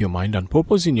make up your mind and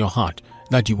purpose in your heart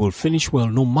that you will finish well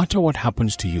no matter what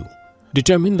happens to you.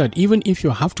 Determine that even if you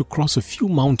have to cross a few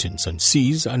mountains and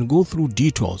seas and go through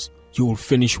detours, you will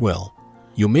finish well.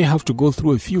 You may have to go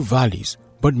through a few valleys,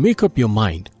 but make up your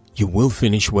mind, you will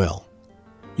finish well.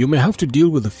 You may have to deal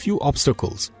with a few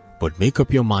obstacles, but make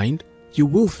up your mind, you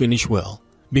will finish well.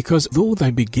 Because though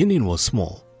thy beginning was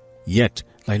small, yet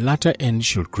thy latter end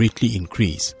shall greatly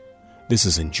increase. This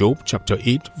is in Job chapter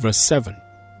 8 verse 7.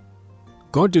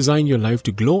 God designed your life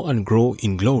to glow and grow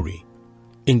in glory.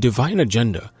 In divine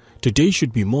agenda, today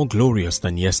should be more glorious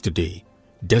than yesterday.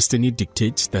 Destiny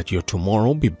dictates that your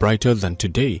tomorrow be brighter than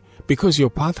today, because your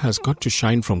path has got to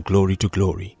shine from glory to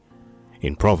glory.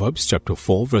 In Proverbs chapter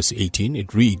 4 verse 18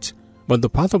 it reads, "But the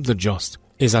path of the just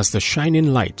is as the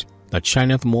shining light that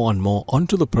shineth more and more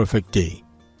unto the perfect day."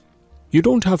 You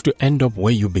don't have to end up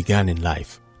where you began in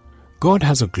life. God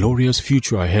has a glorious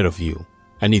future ahead of you,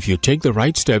 and if you take the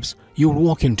right steps, you'll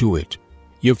walk into it.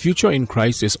 Your future in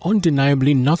Christ is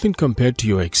undeniably nothing compared to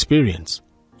your experience.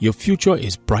 Your future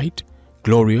is bright,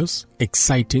 glorious,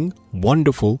 exciting,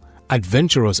 wonderful,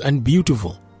 adventurous, and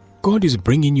beautiful. God is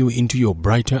bringing you into your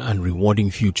brighter and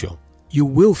rewarding future. You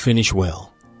will finish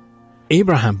well.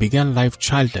 Abraham began life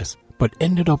childless, but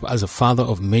ended up as a father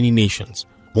of many nations.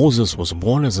 Moses was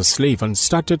born as a slave and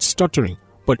started stuttering,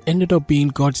 but ended up being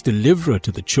God's deliverer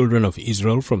to the children of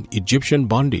Israel from Egyptian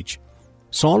bondage.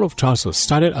 Saul of Tarsus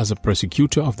started as a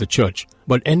persecutor of the church,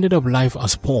 but ended up life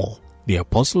as Paul, the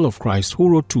apostle of Christ who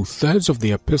wrote 2/3 of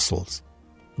the epistles.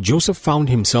 Joseph found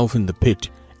himself in the pit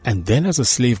and then as a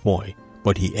slave boy,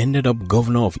 but he ended up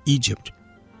governor of Egypt.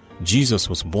 Jesus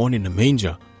was born in a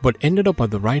manger, but ended up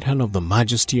at the right hand of the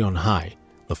Majesty on high,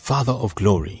 the Father of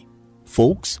glory.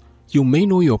 Folks, you may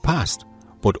know your past,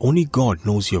 but only God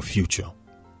knows your future.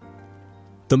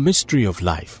 The mystery of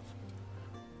life.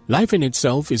 Life in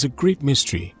itself is a great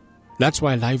mystery. That's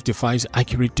why life defies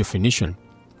accurate definition.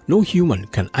 No human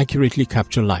can accurately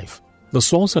capture life. The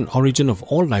source and origin of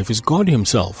all life is God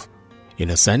Himself.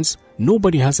 In a sense,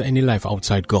 nobody has any life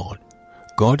outside God.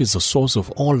 God is the source of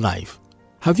all life.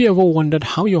 Have you ever wondered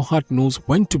how your heart knows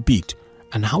when to beat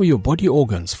and how your body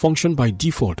organs function by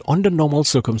default under normal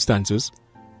circumstances?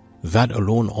 That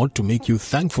alone ought to make you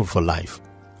thankful for life.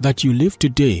 That you live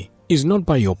today is not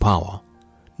by your power.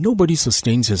 Nobody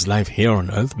sustains his life here on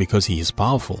earth because he is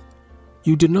powerful.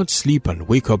 You did not sleep and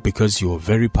wake up because you were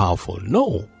very powerful.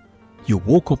 No, you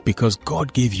woke up because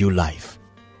God gave you life.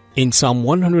 In Psalm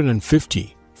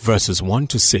 150, verses 1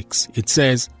 to 6, it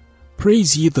says,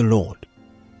 "Praise ye the Lord.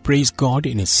 Praise God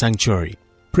in His sanctuary.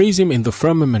 Praise Him in the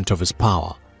firmament of His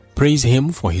power. Praise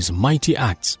Him for His mighty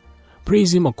acts.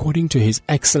 Praise Him according to His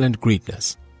excellent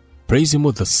greatness. Praise Him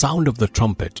with the sound of the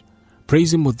trumpet.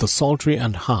 Praise Him with the psaltery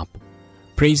and harp.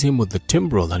 Praise Him with the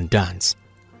timbrel and dance.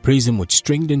 Praise Him with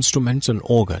stringed instruments and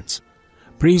organs.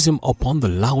 Praise Him upon the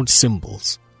loud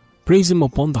cymbals. Praise Him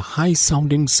upon the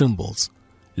high-sounding cymbals.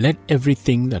 Let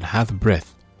everything that hath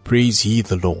breath praise ye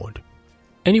the Lord."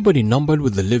 Anybody numbered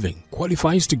with the living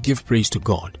qualifies to give praise to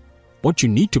God. What you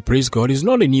need to praise God is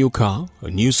not a new car, a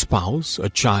new spouse, a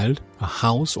child, a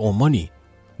house, or money.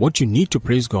 What you need to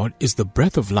praise God is the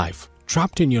breath of life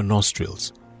trapped in your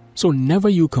nostrils. So never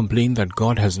you complain that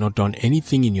God has not done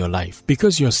anything in your life,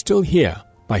 because you're still here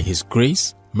by His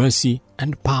grace, mercy,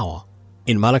 and power.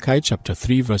 In Malachi chapter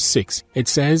 3 verse 6, it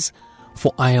says,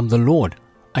 "For I am the Lord,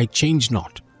 I change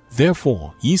not.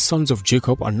 Therefore, ye sons of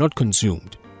Jacob are not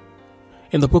consumed.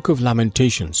 In the book of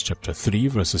Lamentations, chapter 3,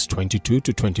 verses 22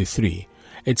 to 23,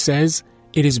 it says,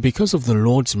 It is because of the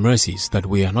Lord's mercies that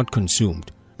we are not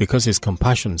consumed, because his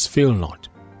compassions fail not.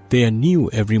 They are new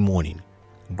every morning.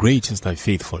 Great is thy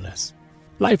faithfulness.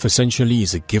 Life essentially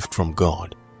is a gift from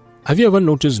God. Have you ever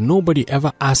noticed nobody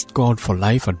ever asked God for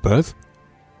life at birth?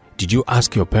 Did you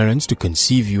ask your parents to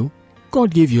conceive you?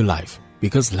 God gave you life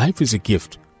because life is a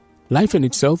gift. Life in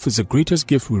itself is the greatest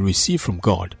gift we receive from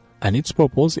God, and its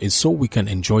purpose is so we can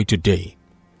enjoy today.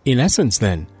 In essence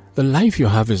then, the life you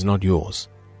have is not yours.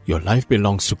 Your life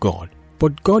belongs to God,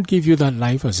 but God gave you that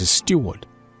life as a steward,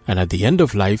 and at the end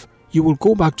of life, you will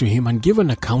go back to him and give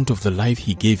an account of the life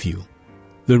he gave you.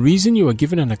 The reason you are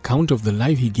given an account of the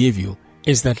life he gave you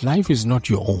is that life is not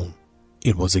your own.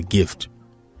 It was a gift.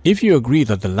 If you agree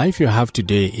that the life you have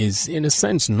today is, in a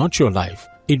sense, not your life,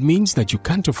 it means that you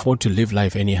can't afford to live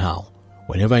life anyhow.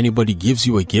 Whenever anybody gives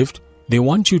you a gift, they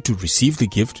want you to receive the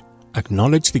gift,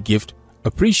 acknowledge the gift,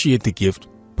 appreciate the gift,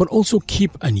 but also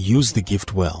keep and use the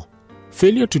gift well.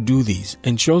 Failure to do these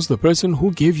ensures the person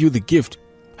who gave you the gift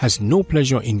has no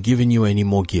pleasure in giving you any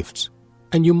more gifts.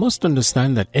 And you must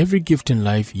understand that every gift in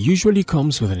life usually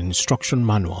comes with an instruction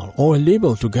manual or a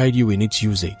label to guide you in its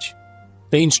usage.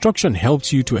 The instruction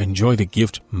helps you to enjoy the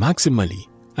gift maximally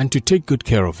and to take good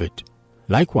care of it.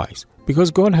 Likewise, because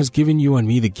God has given you and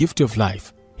me the gift of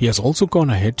life, he has also gone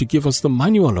ahead to give us the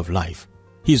manual of life,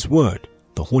 his word,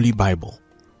 the Holy Bible.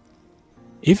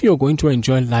 If you are going to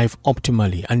enjoy life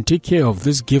optimally and take care of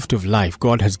this gift of life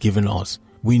God has given us,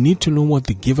 we need to know what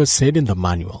the giver said in the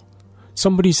manual.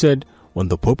 Somebody said, when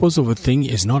the purpose of a thing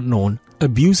is not known,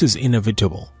 abuse is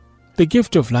inevitable. The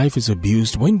gift of life is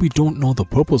abused when we don't know the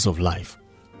purpose of life.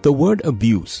 The word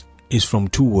abuse is from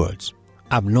two words,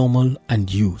 abnormal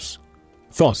and use.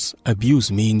 Thus,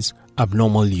 abuse means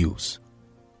abnormal use.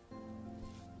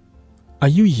 Are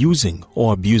you using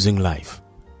or abusing life?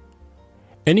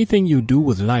 Anything you do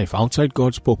with life outside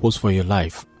God's purpose for your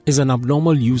life is an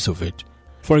abnormal use of it.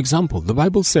 For example, the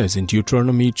Bible says in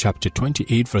Deuteronomy chapter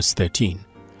 28 verse 13,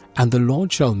 And the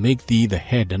Lord shall make thee the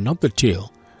head and not the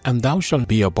tail, and thou shalt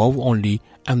be above only,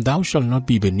 and thou shalt not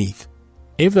be beneath.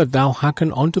 If that thou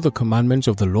hearken unto the commandments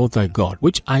of the Lord thy God,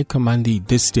 which I command thee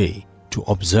this day, to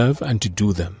observe and to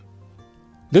do them.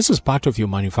 This is part of your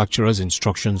manufacturer's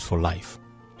instructions for life.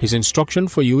 His instruction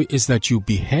for you is that you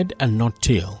be head and not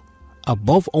tail,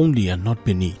 above only and not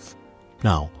beneath.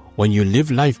 Now, when you live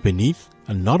life beneath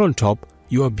and not on top,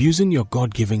 you are abusing your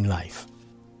God-giving life.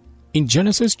 In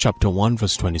Genesis chapter 1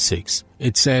 verse 26,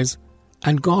 it says,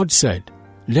 And God said,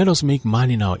 Let us make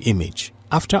man in our image,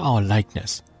 after our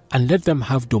likeness, and let them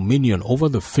have dominion over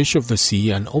the fish of the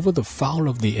sea, and over the fowl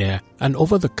of the air, and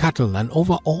over the cattle, and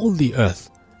over all the earth,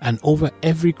 and over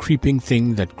every creeping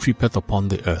thing that creepeth upon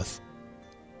the earth.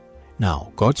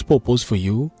 Now, God's purpose for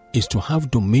you is to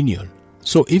have dominion.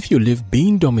 So if you live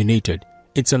being dominated,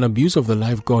 it's an abuse of the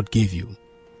life God gave you.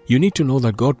 You need to know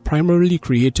that God primarily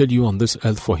created you on this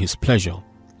earth for his pleasure.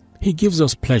 He gives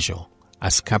us pleasure,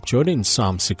 as captured in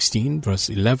Psalm 16 verse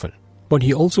 11. But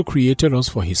he also created us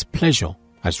for his pleasure,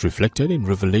 as reflected in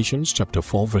Revelation chapter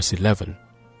 4 verse 11.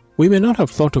 We may not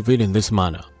have thought of it in this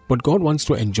manner, but God wants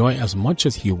to enjoy as much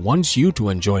as he wants you to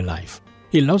enjoy life.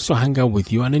 He loves to hang out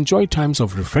with you and enjoy times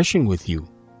of refreshing with you.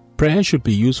 Prayer should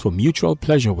be used for mutual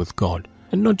pleasure with God,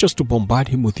 and not just to bombard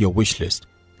him with your wish list.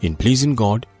 In pleasing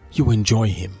God, you enjoy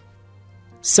him.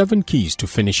 7 keys to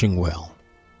finishing well.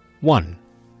 1.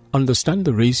 Understand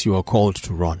the race you are called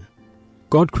to run.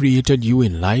 God created you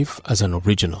in life as an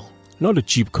original, not a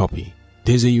cheap copy.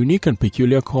 There's a unique and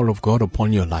peculiar call of God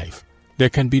upon your life. There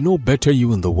can be no better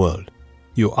you in the world.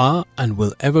 You are and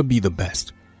will ever be the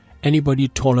best. Anybody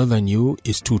taller than you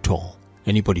is too tall.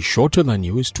 Anybody shorter than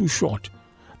you is too short.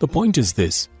 The point is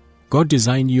this: God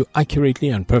designed you accurately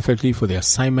and perfectly for the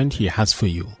assignment he has for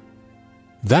you.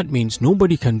 That means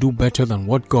nobody can do better than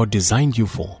what God designed you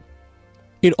for.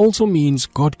 It also means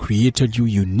God created you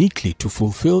uniquely to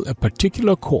fulfill a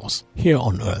particular course here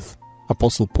on earth.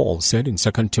 Apostle Paul said in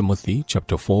 2 Timothy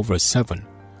chapter 4 verse 7,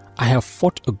 I have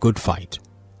fought a good fight.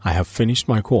 I have finished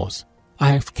my course. I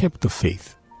have kept the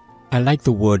faith. I like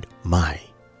the word my.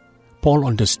 Paul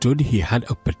understood he had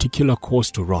a particular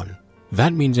course to run.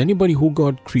 That means anybody who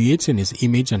God creates in his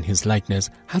image and his likeness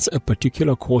has a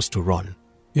particular course to run.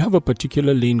 You have a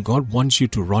particular lane God wants you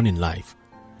to run in life.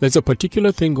 There's a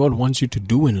particular thing God wants you to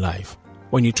do in life.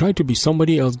 When you try to be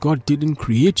somebody else God didn't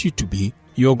create you to be,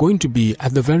 you're going to be,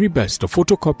 at the very best, a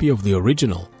photocopy of the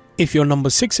original. If you're number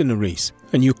 6 in a race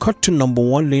and you cut to number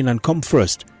 1 lane and come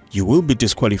first, you will be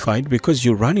disqualified because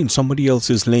you ran in somebody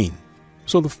else's lane.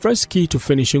 So the first key to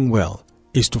finishing well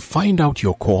is to find out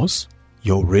your course,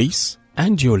 your race,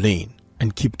 and your lane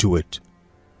and keep to it.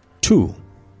 2.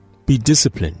 Be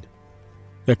disciplined.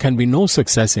 There can be no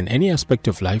success in any aspect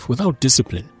of life without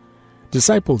discipline.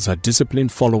 Disciples are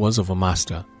disciplined followers of a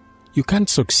master. You can't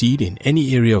succeed in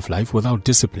any area of life without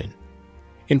discipline.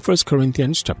 In 1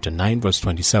 Corinthians chapter 9 verse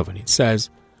 27 it says,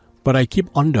 "But I keep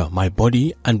under my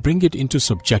body and bring it into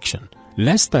subjection,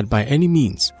 lest that by any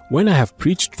means, when I have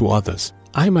preached to others,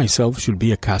 I myself should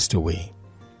be a castaway."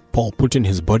 Paul putting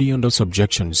his body under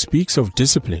subjection speaks of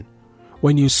discipline.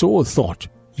 When you sow a thought,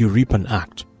 you reap an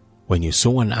act. When you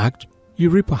sow an act, you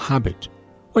reap a habit.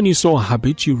 When you sow a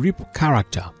habit, you reap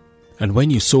character. And when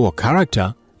you sow a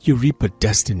character, you reap a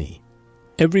destiny.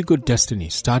 Every good destiny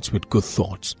starts with good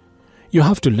thoughts. You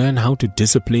have to learn how to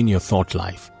discipline your thought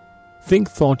life. Think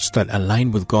thoughts that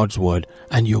align with God's word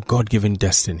and your God-given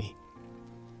destiny.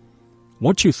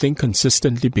 What you think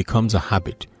consistently becomes a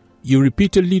habit. You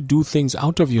repeatedly do things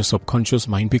out of your subconscious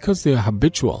mind because they are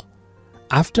habitual.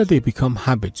 After they become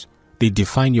habits, they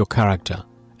define your character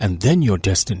and then your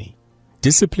destiny.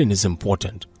 Discipline is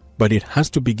important, but it has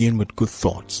to begin with good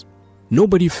thoughts.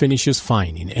 Nobody finishes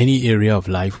fine in any area of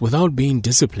life without being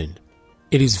disciplined.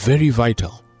 It is very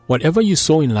vital. Whatever you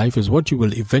sow in life is what you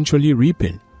will eventually reap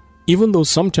in. Even though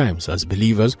sometimes, as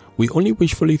believers, we only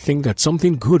wishfully think that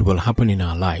something good will happen in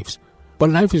our lives.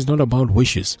 But life is not about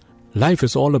wishes. Life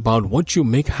is all about what you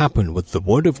make happen with the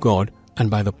Word of God and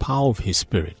by the power of His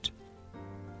Spirit.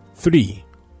 3.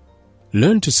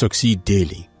 Learn to succeed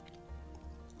daily.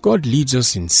 God leads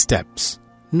us in steps,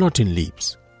 not in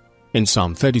leaps. In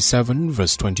Psalm 37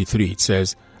 verse 23 it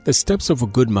says, "The steps of a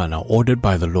good man are ordered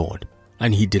by the Lord,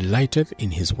 and He delighteth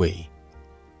in His way."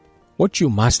 What you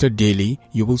master daily,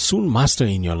 you will soon master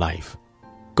in your life.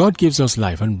 God gives us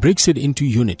life and breaks it into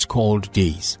units called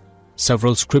days.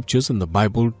 Several scriptures in the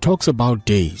Bible talks about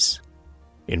days.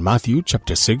 In Matthew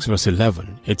chapter 6 verse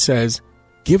 11, it says,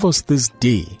 "Give us this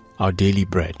day our daily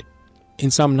bread."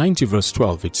 In Psalm 90 verse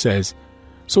 12, it says,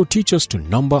 "So teach us to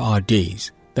number our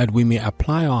days, that we may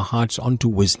apply our hearts unto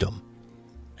wisdom."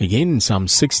 Again in Psalm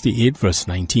 68 verse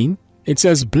 19, it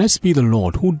says, "Blessed be the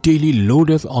Lord, who daily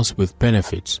loadeth us with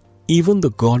benefits, even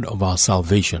the God of our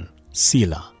salvation,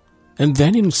 Selah." And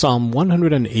then in Psalm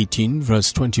 118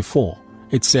 verse 24,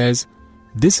 it says,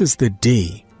 "This is the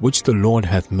day which the Lord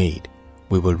hath made.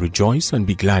 We will rejoice and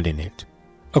be glad in it."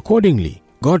 Accordingly,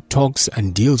 God talks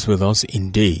and deals with us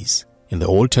in days. In the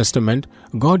Old Testament,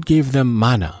 God gave them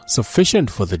manna sufficient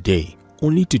for the day,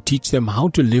 only to teach them how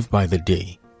to live by the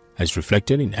day, as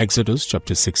reflected in Exodus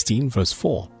chapter 16 verse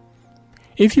 4.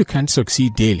 If you can't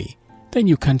succeed daily, then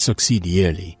you can't succeed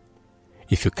yearly.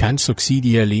 If you can't succeed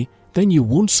yearly, then you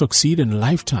won't succeed in a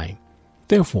lifetime.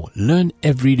 Therefore, learn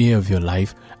every day of your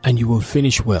life and you will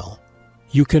finish well.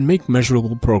 You can make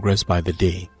measurable progress by the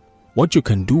day. What you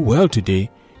can do well today,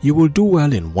 you will do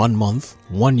well in 1 month,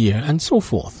 1 year, and so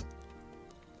forth.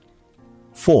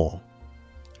 4.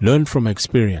 Learn from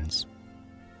experience.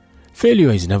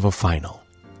 Failure is never final.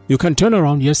 You can turn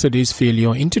around yesterday's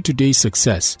failure into today's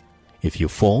success. If you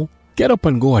fall, get up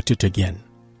and go at it again.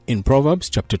 In Proverbs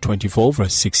chapter 24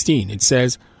 verse 16, it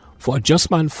says, "For a just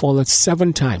man falleth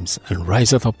 7 times and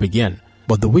riseth up again,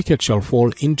 but the wicked shall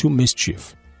fall into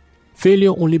mischief."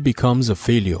 Failure only becomes a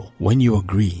failure when you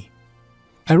agree.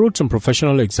 I wrote some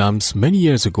professional exams many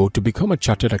years ago to become a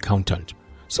chartered accountant,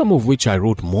 some of which I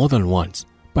wrote more than once,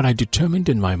 but I determined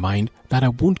in my mind that I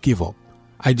won't give up.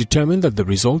 I determined that the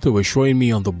result they were showing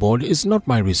me on the board is not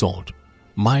my result.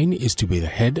 Mine is to be the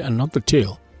head and not the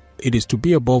tail. It is to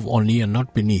be above only and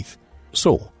not beneath.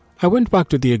 So, I went back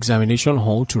to the examination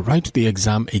hall to write the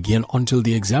exam again until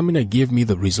the examiner gave me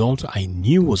the result I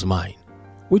knew was mine,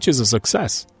 which is a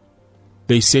success.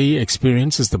 They say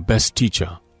experience is the best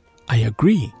teacher. I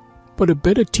agree, but a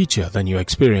better teacher than your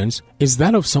experience is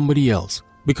that of somebody else,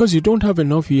 because you don't have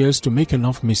enough years to make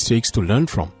enough mistakes to learn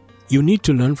from. You need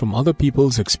to learn from other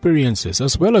people's experiences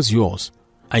as well as yours.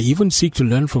 I even seek to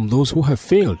learn from those who have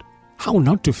failed. How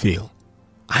not to fail?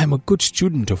 I am a good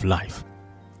student of life.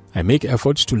 I make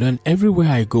efforts to learn everywhere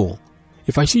I go.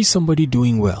 If I see somebody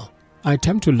doing well, I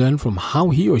attempt to learn from how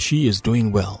he or she is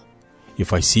doing well.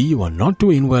 If I see you are not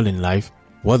doing well in life,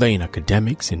 whether in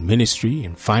academics, in ministry,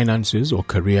 in finances, or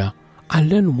career, I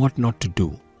learn what not to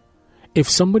do. If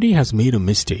somebody has made a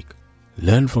mistake,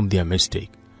 learn from their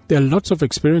mistake. There are lots of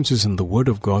experiences in the Word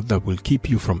of God that will keep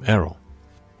you from error.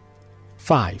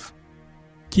 5.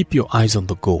 Keep your eyes on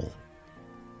the goal.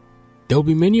 There will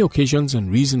be many occasions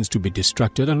and reasons to be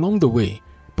distracted along the way,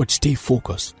 but stay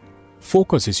focused.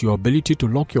 Focus is your ability to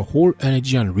lock your whole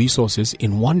energy and resources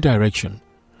in one direction.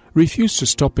 Refuse to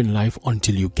stop in life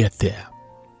until you get there.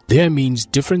 There means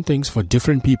different things for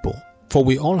different people. For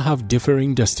we all have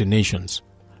differing destinations.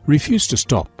 Refuse to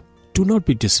stop. Do not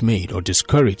be dismayed or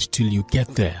discouraged till you get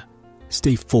there.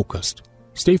 Stay focused.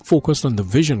 Stay focused on the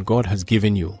vision God has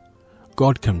given you.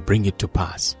 God can bring it to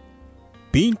pass.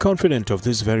 Being confident of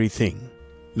this very thing,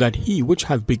 that he which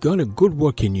hath begun a good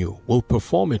work in you will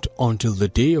perform it until the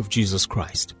day of Jesus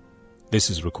Christ. This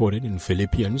is recorded in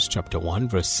Philippians chapter 1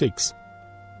 verse 6.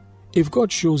 If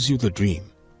God shows you the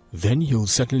dream, then he'll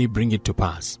certainly bring it to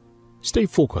pass. Stay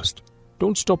focused.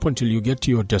 Don't stop until you get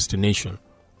to your destination.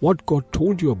 What God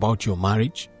told you about your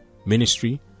marriage,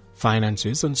 ministry,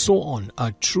 finances, and so on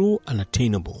are true and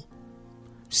attainable.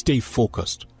 Stay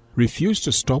focused. Refuse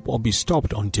to stop or be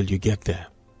stopped until you get there.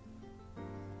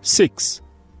 6.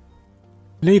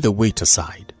 Lay the weight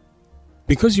aside.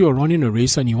 Because you are running a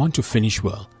race and you want to finish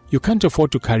well, you can't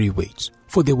afford to carry weights,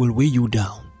 for they will weigh you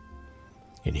down.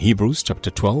 In Hebrews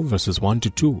chapter 12 verses 1 to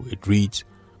 2, it reads,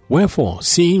 Wherefore,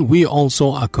 seeing we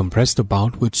also are compassed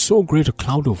about with so great a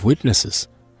cloud of witnesses,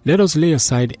 let us lay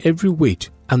aside every weight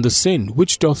and the sin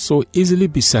which doth so easily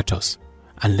beset us,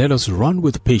 and let us run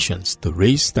with patience the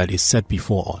race that is set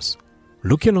before us,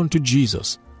 looking unto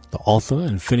Jesus, the author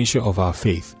and finisher of our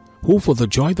faith, who for the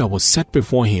joy that was set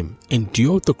before him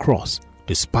endured the cross,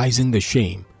 despising the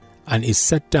shame, and is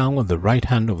set down on the right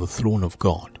hand of the throne of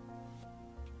God.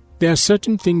 There are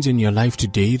certain things in your life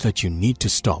today that you need to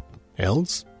stop,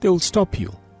 else they will stop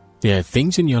you. There are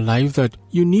things in your life that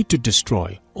you need to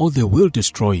destroy, or they will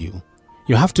destroy you.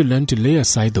 You have to learn to lay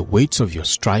aside the weights of your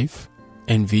strife,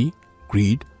 envy,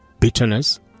 greed,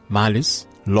 bitterness, malice,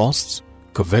 lusts,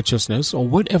 covetousness, or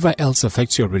whatever else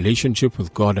affects your relationship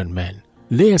with God and men.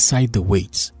 Lay aside the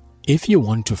weights if you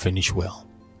want to finish well.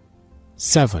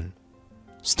 7.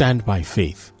 Stand by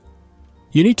faith.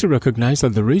 You need to recognize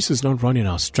that the race is not run in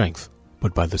our strength,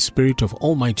 but by the Spirit of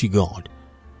Almighty God.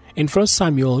 In 1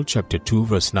 Samuel chapter 2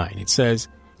 verse 9, it says,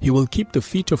 He will keep the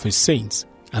feet of his saints,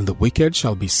 and the wicked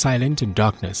shall be silent in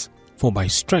darkness, for by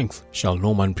strength shall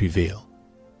no man prevail.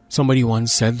 Somebody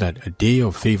once said that a day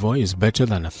of favor is better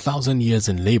than 1,000 years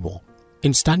in labor.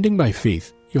 In standing by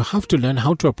faith, you have to learn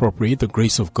how to appropriate the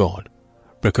grace of God.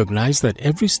 Recognize that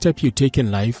every step you take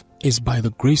in life is by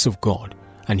the grace of God,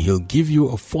 and he'll give you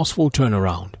a forceful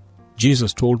turnaround.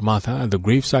 Jesus told Martha at the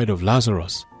graveside of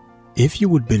Lazarus, If you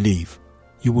would believe,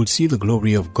 you will see the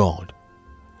glory of God.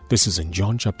 This is in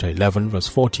John chapter 11 verse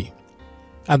 40.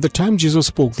 At the time Jesus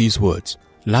spoke these words,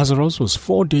 Lazarus was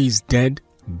 4 days dead,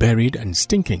 buried and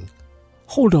stinking.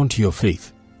 Hold on to your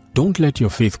faith. Don't let your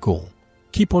faith go.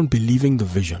 Keep on believing the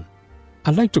vision.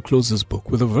 I'd like to close this book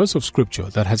with a verse of scripture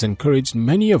that has encouraged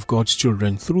many of God's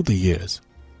children through the years.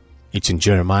 It's in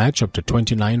Jeremiah chapter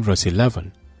 29 verse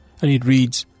 11, and it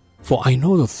reads, For I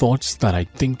know the thoughts that I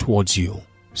think towards you,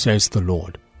 says the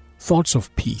Lord, thoughts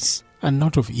of peace and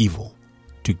not of evil,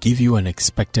 to give you an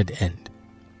expected end.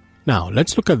 Now,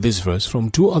 let's look at this verse from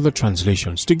two other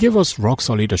translations to give us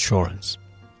rock-solid assurance.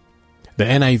 The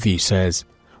NIV says,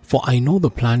 For I know the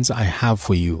plans I have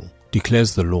for you,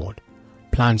 declares the Lord,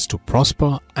 plans to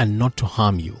prosper and not to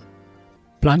harm you,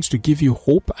 plans to give you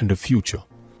hope and a future.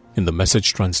 In the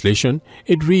Message translation,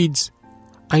 it reads,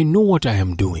 I know what I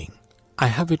am doing. I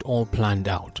have it all planned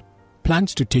out.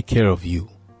 Plans to take care of you,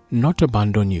 not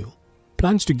abandon you.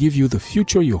 Plans to give you the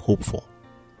future you hope for.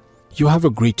 You have a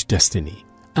great destiny,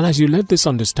 and as you let this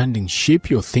understanding shape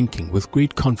your thinking with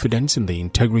great confidence in the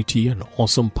integrity and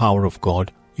awesome power of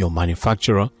God, your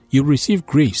manufacturer, you'll receive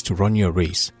grace to run your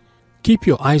race. Keep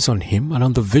your eyes on him and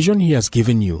on the vision he has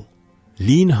given you.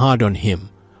 Lean hard on him.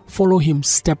 Follow him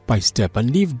step by step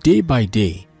and live day by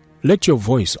day. Let your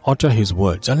voice utter his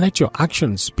words and let your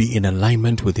actions be in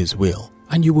alignment with his will,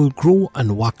 and you will grow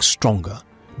and wax stronger,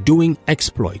 doing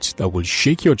exploits that will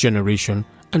shake your generation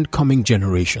and coming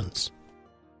generations.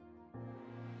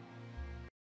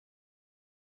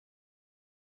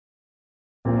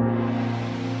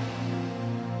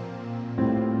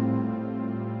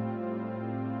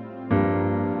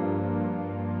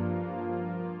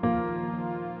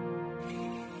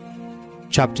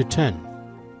 Chapter 10.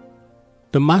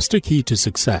 The Master Key to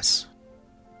Success.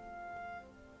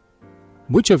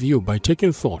 Which of you, by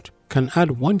taking thought, can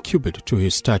add 1 cubit to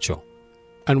his stature?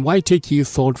 And why take ye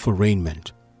thought for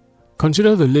raiment?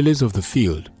 Consider the lilies of the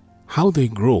field, how they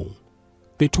grow.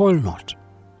 They toil not,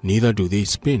 neither do they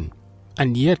spin.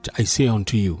 And yet I say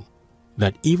unto you,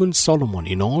 that even Solomon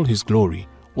in all his glory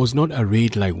was not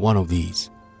arrayed like one of these.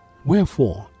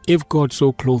 Wherefore, if God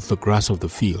so clothe the grass of the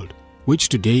field, which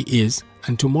today is,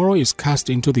 and tomorrow is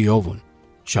cast into the oven,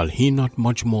 shall he not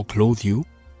much more clothe you,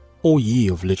 O ye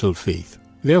of little faith?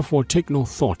 Therefore take no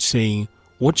thought, saying,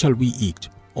 What shall we eat,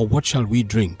 or what shall we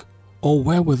drink, or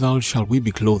wherewithal shall we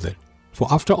be clothed?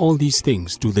 For after all these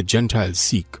things do the Gentiles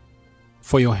seek.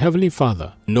 For your heavenly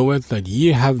Father knoweth that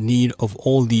ye have need of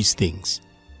all these things.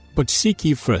 But seek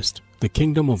ye first the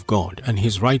kingdom of God and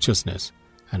his righteousness,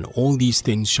 and all these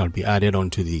things shall be added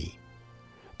unto thee.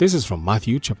 This is from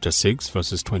Matthew chapter 6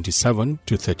 verses 27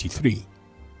 to 33.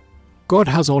 God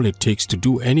has all it takes to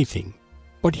do anything,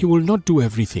 but he will not do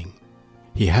everything.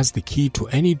 He has the key to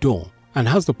any door and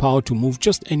has the power to move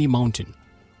just any mountain,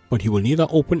 but he will neither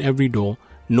open every door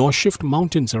nor shift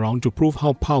mountains around to prove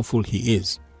how powerful he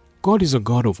is. God is a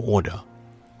God of order.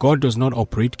 God does not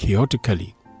operate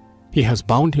chaotically. He has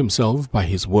bound himself by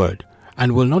his word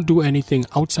and will not do anything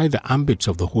outside the ambits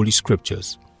of the Holy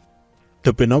Scriptures.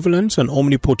 The benevolence and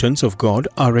omnipotence of God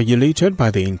are regulated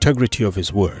by the integrity of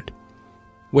his word.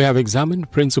 We have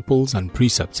examined principles and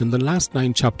precepts in the last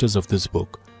 9 chapters of this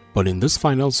book, but in this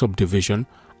final subdivision,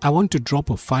 I want to drop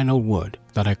a final word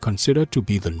that I consider to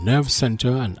be the nerve center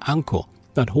and anchor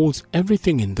that holds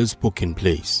everything in this book in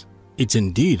place. It's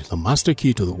indeed the master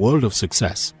key to the world of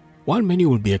success. While many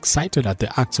will be excited at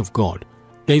the acts of God,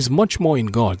 there is much more in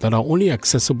God that are only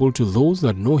accessible to those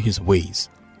that know his ways.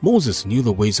 Moses knew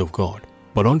the ways of God,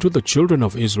 but unto the children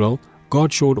of Israel,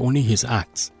 God showed only his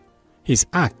acts. His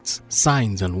acts,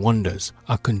 signs, and wonders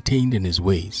are contained in his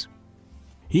ways.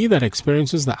 He that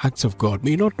experiences the acts of God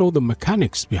may not know the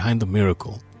mechanics behind the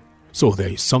miracle. So there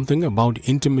is something about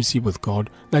intimacy with God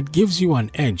that gives you an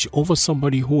edge over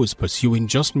somebody who is pursuing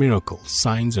just miracles,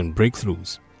 signs, and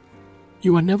breakthroughs.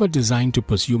 You are never designed to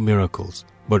pursue miracles,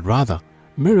 but rather,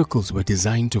 miracles were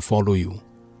designed to follow you.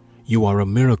 You are a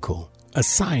miracle, a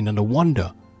sign, and a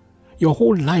wonder. Your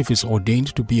whole life is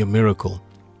ordained to be a miracle.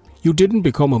 You didn't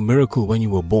become a miracle when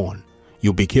you were born.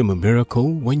 You became a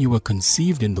miracle when you were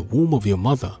conceived in the womb of your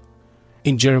mother.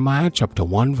 In Jeremiah chapter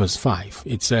 1 verse 5,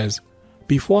 it says,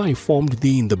 Before I formed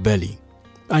thee in the belly,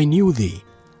 I knew thee,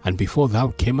 and before thou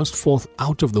camest forth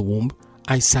out of the womb,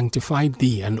 I sanctified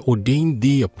thee and ordained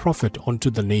thee a prophet unto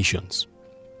the nations.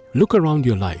 Look around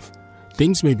your life.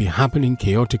 Things may be happening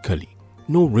chaotically.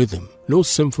 No rhythm, no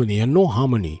symphony, and no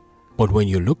harmony. But when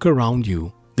you look around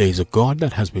you, there is a God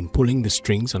that has been pulling the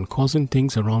strings and causing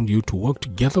things around you to work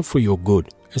together for your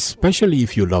good, especially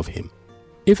if you love him.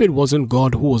 If it wasn't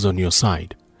God who was on your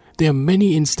side, there are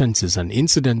many instances and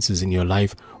incidences in your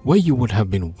life where you would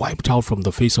have been wiped out from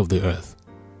the face of the earth.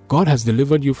 God has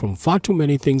delivered you from far too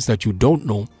many things that you don't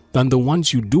know than the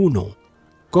ones you do know.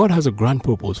 God has a grand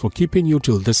purpose for keeping you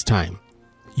till this time.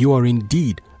 You are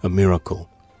indeed a miracle.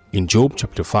 In Job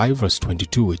chapter 5 verse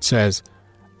 22 it says,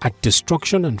 At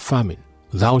destruction and famine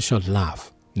thou shalt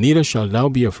laugh, neither shalt thou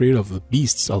be afraid of the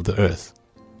beasts of the earth.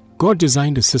 God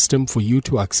designed a system for you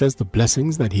to access the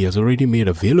blessings that he has already made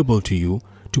available to you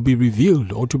to be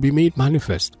revealed or to be made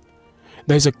manifest.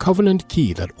 There is a covenant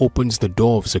key that opens the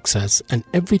door of success and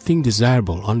everything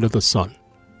desirable under the sun.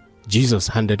 Jesus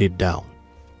handed it down.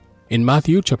 In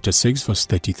Matthew chapter 6 verse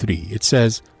 33 it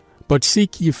says, But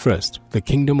seek ye first the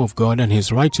kingdom of God and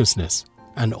his righteousness,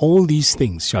 and all these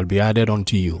things shall be added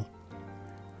unto you.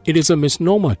 It is a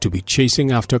misnomer to be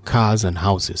chasing after cars and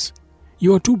houses.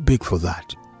 You are too big for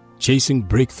that. Chasing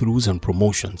breakthroughs and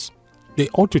promotions. They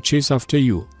ought to chase after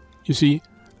you. You see,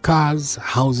 cars,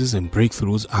 houses, and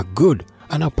breakthroughs are good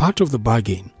and are part of the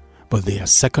bargain, but they are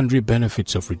secondary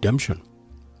benefits of redemption.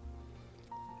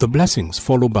 The blessings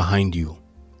follow behind you.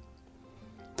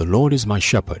 The Lord is my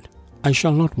shepherd, I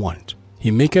shall not want. He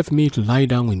maketh me to lie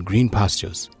down in green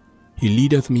pastures. He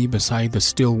leadeth me beside the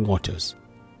still waters.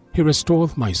 He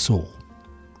restoreth my soul.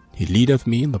 He leadeth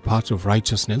me in the paths of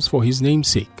righteousness for his name's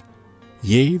sake.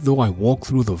 Yea, though I walk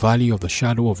through the valley of the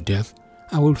shadow of death,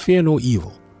 I will fear no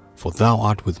evil, for thou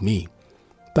art with me.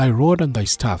 Thy rod and thy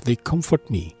staff, they comfort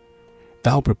me.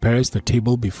 Thou preparest the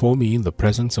table before me in the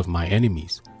presence of my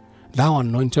enemies. Thou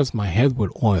anointest my head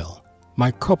with oil.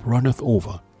 My cup runneth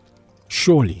over.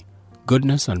 Surely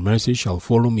goodness and mercy shall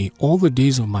follow me all the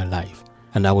days of my life,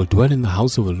 and I will dwell in the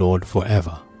house of the Lord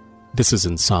forever. This is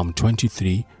in Psalm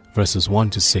 23, verses 1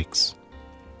 to 6.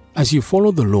 As you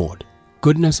follow the Lord,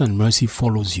 goodness and mercy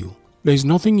follows you. There is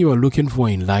nothing you are looking for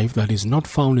in life that is not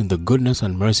found in the goodness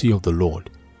and mercy of the Lord.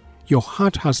 Your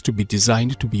heart has to be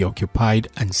designed to be occupied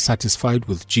and satisfied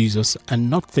with Jesus and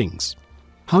not things.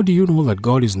 How do you know that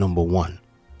God is number one?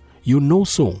 You know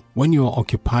so when you are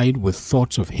occupied with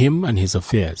thoughts of him and his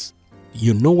affairs.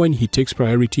 You know when he takes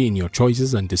priority in your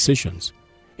choices and decisions.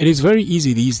 It is very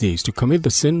easy these days to commit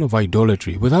the sin of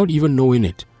idolatry without even knowing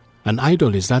it. An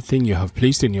idol is that thing you have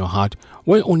placed in your heart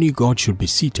where only God should be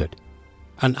seated.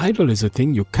 An idol is a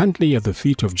thing you can't lay at the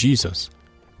feet of Jesus.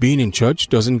 Being in church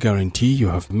doesn't guarantee you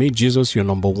have made Jesus your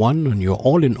number one and your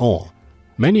all in all.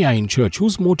 Many are in church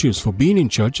whose motives for being in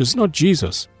church is not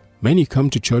Jesus. Many come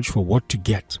to church for what to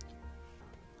get.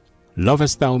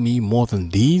 Lovest thou me more than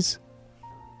these?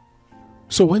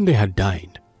 So when they had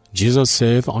dined, Jesus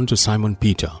saith unto Simon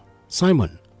Peter,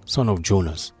 Simon, son of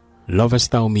Jonas,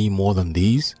 lovest thou me more than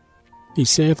these? He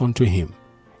saith unto him,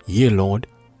 Yea, Lord,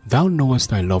 thou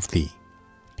knowest I love thee.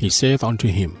 He saith unto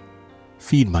him,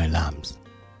 Feed my lambs.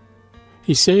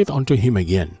 He saith unto him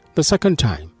again the second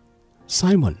time,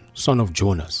 Simon, son of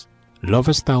Jonas,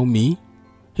 lovest thou me?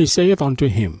 He saith unto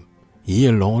him,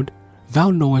 Yea, Lord,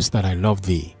 thou knowest that I love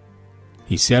thee.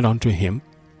 He said unto him,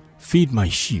 Feed my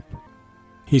sheep.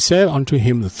 He said unto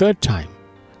him the third time,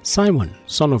 Simon,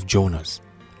 son of Jonas,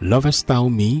 lovest thou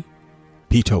me?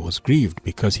 Peter was grieved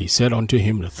because he said unto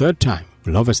him the third time,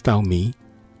 Lovest thou me?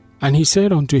 And he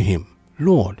said unto him,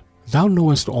 Lord, thou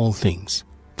knowest all things.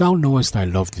 Thou knowest I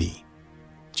love thee.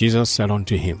 Jesus said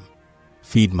unto him,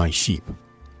 Feed my sheep.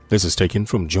 This is taken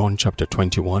from John chapter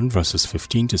 21, verses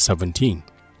 15 to 17.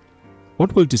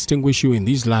 What will distinguish you in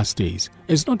these last days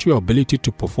is not your ability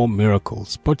to perform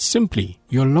miracles, but simply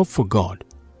your love for God.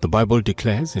 The Bible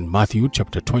declares in Matthew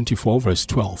chapter 24, verse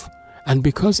 12, And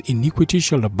because iniquity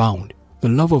shall abound, the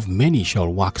love of many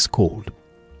shall wax cold.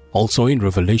 Also in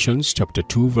Revelations chapter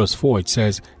 2, verse 4, it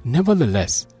says,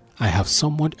 Nevertheless, I have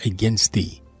somewhat against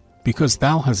thee, because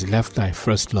thou hast left thy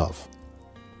first love.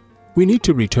 We need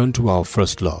to return to our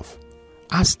first love.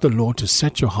 Ask the Lord to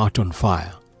set your heart on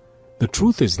fire. The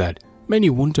truth is that many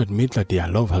won't admit that their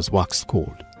love has waxed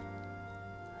cold.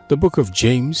 The book of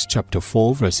James chapter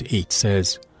 4, verse 8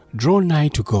 says, Draw nigh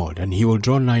to God, and he will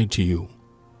draw nigh to you.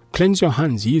 Cleanse your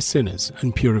hands, ye sinners,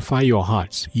 and purify your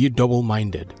hearts, ye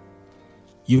double-minded.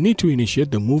 You need to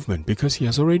initiate the movement because he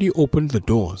has already opened the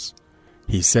doors.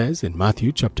 He says in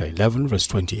Matthew chapter 11, verse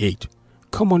 28,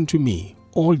 Come unto me,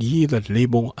 all ye that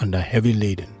labor and are heavy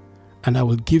laden, and I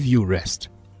will give you rest.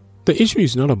 The issue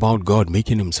is not about God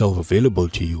making himself available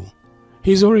to you.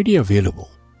 He is already available.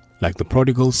 Like the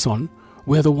prodigal son,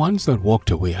 we are the ones that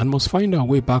walked away and must find our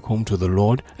way back home to the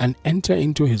Lord and enter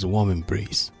into his warm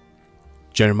embrace.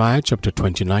 Jeremiah chapter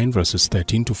 29, verses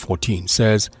 13 to 14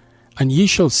 says, And ye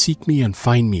shall seek me and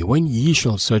find me when ye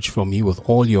shall search for me with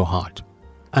all your heart.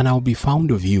 And I will be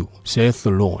found of you, saith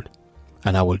the Lord.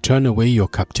 And I will turn away your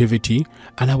captivity,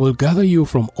 and I will gather you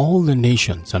from all the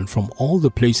nations and from all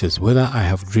the places whither I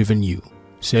have driven you,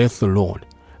 saith the Lord.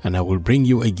 And I will bring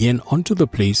you again unto the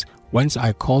place whence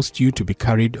I caused you to be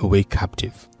carried away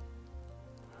captive.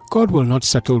 God will not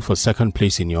settle for second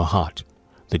place in your heart.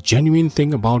 The genuine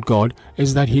thing about God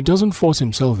is that he doesn't force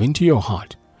himself into your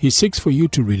heart. He seeks for you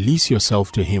to release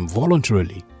yourself to him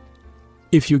voluntarily.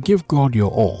 If you give God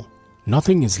your all,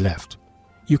 nothing is left.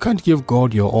 You can't give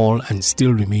God your all and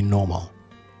still remain normal.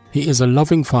 He is a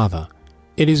loving Father.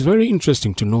 It is very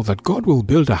interesting to know that God will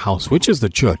build a house, which is the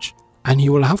church, and he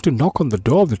will have to knock on the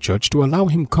door of the church to allow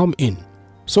him come in.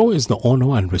 So is the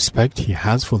honor and respect he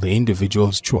has for the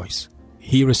individual's choice.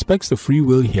 He respects the free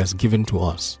will he has given to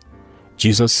us.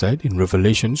 Jesus said in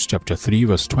Revelations chapter 3,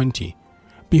 verse 20,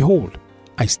 Behold,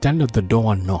 I stand at the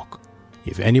door and knock.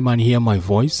 If any man hear my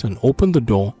voice and open the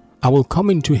door, I will come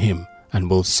into him and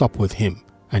will sup with him,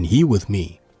 and he with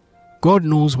me. God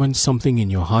knows when something in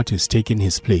your heart is taking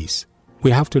his place.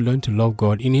 We have to learn to love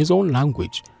God in his own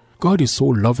language. God is so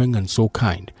loving and so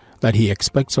kind that he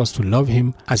expects us to love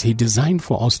him as he designed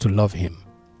for us to love him.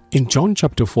 In John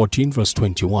chapter 14, verse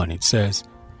 21, it says,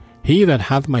 He that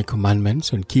hath my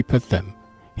commandments and keepeth them,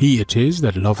 he it is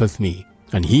that loveth me.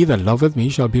 And he that loveth me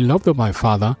shall be loved of my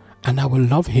Father, and I will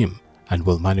love him, and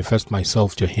will manifest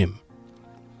myself to him.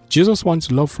 Jesus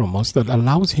wants love from us that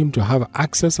allows him to have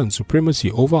access and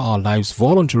supremacy over our lives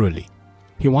voluntarily.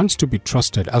 He wants to be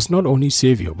trusted as not only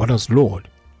Savior, but as Lord.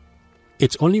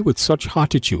 It's only with such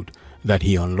heartitude that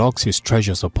he unlocks his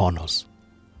treasures upon us.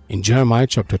 In Jeremiah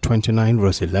chapter 29,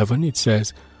 verse 11, it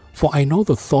says, For I know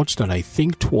the thoughts that I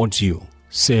think towards you,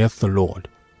 saith the Lord,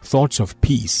 thoughts of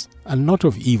peace and not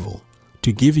of evil,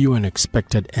 to give you an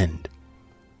expected end.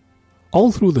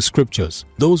 All through the scriptures,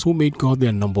 those who made God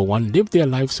their number one lived their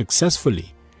lives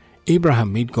successfully.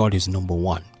 Abraham made God his number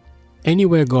one.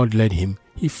 Anywhere God led him,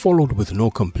 he followed with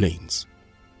no complaints.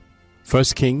 1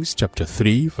 Kings chapter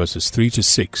 3 verses 3 to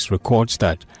 6 records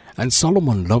that, And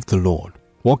Solomon loved the Lord,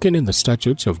 walking in the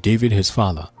statutes of David his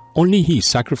father. Only he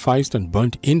sacrificed and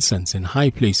burnt incense in high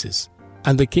places.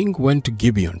 And the king went to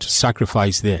Gibeon to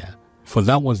sacrifice there, for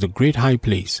that was the great high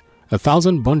place.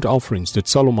 1,000 burnt offerings did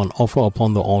Solomon offer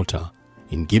upon the altar.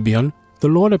 In Gibeon, the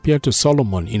Lord appeared to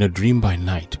Solomon in a dream by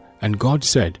night, and God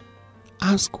said,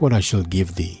 Ask what I shall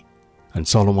give thee. And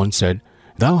Solomon said,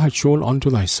 Thou hast shown unto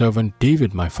thy servant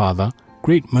David my father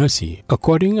great mercy,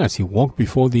 according as he walked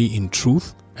before thee in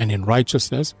truth, and in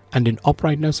righteousness, and in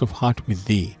uprightness of heart with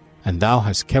thee. And thou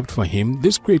hast kept for him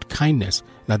this great kindness,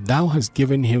 that thou hast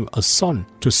given him a son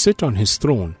to sit on his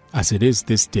throne, as it is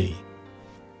this day.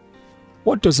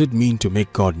 What does it mean to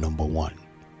make God number one?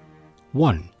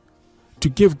 1. To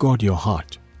give God your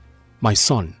heart. My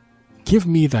son, give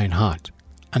me thine heart,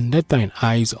 and let thine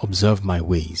eyes observe my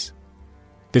ways.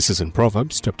 This is in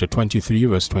Proverbs chapter 23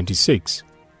 verse 26.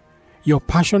 Your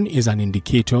passion is an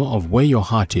indicator of where your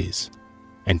heart is.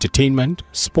 Entertainment,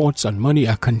 sports, and money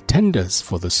are contenders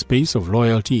for the space of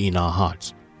loyalty in our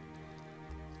hearts.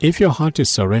 If your heart is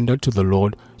surrendered to the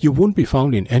Lord, you won't be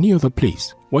found in any other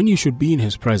place when you should be in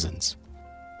His presence.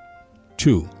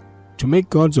 2. To make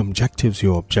God's objectives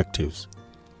your objectives.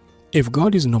 If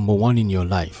God is number one in your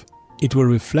life, it will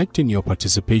reflect in your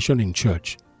participation in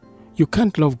church. You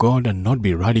can't love God and not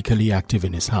be radically active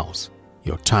in His house.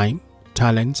 Your time,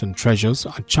 talents, and treasures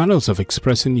are channels of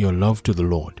expressing your love to the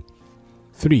Lord.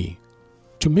 3.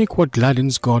 To make what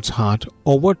gladdens God's heart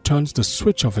or what turns the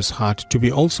switch of His heart to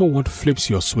be also what flips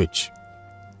your switch.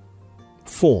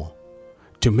 4.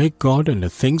 To make God and the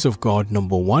things of God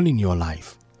number one in your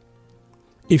life.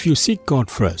 If you seek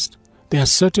God first, there are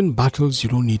certain battles you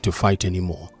don't need to fight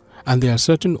anymore, and there are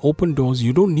certain open doors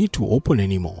you don't need to open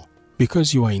anymore,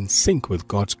 because you are in sync with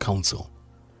God's counsel.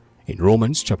 In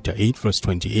Romans chapter 8 verse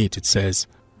 28 it says,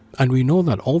 "And we know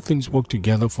that all things work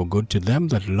together for good to them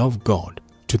that love God,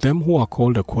 to them who are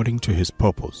called according to His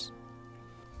purpose."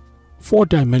 4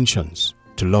 dimensions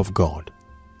to love God.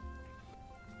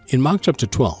 In Mark chapter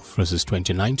 12 verses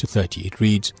 29 to 30 it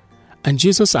reads, "And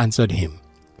Jesus answered him,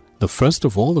 The first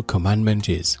of all the commandment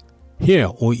is,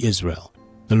 Hear, O Israel,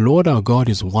 the Lord our God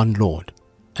is one Lord,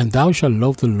 and thou shalt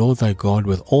love the Lord thy God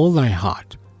with all thy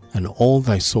heart, and all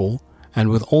thy soul, and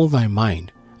with all thy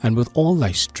mind, and with all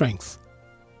thy strength.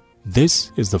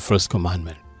 This is the first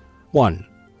commandment." 1.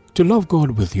 To love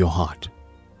God with your heart.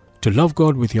 To love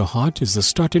God with your heart is the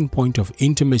starting point of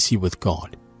intimacy with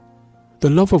God. The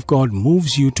love of God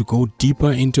moves you to go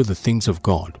deeper into the things of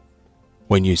God.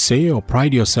 When you say or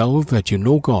pride yourself that you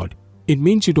know God, it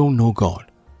means you don't know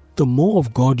God. The more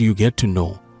of God you get to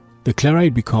know, the clearer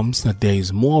it becomes that there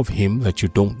is more of Him that you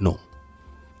don't know.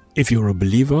 If you're a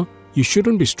believer, you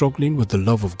shouldn't be struggling with the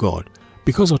love of God,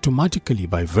 because automatically,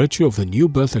 by virtue of the new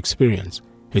birth experience,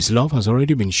 His love has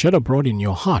already been shed abroad in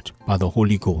your heart by the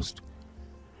Holy Ghost.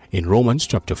 In Romans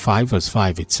chapter 5 verse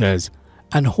 5 it says,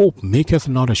 "And hope maketh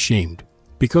not ashamed,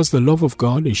 because the love of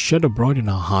God is shed abroad in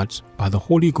our hearts by the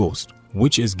Holy Ghost,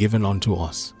 which is given unto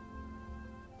us."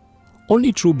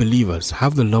 Only true believers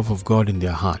have the love of God in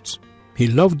their hearts. He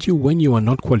loved you when you are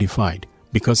not qualified,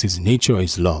 because His nature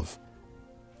is love.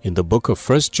 In the book of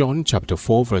 1 John chapter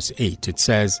 4 verse 8 it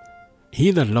says,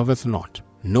 "He that loveth not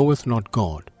knoweth not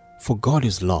God, for God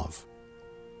is love."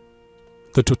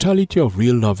 The totality of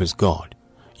real love is God.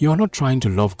 You are not trying to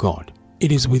love God.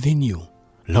 It is within you.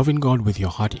 Loving God with your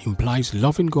heart implies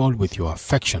loving God with your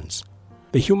affections.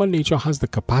 The human nature has the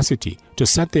capacity to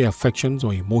set the affections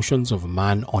or emotions of a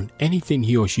man on anything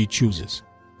he or she chooses.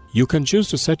 You can choose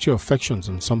to set your affections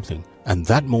on something, and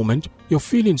that moment, your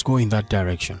feelings go in that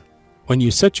direction. When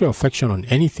you set your affection on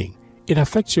anything, it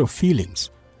affects your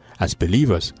feelings. As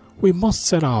believers, we must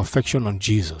set our affection on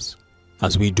Jesus.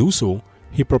 As we do so,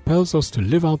 He propels us to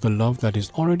live out the love that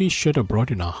is already shed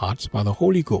abroad in our hearts by the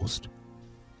Holy Ghost.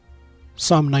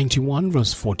 Psalm 91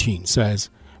 verse 14 says,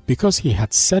 "Because He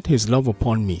hath set His love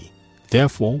upon me,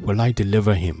 therefore will I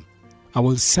deliver him. I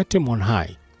will set him on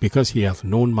high, because he hath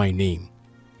known my name."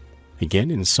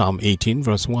 Again in Psalm 18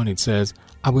 verse 1 it says,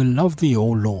 "I will love thee, O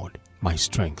Lord, my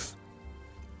strength."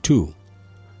 2.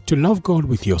 To love God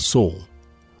with your soul.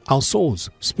 Our souls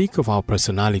speak of our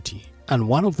personality, and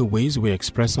one of the ways we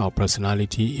express our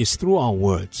personality is through our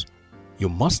words. You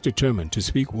must determine to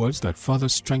speak words that further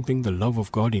strengthen the love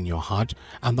of God in your heart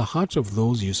and the hearts of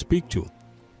those you speak to.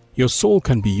 Your soul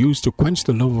can be used to quench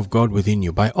the love of God within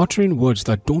you by uttering words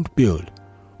that don't build,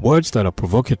 words that are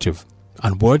provocative,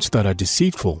 and words that are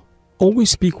deceitful.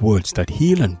 Always speak words that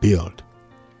heal and build.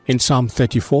 In Psalm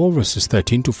 34 verses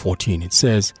 13 to 14 it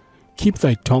says, "Keep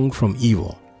thy tongue from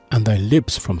evil, and thy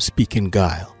lips from speaking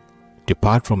guile.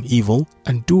 Depart from evil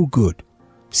and do good.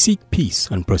 Seek peace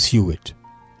and pursue it."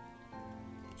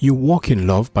 You walk in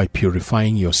love by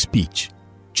purifying your speech.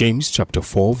 James chapter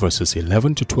 4 verses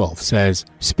 11 to 12 says,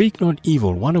 "Speak not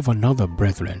evil one of another,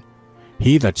 brethren.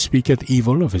 He that speaketh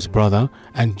evil of his brother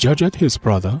and judgeth his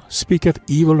brother speaketh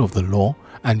evil of the law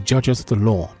and judgeth the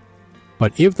law.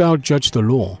 But if thou judge the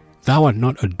law, thou art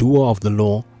not a doer of the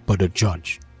law, but a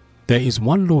judge. There is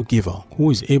one lawgiver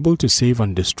who is able to save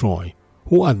and destroy.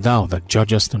 Who art thou that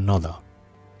judgest another?"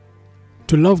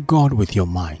 To love God with your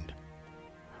mind.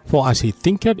 "For as he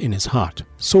thinketh in his heart,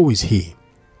 so is he."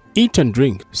 Eat and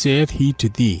drink, saith he to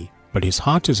thee, but his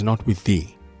heart is not with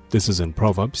thee. This is in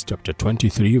Proverbs chapter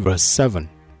 23, verse 7.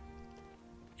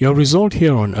 Your result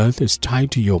here on earth is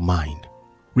tied to your mind.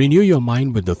 Renew your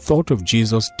mind with the thought of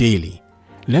Jesus daily.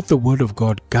 Let the Word of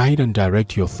God guide and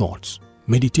direct your thoughts.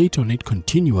 Meditate on it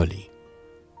continually.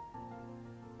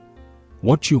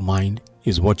 What you mind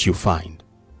is what you find.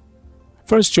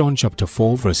 1 John chapter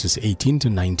 4 verses 18 to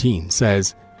 19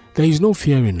 says, There is no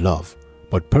fear in love,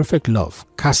 but perfect love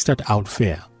casteth out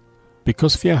fear,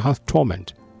 because fear hath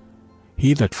torment.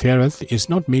 He that feareth is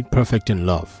not made perfect in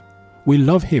love. We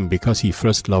love him because he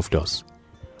first loved us.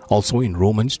 Also in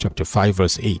Romans chapter 5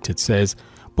 verse 8 it says,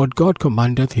 But God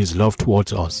commandeth his love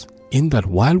towards us, in that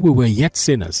while we were yet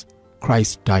sinners,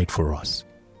 Christ died for us.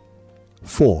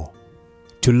 4.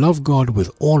 To love God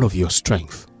with all of your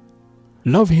strength.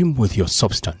 Love him with your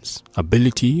substance,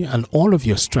 ability, and all of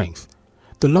your strength.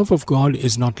 The love of God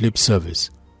is not lip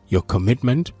service. Your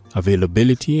commitment,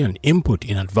 availability, and input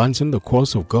in advancing the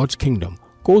cause of God's kingdom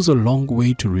goes a long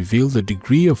way to reveal the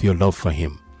degree of your love for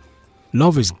him.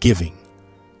 Love is giving.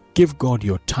 Give God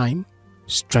your time,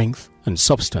 strength, and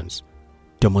substance.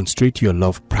 Demonstrate your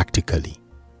love practically.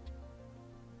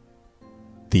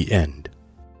 The end.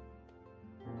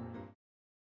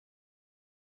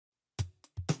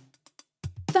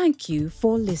 Thank you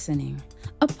for listening.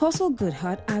 Apostle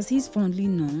Goodheart, as he's fondly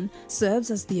known,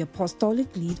 serves as the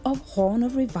apostolic lead of Horn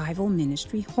of Revival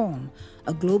Ministry, HORM,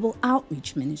 a global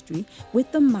outreach ministry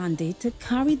with the mandate to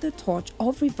carry the torch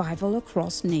of revival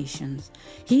across nations.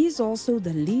 He is also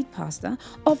the lead pastor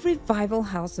of Revival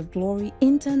House of Glory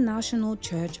International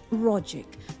Church, RHOGIC,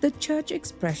 the church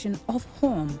expression of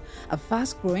HORM, a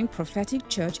fast-growing prophetic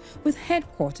church with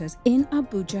headquarters in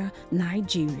Abuja,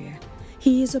 Nigeria.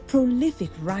 He is a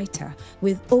prolific writer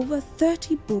with over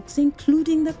 30 books,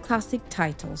 including the classic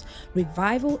titles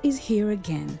Revival is Here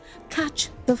Again, Catch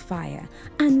the Fire,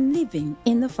 and Living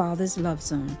in the Father's Love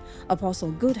Zone.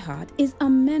 Apostle Goodheart is a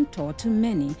mentor to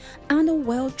many and a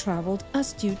well-traveled,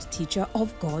 astute teacher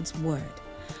of God's Word.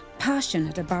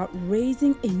 Passionate about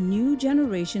raising a new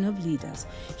generation of leaders,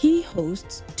 he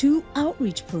hosts 2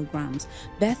 outreach programs,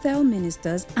 Bethel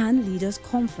Ministers and Leaders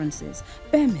Conferences,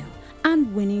 BEMIL,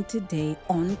 and Winning Today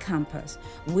on campus,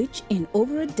 which in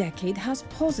over a decade has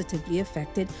positively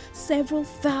affected several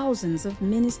thousands of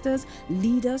ministers,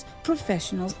 leaders,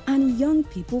 professionals, and young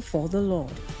people for the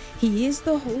Lord. He is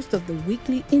the host of the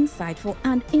weekly insightful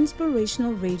and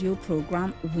inspirational radio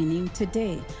program Winning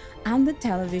Today and the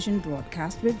television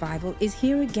broadcast Revival is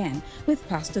Here Again with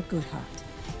Pastor Goodheart.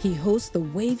 He hosts the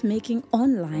wave-making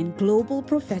online Global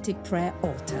Prophetic Prayer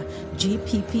Altar,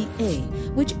 GPPA,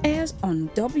 which airs on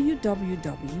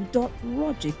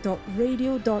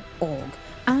www.rhogic.radio.org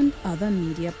and other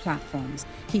media platforms.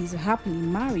 He's happily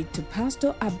married to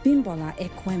Pastor Abimbola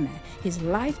Ekwueme, his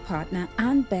life partner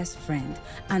and best friend,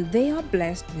 and they are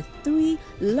blessed with 3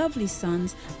 lovely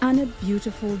sons and a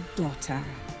beautiful daughter.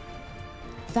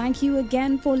 Thank you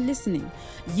again for listening.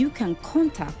 You can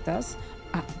contact us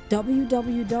at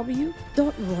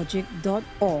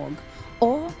www.rhogic.org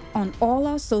or on all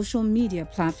our social media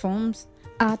platforms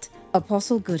at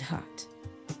Apostle Goodheart.